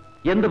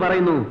 എന്ത്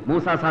പറയുന്നു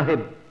മൂസ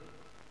സാഹിബ്?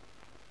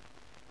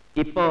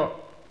 ഇപ്പോ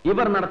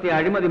ഇവർ നടത്തിയ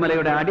അഴിമതി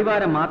മലയുടെ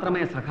അടിവാരം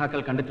മാത്രമേ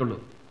സഖാക്കൾ കണ്ടിട്ടുള്ളൂ.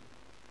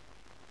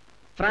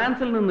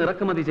 ഫ്രാൻസിൽ നിന്ന്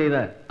ഇറക്കുമതി ചെയ്ത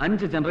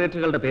 5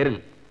 ജനറേറ്ററുകളുടെ പേരിൽ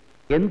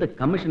എന്ത്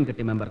കമ്മീഷൻ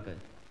കിട്ടി മെമ്പർക്ക്?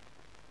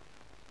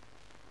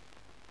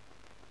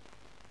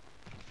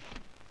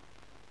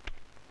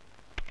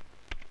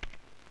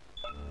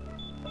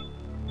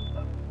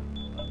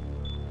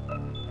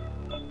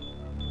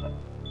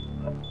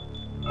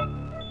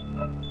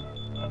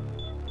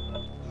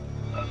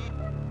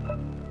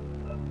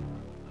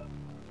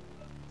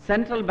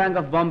 Central bank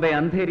of Bombay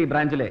Andheri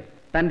ബ്രാഞ്ചിലെ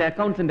തന്റെ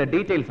അക്കൗണ്ട്സിന്റെ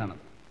ഡീറ്റെയിൽസ് ആണ്.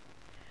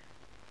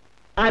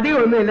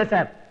 അധികമൊന്നുമില്ല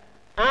സാർ.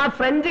 ആ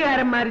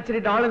ഫ്രഞ്ചുകാരന്മാർ ഇച്ചിരി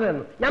ഡോളർ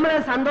തന്നു,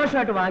 നമ്മളത്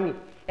സന്തോഷമായിട്ട് വാങ്ങി.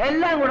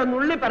 എല്ലാം കൂടെ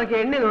നുള്ളി പറക്കി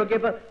എണ്ണി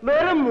നോക്കിയപ്പോ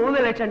വെറും $3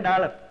 ലക്ഷം.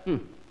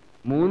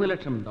 $3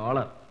 ലക്ഷം.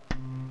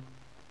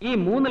 ഈ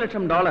 $3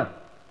 ലക്ഷം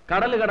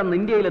കടൽ കടന്ന്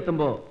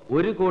ഇന്ത്യയിലെത്തുമ്പോ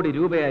 1 കോടി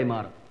രൂപയായി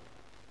മാറും.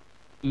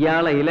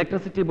 ഇയാളെ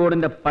ഇലക്ട്രിസിറ്റി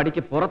ബോർഡിന്റെ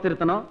പടിക്ക്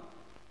പുറത്തിരുത്തണോ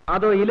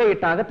അതോ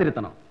ഇലയിട്ട്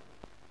അകത്തിരുത്തണോ?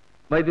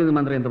 വൈദ്യുതി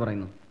മന്ത്രി എന്ത്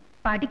പറയുന്നു?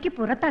 പടിക്ക്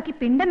പുറത്താക്കി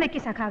പിണ്ടം വെക്കി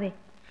സഖാവേ.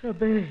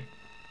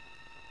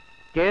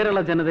 കേരള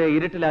ജനതയെ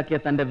ഇരുട്ടിലാക്കിയ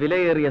തന്റെ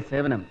വിലയേറിയ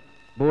സേവനം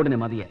ബോർഡിന്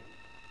മതിയായി.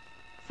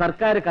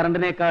 സർക്കാർ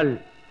കറണ്ടിനേക്കാൾ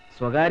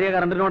സ്വകാര്യ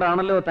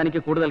കറണ്ടിനോടാണല്ലോ തനിക്ക്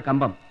കൂടുതൽ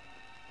കമ്പം.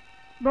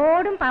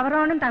 ബോർഡും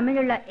പവറോണും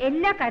തമ്മിലുള്ള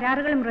എല്ലാ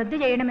കരാറുകളും റദ്ദു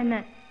ചെയ്യണമെന്ന്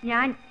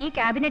ഞാൻ ഈ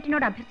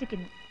ക്യാബിനറ്റിനോട്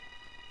അഭ്യർത്ഥിക്കുന്നു.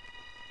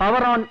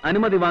 പവർ ഓൺ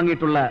അനുമതി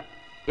വാങ്ങിയിട്ടുള്ള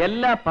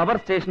എല്ലാ പവർ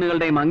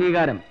സ്റ്റേഷനുകളുടെയും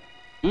അംഗീകാരം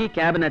ഈ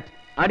ക്യാബിനറ്റ്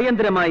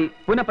അടിയന്തരമായി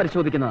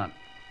പുനഃപരിശോധിക്കുന്നതാണ്.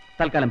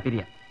 തൽക്കാലം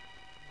പിരിയാം.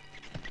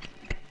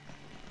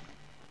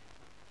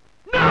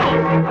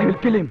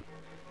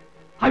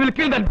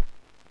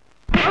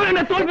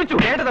 അവരെന്നെ തോൽപ്പിച്ചു.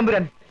 കേട്ട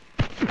തമ്പുരാൻ.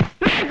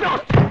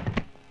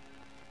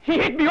 He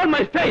hit me on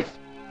my face.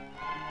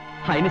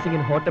 Highness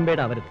ഇങ്ങനെ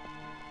ഹോട്ടംബേടാവരുത്.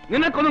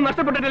 നിനക്കൊന്നും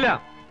നഷ്ടപ്പെട്ടിട്ടില്ല.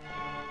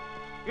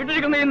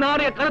 ഇട്ടിരിക്കുന്ന ഈ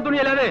നാറിയ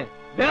കരത്തുണിയല്ലാതെ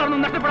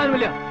വേറൊന്നും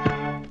നഷ്ടപ്പെടാനുമില്ല.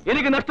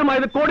 എനിക്ക്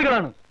നഷ്ടമായത്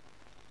കോടികളാണ്.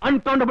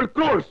 അൺകൗണ്ടബിൾ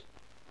ക്രോഴ്സ്.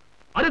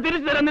 അത്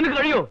തിരിച്ചു തരാൻ നിനക്ക്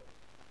കഴിയോ?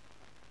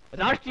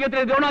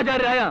 രാഷ്ട്രീയത്തിലെ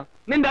ദ്രോണാചാര്യരായ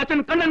നിന്റെ അച്ഛൻ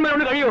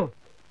കണ്ണന്മാരോട് കഴിയോ?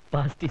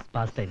 Past is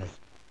past highness.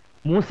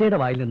 മൂസയുടെ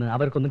വായിൽ നിന്ന്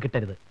അവർക്കൊന്നും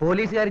കിട്ടരുത്.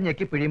 പോലീസുകാർ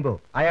ഞെക്കി പിഴിയുമ്പോ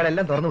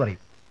അയാളെല്ലാം തുറന്നു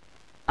പറയും.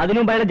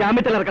 അതിനുമുമ്പ് അയാളെ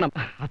ജാമ്യത്തിൽ ഇറക്കണം.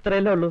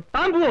 അത്രയല്ലേ ഉള്ളൂ.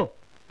 താൻ പോവോ?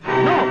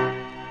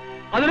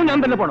 അതിനും ഞാൻ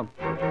തന്നെ പോണം.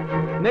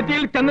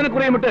 നെറ്റിയിൽ ചന്ദന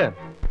കുറയുമിട്ട്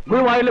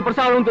മുഴുവായുള്ള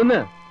പ്രസാദവും തിന്ന്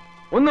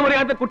ഒന്നും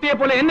അറിയാത്ത കുട്ടിയെ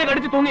പോലെ എന്നെ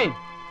കടിച്ചു തൂങ്ങി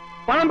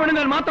പണം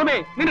പെടുന്നാൽ മാത്രമേ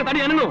നിന്റെ തടി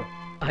അനങ്ങൂ.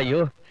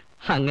 അയ്യോ,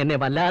 അങ്ങനെ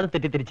വല്ലാതെ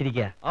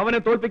തെറ്റിദ്ധരിച്ചിരിക്കുക. അവനെ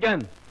തോൽപ്പിക്കാൻ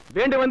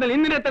വേണ്ടി വന്നാൽ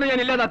ഇന്നിനെ തന്നെ ഞാൻ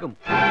ഇല്ലാതാക്കും.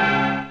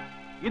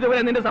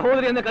 ഇതുവരെ നിന്റെ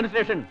സഹോദരി എന്ന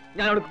കൺസിഡറേഷൻ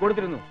ഞാൻ അവൾക്ക്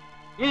കൊടുത്തിരുന്നു.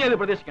 ഇനി അത്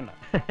പ്രതീക്ഷിക്കണ്ട.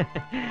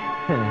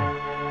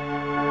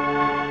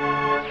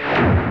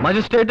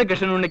 മജിസ്ട്രേറ്റ്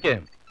കൃഷ്ണനുണ്ണിക്ക്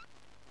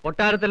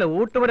കൊട്ടാരത്തിലെ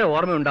ഊട്ടുവരെ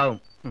ഓർമ്മയുണ്ടാവും.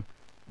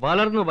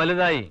 വളർന്നു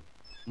വലുതായി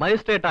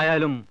മജിസ്ട്രേറ്റ്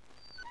ആയാലും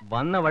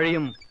വന്ന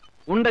വഴിയും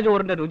ഉണ്ട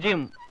ചോറിന്റെ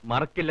രുചിയും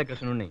മറക്കില്ല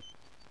കൃഷ്ണനുണ്ണി.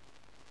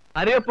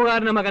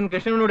 അരയപ്പുകാരന്റെ മകൻ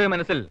കൃഷ്ണനുണ്ണിയുടെ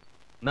മനസ്സിൽ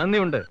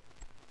നന്ദിയുണ്ട്.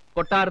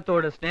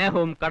 കൊട്ടാരത്തോട്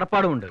സ്നേഹവും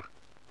കടപ്പാടുമുണ്ട്.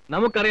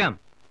 നമുക്കറിയാം,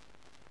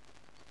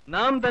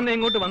 നാം തന്നെ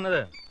ഇങ്ങോട്ട്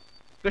വന്നത്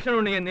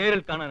കൃഷ്ണനുണ്ണിയെ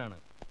നേരിൽ കാണാനാണ്.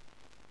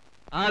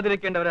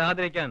 ആദരിക്കേണ്ടവരെ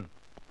ആദരിക്കാൻ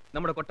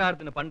നമ്മുടെ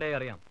കൊട്ടാരത്തിന് പണ്ടേ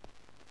അറിയാം.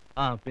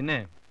 പിന്നെ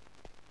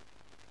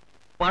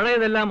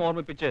പഴയതെല്ലാം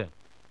ഓർമ്മിപ്പിച്ച്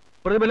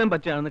പ്രതിഫലം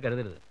പറ്റുകയാണെന്ന്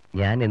കരുതരുത്.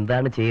 ഞാൻ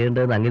എന്താണ്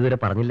ചെയ്യേണ്ടതെന്ന് അങ്ങേതുവരെ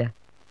പറഞ്ഞില്ല.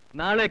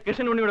 നാളെ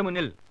കൃഷ്ണനുണ്ണിയുടെ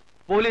മുന്നിൽ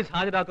പോലീസ്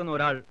ഹാജരാക്കുന്ന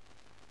ഒരാൾ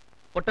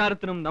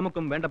കൊട്ടാരത്തിനും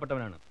നമുക്കും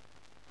വേണ്ടപ്പെട്ടവനാണ്.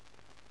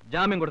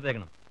 ജാമ്യം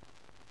കൊടുത്തേക്കണം.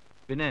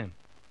 പിന്നെ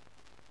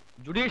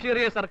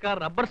ജുഡീഷ്യറിയെ സർക്കാർ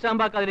റബ്ബർ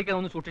സ്റ്റാമ്പാക്കാതിരിക്കാൻ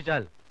ഒന്ന്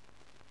സൂക്ഷിച്ചാൽ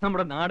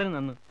നമ്മുടെ നാടിന്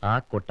നന്ന്. ആ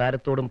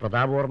കൊട്ടാരത്തോടും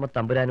പ്രതാപവർമ്മ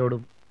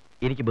തമ്പുരാനോടും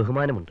എനിക്ക്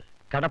ബഹുമാനമുണ്ട്,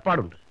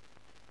 കടപ്പാടുണ്ട്.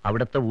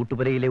 അവിടുത്തെ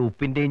ഊട്ടുപുരയിലെ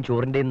ഉപ്പിന്റെയും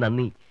ചോറിന്റെയും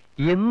നന്ദി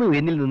എന്നും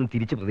എന്നിൽ നിന്നും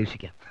തിരിച്ചു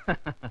പ്രതീക്ഷിക്കാം.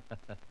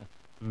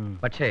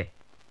 പക്ഷേ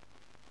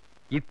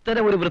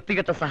ഇത്തരം ഒരു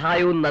വൃത്തികെട്ട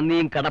സഹായവും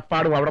നന്ദിയും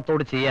കടപ്പാടും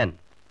അവിടത്തോട് ചെയ്യാൻ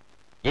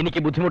എനിക്ക്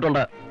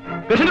ബുദ്ധിമുട്ടുണ്ട്.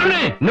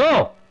 No,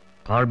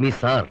 call me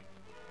sir.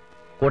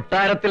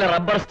 കൊട്ടാരത്തിലെ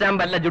റബ്ബർ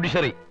സ്റ്റാമ്പ് അല്ല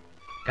ജുഡീഷ്യറി.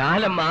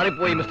 കാലം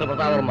മാറിപ്പോയി മിസ്റ്റർ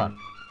പ്രതാപവർമ്മ.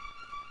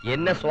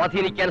 എന്നെ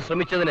സ്വാധീനിക്കാൻ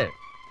ശ്രമിച്ചതിന്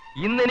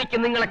ഇന്നെനിക്ക്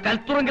നിങ്ങളെ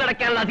കൽത്തുറങ്ക്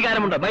അടയ്ക്കാനുള്ള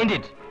അധികാരമുണ്ട്. Mind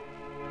it.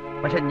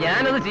 പക്ഷെ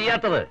ഞാനത്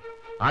ചെയ്യാത്തത്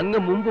അങ്ങ്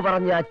മുമ്പ്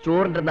പറഞ്ഞ ആ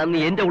ചോറിന്റെ നന്ദി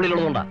എന്റെ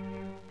ഉള്ളിലുള്ളതുകൊണ്ടാ.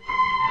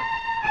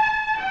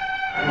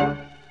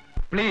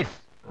 പ്ലീസ്.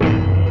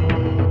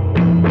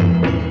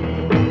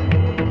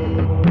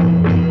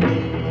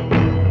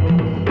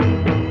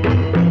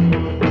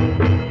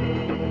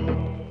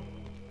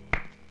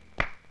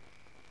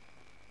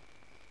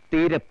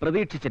 തീരെ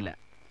പ്രതീക്ഷിച്ചില്ല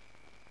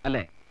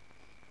അല്ലേ?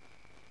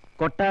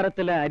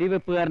 കൊട്ടാരത്തിലെ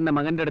അരിവെപ്പുകാരന്റെ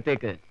മകന്റെ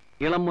അടുത്തേക്ക്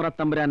ഇളമുറ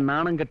തമ്പുരാൻ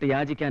നാണം കെട്ട്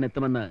യാചിക്കാൻ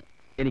എത്തുമെന്ന്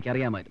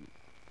എനിക്കറിയാമായിരുന്നു.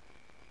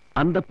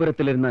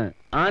 അന്തഃപുരത്തിലിരുന്ന്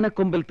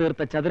ആനക്കൊമ്പിൽ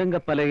തീർത്ത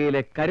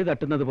ചതുരംഗപ്പലകയിലെ കരു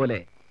തട്ടുന്നത് പോലെ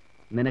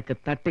നിനക്ക്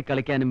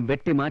തട്ടിക്കളിക്കാനും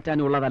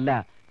വെട്ടിമാറ്റാനും ഉള്ളതല്ല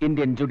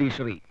ഇന്ത്യൻ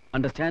ജുഡീഷ്യറി.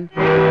 അണ്ടർസ്റ്റാൻഡ്?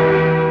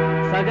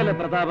 സകല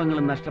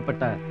പ്രതാപങ്ങളും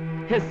നഷ്ടപ്പെട്ട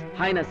ഹിസ്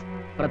ഹൈനസ്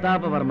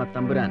പ്രതാപവർമ്മ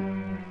തമ്പുരാൻ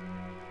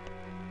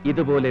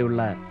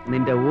ഇതുപോലെയുള്ള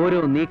നിന്റെ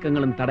ഓരോ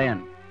നീക്കങ്ങളും തടയാൻ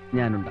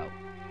ഞാനുണ്ടാവും.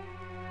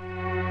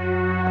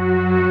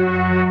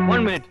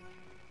 1 മിനിറ്റ്.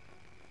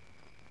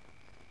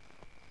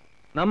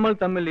 നമ്മൾ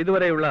തമ്മിൽ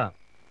ഇതുവരെയുള്ള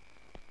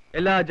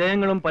എല്ലാ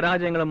ജയങ്ങളും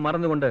പരാജയങ്ങളും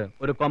മറന്നുകൊണ്ട്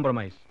ഒരു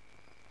കോംപ്രമൈസ്.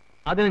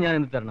 അതിന് ഞാൻ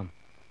എന്ത് തരണം?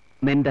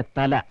 നിന്റെ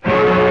തല.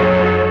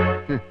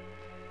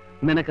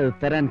 നിനക്കത്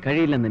തരാൻ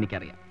കഴിയില്ലെന്ന്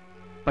എനിക്കറിയാം.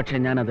 പക്ഷെ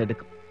ഞാനത്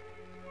എടുക്കും.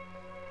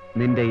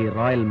 നിന്റെ ഈ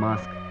റോയൽ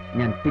മാസ്ക്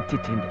ഞാൻ പിച്ചി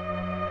ചീന്തും.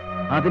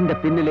 അതിന്റെ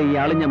പിന്നിലെ ഈ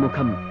അളിഞ്ഞ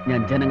മുഖം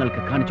ഞാൻ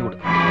ജനങ്ങൾക്ക് കാണിച്ചു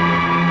കൊടുക്കും.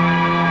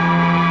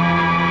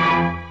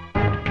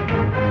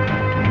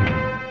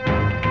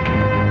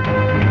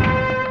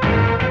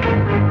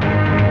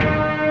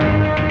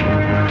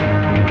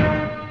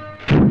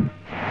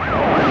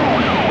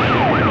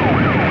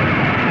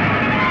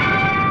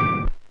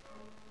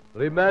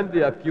 Remand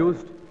the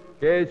accused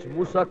K.H.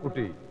 Musa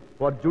Kuti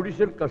for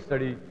judicial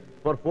custody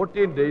for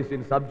 14 days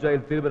in sub-jail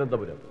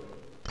Thiruvananthapuram.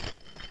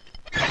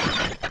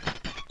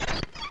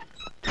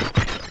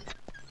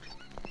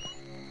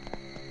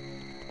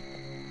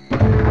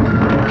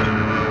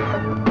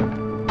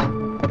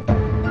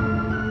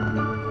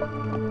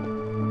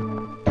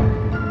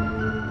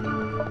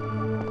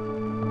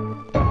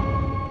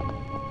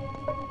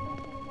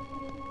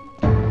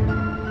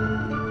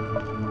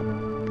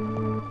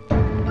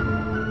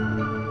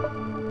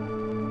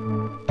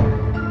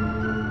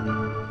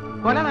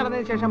 കൊല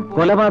നടന്നതിന് ശേഷം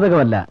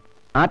കൊലപാതകമല്ല,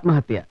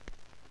 ആത്മഹത്യ.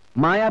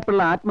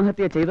 മായാപ്പിള്ള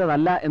ആത്മഹത്യ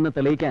ചെയ്തതല്ല എന്ന്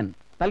തെളിയിക്കാൻ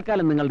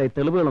തൽക്കാലം നിങ്ങളുടെ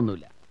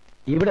തെളിവുകളൊന്നുമില്ല.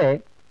 ഇവിടെ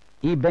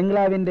ഈ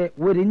ബംഗ്ലാവിന്റെ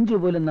ഒരു ഇഞ്ച്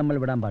പോലും നമ്മൾ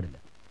വിടാൻ പാടില്ല.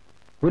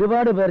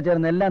 ഒരുപാട് പേർ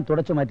ചേർന്ന് എല്ലാം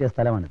തുടച്ചു മാറ്റിയ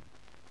സ്ഥലമാണ്.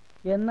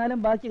 എന്നാലും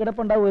ബാക്കി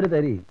കിടപ്പുണ്ടാവും ഒരു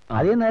തരി.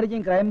 അതേ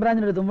നേരേക്കും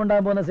ക്രൈംബ്രാഞ്ചിനൊരു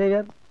തുമ്പുണ്ടാകാൻ പോകുന്ന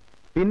സേവിയർ.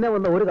 പിന്നെ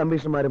വന്ന ഒരു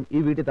കമ്മീഷണർമാരും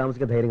ഈ വീട്ടിൽ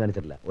താമസിക്കാൻ ധൈര്യം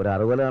കാണിച്ചിട്ടില്ല. ഒരു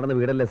അറുകൊല നടന്ന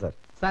വീടല്ലേ സാർ?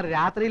 സാർ,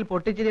 രാത്രിയിൽ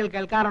പൊട്ടിച്ചിരികൾ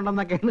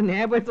കേൾക്കാറുണ്ടെന്നൊക്കെയാണ്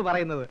നേബേഴ്സ്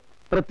പറയുന്നത്.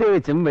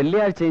 പ്രത്യേകിച്ചും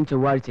വെള്ളിയാഴ്ചയും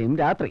ചൊവ്വാഴ്ചയും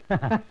രാത്രി.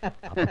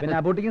 പിന്നെ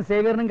അബൂട്ടിക്കും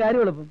സേവിയറിനും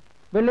കാര്യം എളുപ്പം.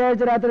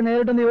 വെള്ളിയാഴ്ച രാത്രി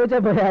നേരിട്ടൊന്ന്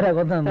ചോദിച്ചാൽ പോയി ആരാ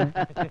കൊന്നു.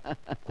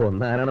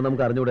 കൊന്നാരാണെന്ന്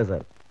നമുക്ക് അറിഞ്ഞൂടെ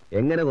സാർ?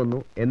 എങ്ങനെ കൊന്നു,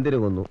 എന്തിനു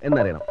കൊന്നു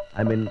എന്നറിയണം.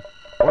 ഐ മീൻ,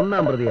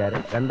 ഒന്നാം പ്രതിയാര്,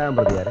 രണ്ടാം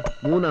പ്രതിയാര്,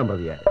 മൂന്നാം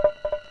പ്രതിയാര്.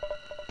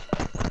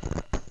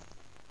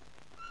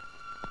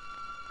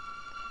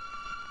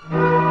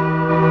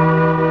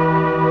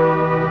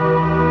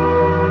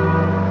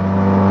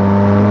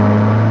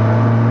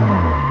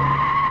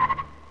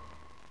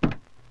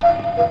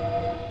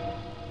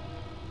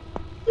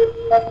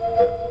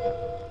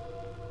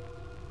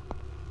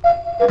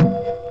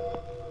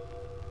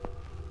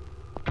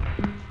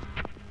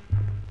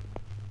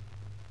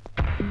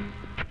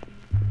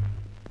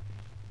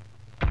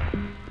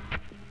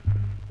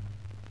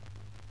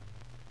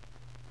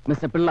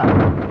 മിസ്റ്റർ പിള്ള,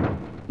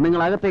 നിങ്ങൾ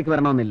അകത്തേക്ക്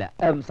വരണമെന്നില്ല.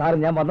 സാർ,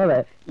 ഞാൻ വന്നത്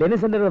ലെനി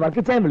സെന്ററിൽ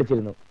വർക്കിച്ചാൻ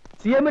വിളിച്ചിരുന്നു.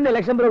 CM-ന്റെ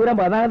ഇലക്ഷൻ പ്രോഗ്രാം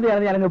 14ാം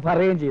തീയതിയാണ് ഞാനങ്ങ്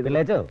പറയുകയും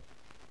ചെയ്തില്ലേച്ചോ.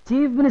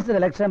 Chief minister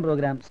election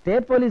programme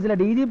state പോലീസിലെ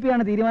DGP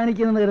ആണ്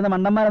തീരുമാനിക്കുന്നത് വരുന്ന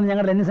മണ്ടന്മാരൊന്നും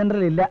ഞങ്ങളുടെ ലെനി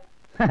സെന്ററിൽ ഇല്ല.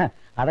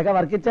 അതൊക്കെ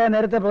വർക്കിച്ചായ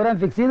നേരത്തെ പ്രോഗ്രാം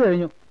ഫിക്സ് ചെയ്ത്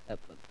കഴിഞ്ഞു.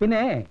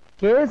 പിന്നെ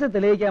കേസ്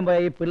തെളിയിക്കാൻ പോയ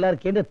ഈ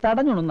പിള്ളേർക്ക് എന്ത്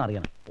തടഞ്ഞൊന്നും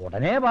അറിയണം.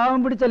 ഉടനെ പാവം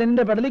പിടിച്ച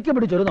ലെനിന്റെ പെടലിക്ക്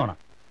പിടിച്ചൊരുന്നോണം.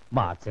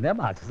 മാർക്സിനെ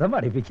മാർക്സിസം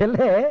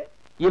പഠിപ്പിക്കല്ലേ.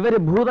 ഇവര്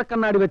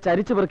ഭൂതക്കണ്ണാടി വെച്ച്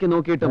അരിച്ചു പെറുക്കി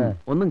നോക്കിയിട്ടും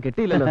ഒന്നും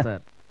കിട്ടിയില്ലല്ലോ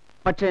സാർ.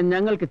 പക്ഷെ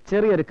ഞങ്ങൾക്ക്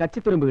ചെറിയൊരു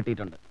കച്ചിത്തുരുമ്പ്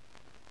കിട്ടിയിട്ടുണ്ട്.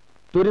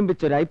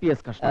 തുരുമ്പിച്ചൊരു IPS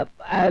കഷ്ണം.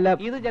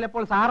 ഇത്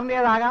ചിലപ്പോൾ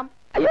സാറിന്റേതാകാം.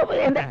 അയ്യോ,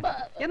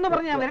 എന്ന്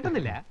പറഞ്ഞ് ഞാൻ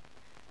വരട്ടുന്നില്ല.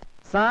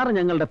 സാർ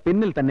ഞങ്ങളുടെ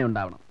പിന്നിൽ തന്നെ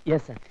ഉണ്ടാവണം.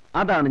 Yes sir.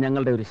 അതാണ്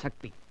ഞങ്ങളുടെ ഒരു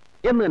ശക്തി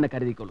എന്ന് തന്നെ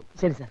കരുതിക്കൊള്ളൂ.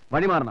 ശരി സാർ.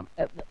 വഴിമാറണം.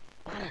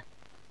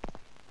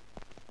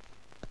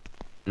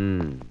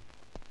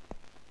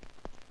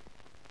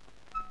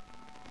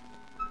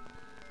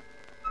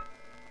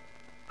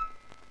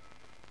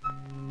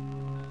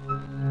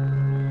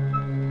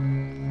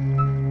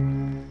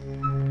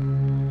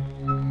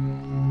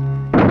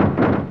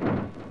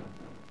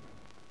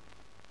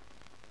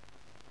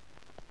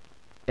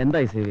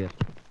 എന്തായി സേവിയർ?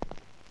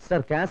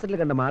 സാർ, കാസറ്റിൽ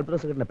കണ്ട മാൽബ്രോ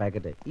സിഗരറ്റിന്റെ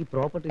പാക്കറ്റ് ഈ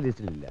പ്രോപ്പർട്ടി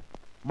ലിസ്റ്റിലില്ല.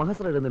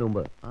 മഹസർ ഇടുന്നതിന്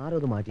മുമ്പ് ആരോ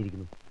അത്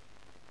മാറ്റിയിരിക്കുന്നു.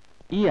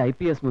 ഈ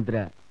IPS മുദ്ര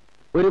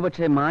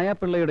ഒരുപക്ഷെ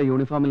മായാപ്പിള്ളയുടെ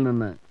യൂണിഫോമിൽ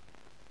നിന്ന്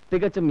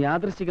തികച്ചും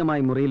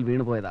യാദൃശ്ചികമായി മുറിയിൽ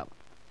വീണുപോയതാവാം.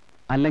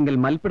 അല്ലെങ്കിൽ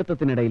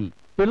മൽപ്പിടുത്തത്തിനിടയിൽ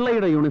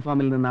പിള്ളയുടെ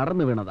യൂണിഫോമിൽ നിന്ന്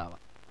അടർന്നു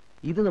വീണതാവാം.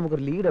 ഇത്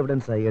നമുക്കൊരു ലീഡ്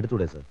എവിഡൻസ് ആയി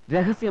എടുത്തൂടെ സാർ?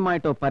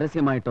 രഹസ്യമായിട്ടോ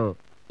പരസ്യമായിട്ടോ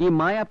ഈ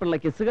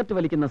മായാപ്പിള്ളയ്ക്ക് സിഗരറ്റ്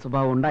വലിക്കുന്ന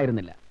സ്വഭാവം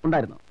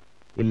ഉണ്ടായിരുന്നോ?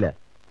 ഇല്ല.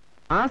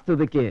 ആ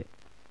സ്ഥിതിക്ക്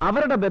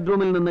അവരുടെ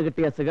ബെഡ്റൂമിൽ നിന്ന്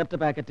കിട്ടിയ സിഗരറ്റ്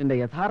പാക്കറ്റിന്റെ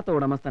യഥാർത്ഥ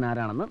ഉടമസ്ഥൻ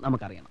ആരാണെന്ന്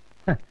നമുക്കറിയണം.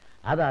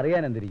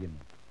 അതറിയാൻ എന്തിരിക്കുന്നു?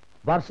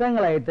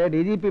 വർഷങ്ങളായിട്ട്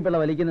DGP പിള്ള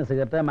വലിക്കുന്ന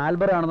സിഗരറ്റ്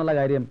മാൽബറോ ആണെന്നുള്ള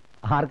കാര്യം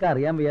ആർക്കാ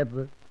അറിയാൻ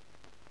വയ്യാത്തത്?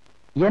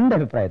 എന്റെ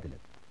അഭിപ്രായത്തിൽ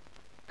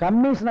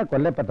കമ്മീഷണർ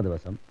കൊല്ലപ്പെട്ട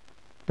ദിവസം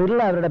പിള്ള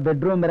അവരുടെ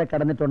ബെഡ്റൂം വരെ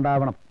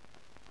കടന്നിട്ടുണ്ടാവണം.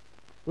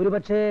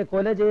 ഒരുപക്ഷെ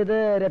കൊല ചെയ്ത്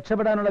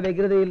രക്ഷപ്പെടാനുള്ള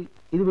വ്യഗ്രതയിൽ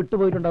ഇത്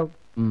വിട്ടുപോയിട്ടുണ്ടാവും.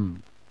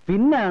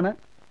 പിന്നാണ്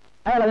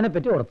അയാൾ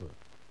അതിനെപ്പറ്റി ഓർത്തത്.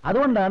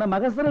 അതുകൊണ്ടാണ്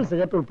മഹസറിൽ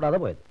സിഗരറ്റ് ഉൾപ്പെടാതെ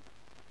പോയത്.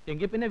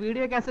 എങ്കിൽ പിന്നെ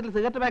വീഡിയോ കാസറ്റിൽ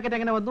സിഗരറ്റ് പാക്കറ്റ്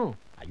എങ്ങനെ വന്നു?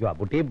 അയ്യോ, ആ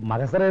കുട്ടി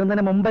മഹസർ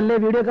എഴുതുന്നതിന് മുമ്പല്ലേ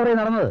വീഡിയോ കവറേജ്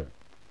നടന്നത്.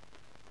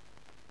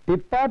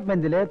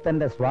 ഡിപ്പാർട്ട്മെന്റിലെ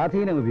തന്റെ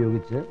സ്വാധീനം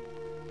ഉപയോഗിച്ച്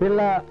പിള്ള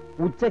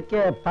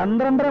ഉച്ചയ്ക്ക്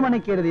 12:30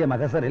 മണിക്ക് എഴുതിയ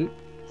മഹസറിൽ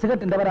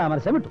സിഗരറ്റിന്റെ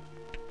പരാമർശം ഇട്ടു.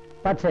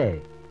 പക്ഷേ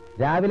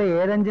രാവിലെ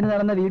 7:05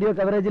 നടന്ന വീഡിയോ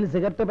കവറേജിൽ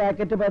സിഗരറ്റ്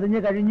പാക്കറ്റ് പതിഞ്ഞു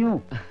കഴിഞ്ഞു.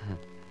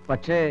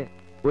 പക്ഷേ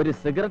ഒരു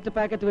സിഗരറ്റ്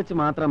പാക്കറ്റ് വെച്ച്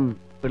മാത്രം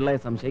പിള്ളയെ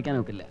സംശയിക്കാൻ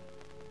ഒക്കില്ല.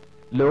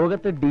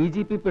 ലോകത്ത്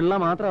DGP പിള്ള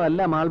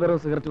മാത്രമല്ല മാൾബറോ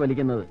സിഗരറ്റ്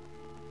വലിക്കുന്നത്.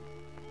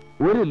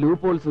 ഒരു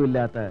ലൂപ്പ് ഹോൾസും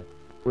ഇല്ലാത്ത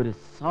ഒരു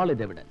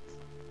സോളിഡ് എവിഡൻസ്,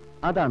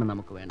 അതാണ്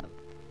നമുക്ക് വേണ്ടത്.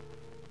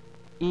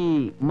 ഈ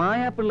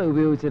മായാപ്പിള്ള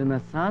ഉപയോഗിച്ചിരുന്ന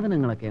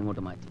സാധനങ്ങളൊക്കെ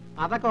അങ്ങോട്ട് മാറ്റി.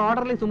 അതൊക്കെ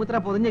ഓർഡറിൽ സുമിത്ര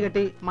പൊതിഞ്ഞു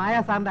കെട്ടി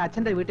മായാ സാറിന്റെ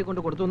അച്ഛന്റെ വീട്ടിൽ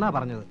കൊണ്ട് കൊടുത്തു എന്നാ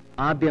പറഞ്ഞത്.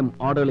 ആദ്യം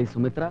ഓർഡറിൽ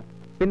സുമിത്ര,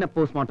 പിന്നെ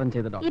പോസ്റ്റ്മോർട്ടം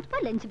ചെയ്ത ഡോക്ടർ. ഇപ്പൊ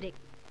ലഞ്ച്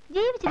ബ്രേക്ക്.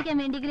 ജീവിച്ചിരിക്കാൻ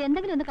വേണ്ടിയെങ്കിലും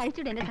എന്തെങ്കിലും ഒന്ന്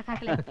കഴിച്ചിടേ എന്റെ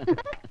സഖാക്കളെ.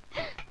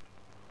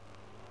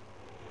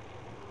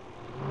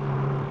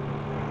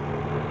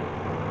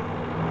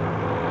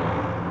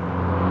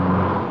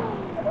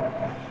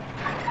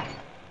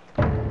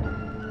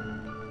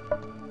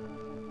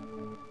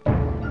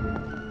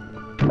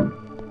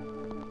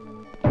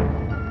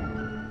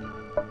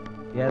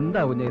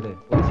 എന്താ കുഞ്ഞത്?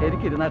 ഒന്ന്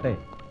ശരിക്കും ഇരുന്നാട്ടെ.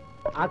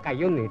 ആ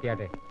കയ്യൊന്ന്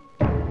നീട്ടിയാട്ടെ.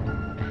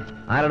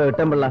 ആരാടോ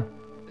ഇട്ടംപിള്ള?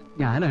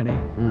 ഞാനാണേ.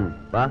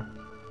 വാ.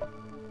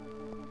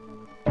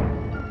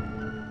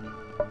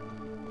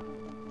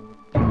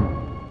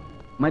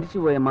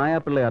 മരിച്ചുപോയ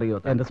മായാപ്പിള്ളയെ അറിയോ?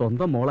 എന്റെ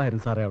സ്വന്തം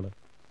മോളായിരുന്നു സാറേ അവള്.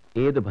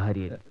 ഏത്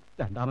ഭാര്യ?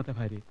 രണ്ടാമത്തെ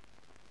ഭാര്യ.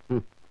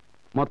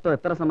 മൊത്തം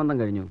എത്ര സംബന്ധം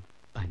കഴിഞ്ഞു?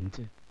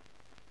 5.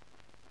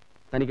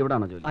 തനിക്ക്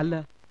എവിടാണോ ജോലി?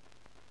 അല്ല,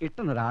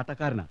 ഇട്ടനൊരു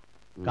ആട്ടക്കാരനാ.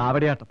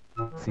 കാവടിയാട്ടം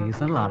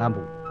സീസണിൽ ആടാൻ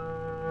പോകും.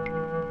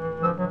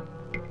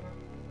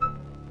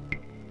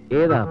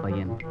 ഏതാ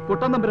പയ്യൻ?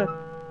 കുട്ടൻ തമ്പുരാൻ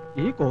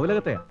ഈ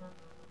കോവിലകത്തെയാ.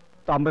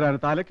 തമ്പുരാന്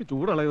തലയ്ക്ക്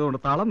ചൂടുള്ളതുകൊണ്ട്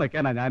തളം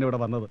വെക്കാനാ ഞാനിവിടെ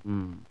വന്നത്.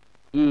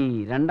 ഈ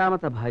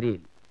രണ്ടാമത്തെ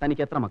ഭാര്യയിൽ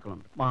തനിക്ക് എത്ര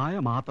മക്കളുണ്ട്? മായ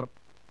മാത്രം.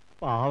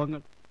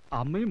 പാവങ്ങൾ,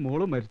 അമ്മയും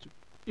മോളും മരിച്ചു.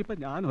 ഇപ്പൊ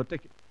ഞാൻ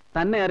ഒറ്റയ്ക്ക്.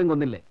 തന്നെ ആരും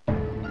കൊന്നില്ലേ?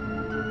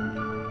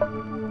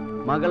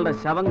 മകളുടെ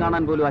ശവം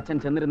കാണാൻ പോലും അച്ഛൻ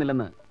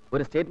ചെന്നിരുന്നില്ലെന്ന്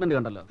ഒരു സ്റ്റേറ്റ്മെന്റ്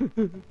കണ്ടല്ലോ.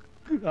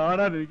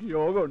 കാണാൻ എനിക്ക്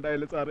യോഗം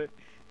ഉണ്ടായില്ല സാറേ.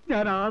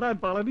 ഞാൻ ആടാൻ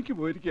പളനിക്ക്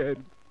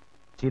പോയിരിക്കുകയായിരുന്നു.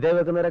 ചിത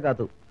വെക്കുന്നവരെ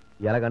കാത്തു.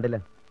 ഇയാളെ കണ്ടില്ല.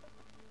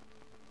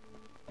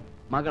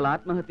 മകൾ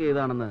ആത്മഹത്യ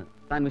ചെയ്താണെന്ന്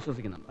താൻ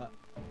വിശ്വസിക്കുന്നുണ്ട്?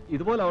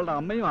 ഇതുപോലെ അവളുടെ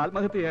അമ്മയും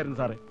ആത്മഹത്യ ചെയ്യായിരുന്നു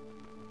സാറേ.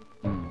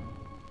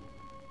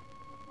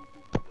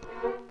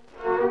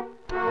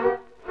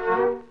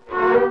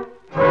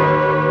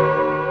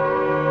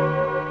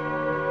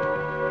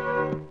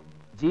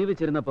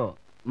 ജീവിച്ചിരുന്നപ്പോ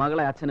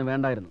മകളെ അച്ഛന്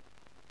വേണ്ടായിരുന്നു.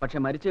 പക്ഷെ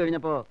മരിച്ചു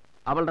കഴിഞ്ഞപ്പോ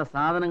അവളുടെ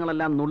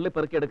സാധനങ്ങളെല്ലാം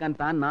നുള്ളിപ്പെറുക്കിയെടുക്കാൻ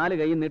താൻ 4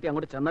 കൈയും നീട്ടി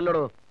അങ്ങോട്ട്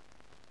ചെന്നല്ലോടോ.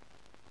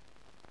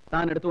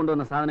 താൻ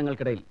എടുത്തുകൊണ്ടുവന്ന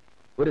സാധനങ്ങൾക്കിടയിൽ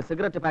ഒരു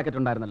സിഗരറ്റ് പാക്കറ്റ്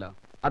ഉണ്ടായിരുന്നല്ലോ,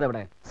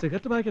 അതെവിടെ?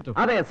 സിഗരറ്റ് പാക്കറ്റോ?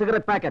 അതെ,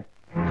 സിഗരറ്റ് പാക്കറ്റ്.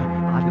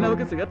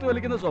 അതിനവർക്ക് സിഗരറ്റ്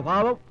വലിക്കുന്ന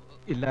സ്വഭാവം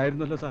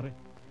ഇല്ലായിരുന്നല്ലോ സാറേ.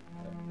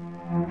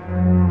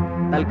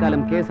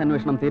 തൽക്കാലം കേസ്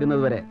അന്വേഷണം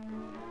തീരുന്നതുവരെ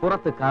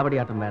പുറത്ത്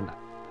കാവടിയാട്ടം വേണ്ട.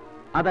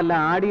 അതല്ല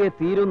ആടിയെ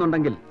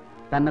തീരുന്നുണ്ടെങ്കിൽ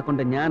തന്നെ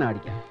കൊണ്ട് ഞാൻ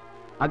ആടിക്കാം.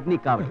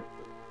 അഗ്നിക്കാവടി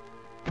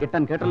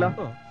കിട്ടാൻ കേട്ടല്ലോ.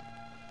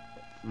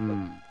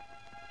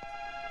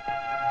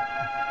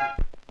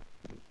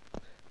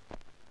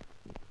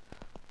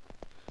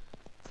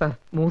 സർ,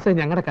 മൂസ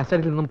ഞങ്ങളുടെ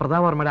കസ്റ്റഡിയിൽ നിന്നും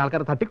പ്രതാപവർമ്മയുടെ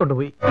ആൾക്കാരെ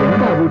തട്ടിക്കൊണ്ടുപോയി.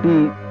 എന്താ കൂട്ടി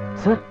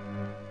സർ?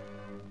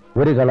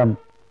 ഒരു കളം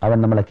അവൻ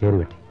നമ്മളെ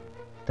കയറിവെട്ടി.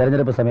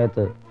 തെരഞ്ഞെടുപ്പ്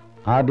സമയത്ത്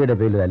ആർഡിയുടെ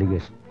പേരിൽ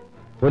അലിഗേഷൻ.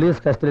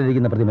 പോലീസ്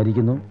കസ്റ്റഡിയിലിരിക്കുന്ന പ്രതി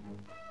മരിക്കുന്നു,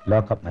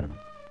 ലോക്കപ്പ് മരണം.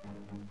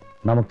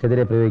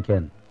 നമുക്കെതിരെ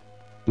പ്രയോഗിക്കാൻ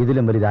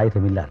ഇതിലും വലിയൊരു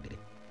ആയുധമില്ല ആർഡി.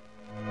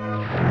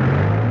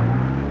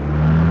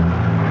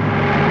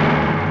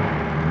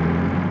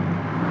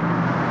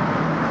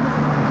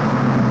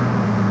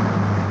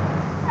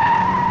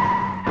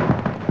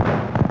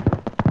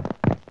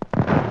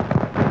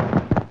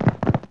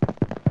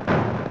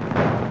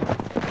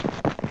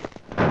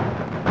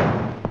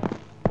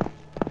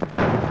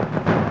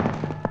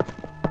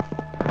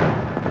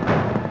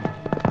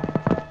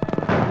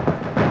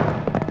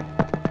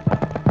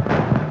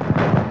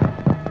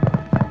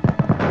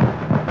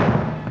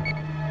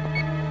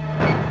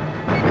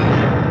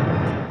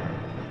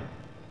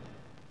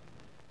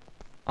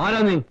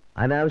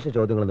 അനാവശ്യ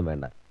ചോദ്യങ്ങളൊന്നും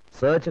വേണ്ട.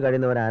 സെർച്ച്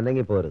കഴിയുന്നവരെ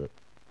അനങ്ങി പോരുത്.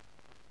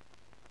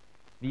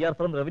 V are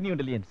from revenue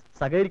intelligence.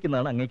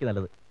 സഹകരിക്കുന്നതാണ് അങ്ങേക്ക്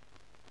നല്ലത്.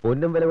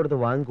 പൊന്നും വില കൊടുത്ത്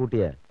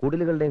വാങ്ങിക്കൂട്ടിയ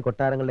കുടിലുകളുടെയും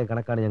കൊട്ടാരങ്ങളുടെയും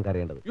കണക്കാണ് ഞങ്ങൾക്ക്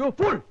അറിയേണ്ടത്.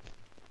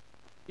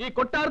 ഈ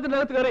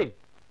കൊട്ടാരത്തിനകത്ത് കയറി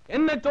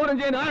എന്നെ ചോദ്യം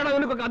ചെയ്യാൻ ആരാണ്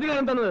നിനക്കൊക്കെ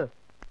അധികാരം തന്നത്?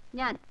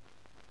 ഞാൻ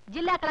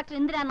ജില്ലാ കളക്ടർ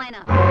ഇന്ദിരാ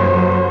നായനാർ.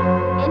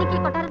 എനിക്ക്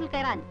ഈ കൊട്ടാരത്തിൽ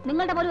കയറാൻ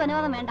നിങ്ങളുടെ പോലും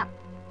അനുവാദം വേണ്ട.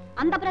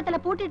 അന്തപുരത്തിലെ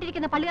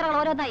പൂട്ടിയിട്ടിരിക്കുന്ന പള്ളിയറകൾ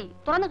ഓരോന്നായി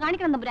തുറന്നു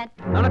കാണിക്കണം തമ്പുരാൻ.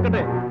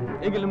 നടക്കട്ടെ,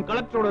 എങ്കിലും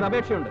കളക്ടറോട് ഒരു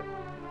അപേക്ഷയുണ്ട്.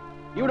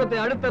 ഇവിടുത്തെ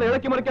അടുത്തറ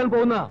ഇളക്കി മറിക്കാൻ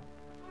പോകുന്ന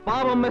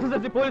പാവം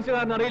SSLC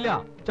പോലീസുകാരൻ അറിയില്ല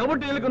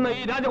ചവിട്ടി നിൽക്കുന്ന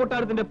ഈ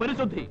രാജകൊട്ടാരത്തിന്റെ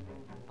പരിശുദ്ധി.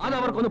 അത്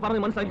അവർക്കൊന്ന്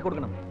പറഞ്ഞ് മനസ്സിലാക്കി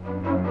കൊടുക്കണം.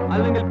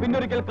 അല്ലെങ്കിൽ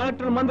പിന്നൊരിക്കൽ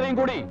കളക്ടറും മന്ത്രിയും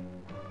കൂടി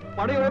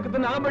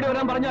പടയൊഴുക്കത്തിന് അകമ്പടി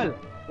വരാൻ പറഞ്ഞാൽ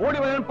ഓടി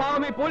വരാൻ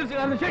പാവം ഈ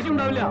പോലീസുകാരന് ശേഷി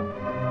ഉണ്ടാവില്ല.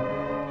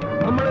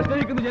 നമ്മളെ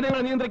സ്നേഹിക്കുന്ന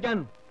ജനങ്ങളെ നിയന്ത്രിക്കാൻ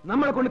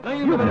നമ്മളെ കൊണ്ട്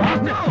കഴിയുന്നവരെ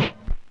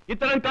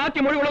ഇത്തരം കാക്കി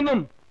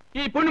മൊഴികളൊന്നും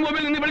ഈ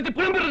പൊണ്ണുമൊബൈലിൽ നിന്ന് വിളിച്ച്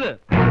പുറമ്പരുത്.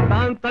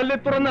 താൻ തല്ലി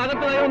തുറന്ന്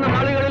അകത്തായിരുന്ന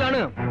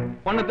നാളുകളിലാണ്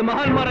പണ്ടത്തെ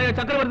മഹാന്മാരായ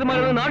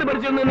ചക്രവർത്തിമാരെന്ന് നാട്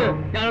ഭരിച്ചിരുന്നെന്ന്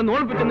ഞാനൊന്ന്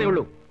ഓർപ്പിച്ചെന്നേ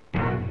ഉള്ളൂ.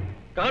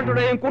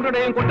 കാട്ടുടെയും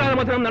കൂട്ടുടെയും കൊട്ടാര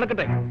മത്സരം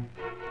നടക്കട്ടെ.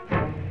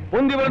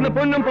 പൊന്തി വരുന്ന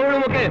പൊന്നും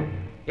പൗളും ഒക്കെ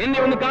എന്നെ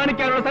ഒന്ന്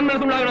കാണിക്കാനുള്ള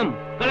സന്മനസ്സുണ്ടാകണം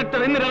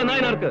കളക്ടർ ഇന്ദിരാ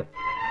നായനാർക്ക്.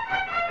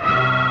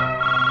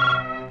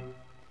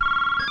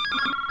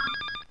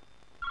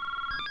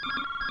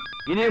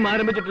 ഇനിയും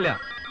ആരംഭിച്ചിട്ടില്ല.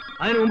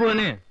 അതിനു മുമ്പ്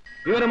തന്നെ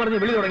വിവരമറിഞ്ഞ്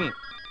വിളി തുടങ്ങി.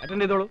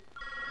 അറ്റൻഡ് ചെയ്തോളൂ.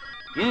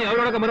 ഇനി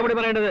അവരോടൊക്കെ മറുപടി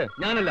പറയേണ്ടത്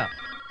ഞാനല്ല,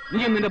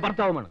 നീയും നിന്റെ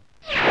ഭർത്താവുമാണ്.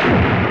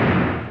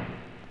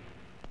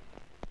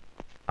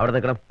 അവിടെ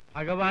നിൽക്കണം.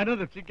 ഭഗവാനെ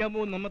രക്ഷിക്കാൻ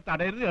പോകും നമ്മൾ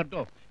തടയരുത്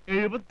കേട്ടോ.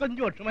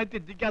 75 വർഷമായി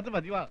തെറ്റിക്കാത്ത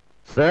പതിവാ.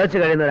 സെർച്ച്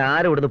കഴിയുന്നവർ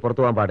ആരും ഇവിടുന്ന്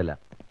പുറത്തു പോകാൻ പാടില്ല.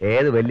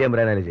 ഏത് വലിയ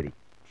അമ്പരാനാലും ശരി.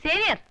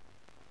 സേവിയർ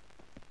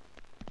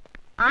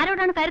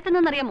ആരോടാണ്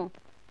കരുത്തുന്നറിയാമോ?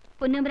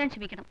 പൊന്നുമ്പരാൻ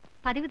ക്ഷമിക്കണം,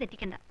 പതിവ്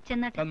തെറ്റിക്കണ്ട.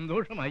 ചെന്നാട്ടെ.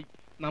 സന്തോഷമായി.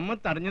 നമ്മൾ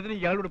തടഞ്ഞതിന്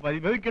ഇയാളോട്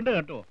പരിഭവിക്കണ്ട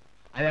കേട്ടോ.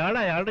 അയാൾ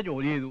അയാളുടെ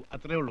ജോലി ചെയ്തു,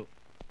 അത്രേ ഉള്ളൂ.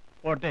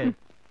 പോട്ടെ.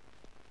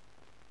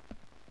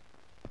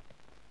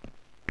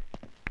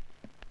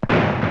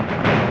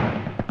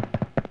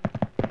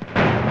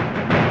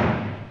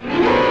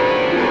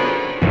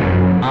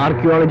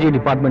 ആർക്കിയോളജി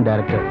ഡിപ്പാർട്ട്മെന്റ്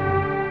ഡയറക്ടർ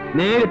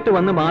നേരിട്ട്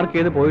വന്ന് മാർക്ക്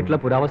ചെയ്ത് പോയിട്ടുള്ള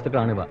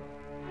പുരാവസ്തുക്കളാണിവ.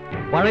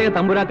 പഴയ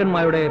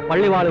തമ്പുരാക്കന്മാരുടെ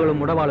പള്ളിവാളുകളും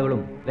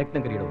മുടവാളുകളും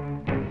രത്നകിരീടവും.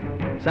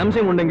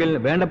 സംശയമുണ്ടെങ്കിൽ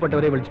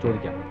വേണ്ടപ്പെട്ടവരെ വിളിച്ചു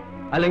ചോദിക്കാം.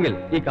 അല്ലെങ്കിൽ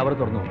ഈ കവർ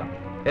തുറന്നു നോക്കാം.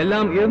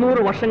 എല്ലാം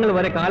 200 വർഷങ്ങൾ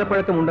വരെ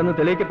കാലപ്പഴക്കമുണ്ടെന്ന്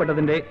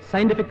തെളിയിക്കപ്പെട്ടതിന്റെ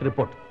സയന്റിഫിക്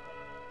റിപ്പോർട്ട്.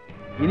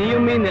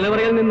 ഇനിയും ഈ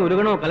നിലവറയിൽ നിന്ന്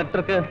ഉരുകണോ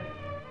കളക്ടർക്ക്?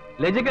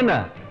 ലജിക്കണ്ട,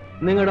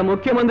 നിങ്ങളുടെ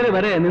മുഖ്യമന്ത്രി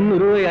വരെ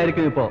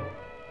നിന്നുരുകയായിരിക്കും ഇപ്പോ.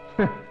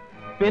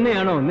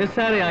 പിന്നെയാണോ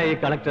നിസ്സാരയായ ഈ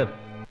കളക്ടർ?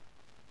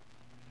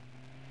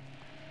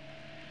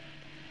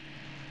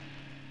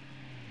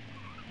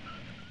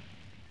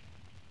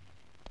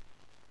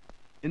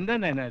 എന്താ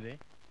നായനാരെ?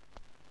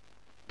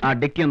 ആ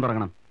ഡിക്കി ഒന്ന്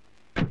തുടങ്ങണം.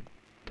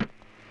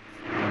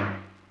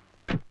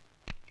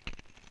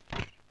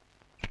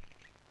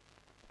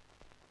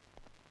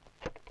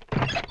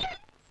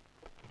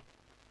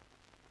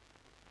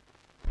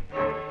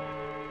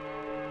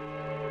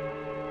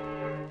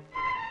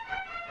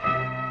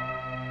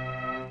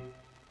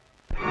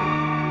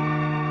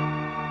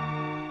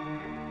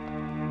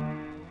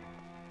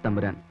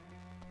 തമ്പുരാൻ,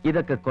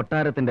 ഇതൊക്കെ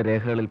കൊട്ടാരത്തിന്റെ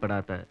രേഖകളിൽ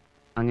പെടാത്ത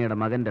അങ്ങയുടെ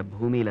മകന്റെ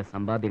ഭൂമിയിലെ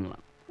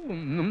സമ്പാദ്യങ്ങളാണ്.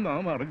 ഒന്നും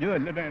നാം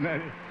അറിഞ്ഞതല്ല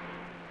മേനാരെ.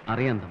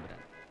 അറിയാം തമ്പുരാൻ.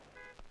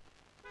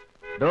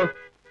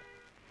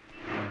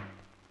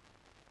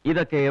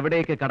 ഇതൊക്കെ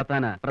എവിടേക്ക്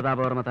കടത്താനാ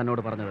പ്രതാപവർമ്മ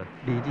തന്നോട് പറഞ്ഞത്?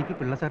 DGP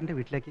പിള്ള സാറിന്റെ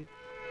വീട്ടിലേക്ക്.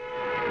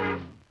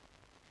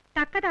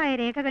 തക്കതായ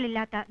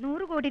രേഖകളില്ലാത്ത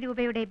 100 കോടി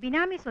രൂപയുടെ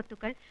ബിനാമി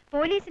സ്വത്തുക്കൾ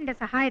പോലീസിന്റെ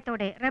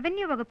സഹായത്തോടെ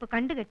റവന്യൂ വകുപ്പ്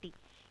കണ്ടുകെട്ടി.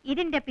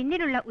 ഇതിന്റെ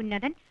പിന്നിലുള്ള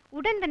ഉന്നതൻ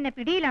ഉടൻ തന്നെ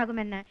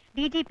പിടിയിലാകുമെന്ന്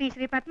DGP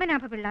ശ്രീ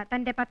പത്മനാഭപിള്ള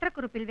തന്റെ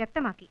പത്രക്കുറിപ്പിൽ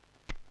വ്യക്തമാക്കി.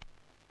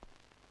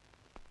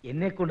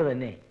 എന്നെ കൊണ്ട്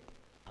തന്നെ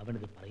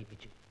അവനത്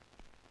പറയിപ്പിച്ചു.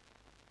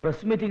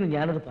 പ്രസ് മീറ്റിംഗിൽ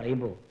ഞാനത്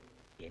പറയുമ്പോൾ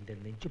എന്റെ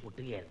നെഞ്ചു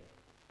പൊട്ടുകയായിരുന്നു.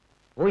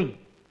 പോയി,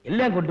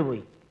 എല്ലാം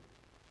കൊണ്ടുപോയി.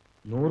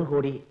 100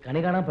 കോടി കണി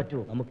കാണാൻ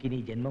പറ്റുമോ നമുക്കിനി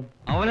ജന്മം?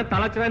 അവനെ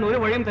തളച്ചിടാൻ ഒരു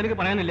വഴിയും തനിക്ക്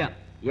പറയാനില്ല.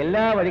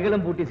 എല്ലാ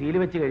വഴികളും പൂട്ടി സീല്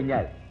വെച്ച്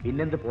കഴിഞ്ഞാൽ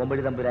പിന്നെന്ത്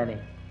പോംവഴി തമ്പുരാനെ?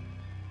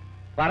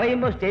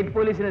 പറയുമ്പോ സ്റ്റേറ്റ്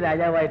പോലീസിന്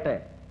രാജാവായിട്ട്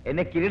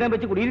എന്നെ കിരീടം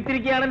വെച്ച്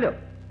കുടിയിരുത്തിരിക്കുകയാണല്ലോ.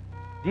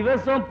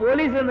 ദിവസവും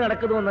പോലീസിൽ നിന്ന്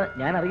നടക്കുന്നുവെന്ന്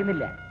ഞാൻ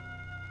അറിയുന്നില്ല.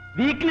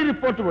 വീക്ക്ലി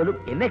റിപ്പോർട്ട് പോലും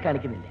എന്നെ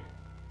കാണിക്കുന്നില്ല.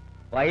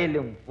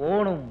 ഫയലും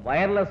ഫോണും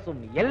വയർലെസ്സും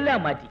എല്ലാം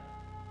മാറ്റി.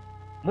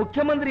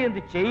 മുഖ്യമന്ത്രി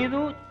എന്ത്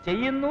ചെയ്തു,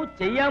 ചെയ്യുന്നു,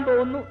 ചെയ്യാൻ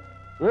പോകുന്നു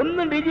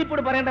ഒന്നും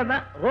DGPയോട് പറയേണ്ടെന്ന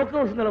റോക്ക്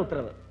ഹൗസ് എന്നുള്ള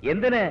ഉത്തരവ്.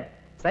 എന്തിന്?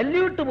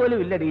 സല്യൂട്ട് പോലും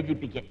ഇല്ല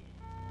DGPക്ക്.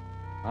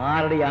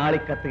 ആരുടെ ആളി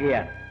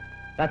കത്തുകയാണ്.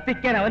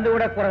 കത്തിക്കാൻ അവന്റെ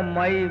കൂടെ കുറെ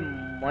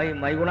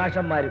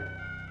മൈഗുണാശന്മാരും.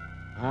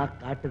 ആ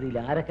കാട്ടുതീയിൽ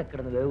ആരൊക്കെ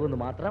കിടന്ന് വേവുമെന്ന്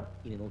മാത്രം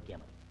ഇനി നോക്കിയാൽ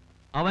മതി.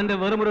 അവന്റെ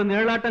വെറുമൊരു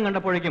നിഴലാട്ടം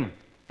കണ്ടപ്പോഴേക്കും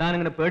താൻ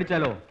ഇങ്ങനെ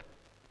പേടിച്ചാലോ?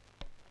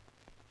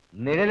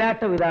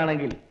 നിഴലാട്ടം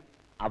ഇതാണെങ്കിൽ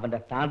അവന്റെ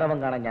താണ്ഡവം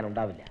കാണാൻ ഞാൻ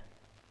ഉണ്ടാവില്ല.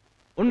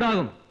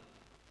 ഉണ്ടാകും.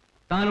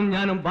 താനും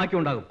ഞാനും ബാക്കി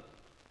ഉണ്ടാകും.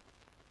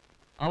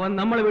 അവൻ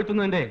നമ്മളെ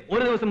വീഴ്ത്തുന്നതിന്റെ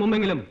ഒരു ദിവസം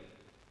മുമ്പെങ്കിലും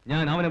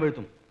ഞാൻ അവനെ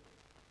വീഴ്ത്തും.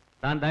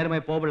 താൻ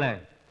ധൈര്യമായി പോപിള്ളേ.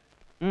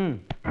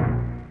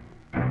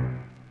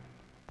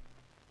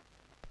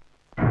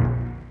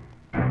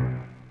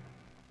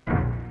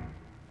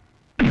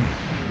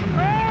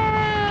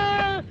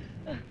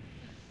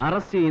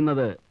 അറസ്റ്റ്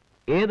ചെയ്യുന്നത്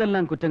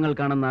ഏതെല്ലാം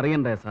കുറ്റങ്ങൾക്കാണെന്ന്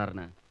അറിയണ്ടേ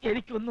സാറിന്?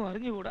 എനിക്കൊന്നും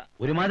അറിഞ്ഞുകൂടാ.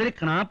 ഒരുമാതിരി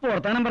ക്നാപ്പ്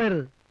വർത്താനം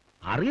പറയരുത്.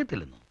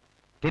 അറിയത്തില്ലെന്നോ?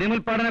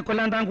 തിരുമുൽപ്പാടനെ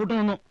കൊല്ലാൻ താൻ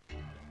കൂട്ടുനിന്നു.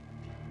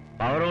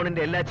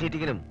 പവറോണിന്റെ എല്ലാ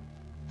ചീറ്റിങ്ങിനും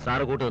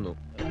സാറ് കൂട്ടുനിന്നു.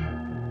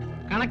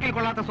 കണക്കിൽ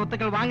കൊള്ളാത്ത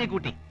സ്വത്തുക്കൾ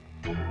വാങ്ങിക്കൂട്ടി.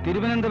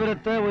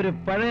 തിരുവനന്തപുരത്ത് ഒരു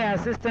പഴയ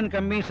അസിസ്റ്റന്റ്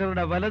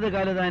കമ്മീഷണറുടെ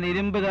വലതുകാല് താൻ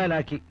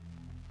ഇരുമ്പുകാലാക്കി.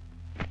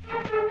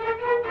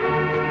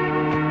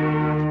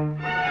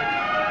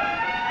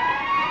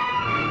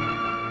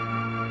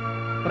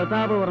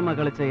 പ്രതാപവർമ്മ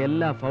കളിച്ച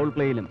എല്ലാ ഫൗൾ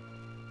പ്ലേയിലും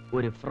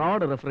ഒരു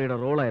ഫ്രോഡ് റെഫറിയുടെ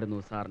റോളായിരുന്നു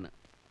സാറിന്.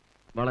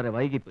 വളരെ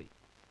വൈകിപ്പോയി.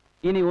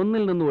 ഇനി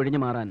ഒന്നിൽ നിന്നും ഒഴിഞ്ഞു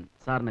മാറാൻ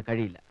സാറിന്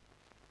കഴിയില്ല.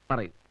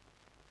 പറയൂ,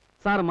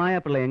 സാർ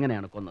മായാപ്പിള്ള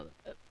എങ്ങനെയാണ് കൊന്നത്?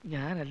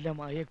 ഞാനല്ല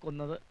മായയെ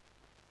കൊന്നത്.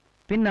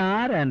 പിന്നെ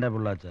ആരാ എന്റെ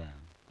പിള്ളാച്ച?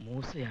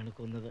 മൂസയാണ്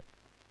കൊന്നത്.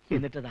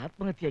 എന്നിട്ടത്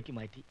ആത്മഹത്യയാക്കി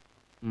മാറ്റി.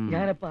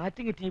 ഞാനപ്പോ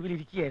ആറ്റിങ്ങ ടീവിൽ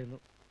ഇരിക്കുകയായിരുന്നു.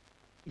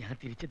 ഞാൻ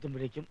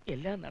തിരിച്ചെത്തുമ്പോഴേക്കും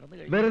എല്ലാം നടന്നു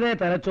കഴിഞ്ഞു. വെറുതെ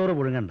തലച്ചോറ്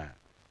പുഴുങ്ങണ്ട.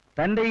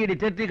 തന്റെ ഈ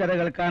ഡിറ്റക്റ്റീവ് കഥ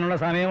കേൾക്കാനുള്ള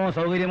സമയമോ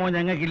സൗകര്യമോ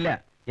ഞങ്ങൾക്കില്ല.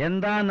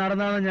 എന്താ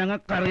നടന്നതെന്ന്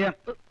ഞങ്ങൾക്കറിയാം.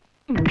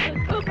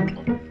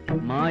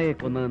 മായയെ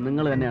കൊന്നത്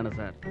നിങ്ങൾ തന്നെയാണ്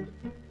സാർ.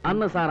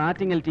 അന്ന് സാർ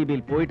ആറ്റിങ്ങൽ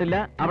ടിവിയിൽ പോയിട്ടില്ല,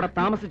 അവിടെ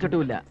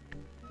താമസിച്ചിട്ടുമില്ല.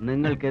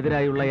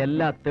 നിങ്ങൾക്കെതിരായുള്ള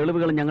എല്ലാ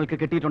തെളിവുകളും ഞങ്ങൾക്ക്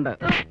കിട്ടിയിട്ടുണ്ട്.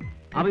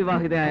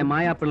 അവിവാഹിതയായ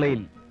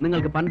മായാപ്പിള്ളയിൽ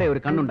നിങ്ങൾക്ക് പണ്ടേ ഒരു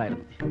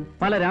കണ്ണുണ്ടായിരുന്നു.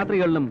 പല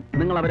രാത്രികളിലും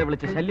നിങ്ങൾ അവരെ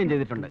വിളിച്ച് ശല്യം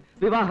ചെയ്തിട്ടുണ്ട്.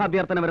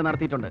 വിവാഹാഭ്യർത്ഥന വരെ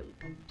നടത്തിയിട്ടുണ്ട്.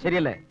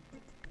 ശരിയല്ലേ?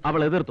 അവൾ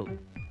എതിർത്തു.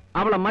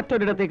 അവളെ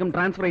മറ്റൊരിടത്തേക്കും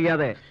ട്രാൻസ്ഫർ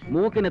ചെയ്യാതെ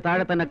മൂക്കിന്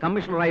താഴെ തന്നെ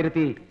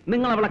കമ്മീഷണറായിരുത്തി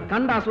നിങ്ങൾ അവളെ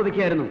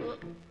കണ്ടാസ്വദിക്കുകയായിരുന്നു.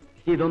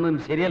 ഇതൊന്നും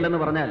ശരിയല്ലെന്ന്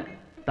പറഞ്ഞാൽ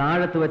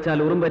താഴത്ത് വെച്ചാൽ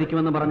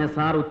ഉറുമ്പരിക്കുമെന്ന് പറഞ്ഞ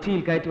സാർ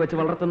ഉച്ചിയിൽ കയറ്റി വെച്ച്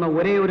വളർത്തുന്ന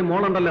ഒരേ ഒരു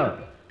മോളുണ്ടല്ലോ,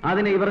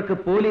 അതിനെ ഇവർക്ക്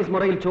പോലീസ്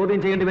മുറയിൽ ചോദ്യം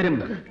ചെയ്യേണ്ടി വരും.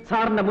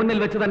 സാറിന്റെ മുന്നിൽ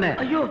വെച്ച് തന്നെ.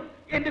 അയ്യോ,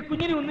 എന്റെ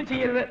കുഞ്ഞിനെ ഒന്നും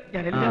ചെയ്യരുത്.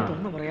 ഞാൻ എല്ലാം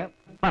തുറന്നു പറയാം.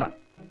 പറ.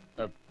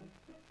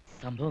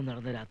 സംഭവം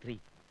നടന്ന രാത്രി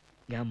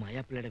ഞാൻ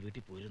മായാപ്പിള്ളയുടെ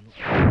വീട്ടിൽ പോയിരുന്നു.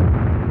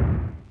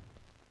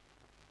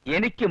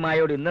 എനിക്ക്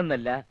മായോട്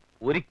ഇന്നെന്നല്ല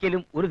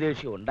ഒരിക്കലും ഒരു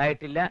ദേഷ്യം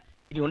ഉണ്ടായിട്ടില്ല,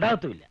 ഇനി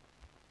ഉണ്ടാകത്തുമില്ല.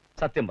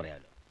 സത്യം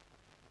പറയാമല്ലോ,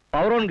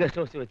 പവറോൺ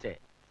ഗസ്റ്റ് ഹൗസിൽ വെച്ച്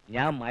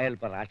ഞാൻ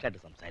മായൽപ്പ റാഷായിട്ട്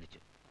സംസാരിച്ചു.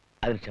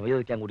 അതിന് ക്ഷമ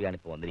ചോദിക്കാൻ കൂടിയാണ്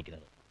ഇപ്പൊ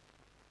വന്നിരിക്കുന്നത്.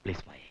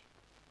 പ്ലീസ് മായേ,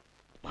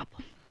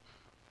 മാപ്പ്.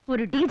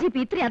 ഒരു DGP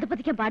ഇത്രയും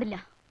അധപ്പതിക്കാൻ പാടില്ല.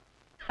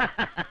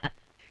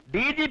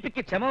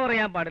 DGPക്ക് ക്ഷമ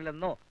പറയാൻ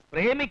പാടില്ലെന്നോ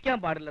പ്രേമിക്കാൻ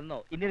പാടില്ലെന്നോ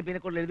ഇന്ത്യൻ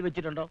പീനക്കോഡിൽ എഴുതി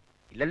വെച്ചിട്ടുണ്ടോ?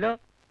 ഇല്ലല്ലോ.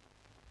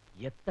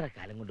 എത്ര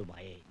കാലം കൊണ്ട്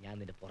മായേ ഞാൻ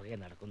നിന്റെ പുറകെ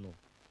നടക്കുന്നു.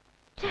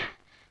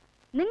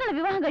 നിങ്ങളെ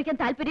വിവാഹം കഴിക്കാൻ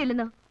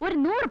താല്പര്യമില്ലെന്ന് ഒരു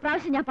 100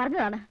 പ്രാവശ്യം ഞാൻ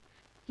പറഞ്ഞതാണ്.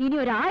 ഇനി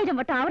ഒരു 1000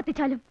 വട്ടം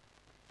ആവർത്തിച്ചാലും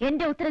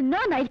എന്റെ ഉത്തരം നോ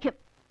എന്നായിരിക്കും.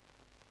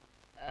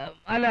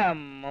 അല്ല,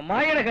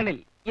 മായയുടെ കണ്ണിൽ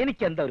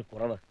എനിക്ക് എന്താ ഒരു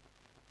കുറവ്?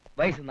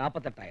 വയസ്സ്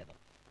 48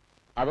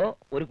 അതോ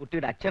ഒരു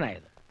കുട്ടിയുടെ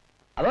അച്ഛനായത്,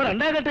 അതോ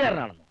 2ാം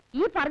കെട്ടുകാരനാണെന്നോ?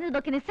 ഈ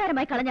പറഞ്ഞതൊക്കെ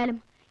നിസ്സാരമായി കളഞ്ഞാലും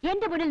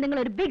എന്റെ മുന്നിൽ നിങ്ങൾ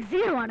ഒരു ബിഗ്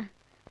സീറോ ആണ്.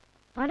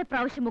 പല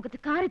പ്രാവശ്യം മുഖത്ത്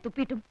കാറി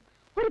തുപ്പിയിട്ടും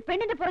ഒരു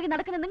പെണ്ണിന്റെ പുറകെ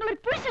നടക്കുന്ന നിങ്ങൾ ഒരു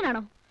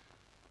പുരുഷനാണോ?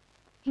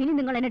 ഇനി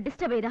നിങ്ങൾ എന്നെ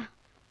ഡിസ്റ്റർബ് ചെയ്താ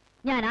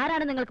ഞാൻ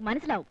ആരാണെന്ന് നിങ്ങൾക്ക്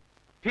മനസ്സിലാവും.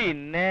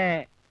 പിന്നെ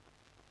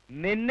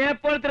നിന്നെ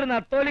പോലത്തെ ഒരു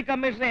നത്തോലി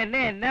കമ്മീഷണർ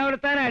എന്നെ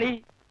എടുത്താനാടി?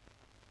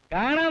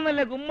 കാണാൻ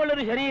നല്ല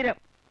ഗുമ്മുള്ളൊരു ശരീരം,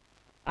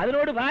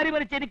 അതിനോട് ഭാര്യ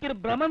മരിച്ച് എനിക്കൊരു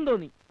ഭ്രമം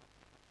തോന്നി.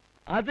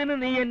 അതിന്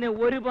നീ എന്നെ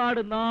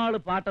ഒരുപാട് നാള്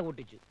പാട്ട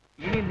കൂട്ടിച്ചു.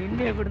 ഇനി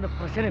നിന്നെ ഇവിടുന്ന്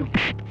പ്രശ്നമില്ല.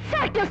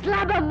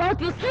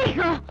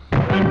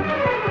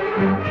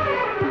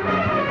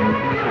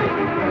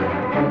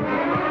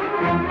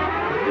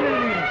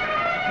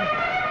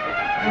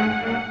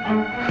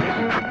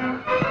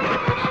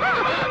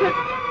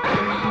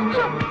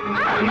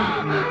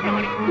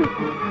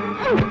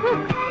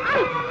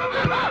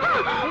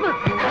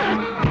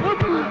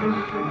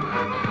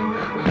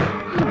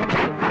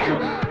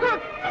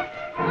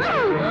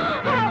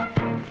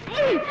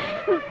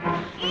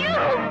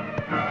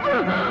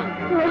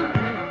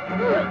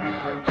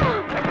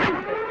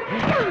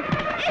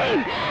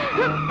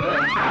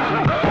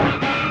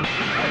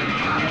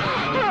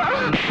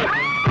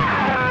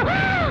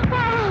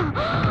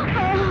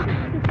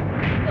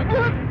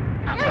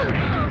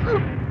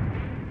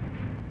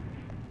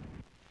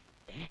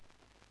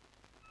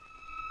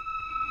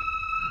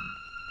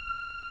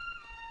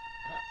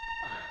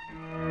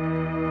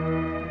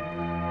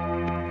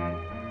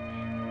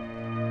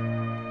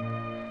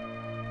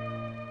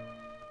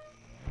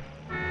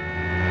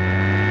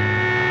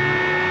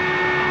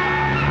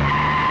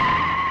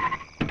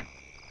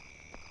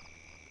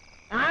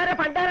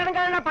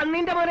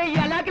 പന്നീന്റെ മോനെ ഈ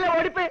അലാക്കിലെ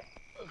ഓടിപ്പ്.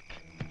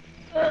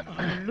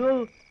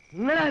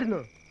 നിങ്ങളായിരുന്നു?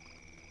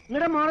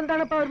 നിങ്ങളുടെ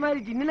മോളെന്താണപ്പ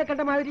ഒരുമാതിരി ജിന്നിനെ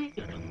കണ്ട മാതിരി?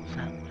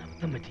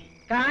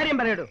 കാര്യം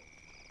പറയടോ.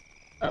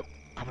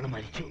 അവള്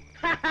മരിച്ചു.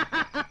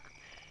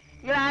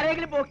 നിങ്ങൾ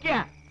ആരെങ്കിലും പൊക്കിയ?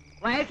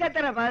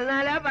 വയസ്സെത്ര?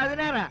 14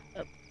 16?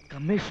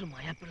 കമ്മീഷണർ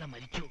മായാപ്പിള്ള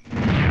മരിച്ചു.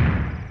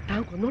 താൻ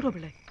കൊന്നോടോ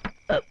പിള്ളേ?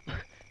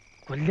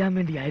 കൊല്ലാൻ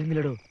വേണ്ടി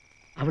ആയിരുന്നില്ലടോ.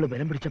 അവള്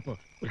ബലം പിടിച്ചപ്പോ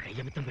ഒരു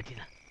കയ്യബദ്ധം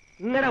പറ്റിയതാ.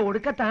 നിങ്ങളുടെ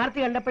ഒടുക്കത്തെ ആർത്തി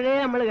കണ്ടപ്പോഴേ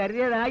നമ്മൾ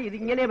കരുതിയതാ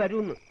ഇതിങ്ങനെ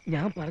വരൂന്ന്.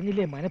 ഞാൻ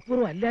പറഞ്ഞില്ലേ,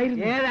 മനഃപൂർവ്വം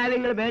അല്ലായിരുന്നു. ഏതായാലും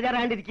നിങ്ങൾ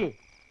ബേജാറാണ്ടിരിക്കേ.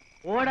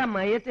 ഓട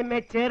മയത്തിന്മേ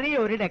ചെറിയ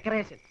ഒരു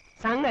ഡെക്കറേഷൻ.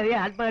 സംഗതി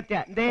ആത്മഹത്യ.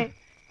 എന്തേ?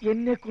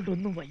 എന്നെ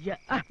കൊണ്ടൊന്നും വയ്യ.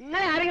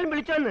 ഇങ്ങനെ ആരെങ്കിലും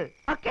വിളിച്ചോന്ന്?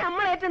 ഒക്കെ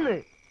നമ്മളേറ്റെന്ന്.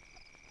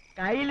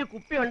 കയ്യിൽ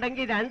കുപ്പി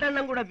ഉണ്ടെങ്കിൽ 2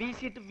 എണ്ണം കൂടെ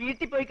വീശിയിട്ട്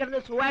വീട്ടിൽ പോയി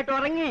കിടന്ന് സുഖമായിട്ട്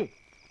ഉറങ്ങി.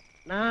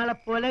 നാളെ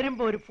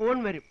പുലരുമ്പോ ഒരു ഫോൺ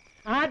വരും.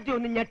 ആദ്യം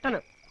ഒന്ന്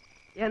ഞെട്ടണം.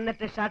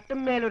 എന്നിട്ട്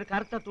ഷർട്ടുമേലൊരു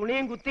കറുത്ത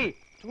തുണിയും കുത്തി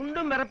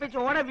ചുണ്ടും വിറപ്പിച്ച്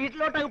ഓട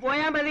വീട്ടിലോട്ടങ്ങ്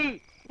പോയാ മതി.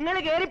 നിങ്ങൾ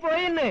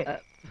കേറിപ്പോയെന്ന്.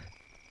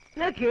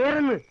 നിങ്ങൾ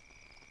കേറുന്നു.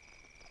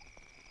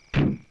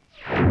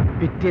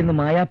 പിറ്റേന്ന്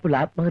മായാപ്പിൾ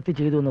ആത്മഹത്യ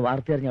ചെയ്തു എന്ന്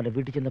വാർത്തയറിഞ്ഞ് അവിടെ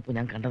വീട്ടിൽ ചെന്നപ്പോ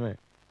ഞാൻ കണ്ടത്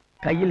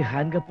കയ്യിൽ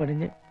ഹാങ്കപ്പ്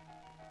അണിഞ്ഞ്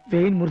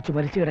വെയിൻ മുറിച്ച്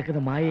മരിച്ചു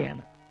കിടക്കുന്ന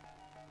മായയാണ്.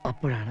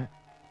 അപ്പോഴാണ്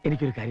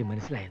എനിക്കൊരു കാര്യം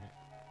മനസ്സിലായത്.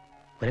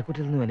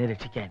 കൊലക്കുറ്റത്തിൽ നിന്നും എന്നെ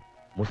രക്ഷിക്കാൻ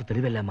മൂസ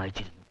തെളിവെല്ലാം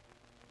വായിച്ചിരുന്നു.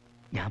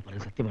 ഞാൻ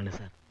പറഞ്ഞ സത്യമാണ്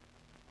സാർ.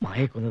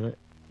 മായെ കൊന്നത്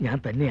ഞാൻ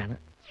തന്നെയാണ്.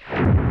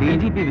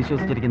 DGP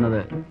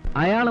വിശ്വസിച്ചിരിക്കുന്നത്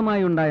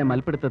അയാളുമായി ഉണ്ടായ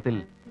മൽപ്പിടുത്തത്തിൽ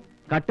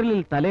കട്ടിലിൽ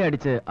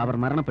തലയടിച്ച് അവർ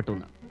മരണപ്പെട്ടു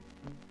എന്നാണ്.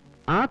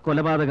 ആ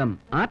കൊലപാതകം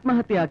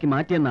ആത്മഹത്യയാക്കി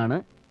മാറ്റിയെന്നാണ്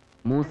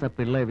മൂസ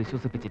പിള്ളയെ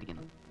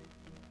വിശ്വസിപ്പിച്ചിരിക്കുന്നത്.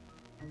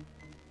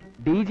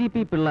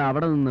 DGP പിള്ള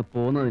അവിടെ നിന്ന്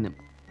പോന്നതിനും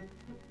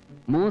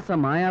മൂസ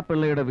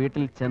മായാപ്പിള്ളയുടെ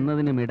വീട്ടിൽ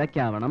ചെന്നതിനും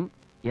ഇടയ്ക്കാവണം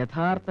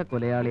യഥാർത്ഥ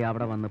കൊലയാളി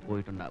അവിടെ വന്ന്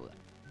പോയിട്ടുണ്ടാവുക.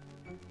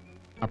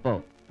 അപ്പോ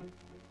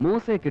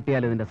മൂസയെ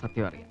കിട്ടിയാൽ ഇതിന്റെ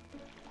സത്യം അറിയാം.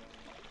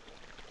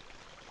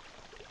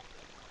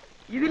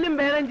 ഇതിലും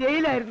ഭേദം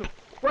ജയിലായിരുന്നു.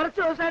 കുറച്ചു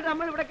ദിവസമായിട്ട്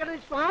നമ്മൾ ഇവിടെ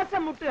കിടന്ന്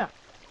ശ്വാസം മുട്ടുക.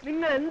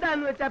 നിങ്ങൾ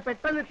എന്താന്ന് വെച്ചാ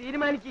പെട്ടെന്ന്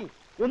തീരുമാനിക്കും.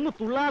 ഒന്ന്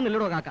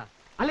തുള്ളാന്നില്ലടോ കാക്ക,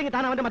 അല്ലെങ്കിൽ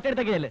താൻ അവന്റെ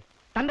മറ്റേടത്തേക്കല്ലേ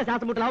തന്റെ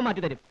ശ്വാസം മുട്ടൽ അവൻ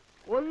മാറ്റി തരും.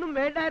 ഒന്നും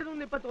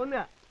വേണ്ടായിരുന്നു ഇപ്പൊ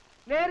തോന്നുക.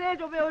 നേരെ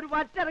ചൊവ്വ ഒരു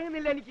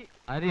വറ്റിറങ്ങുന്നില്ല എനിക്ക്.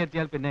 അരി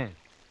എത്തിയാൽ പിന്നെ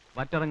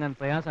വറ്റിറങ്ങാൻ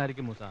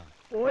പ്രയാസമായിരിക്കും മൂസ.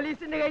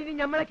 പോലീസിന്റെ കയ്യിൽ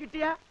നമ്മളെ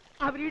കിട്ടിയ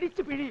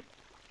അവരിടിച്ചു പിഴിയും.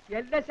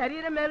 എന്റെ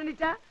ശരീരം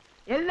വേദനിച്ച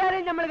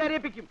എല്ലാരെയും നമ്മൾ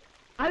കരയിപ്പിക്കും.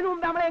 അതിനു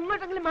മുമ്പ് നമ്മളെ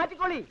എങ്ങോട്ടെങ്കിലും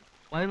മാറ്റിക്കോളി.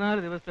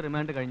 14 ദിവസത്തെ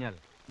റിമാൻഡ് കഴിഞ്ഞാൽ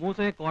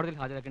മൂസയെ കോടതിയിൽ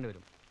ഹാജരാക്കേണ്ടി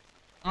വരും.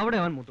 അവിടെ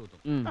അവൻ മുട്ടുകുത്തും.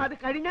 അത്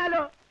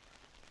കഴിഞ്ഞാലോ?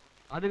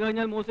 അത്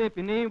കഴിഞ്ഞാൽ മൂസയെ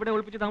പിന്നെയും ഇവിടെ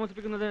ഒളിപ്പിച്ച്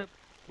താമസിപ്പിക്കുന്നത്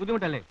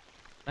ബുദ്ധിമുട്ടല്ലേ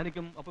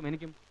തനിക്കും ഒപ്പം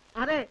എനിക്കും?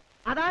 അതെ,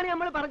 അതാണ്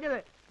നമ്മൾ പറഞ്ഞത്.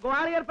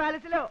 ഗ്വാളിയർ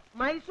പാലസിലോ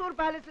മൈസൂർ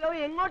പാലസിലോ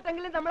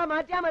എങ്ങോട്ടെങ്കിലും നമ്മളെ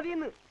മാറ്റിയാ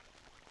മതിയെന്ന്.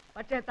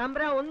 പക്ഷേ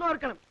തമ്പ്ര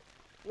ഒന്നോർക്കണം,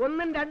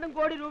 1 2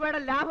 കോടി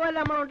രൂപയുടെ ലാഭമല്ല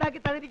നമ്മൾ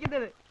ഉണ്ടാക്കി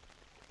തന്നിരിക്കുന്നത്.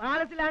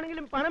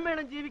 പാലസിലാണെങ്കിലും പണം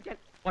വേണം ജീവിക്കാൻ.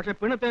 പക്ഷെ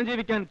പിണത്തേൻ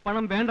ജീവിക്കാൻ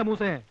പണം വേണ്ട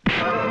മൂസയെ.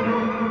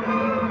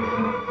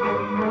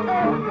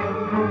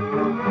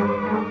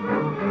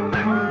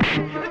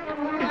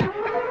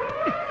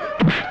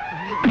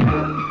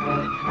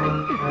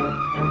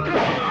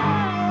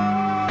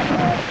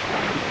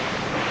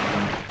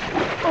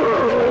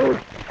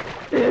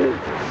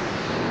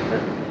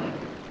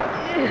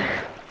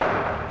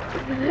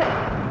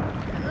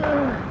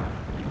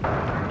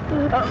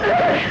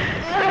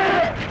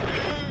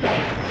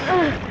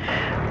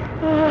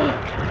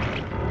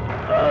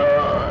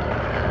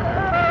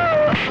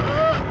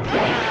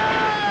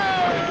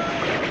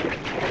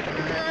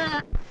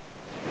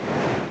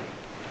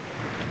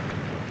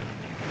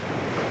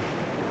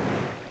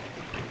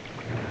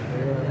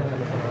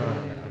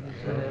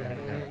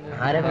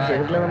 ആരൊക്കെ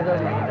ചെയ്തിട്ടില്ല നമുക്ക്.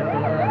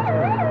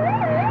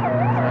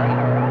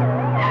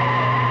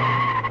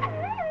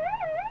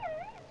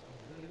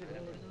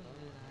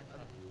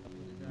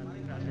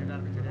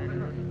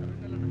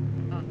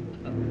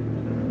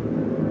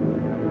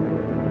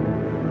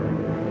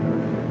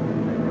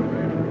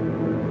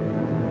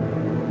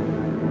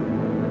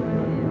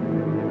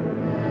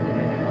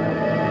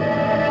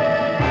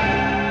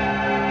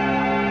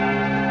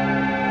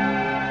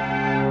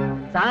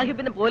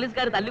 സാഹിബിന്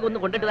പോലീസുകാർ തല്ലിക്കൊന്ന്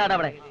കൊണ്ടിട്ടതാണ്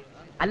അവിടെ.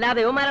 അല്ലാതെ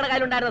യുവമാരുടെ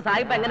കയ്യിലുണ്ടായിരുന്ന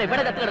സാഹിബ് എങ്ങനെ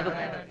ഇവിടെ കത്തി കിടക്കും?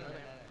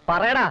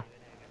 പറയടാ,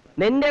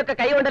 നിന്റെയൊക്കെ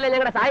കൈ കൊണ്ടല്ലേ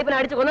ഞങ്ങളുടെ സാഹിബിനെ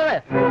അടിച്ചു കൊന്നത്?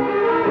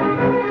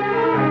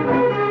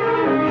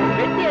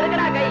 വെട്ടി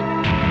എടുക്കടാ കൈ.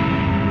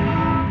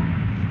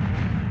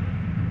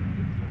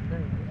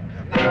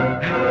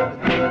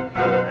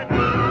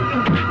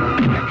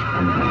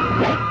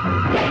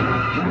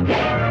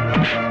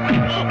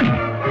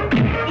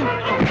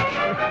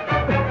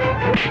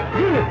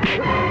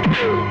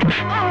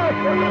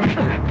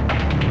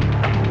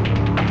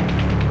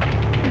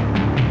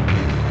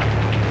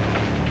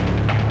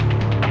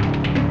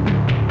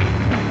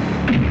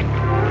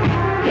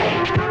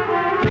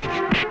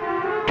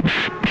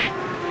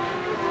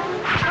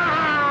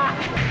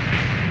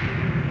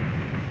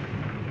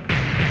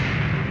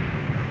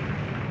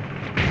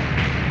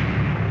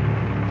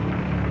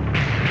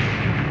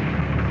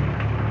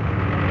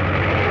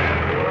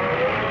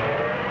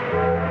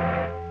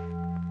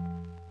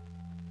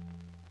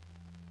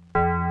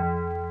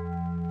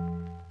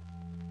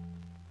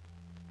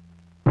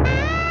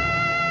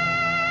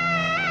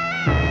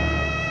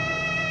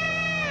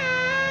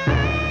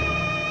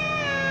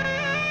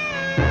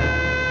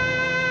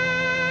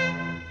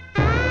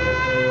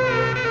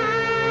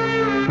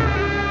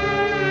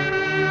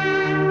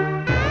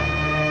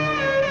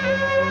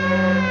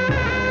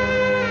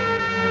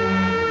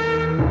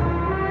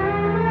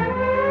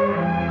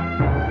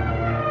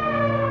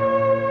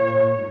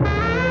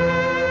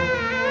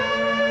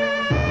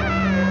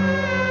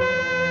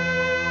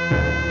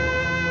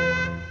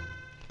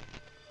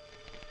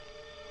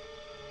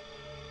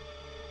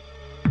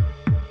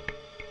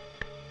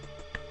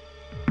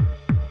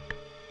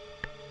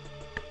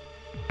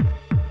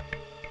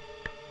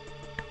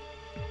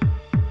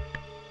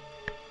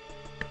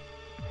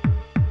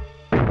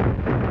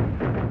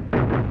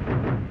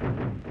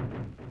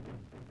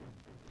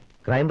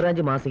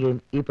 ക്രൈംബ്രാഞ്ച് മാസികയും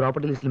ഈ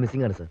പ്രോപ്പർട്ടി ലിസ്റ്റിൽ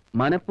മിസ്സിംഗ് ആണ് സർ.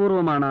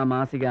 മനഃപൂർവ്വമാണ് ആ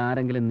മാസിക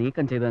ആരെങ്കിലും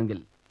നീക്കം ചെയ്തതെങ്കിൽ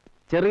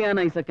ചെറിയാൻ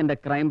ഐസക്കിന്റെ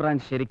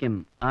ക്രൈംബ്രാഞ്ച് ശരിക്കും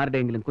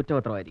ആരുടെയെങ്കിലും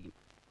കുറ്റപത്രമായിരിക്കും.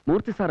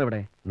 മൂർത്തി സാർ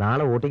എവിടെ?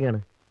 നാളെ വോട്ടിംഗ് ആണ്.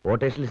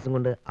 വോട്ടേഷൻ ലിസ്റ്റും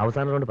കൊണ്ട്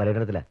അവസാന റൗണ്ട്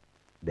പര്യടനത്തില.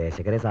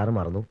 ദേശക്കരെ സാറ്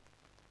മറന്നു.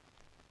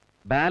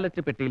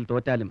 ബാലറ്റ് പെട്ടിയിൽ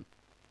തോറ്റാലും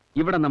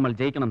ഇവിടെ നമ്മൾ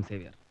ജയിക്കണം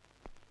സേവ്യർ.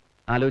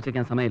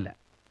 ആലോചിക്കാൻ സമയമില്ല.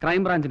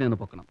 ക്രൈംബ്രാഞ്ചിനെ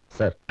ഒന്ന് പൊക്കണം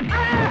സർ.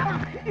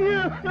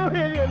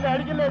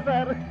 അടിക്കില്ലേ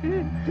സാർ?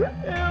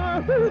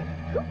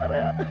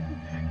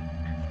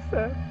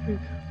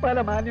 പല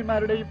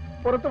മാന്യന്മാരുടെയും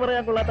പുറത്തു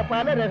പറയാൻ കൊള്ളാത്ത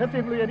പല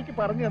രഹസ്യങ്ങളും എനിക്ക്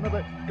പറഞ്ഞു തന്നത്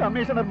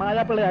കമ്മീഷണർ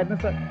മായാപ്പിള്ളയായിരുന്നു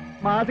സാർ.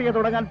 മാസിക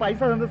തുടങ്ങാൻ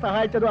പൈസ തന്ന്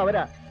സഹായിച്ചതും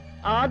അവരാ.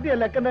 ആദ്യ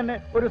ലക്കം തന്നെ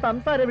ഒരു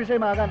സംസാര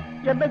വിഷയമാകാൻ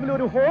എന്തെങ്കിലും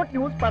ഒരു ഹോട്ട്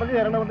ന്യൂസ് പറഞ്ഞു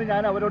തരണമെന്ന്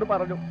ഞാൻ അവരോട്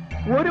പറഞ്ഞു.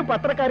 ഒരു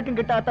പത്രക്കാർക്കും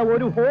കിട്ടാത്ത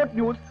ഒരു ഹോട്ട്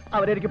ന്യൂസ്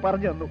അവരെനിക്ക്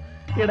പറഞ്ഞു തന്നു.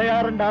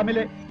 ഇടയാറൻ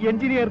ഡാമിലെ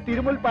എഞ്ചിനീയർ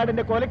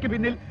തിരുമുൽപ്പാടിന്റെ കൊലയ്ക്ക്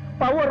പിന്നിൽ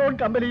പവർ ഓൺ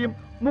കമ്പനിയും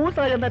മൂസ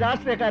എന്ന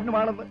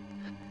രാഷ്ട്രീയക്കാരനുമാണെന്ന്.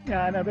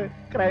 ഞാനത്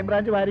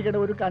ക്രൈംബ്രാഞ്ച് വാരികയുടെ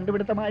ഒരു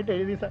കണ്ടുപിടുത്തമായിട്ട്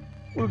എഴുതി സാർ.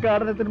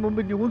 ഉദ്ഘാടനത്തിന്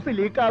മുമ്പ് ന്യൂസ്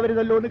ലീക്ക്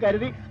ആവരുതല്ലോ എന്ന്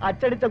കരുതി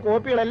അച്ചടിച്ച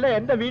കോപ്പികളെല്ലാം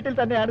എന്റെ വീട്ടിൽ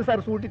തന്നെയാണ് സാർ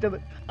സൂക്ഷിച്ചത്.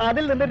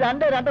 അതിൽ നിന്ന്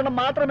രണ്ടെണ്ണം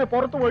മാത്രമേ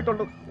പുറത്തു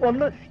പോയിട്ടുള്ളൂ.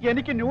 ഒന്ന്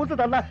എനിക്ക് ന്യൂസ്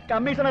തന്ന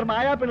കമ്മീഷണർ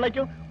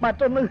മായാപിള്ളയ്ക്കും,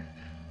 മറ്റൊന്ന്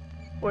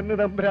ഒന്ന്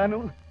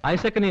തമ്പുരാനും.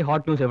 ഐസക്കിന് ഈ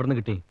ഹോട്ട് ന്യൂസ് എവിടെ നിന്ന്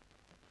കിട്ടി?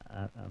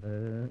 അത്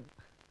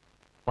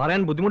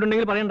പറയാൻ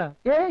ബുദ്ധിമുട്ടുണ്ടെങ്കിൽ പറയണ്ട.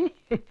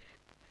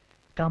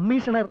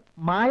 കമ്മീഷണർ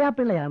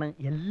മായാപിള്ളയാണ്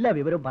എല്ലാ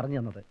വിവരവും പറഞ്ഞു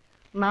തന്നത്.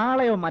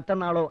 നാളെയോ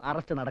മറ്റന്നാളോ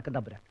അറസ്റ്റ് നടക്കും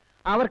തമ്പുരാൻ.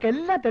 അവർക്ക്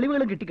എല്ലാ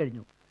തെളിവുകളും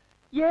കിട്ടിക്കഴിഞ്ഞു.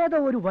 ഏതോ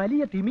ഒരു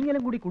വലിയ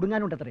തിമിങ്ങലം കൂടി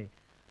കുടുങ്ങാനുണ്ടത്രേ.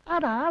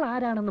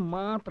 അതാളാരാണെന്ന്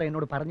മാത്രം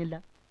എന്നോട് പറഞ്ഞില്ല.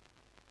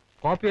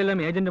 കോപ്പിയെല്ലാം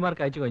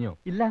ഏജന്റുമാർക്ക് അയച്ചു കഴിഞ്ഞോ?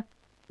 ഇല്ല,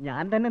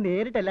 ഞാൻ തന്നെ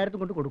നേരിട്ട്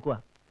എല്ലായിടത്തും കൊണ്ട് കൊടുക്കുക.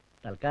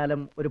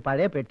 തൽക്കാലം ഒരു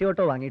പഴയ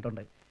പെട്ടിയോട്ടോ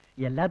വാങ്ങിയിട്ടുണ്ട്.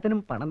 എല്ലാത്തിനും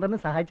പണം തന്നെ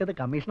സഹായിച്ചത്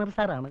കമ്മീഷണർ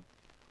സാറാണ്.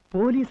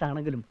 പോലീസ്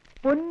ആണെങ്കിലും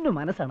പൊന്നു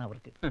മനസ്സാണ്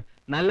അവർക്ക്.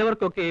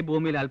 നല്ലവർക്കൊക്കെ ഈ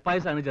ഭൂമിയിൽ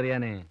അൽപായസാണ്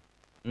ചെറിയാനേ.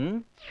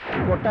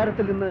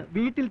 കൊട്ടാരത്തിൽ നിന്ന്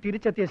വീട്ടിൽ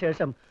തിരിച്ചെത്തിയ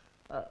ശേഷം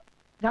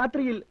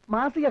രാത്രിയിൽ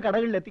മാസിക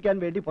കടകളിൽ എത്തിക്കാൻ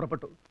വേണ്ടി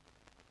പുറപ്പെട്ടു.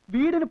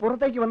 വീടിന്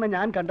പുറത്തേക്ക് വന്ന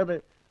ഞാൻ കണ്ടത്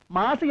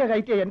മാസിക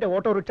കയറ്റിയ എന്റെ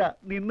ഓട്ടോറിക്ഷ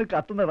നിന്ന്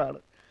കത്തുന്നതാണ്.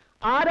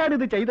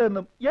 ആരാണിത്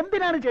ചെയ്തതെന്നും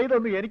എന്തിനാണ്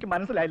ചെയ്തതെന്നും എനിക്ക്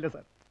മനസ്സിലായില്ല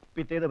സാർ.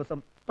 പിറ്റേ ദിവസം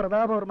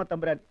പ്രതാപവർമ്മ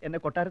തമ്പുരാൻ എന്നെ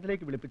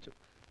കൊട്ടാരത്തിലേക്ക് വിളിപ്പിച്ചു.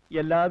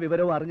 എല്ലാ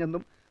വിവരവും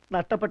അറിഞ്ഞെന്നും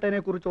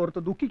നഷ്ടപ്പെട്ടതിനെ കുറിച്ച്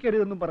ഓർത്ത്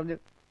ദുഃഖിക്കരുതെന്നും പറഞ്ഞ്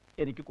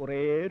എനിക്ക് കുറേ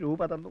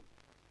രൂപ തന്നു.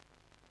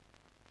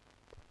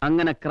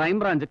 അങ്ങനെ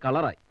ക്രൈംബ്രാഞ്ച്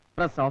കളറായി,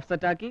 പ്രസ്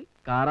ഓഫ്സെറ്റ് ആക്കി,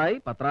 കാറായി,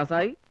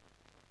 പത്രാസായി.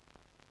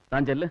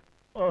 താൻ ചെല്ല്.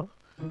 ഓ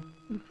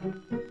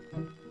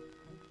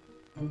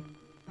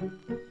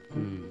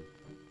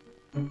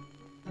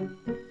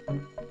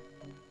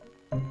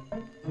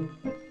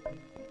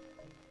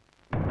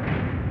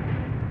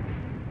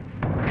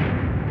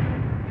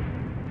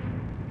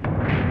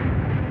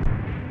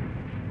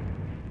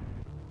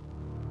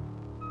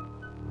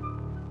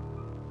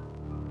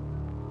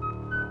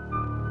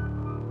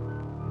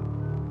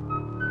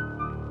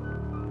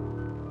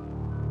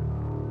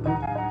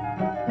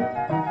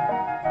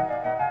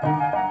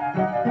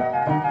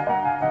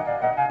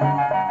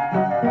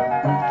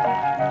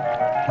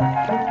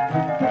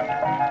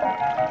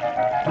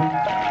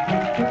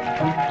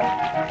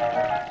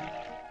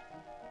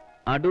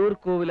അടൂർ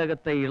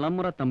കോവിലകത്തെ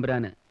ഇളമുറ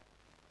തമ്പുരാന്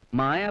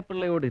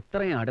മായാപ്പിള്ളയോട്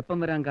ഇത്രയും അടുപ്പം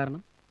വരാൻ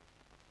കാരണം?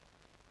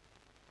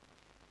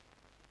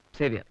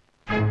 സേവ്യർ,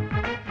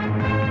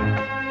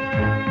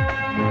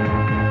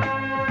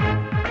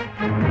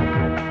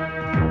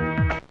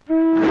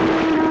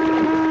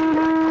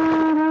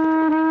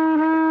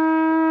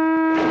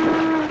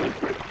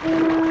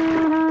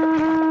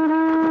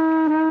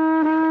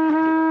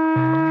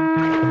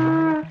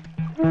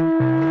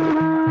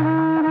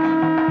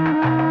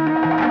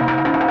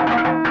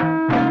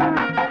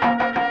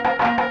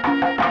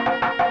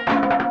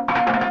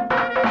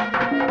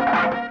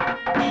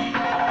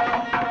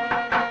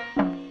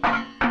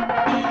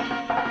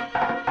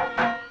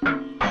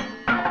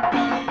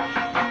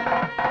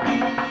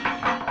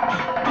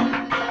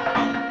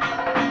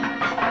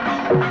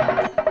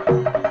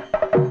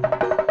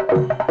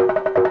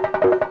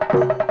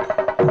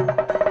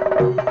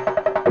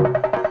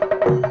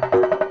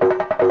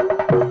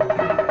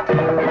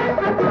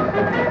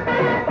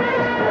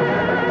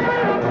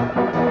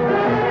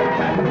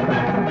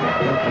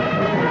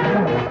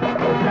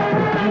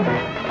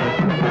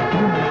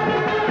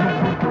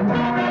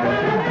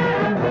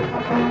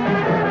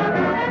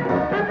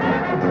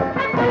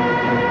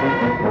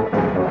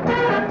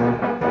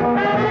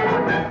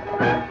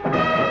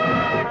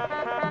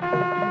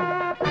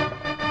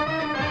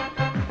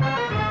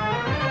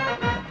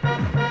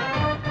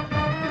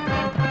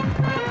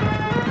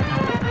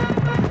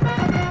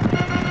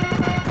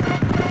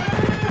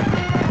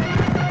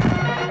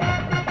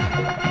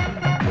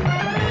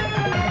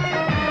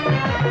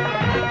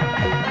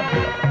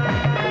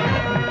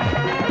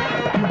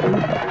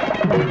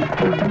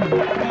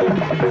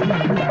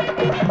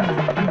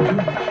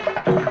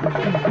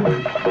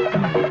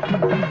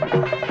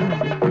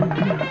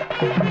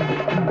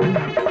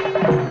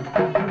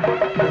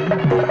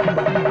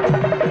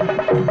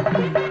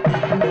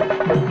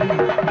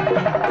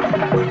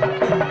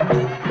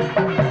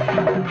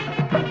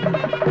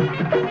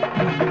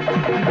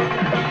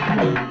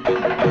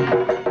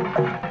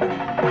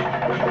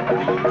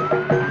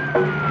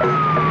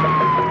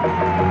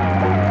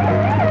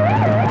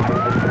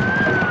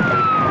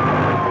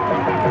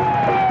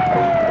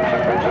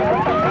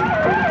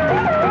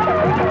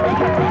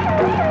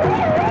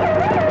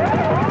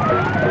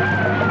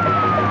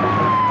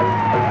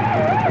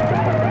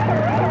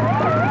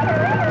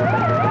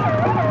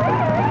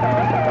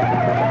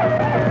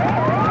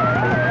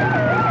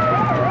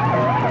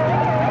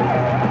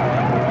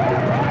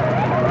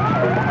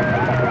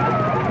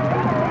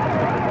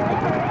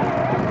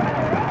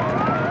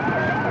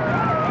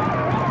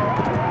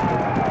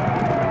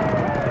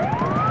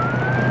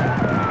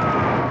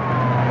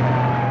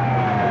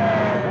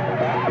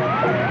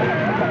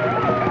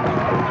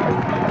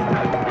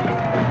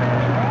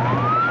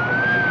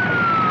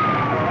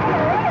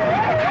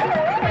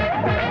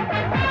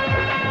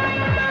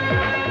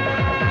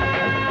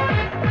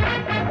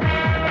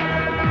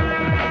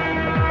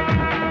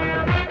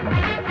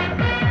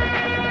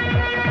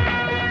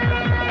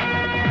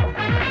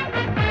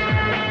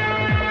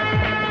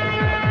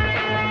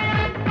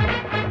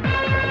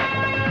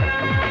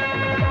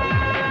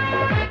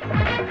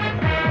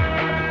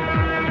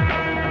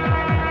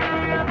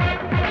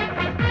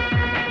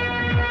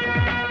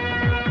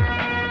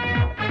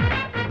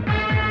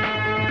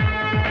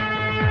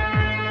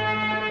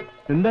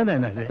 എന്താ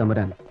നേനാരെ?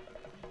 തമ്പുരാൻ,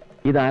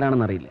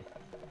 ഇതാരാണെന്നറിയില്ലേ?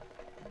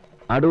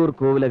 അടൂർ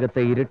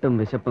കോവിലകത്തെ ഇരുട്ടും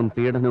വിശപ്പും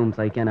പീഡനവും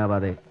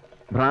സഹിക്കാനാവാതെ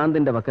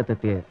ഭ്രാന്തിന്റെ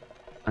വക്കത്തെത്തിയ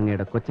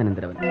അങ്ങയുടെ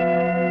കൊച്ചനന്തിരവൻ.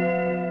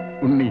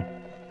 ഉണ്ണി,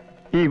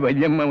 ഈ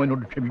വല്യമ്മ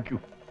അവനോട് ക്ഷമിക്കൂ.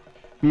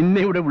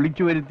 നിന്നെ ഇവിടെ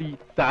വിളിച്ചു വരുത്തി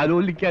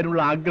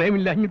താലോലിക്കാനുള്ള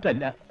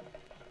ആഗ്രഹമില്ലാഞ്ഞിട്ടല്ല,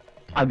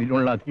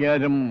 അതിനുള്ള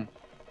അധികാരം.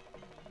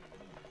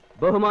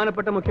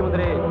 ബഹുമാനപ്പെട്ട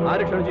മുഖ്യമന്ത്രി,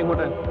 ആര് ക്ഷണിച്ചു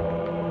ഇങ്ങോട്ട്?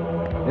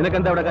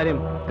 നിനക്കെന്താ ഇവിടെ കാര്യം?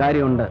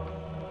 കാര്യമുണ്ട്.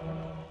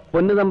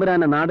 പൊന്നു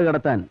തമ്പുരാനെ നാട്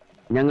കടത്താൻ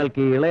ഞങ്ങൾക്ക്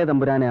ഈ ഇളയ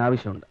തമ്പുരാനെ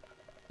ആവശ്യമുണ്ട്.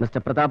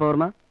 Mister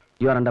Prathapavarma,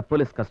 you are under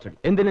police custody.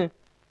 എന്തിന്?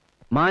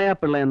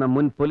 മായാപ്പിള്ള എന്ന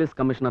മുൻ പോലീസ്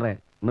കമ്മീഷണറെ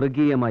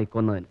മൃഗീയമായി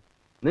കൊന്നതിന്.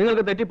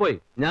 നിങ്ങൾക്ക് തെറ്റിപ്പോയി,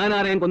 ഞാൻ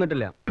ആരെയും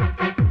കൊന്നിട്ടില്ല.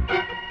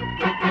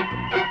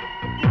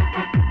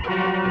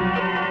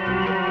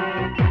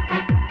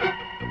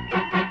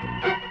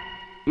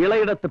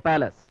 ഇളയിടത്ത്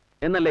പാലസ്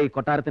എന്നല്ലേ ഈ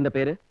കൊട്ടാരത്തിന്റെ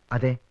പേര്?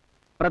 അതെ.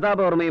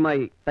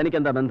 പ്രതാപവർമ്മയുമായി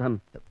തനിക്കെന്താ ബന്ധം?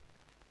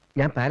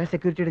 ഞാൻ പാലസ്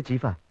സെക്യൂരിറ്റിയുടെ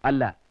ചീഫാ.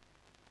 അല്ല,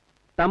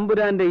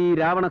 തമ്പുരാന്റെ ഈ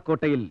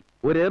രാവണക്കോട്ടയിൽ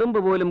ഒരു എറുമ്പ്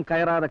പോലും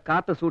കയറാതെ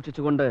കാത്തു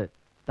സൂക്ഷിച്ചുകൊണ്ട്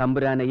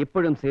തമ്പുരാനെ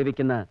ഇപ്പോഴും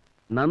സേവിക്കുന്ന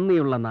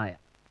നന്ദിയുള്ള നായ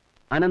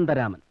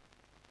അനന്തരാമൻ.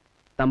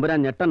 തമ്പുരാൻ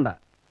ഞെട്ടണ്ട.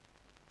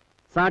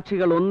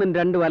 സാക്ഷികൾ ഒന്നും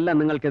രണ്ടും അല്ല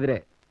നിങ്ങൾക്കെതിരെ.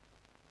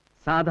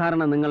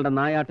 സാധാരണ നിങ്ങളുടെ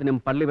നായാട്ടിനും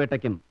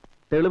പള്ളിവേട്ടയ്ക്കും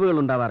തെളിവുകൾ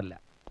ഉണ്ടാവാറില്ല.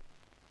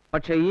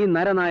 പക്ഷെ ഈ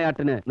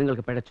നരനായാട്ടിന്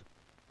നിങ്ങൾക്ക് പിഴച്ചു.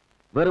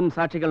 വെറും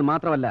സാക്ഷികൾ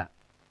മാത്രമല്ല,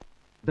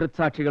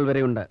 ദൃക്സാക്ഷികൾ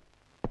വരെയുണ്ട്.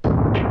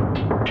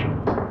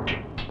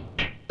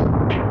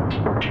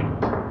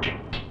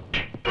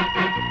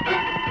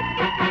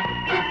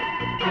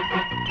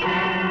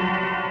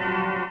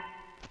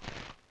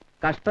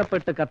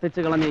 കഷ്ടപ്പെട്ട്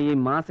കത്തിച്ചു കളഞ്ഞ ഈ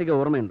മാസിക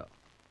ഓർമ്മയുണ്ടോ?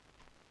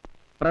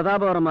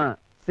 പ്രതാപവർമ്മ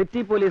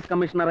സിറ്റി പോലീസ്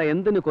കമ്മീഷണറെ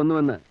എന്തിനു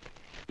കൊന്നുവെന്ന്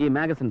ഈ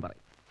മാഗസിൻ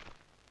പറയും.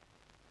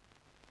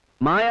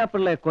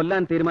 മായാപ്പിള്ളയെ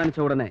കൊല്ലാൻ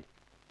തീരുമാനിച്ച ഉടനെ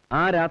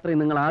ആ രാത്രി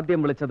നിങ്ങൾ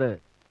ആദ്യം വിളിച്ചത്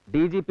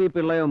DGP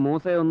പിള്ളയോ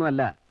മൂസയോ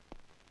ഒന്നുമല്ല,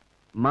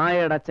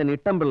 മായയുടെ അച്ഛൻ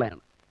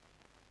ഇട്ടംപിള്ളയാണ്.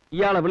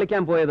 ഇയാളെ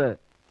വിളിക്കാൻ പോയത്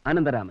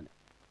അനന്തരാമന്.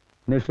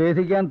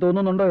 നിഷേധിക്കാൻ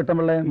തോന്നുന്നുണ്ടോ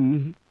ഇട്ടംപിള്ളയെ?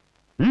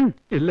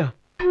 ഇല്ല.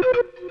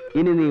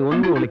 ഇനി നീ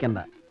ഒന്നും വിളിക്കണ്ട,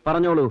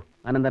 പറഞ്ഞോളൂ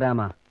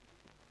അനന്തരാമ.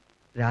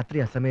 രാത്രി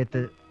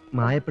അസമയത്ത്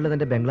മായപ്പിള്ള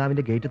തന്റെ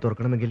ബംഗ്ലാവിന്റെ ഗേറ്റ്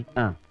തുറക്കണമെങ്കിൽ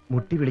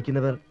മുട്ടി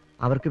വിളിക്കുന്നവർ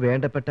അവർക്ക്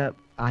വേണ്ടപ്പെട്ട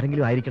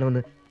ആരെങ്കിലും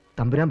ആയിരിക്കണമെന്ന്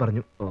തമ്പുരാൻ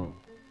പറഞ്ഞു.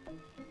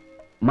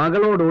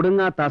 മകളോട്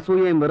ഒടുങ്ങാത്ത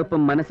അസൂയയും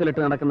വെറുപ്പും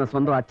മനസ്സിലിട്ട് നടക്കുന്ന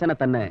സ്വന്തം അച്ഛനെ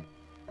തന്നെ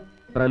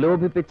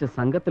പ്രലോഭിപ്പിച്ച്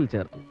സംഘത്തിൽ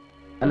ചേർത്തു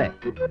അല്ലേ?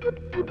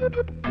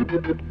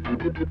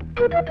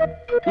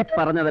 ഈ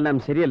പറഞ്ഞതെല്ലാം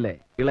ശരിയല്ലേ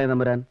ഇളയ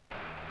തമ്പുരാൻ?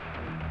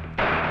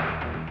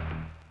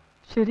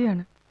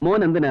 ശരിയാണ്. മോൻ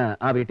എന്തിനാ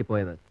ആ വീട്ടിൽ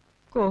പോയത്?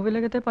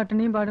 കോവിലകത്തെ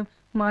പട്ടിണിയും പാടും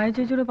മായ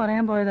ചേച്ചിയോട്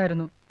പറയാൻ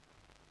പോയതായിരുന്നു.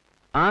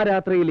 ആ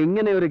രാത്രിയിൽ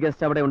ഇങ്ങനെ ഒരു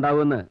ഗസ്റ്റ് അവിടെ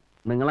ഉണ്ടാവുമെന്ന്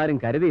നിങ്ങളാരും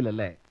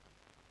കരുതിയില്ലല്ലേ?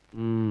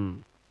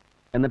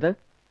 എന്നിട്ട്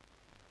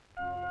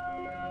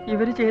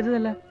ഇവര്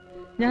ചെയ്തതല്ല,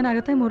 ഞാൻ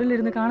അകത്തെ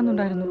മുറിയിലിരുന്ന്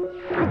കാണുന്നുണ്ടായിരുന്നു.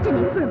 അച്ഛൻ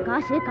എപ്പോഴും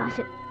കാശ്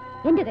കാശ്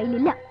എന്റെ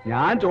കയ്യിലില്ല.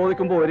 ഞാൻ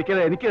ചോദിക്കുമ്പോ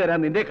ഒരിക്കലും എനിക്ക് തരാൻ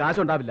നിന്റെ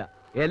കാശുണ്ടാവില്ല.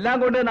 എല്ലാം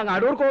കൊണ്ട് ഞങ്ങൾ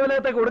അടൂർ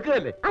കോവിലകത്തേക്ക്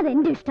കൊടുക്കുകയല്ലേ?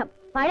 അതെന്റെ ഇഷ്ടം.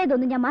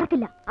 പഴയതൊന്നും ഞാൻ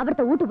മറക്കില്ല.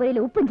 അവിടുത്തെ ഊട്ടുപുരയിൽ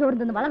ഉപ്പും ചോറും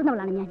തിന്ന്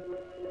വളർന്നവളാണ് ഞാൻ.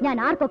 ഞാൻ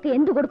ആർക്കൊക്കെ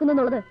എന്ത് കൊടുക്കുന്നു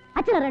എന്നുള്ളത്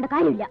അച്ഛൻ അറിയേണ്ട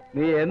കാര്യമില്ല.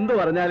 നീ എന്ത്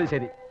പറഞ്ഞാലും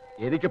ശരി,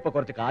 എനിക്കിപ്പോ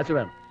കുറച്ച് കാശ്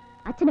വേണം.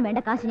 അച്ഛന് വേണ്ട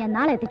കാശ് ഞാൻ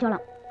നാളെ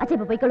എത്തിച്ചോളാം. അച്ഛൻ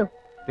ഇപ്പൊ പോയിക്കോളൂ.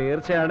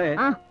 തീർച്ചയാണ്.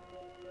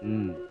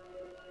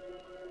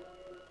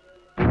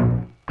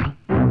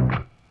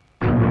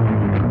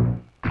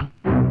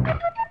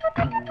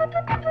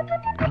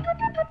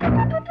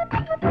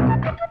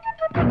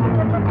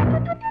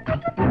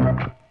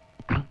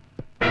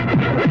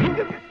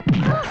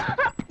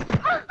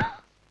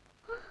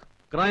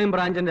 ക്രൈം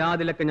ബ്രാഞ്ചിന്റെ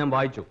ആദ്യലൊക്കെ ഞാൻ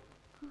വായിച്ചു.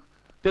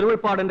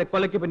 തിരുവൾപ്പാടിന്റെ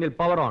കൊലയ്ക്ക് പിന്നിൽ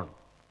പവർ ഓൺ.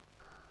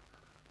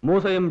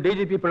 മൂസയും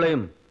DGP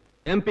പിള്ളയും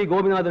MP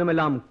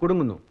ഗോപിനാഥനുമെല്ലാം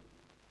കുടുങ്ങുന്നു.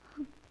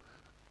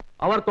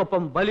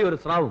 അവർക്കൊപ്പം വലിയൊരു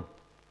സ്രാവും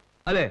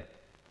അല്ലേ?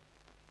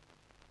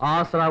 ആ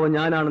സ്രാവ്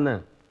ഞാനാണെന്ന്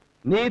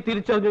നീ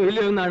തിരിച്ചറിഞ്ഞു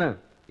ഇല്ലയോ എന്നാണ്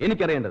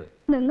എനിക്കറിയേണ്ടത്.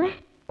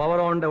 പവർ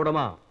ഓണിന്റെ ഉടമ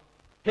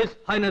ഹിസ്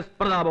ഹൈനസ്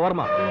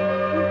പ്രതാപവർമ്മ.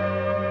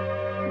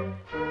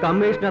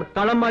 കമ്മീഷണർ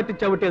കളം മാറ്റി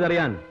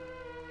ചവിട്ടിയതറിയാൻ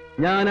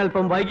ഞാൻ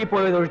അല്പം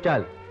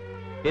വൈകിപ്പോയതൊഴിച്ചാൽ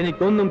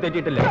എനിക്കൊന്നും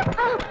തെറ്റിയിട്ടില്ല.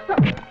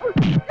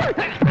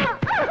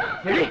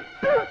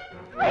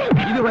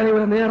 ഇതുവരെ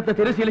ഒരു നേരത്തെ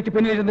തിരശ്ശീലയ്ക്ക്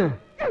പിന്നിലിരുന്ന്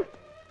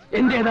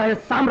എന്റേതായ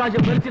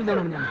സാമ്രാജ്യം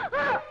ഭരിച്ചിരുന്നതാണ് ഞാൻ.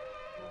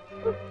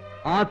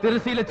 ആ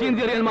തിരശ്ശീല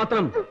ചീന്തിയറിയാൻ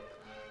മാത്രം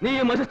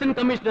നീയും അസിസ്റ്റന്റ്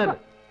കമ്മീഷണർ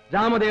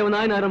രാമദേവ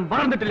നായനാരും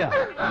വളർന്നിട്ടില്ല.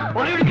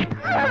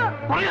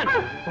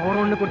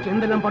 കോറോണിനെ കുറിച്ച്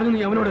എന്തെല്ലാം പറഞ്ഞു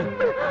നീ അവനോട്?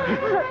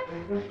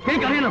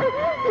 എനിക്കറിയണം.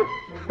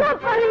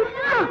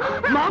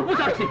 മാപ്പു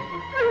സാക്ഷി,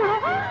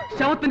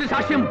 ശവത്തിന്റെ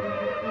സാക്ഷ്യം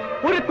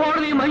ഒരു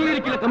കോടതിയും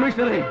അംഗീകരിക്കില്ല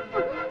കമ്മീഷണറെ.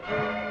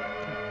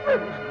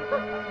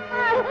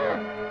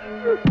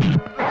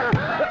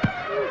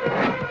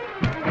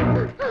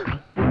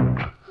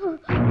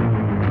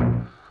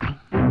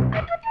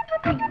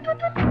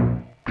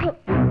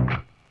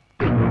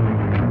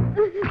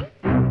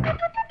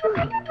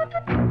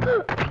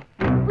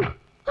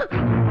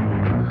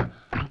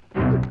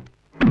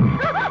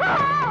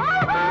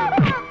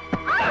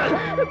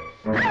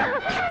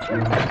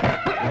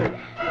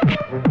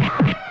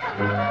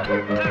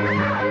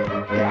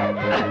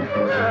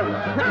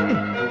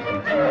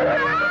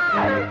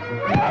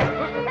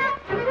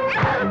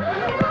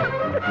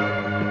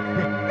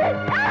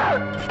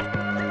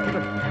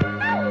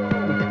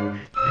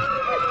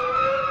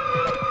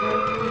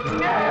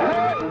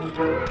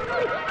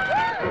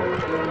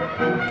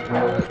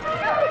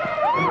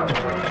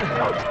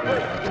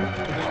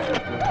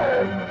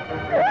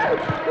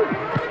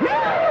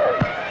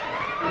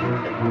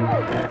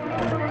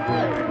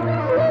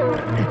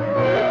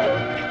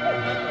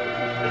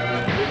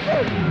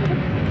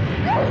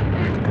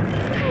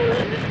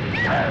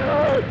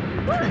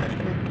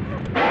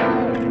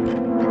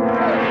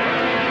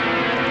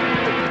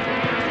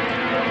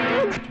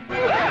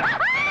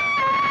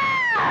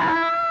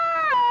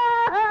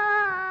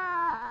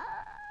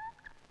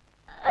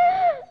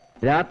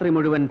 രാത്രി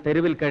മുഴുവൻ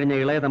തെരുവിൽ കഴിഞ്ഞ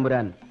ഇളയ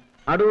തമ്പുരാൻ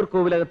അടൂർ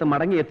കോവിലകത്ത്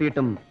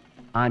മടങ്ങിയെത്തിയിട്ടും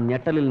ആ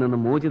ഞെട്ടലിൽ നിന്ന്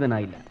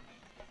മോചിതനായില്ല.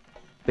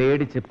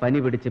 പേടിച്ച് പനി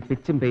പിടിച്ച്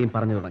പിച്ചും പേയും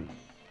പറഞ്ഞു തുടങ്ങി.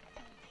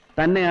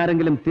 തന്നെ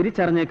ആരെങ്കിലും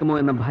തിരിച്ചറിഞ്ഞേക്കുമോ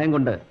എന്ന ഭയം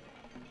കൊണ്ട്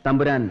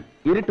തമ്പുരാൻ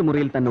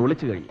ഇരുട്ടുമുറിയിൽ തന്നെ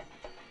ഒളിച്ചു കഴിഞ്ഞു.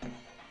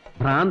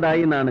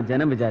 ഭ്രാന്തായി എന്നാണ്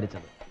ജനം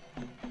വിചാരിച്ചത്.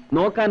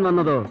 നോക്കാൻ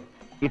വന്നതോ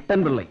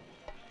ഇട്ടൻപിള്ളை.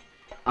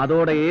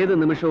 അതോടെ ഏത്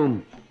നിമിഷവും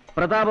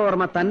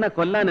പ്രതാപവർമ്മ തന്നെ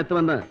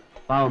കൊല്ലാനെത്തുമെന്ന്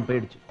പാവം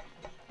പേടിച്ചു.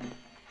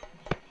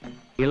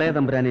 ഇളയ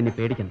തമ്പുരാൻ ഇനി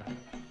പേടിക്കണ്ട.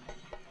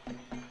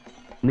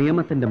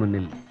 നിയമത്തിന്റെ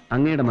മുന്നിൽ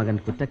അങ്ങയുടെ മകൻ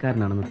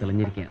കുറ്റക്കാരനാണെന്ന്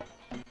തെളിഞ്ഞിരിക്കുകയാണ്.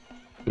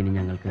 ഇനി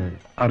ഞങ്ങൾക്ക്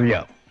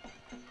അറിയാം.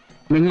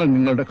 നിങ്ങൾ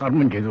നിങ്ങളുടെ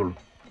കർമ്മം ചെയ്തോളൂ,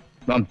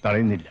 നാം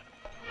തടയുന്നില്ല.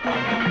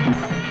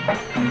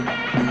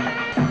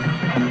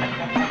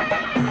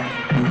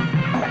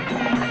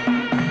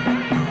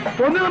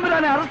 പൊന്നു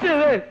തമ്പുരാനെ അറസ്റ്റ്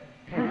ചെയ്ത്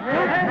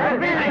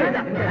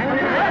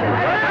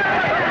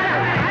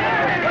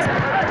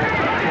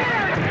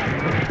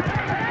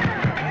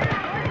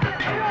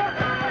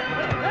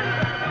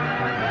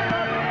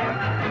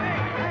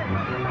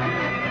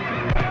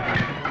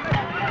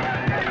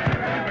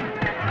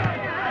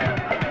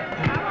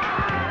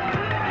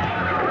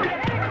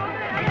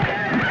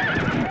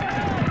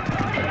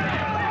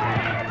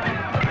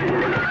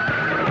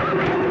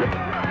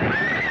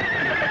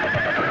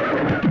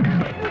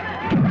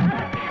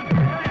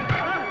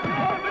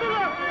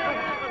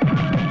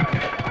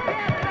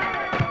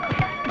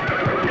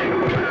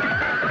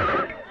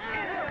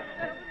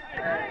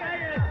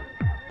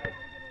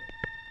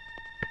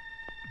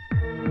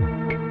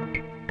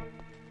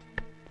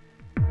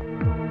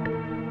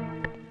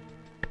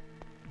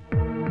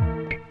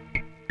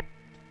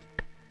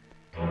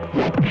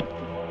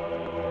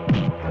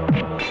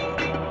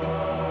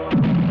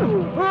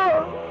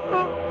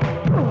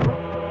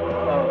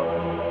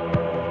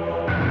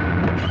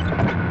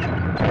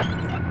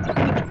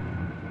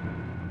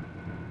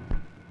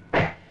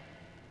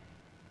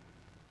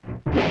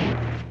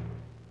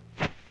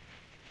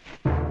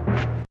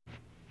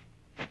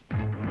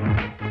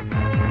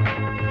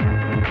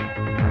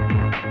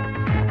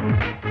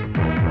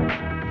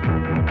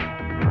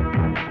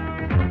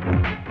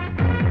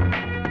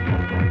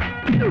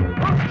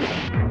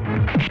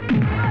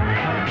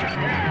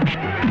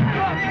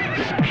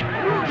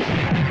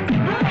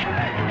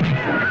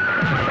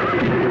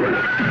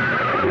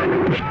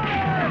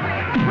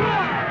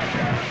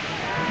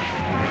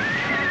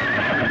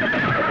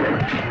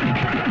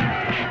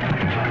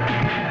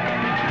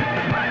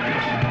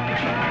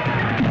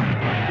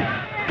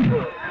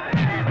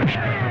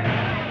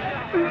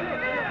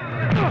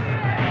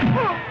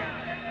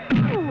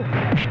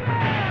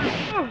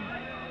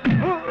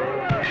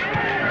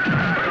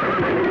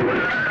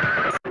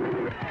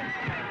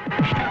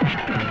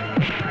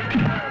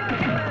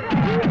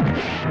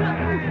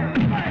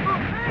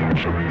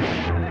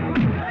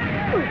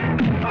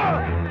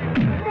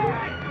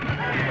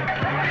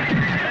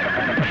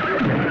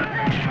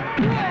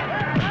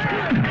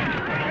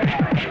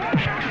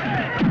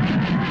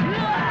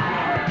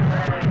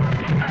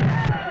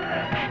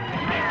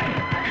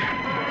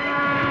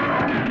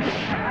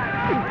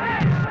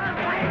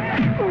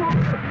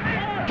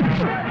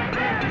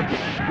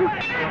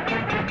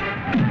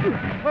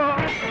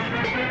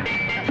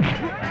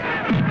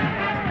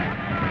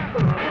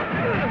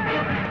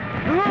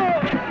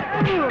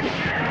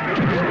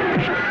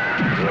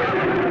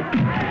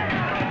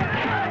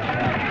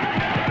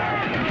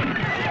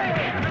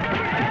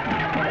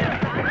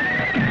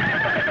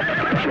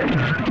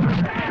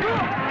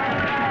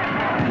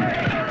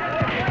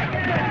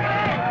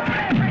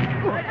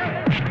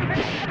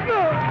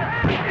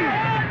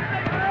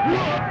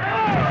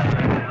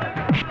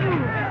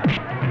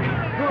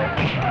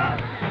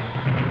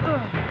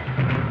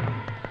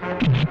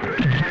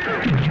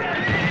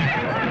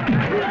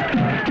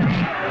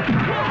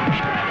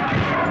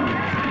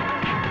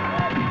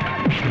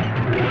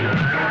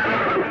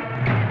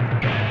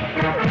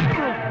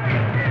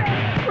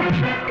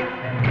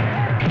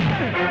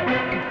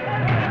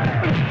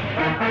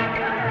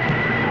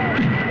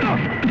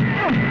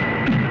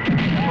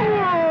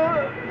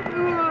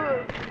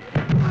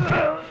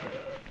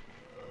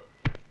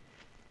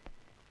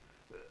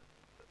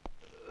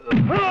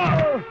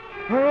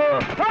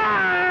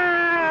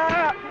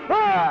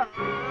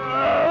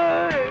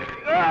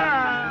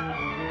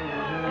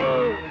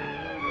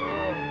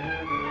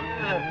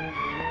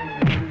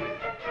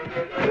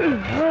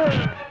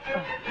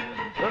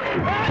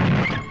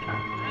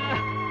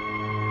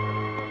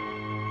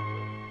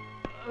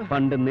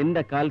പണ്ട്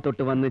നിന്റെ കാൽ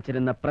തൊട്ട്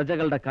വന്നിച്ചിരുന്ന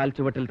പ്രജകളുടെ കാൽ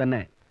ചുവട്ടിൽ തന്നെ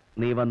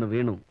നീ വന്നു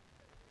വീണു.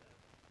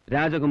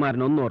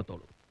 രാജകുമാരൻ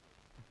ഒന്നോർത്തോളൂ,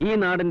 ഈ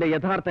നാടിന്റെ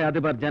യഥാർത്ഥ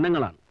അധിപർ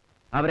ജനങ്ങളാണ്.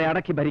 അവരെ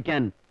അടക്കി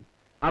ഭരിക്കാൻ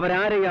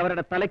അവരാരെയും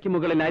അവരുടെ തലയ്ക്ക്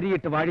മുകളിൽ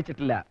അരിയിട്ട്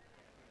വാഴിച്ചിട്ടില്ല.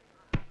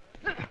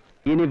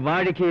 ഇനി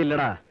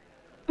വാഴിക്കയില്ലടാ.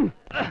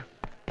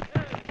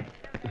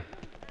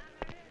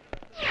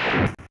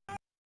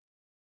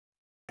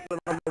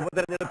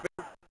 ഉപതെരഞ്ഞെടുപ്പിൽ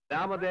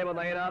രാമദേവ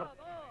നയനാർ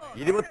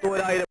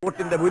 21,000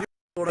 വോട്ടിന്റെ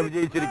ഭൂരിപക്ഷത്തോടെ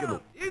വിജയിച്ചിരിക്കുന്നു.